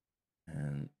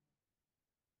 And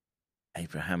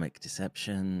Abrahamic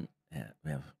deception. Yeah,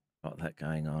 we have got that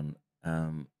going on.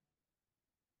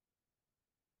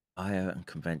 IO and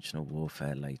conventional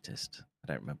warfare latest. I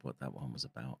don't remember what that one was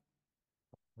about.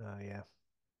 Oh yeah.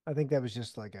 I think that was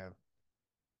just like a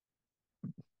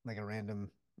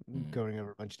random going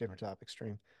over a bunch of different topics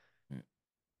stream.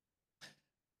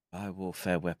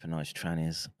 Warfare weaponized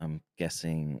trannies. I'm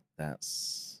guessing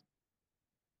that's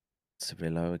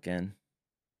Cirillo again.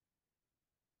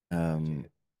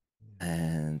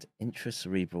 And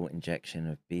intracerebral injection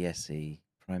of BSE,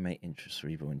 primate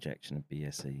intracerebral injection of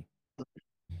BSE.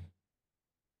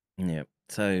 Yeah.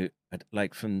 So,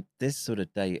 like from this sort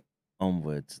of date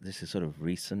onwards, this is sort of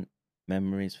recent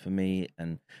memories for me,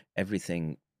 and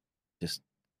everything just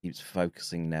keeps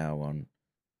focusing now on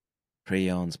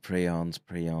prions,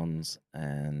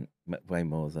 and way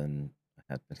more than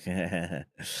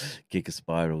Giga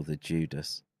Spiral, the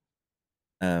Judas.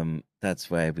 That's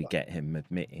where we get him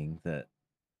admitting that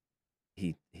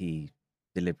he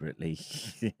deliberately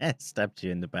stabbed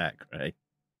you in the back, right?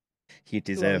 You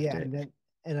deserved it.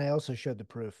 And I also showed the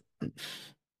proof.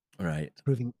 Right.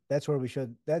 Proving that's where we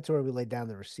laid down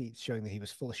the receipts showing that he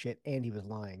was full of shit and he was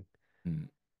lying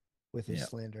with his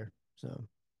slander. So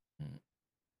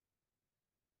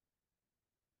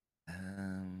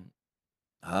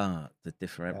the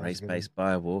different race-based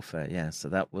biowarfare. Yeah, so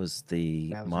that was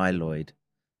the myeloid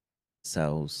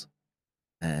cells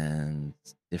and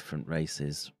different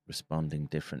races responding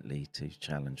differently to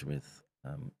challenge with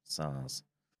SARS.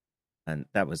 And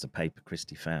that was a paper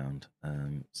Christie found.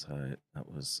 So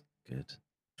that was good.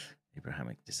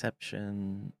 Abrahamic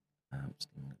deception,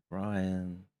 Stephen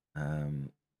O'Brien,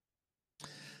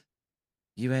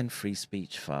 UN free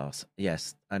speech farce.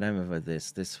 Yes, I know remember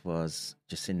this. This was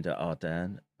Jacinda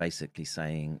Ardern basically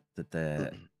saying that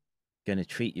they're going to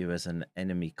treat you as an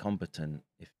enemy combatant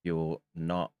if you're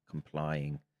not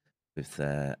complying with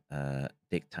their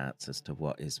diktats as to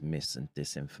what is mis and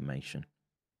disinformation.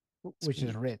 Which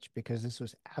is rich because this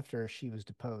was after she was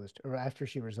deposed or after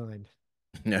she resigned.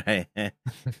 Right.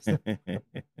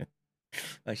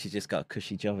 Well, she just got a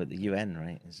cushy job at the UN,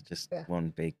 right? It's just one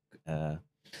big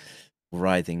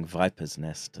writhing viper's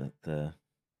nest at the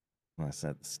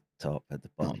top, at the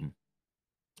bottom.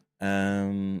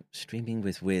 Streaming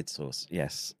with weird source.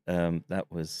 Yes, that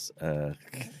was. I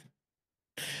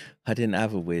didn't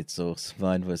have a weird source.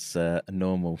 Mine was a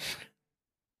normal.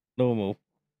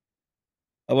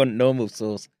 I want normal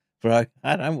source, bro.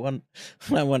 I don't want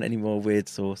any more weird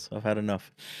source. I've had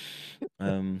enough.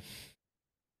 Nothing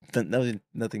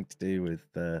to do with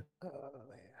the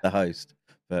host,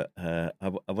 but I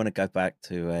want to go back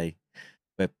to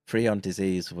where prion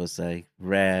disease was a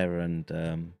rare and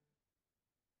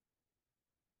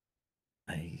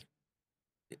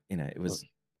it was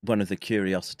one of the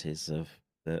curiosities of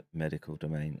the medical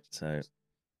domain. So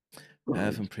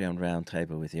Urban Prion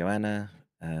Roundtable with Joanna,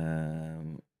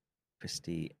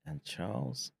 Christy and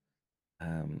Charles.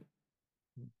 I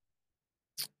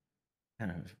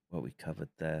don't know what we covered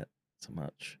there so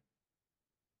much.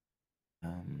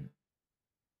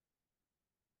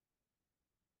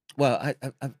 Well,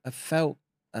 I felt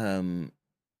I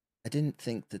didn't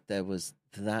think that there was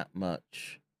that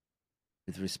much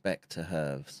with respect to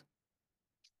herbs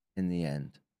in the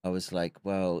end. I was like,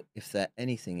 well, if they're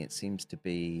anything, it seems to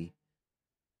be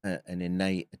an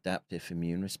innate adaptive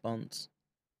immune response.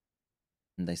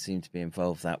 And they seem to be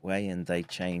involved that way, and they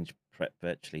change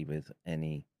virtually with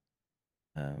any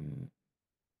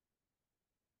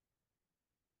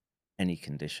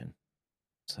condition.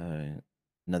 So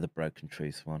another Broken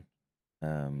Truth one.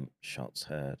 Shots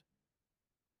heard.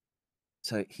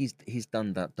 So he's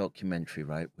done that documentary,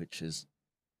 right? Which is,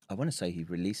 I want to say he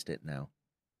released it now,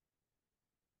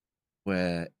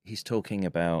 where he's talking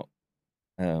about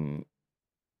quinine,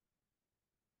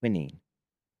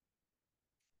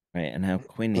 right? And how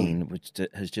quinine, which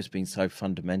has just been so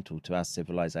fundamental to our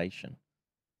civilization,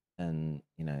 and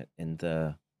in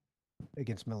the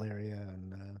against malaria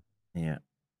and yeah,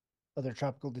 other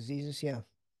tropical diseases. Yeah,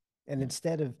 and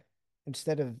instead of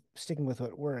sticking with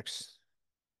what works,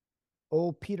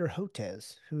 old Peter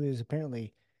Hotez, who is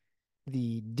apparently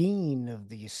the dean of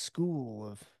the school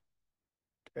of,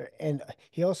 and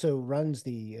he also runs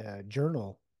the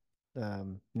journal,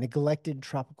 Neglected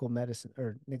Tropical Medicine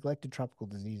or Neglected Tropical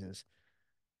Diseases.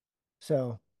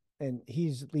 So, and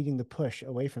he's leading the push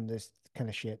away from this kind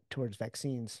of shit towards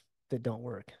vaccines that don't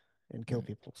work and kill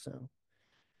people. So,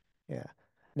 yeah.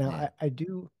 Now, yeah. I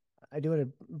do want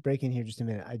to break in here just a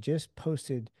minute. I just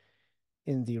posted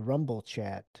in the Rumble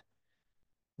chat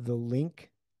the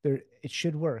link there. It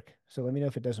should work. So let me know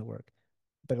if it doesn't work.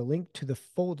 But a link to the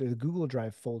folder, the Google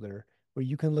Drive folder, where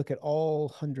you can look at all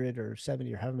 100 or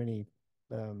 70 or however many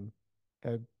um,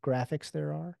 graphics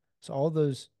there are. So all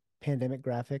those pandemic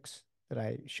graphics that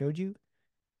I showed you,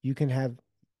 you can have,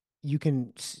 you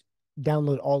can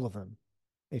download all of them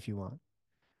if you want.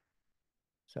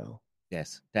 So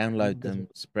Yes, you download guys them,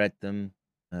 are spread them,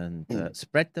 and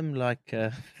spread them like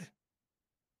a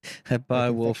like infectious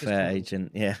biowarfare clones.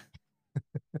 agent. Yeah.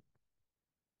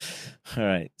 All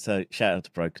right. So shout out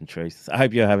to Broken Truth. I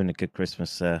hope you're having a good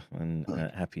Christmas and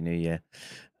Happy New Year.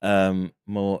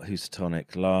 More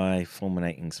Houstonic lie,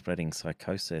 fulminating, spreading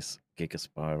psychosis,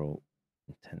 gigaspiral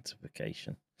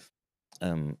intensification.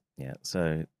 Yeah.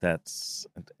 So that's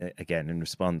again in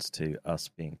response to us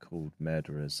being called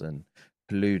murderers and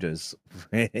polluters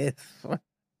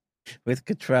with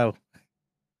control.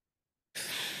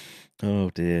 Oh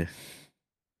dear.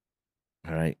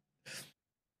 All right.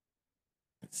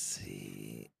 Let's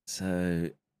see. So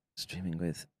streaming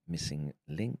with missing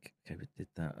link. Okay, we did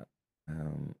that.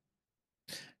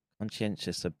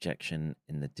 Conscientious objection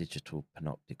in the digital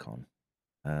panopticon.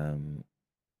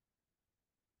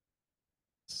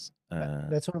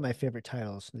 That's one of my favorite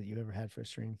titles that you ever had for a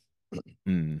stream.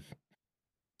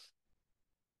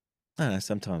 I don't know,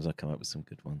 sometimes I come up with some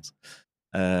good ones.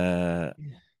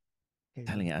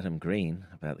 Telling Adam Green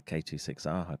about the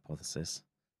K26R hypothesis.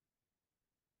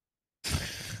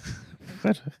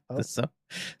 The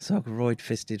Sogoroid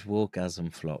fisted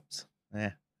wargasm flops.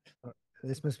 Yeah.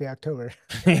 This must be October.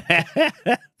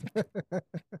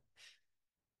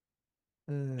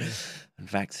 And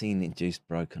vaccine-induced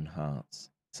broken hearts.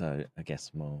 So I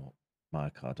guess more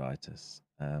myocarditis.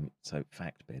 So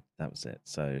fact bit, that was it.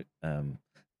 So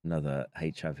another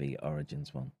HIV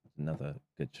origins one, another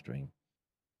good stream.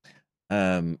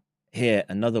 Here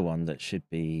another one that should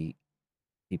be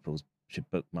people should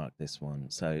bookmark this one.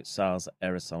 So SARS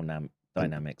aerosol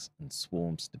dynamics and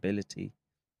swarm stability,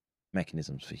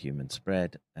 mechanisms for human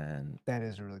spread, and that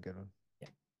is a really good one.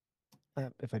 Yeah.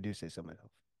 If I do say so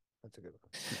myself, that's a good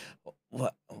one.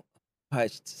 But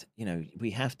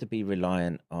we have to be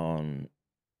reliant on.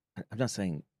 I'm not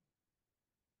saying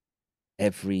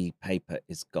every paper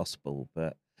is gospel,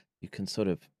 but you can sort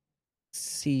of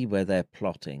see where they're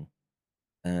plotting,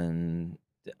 and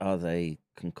are they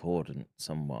concordant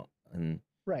somewhat? And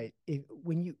right.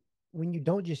 When you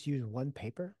don't just use one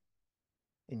paper,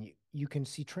 and you can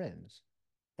see trends,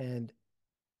 and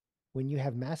when you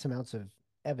have mass amounts of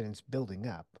evidence building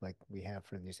up, like we have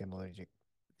for these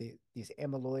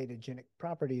amyloidogenic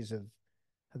properties of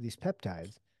these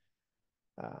peptides,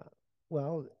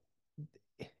 well,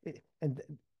 and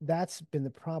that's been the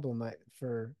problem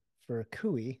for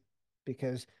Cooey,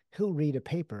 because he'll read a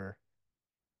paper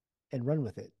and run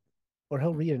with it, or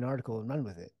he'll read an article and run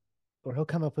with it, or he'll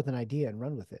come up with an idea and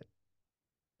run with it,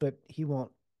 but he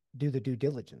won't do the due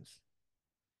diligence.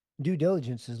 Due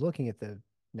diligence is looking at the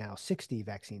now 60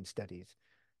 vaccine studies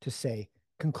to say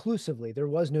conclusively there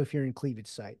was no furin cleavage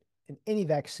site in any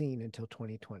vaccine until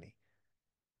 2020.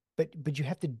 But you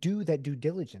have to do that due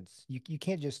diligence. You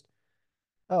can't just,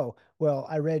 oh well,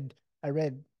 I read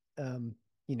Dan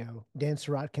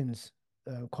Sirotkin's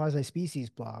quasi species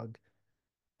blog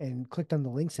and clicked on the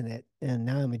links in it, and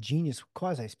now I'm a genius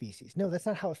quasi species. No, that's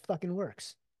not how it fucking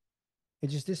works. It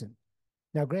just isn't.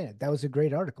 Now, granted, that was a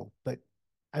great article, but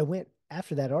I went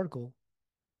after that article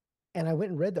and I went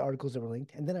and read the articles that were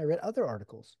linked, and then I read other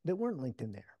articles that weren't linked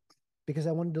in there because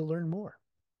I wanted to learn more.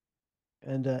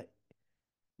 And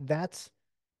that's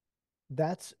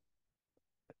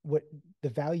what the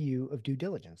value of due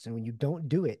diligence. And when you don't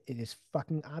do it, it is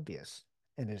fucking obvious.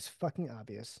 and it's fucking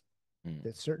obvious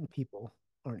that certain people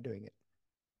aren't doing it.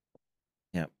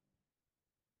 Yeah.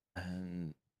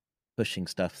 And pushing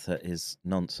stuff that is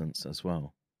nonsense as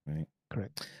well, right?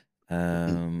 Correct.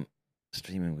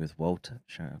 Streaming with Walter.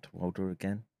 Shout out to Walter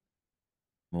again.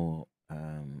 More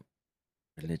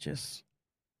religious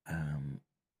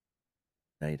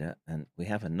data, and we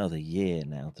have another year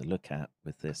now to look at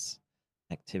with this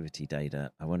activity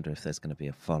data. I wonder if there's going to be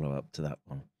a follow-up to that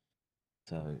one.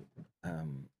 So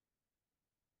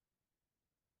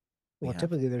Well,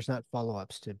 typically there's not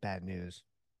follow-ups to bad news.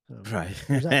 Right.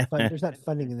 There's not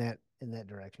funding in that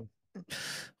direction.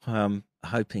 I'm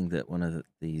hoping that one of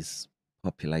these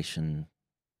population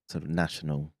sort of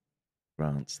national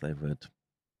grants,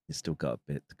 he's still got a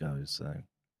bit to go. So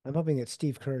I'm hoping that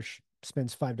Steve Kirsch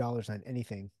spends $5 on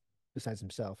anything besides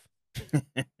himself. But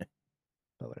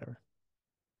whatever.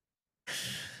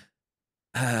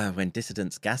 When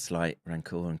dissidents gaslight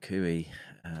Rancour and Cooey,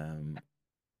 and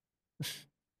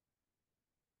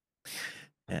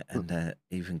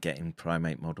even getting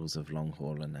primate models of long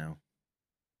hauler now.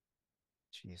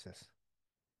 Jesus.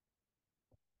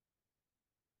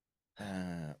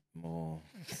 More.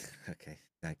 Okay,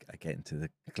 I get into the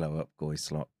glow up goy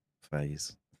slot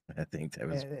phase. I think there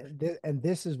was, and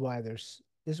this is why there's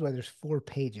 4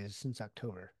 pages since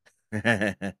October.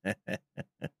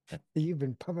 You've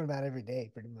been pumping them out every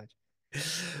day, pretty much.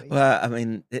 Well, I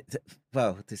mean,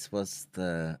 this was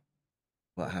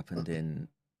what happened in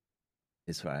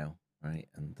Israel, right?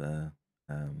 And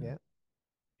yeah,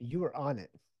 you were on it.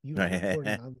 You were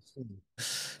reporting on the scene.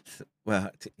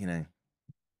 Well,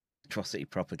 atrocity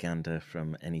propaganda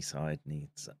from any side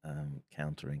needs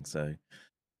countering. So,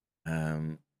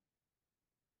 let's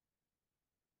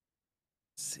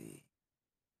see.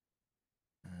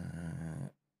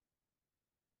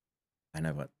 I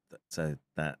know what. So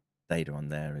that data on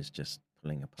there is just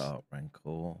pulling apart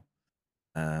Rancour.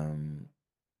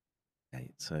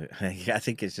 Okay, so I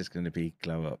think it's just going to be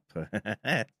glow up.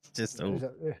 It's just all.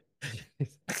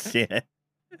 Yeah.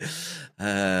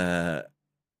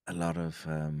 A lot of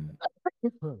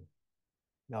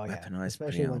weaponized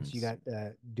especially prions. once you got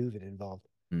Duvid involved.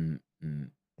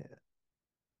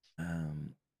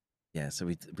 Yeah. So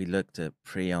we looked at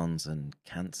prions and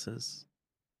cancers.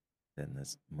 Then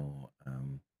there's more.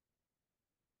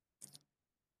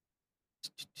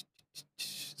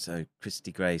 So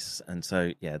Christy Grace, and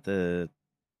so yeah, the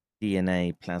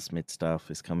DNA plasmid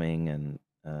stuff is coming, and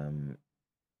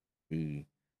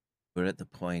we're at the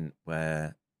point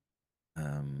where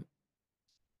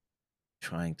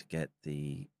trying to get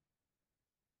the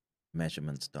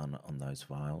measurements done on those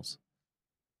vials,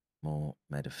 more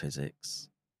metaphysics,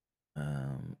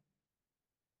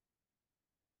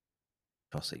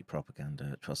 atrocity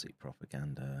propaganda.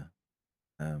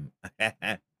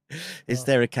 Is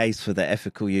there a case for the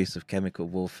ethical use of chemical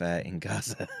warfare in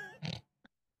Gaza?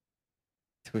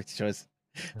 Which was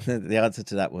the answer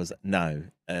to that was no,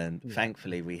 and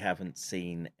thankfully we haven't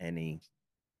seen any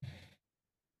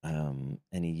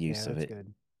use of it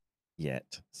good.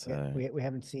 yet. So we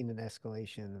haven't seen an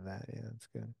escalation of that. Yeah, that's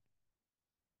good.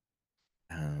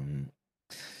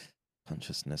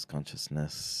 Consciousness,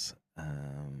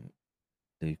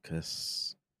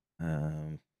 Lucas,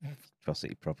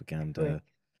 atrocity propaganda.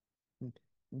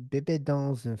 Bébé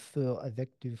dans un feu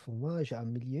avec du fromage au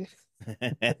milieu.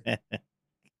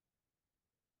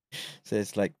 So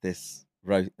it's like this.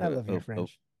 I love your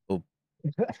French. Well,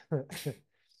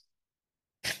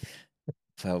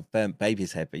 burnt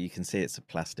baby's head, but you can see it's a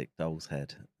plastic doll's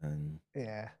head. And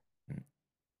yeah.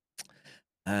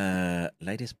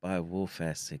 Latest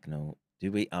biowarfare signal.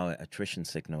 Attrition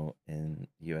signal in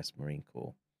U.S. Marine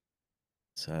Corps.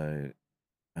 So,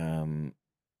 that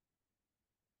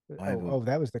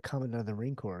was the commandant of the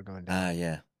Marine Corps going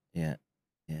down. Yeah.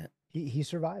 He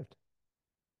survived,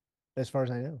 as far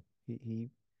as I know.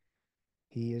 He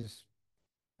is.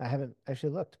 I haven't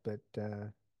actually looked, but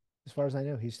as far as I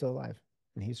know, he's still alive,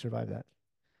 and he survived that.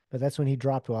 But that's when he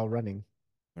dropped while running,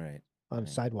 right, on a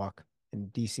sidewalk in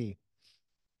D.C.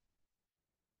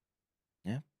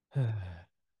 Yeah.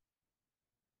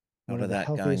 One of the that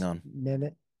going on?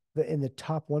 Men in the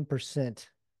top 1%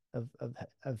 of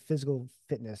physical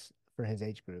fitness for his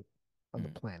age group on the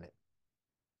planet.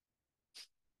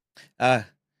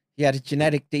 You had a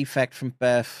genetic defect from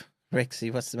birth,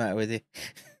 Rixey. What's the matter with you?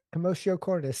 Commotio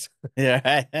cordis.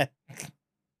 Yeah.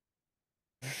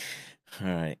 All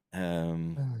right.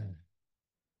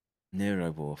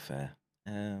 Neurowarfare.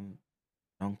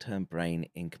 Long-term brain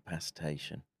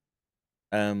incapacitation.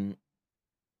 I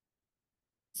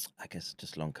guess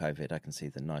just long COVID. I can see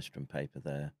the Nystrom paper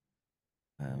there.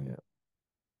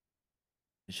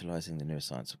 visualizing the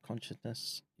neuroscience of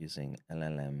consciousness using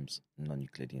LLMs,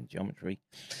 non-Euclidean geometry.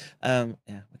 Yeah,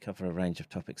 we cover a range of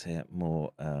topics here.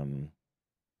 More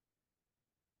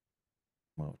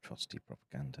atrocity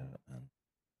propaganda and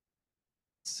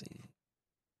let's see,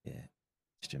 yeah,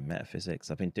 Christian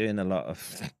metaphysics. I've been doing a lot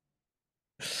of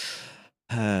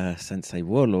Sensei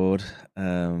Warlord.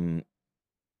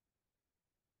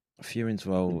 Furin's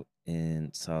role in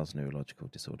SARS neurological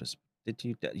disorders.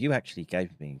 Did you actually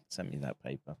sent me that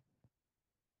paper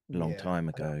a long Yeah, time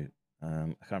ago? I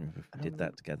can't remember if we did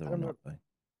that together or not though.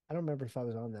 I don't remember if I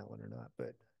was on that one or not,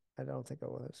 but I don't think I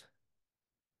was.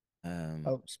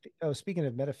 Speaking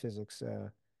of metaphysics,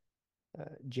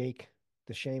 Jake,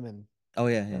 the shaman. Oh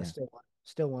yeah.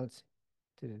 Still wants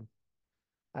to.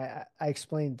 I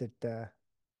explained that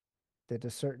a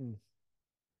certain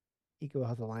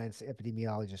EcoHealth Alliance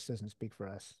epidemiologist doesn't speak for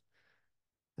us,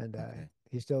 and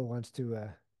he still wants to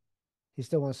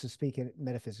speak in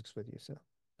metaphysics with you. So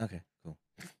okay, cool.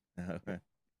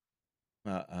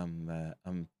 Well,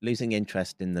 I'm losing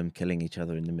interest in them killing each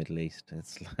other in the Middle East.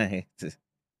 It's like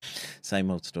same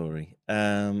old story.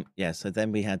 Yeah. So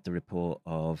then we had the report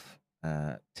of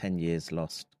 10 years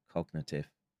lost cognitive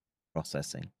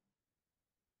processing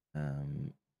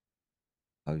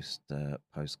post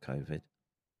COVID.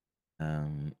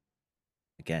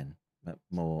 Again,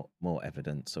 more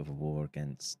evidence of a war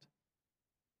against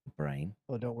the brain.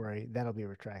 Well, don't worry, that'll be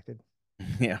retracted.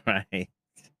 Yeah, right.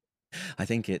 I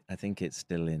think it's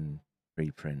still in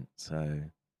preprint. So,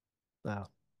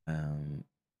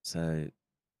 so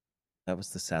that was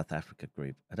the South Africa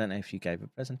group. I don't know if you gave a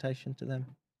presentation to them.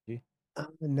 Did you?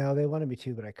 No, they wanted me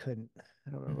to, but I couldn't.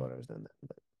 I don't remember what I was doing.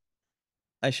 But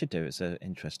I should do. It's an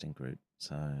interesting group.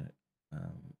 So,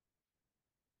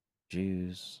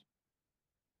 Jews.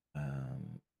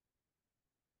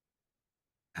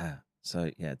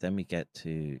 So yeah, then we get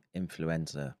to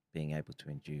influenza being able to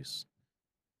induce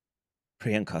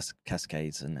prion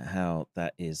cascades and how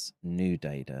that is new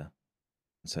data.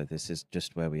 So this is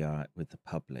just where we are with the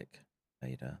public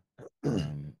data.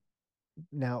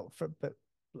 Now,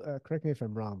 correct me if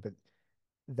I'm wrong, but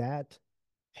that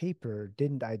paper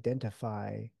didn't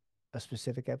identify a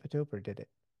specific epitope, or did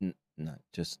it? No,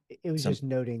 just it was just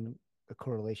noting a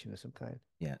correlation of some kind.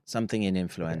 Yeah, something in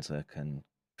influenza can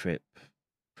trip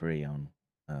prion,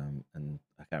 and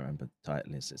I can't remember the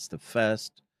title is. It's the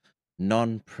first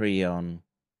non-prion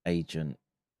agent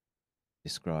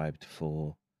described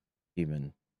for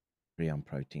human prion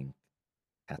protein.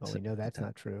 Well, we know that's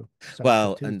not true.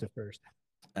 Well, and the first.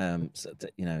 So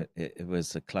it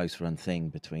was a close run thing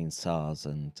between SARS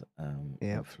and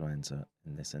influenza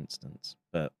in this instance.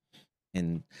 But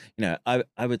I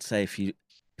would say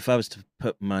if I was to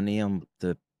put money on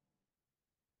the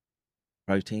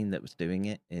protein that was doing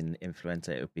it in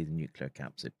influenza, it would be the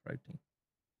nucleocapsid protein.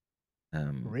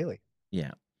 Really?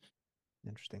 Yeah.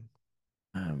 Interesting.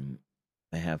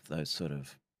 They have those sort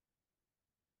of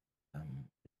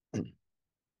what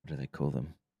do they call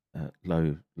them?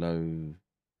 Low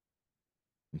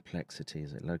complexity.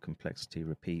 Is it low complexity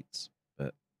repeats?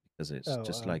 But because it's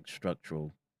just like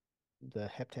structural. The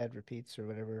heptad repeats or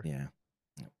whatever. Yeah.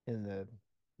 In the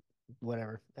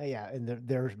whatever. In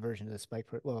their version of the spike.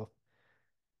 Well,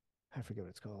 I forget what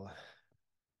it's called.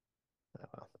 Oh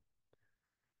well.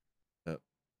 But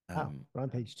we're on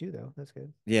page 2 though. That's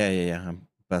good. Yeah.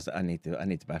 But I need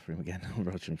the bathroom again. I'm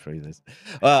rushing through this.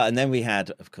 Well, and then we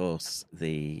had, of course,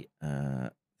 the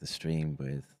stream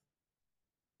with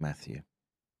Matthew.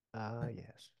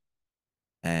 Yes.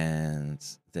 And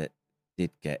that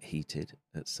did get heated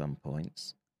at some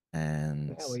points.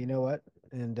 And well, you know what?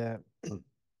 And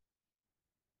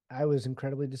I was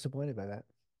incredibly disappointed by that.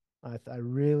 I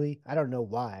don't know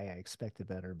why I expected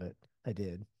better, but I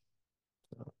did.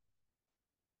 So.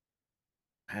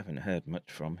 I haven't heard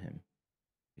much from him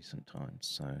recent times,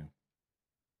 so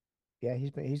yeah,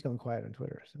 he's gone quiet on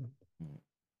Twitter. So in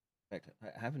fact,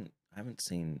 I haven't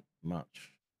seen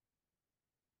much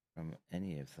from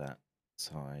any of that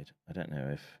side. I don't know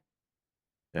if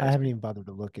I haven't even bothered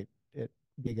to look at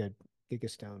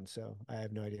Gigastone, so I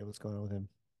have no idea what's going on with him.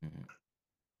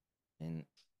 And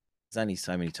there's only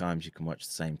so many times you can watch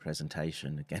the same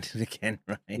presentation again and again,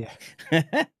 right? Yeah.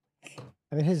 I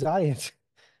mean, his audience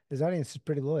is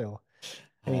pretty loyal.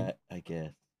 I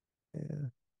guess. Yeah.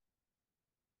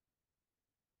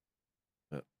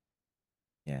 But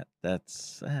yeah,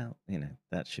 that's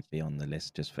that should be on the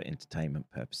list just for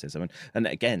entertainment purposes. I mean, and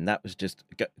again, that was just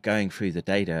going through the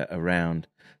data around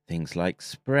things like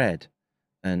spread,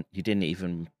 and you didn't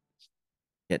even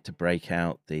get to break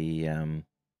out the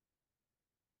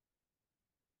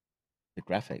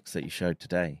the graphics that you showed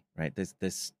today, right?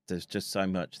 There's just so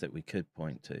much that we could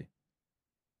point to.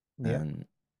 Yeah.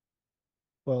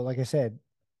 Well, like I said,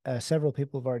 several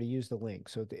people have already used the link,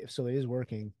 so so it is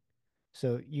working.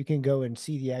 So you can go and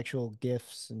see the actual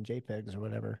GIFs and JPEGs or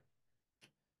whatever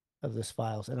of this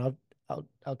files, and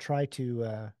I'll try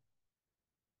to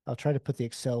put the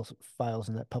Excel files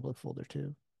in that public folder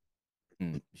too.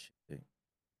 You should do.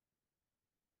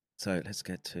 So let's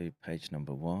get to page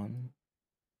number 1.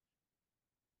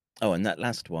 Oh, and that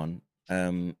last one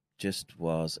just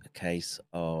was a case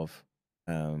of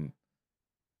 2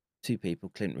 people,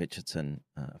 Clint Richardson,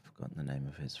 I've forgotten the name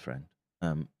of his friend,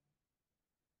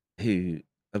 who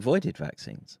avoided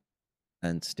vaccines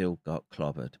and still got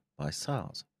clobbered by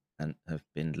SARS and have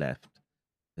been left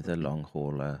with a long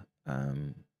hauler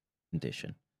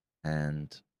condition.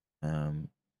 And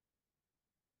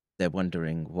they're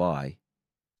wondering why,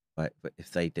 but if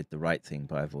they did the right thing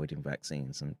by avoiding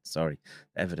vaccines. And sorry,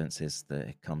 the evidence is that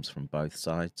it comes from both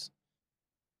sides.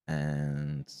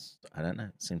 And I don't know,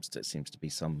 it seems to be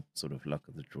some sort of luck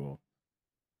of the draw.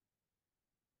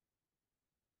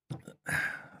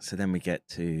 So then we get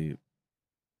to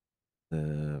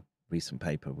the recent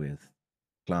paper with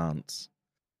plants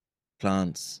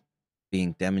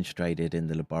being demonstrated in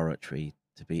the laboratory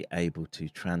to be able to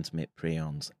transmit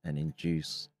prions and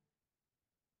induce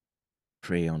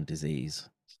prion disease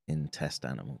in test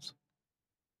animals.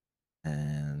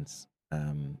 And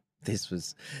this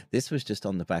was just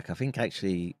on the back. I think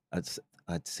actually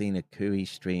I'd seen a Cooey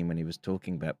stream when he was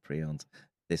talking about prions.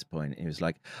 At this point, he was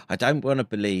like, I don't want to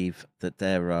believe that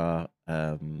there are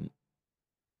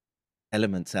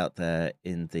elements out there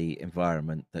in the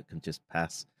environment that can just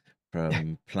pass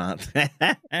from plant.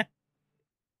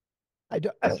 I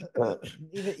don't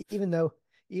even though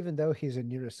he's a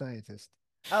neuroscientist.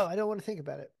 Oh, I don't want to think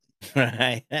about it.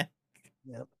 Right.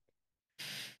 Yep.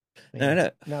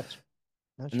 No.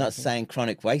 I'm not saying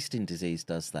chronic wasting disease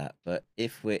does that, but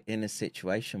if we're in a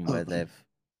situation where they've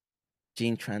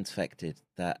gene transfected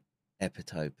that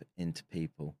epitope into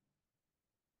people,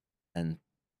 and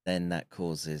then that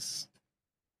causes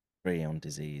prion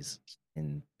disease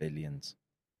in billions.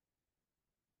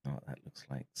 Oh, what that looks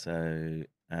like. So,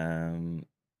 oh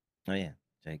yeah,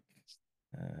 Jake,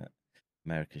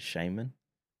 America's Shaman.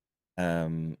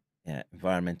 Yeah,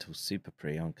 environmental super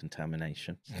prion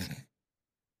contamination.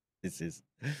 This is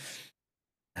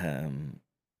Joachim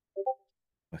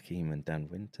and Dan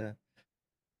Winter.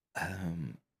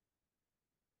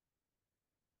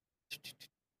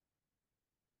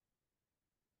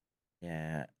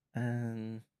 Yeah,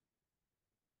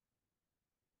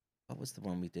 what was the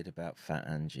one we did about Fat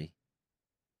Angie?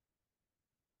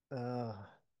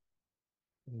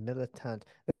 Militant.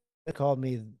 They called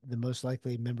me the most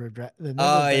likely member of the member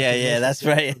Oh of yeah, that's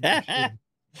right.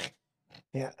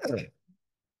 Yeah.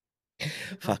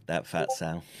 Fuck that fat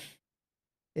Sal.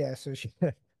 Yeah, so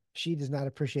she does not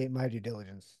appreciate my due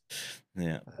diligence.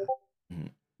 Yeah.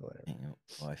 Whatever.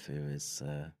 Waifu is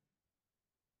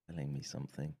telling me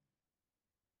something.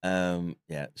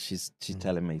 Yeah, she's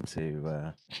telling me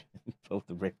to pull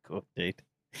the ripcord, dude.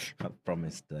 I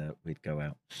promised we'd go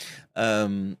out.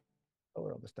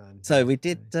 We're almost done. So we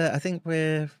did. I think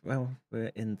we're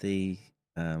in the.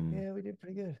 Yeah, we did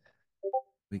pretty good.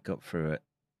 We got through it.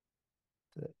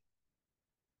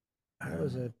 That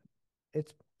was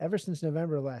it's ever since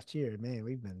November of last year, man.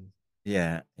 We've been.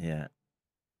 Yeah. Man.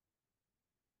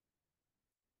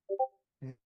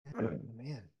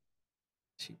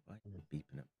 She might be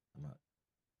beeping it so much.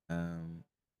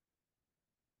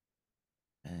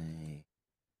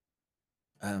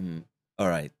 All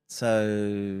right.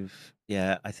 So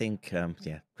yeah, I think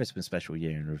Christmas special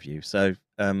year in review. So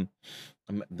the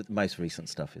most recent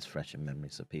stuff is fresh in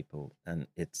memories of people, and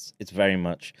it's very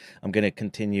much. I'm going to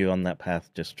continue on that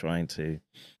path, just trying to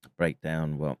break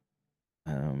down what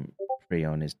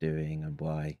Freon is doing and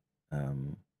why.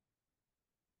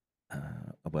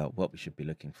 What we should be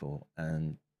looking for.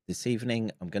 And this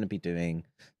evening, I'm going to be doing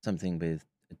something with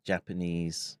a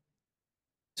Japanese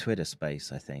Twitter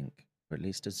space, I think, or at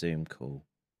least a Zoom call.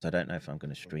 So I don't know if I'm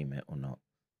going to stream it or not.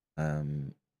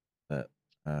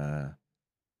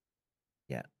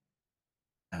 Yeah.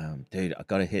 Dude, I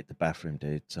got to hit the bathroom,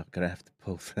 dude. So I'm going to have to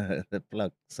pull the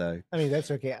plug. So I mean,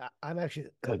 that's okay. I'm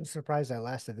actually surprised I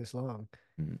lasted this long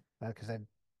because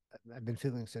I've been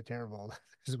feeling so terrible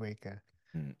this week.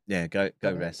 Yeah, go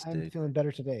rest, I'm dude. feeling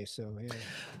better today, so yeah.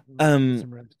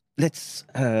 Some rest. Let's.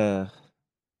 I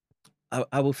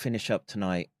will finish up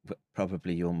tonight,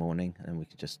 probably your morning, and we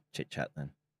can just chit chat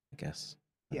then, I guess.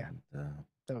 Yeah, and,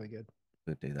 that'll be good.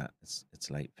 We'll do that. It's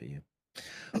late for you.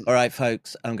 All right,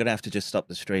 folks. I'm gonna have to just stop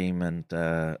the stream and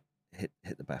hit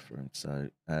the bathroom. So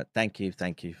thank you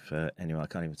for anyone. I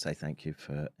can't even say thank you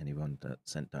for anyone that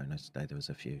sent donors today. There was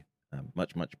a few.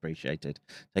 Much appreciated.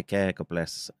 Take care. God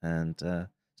bless. And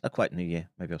it's not quite New Year.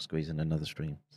 Maybe I'll squeeze in another stream.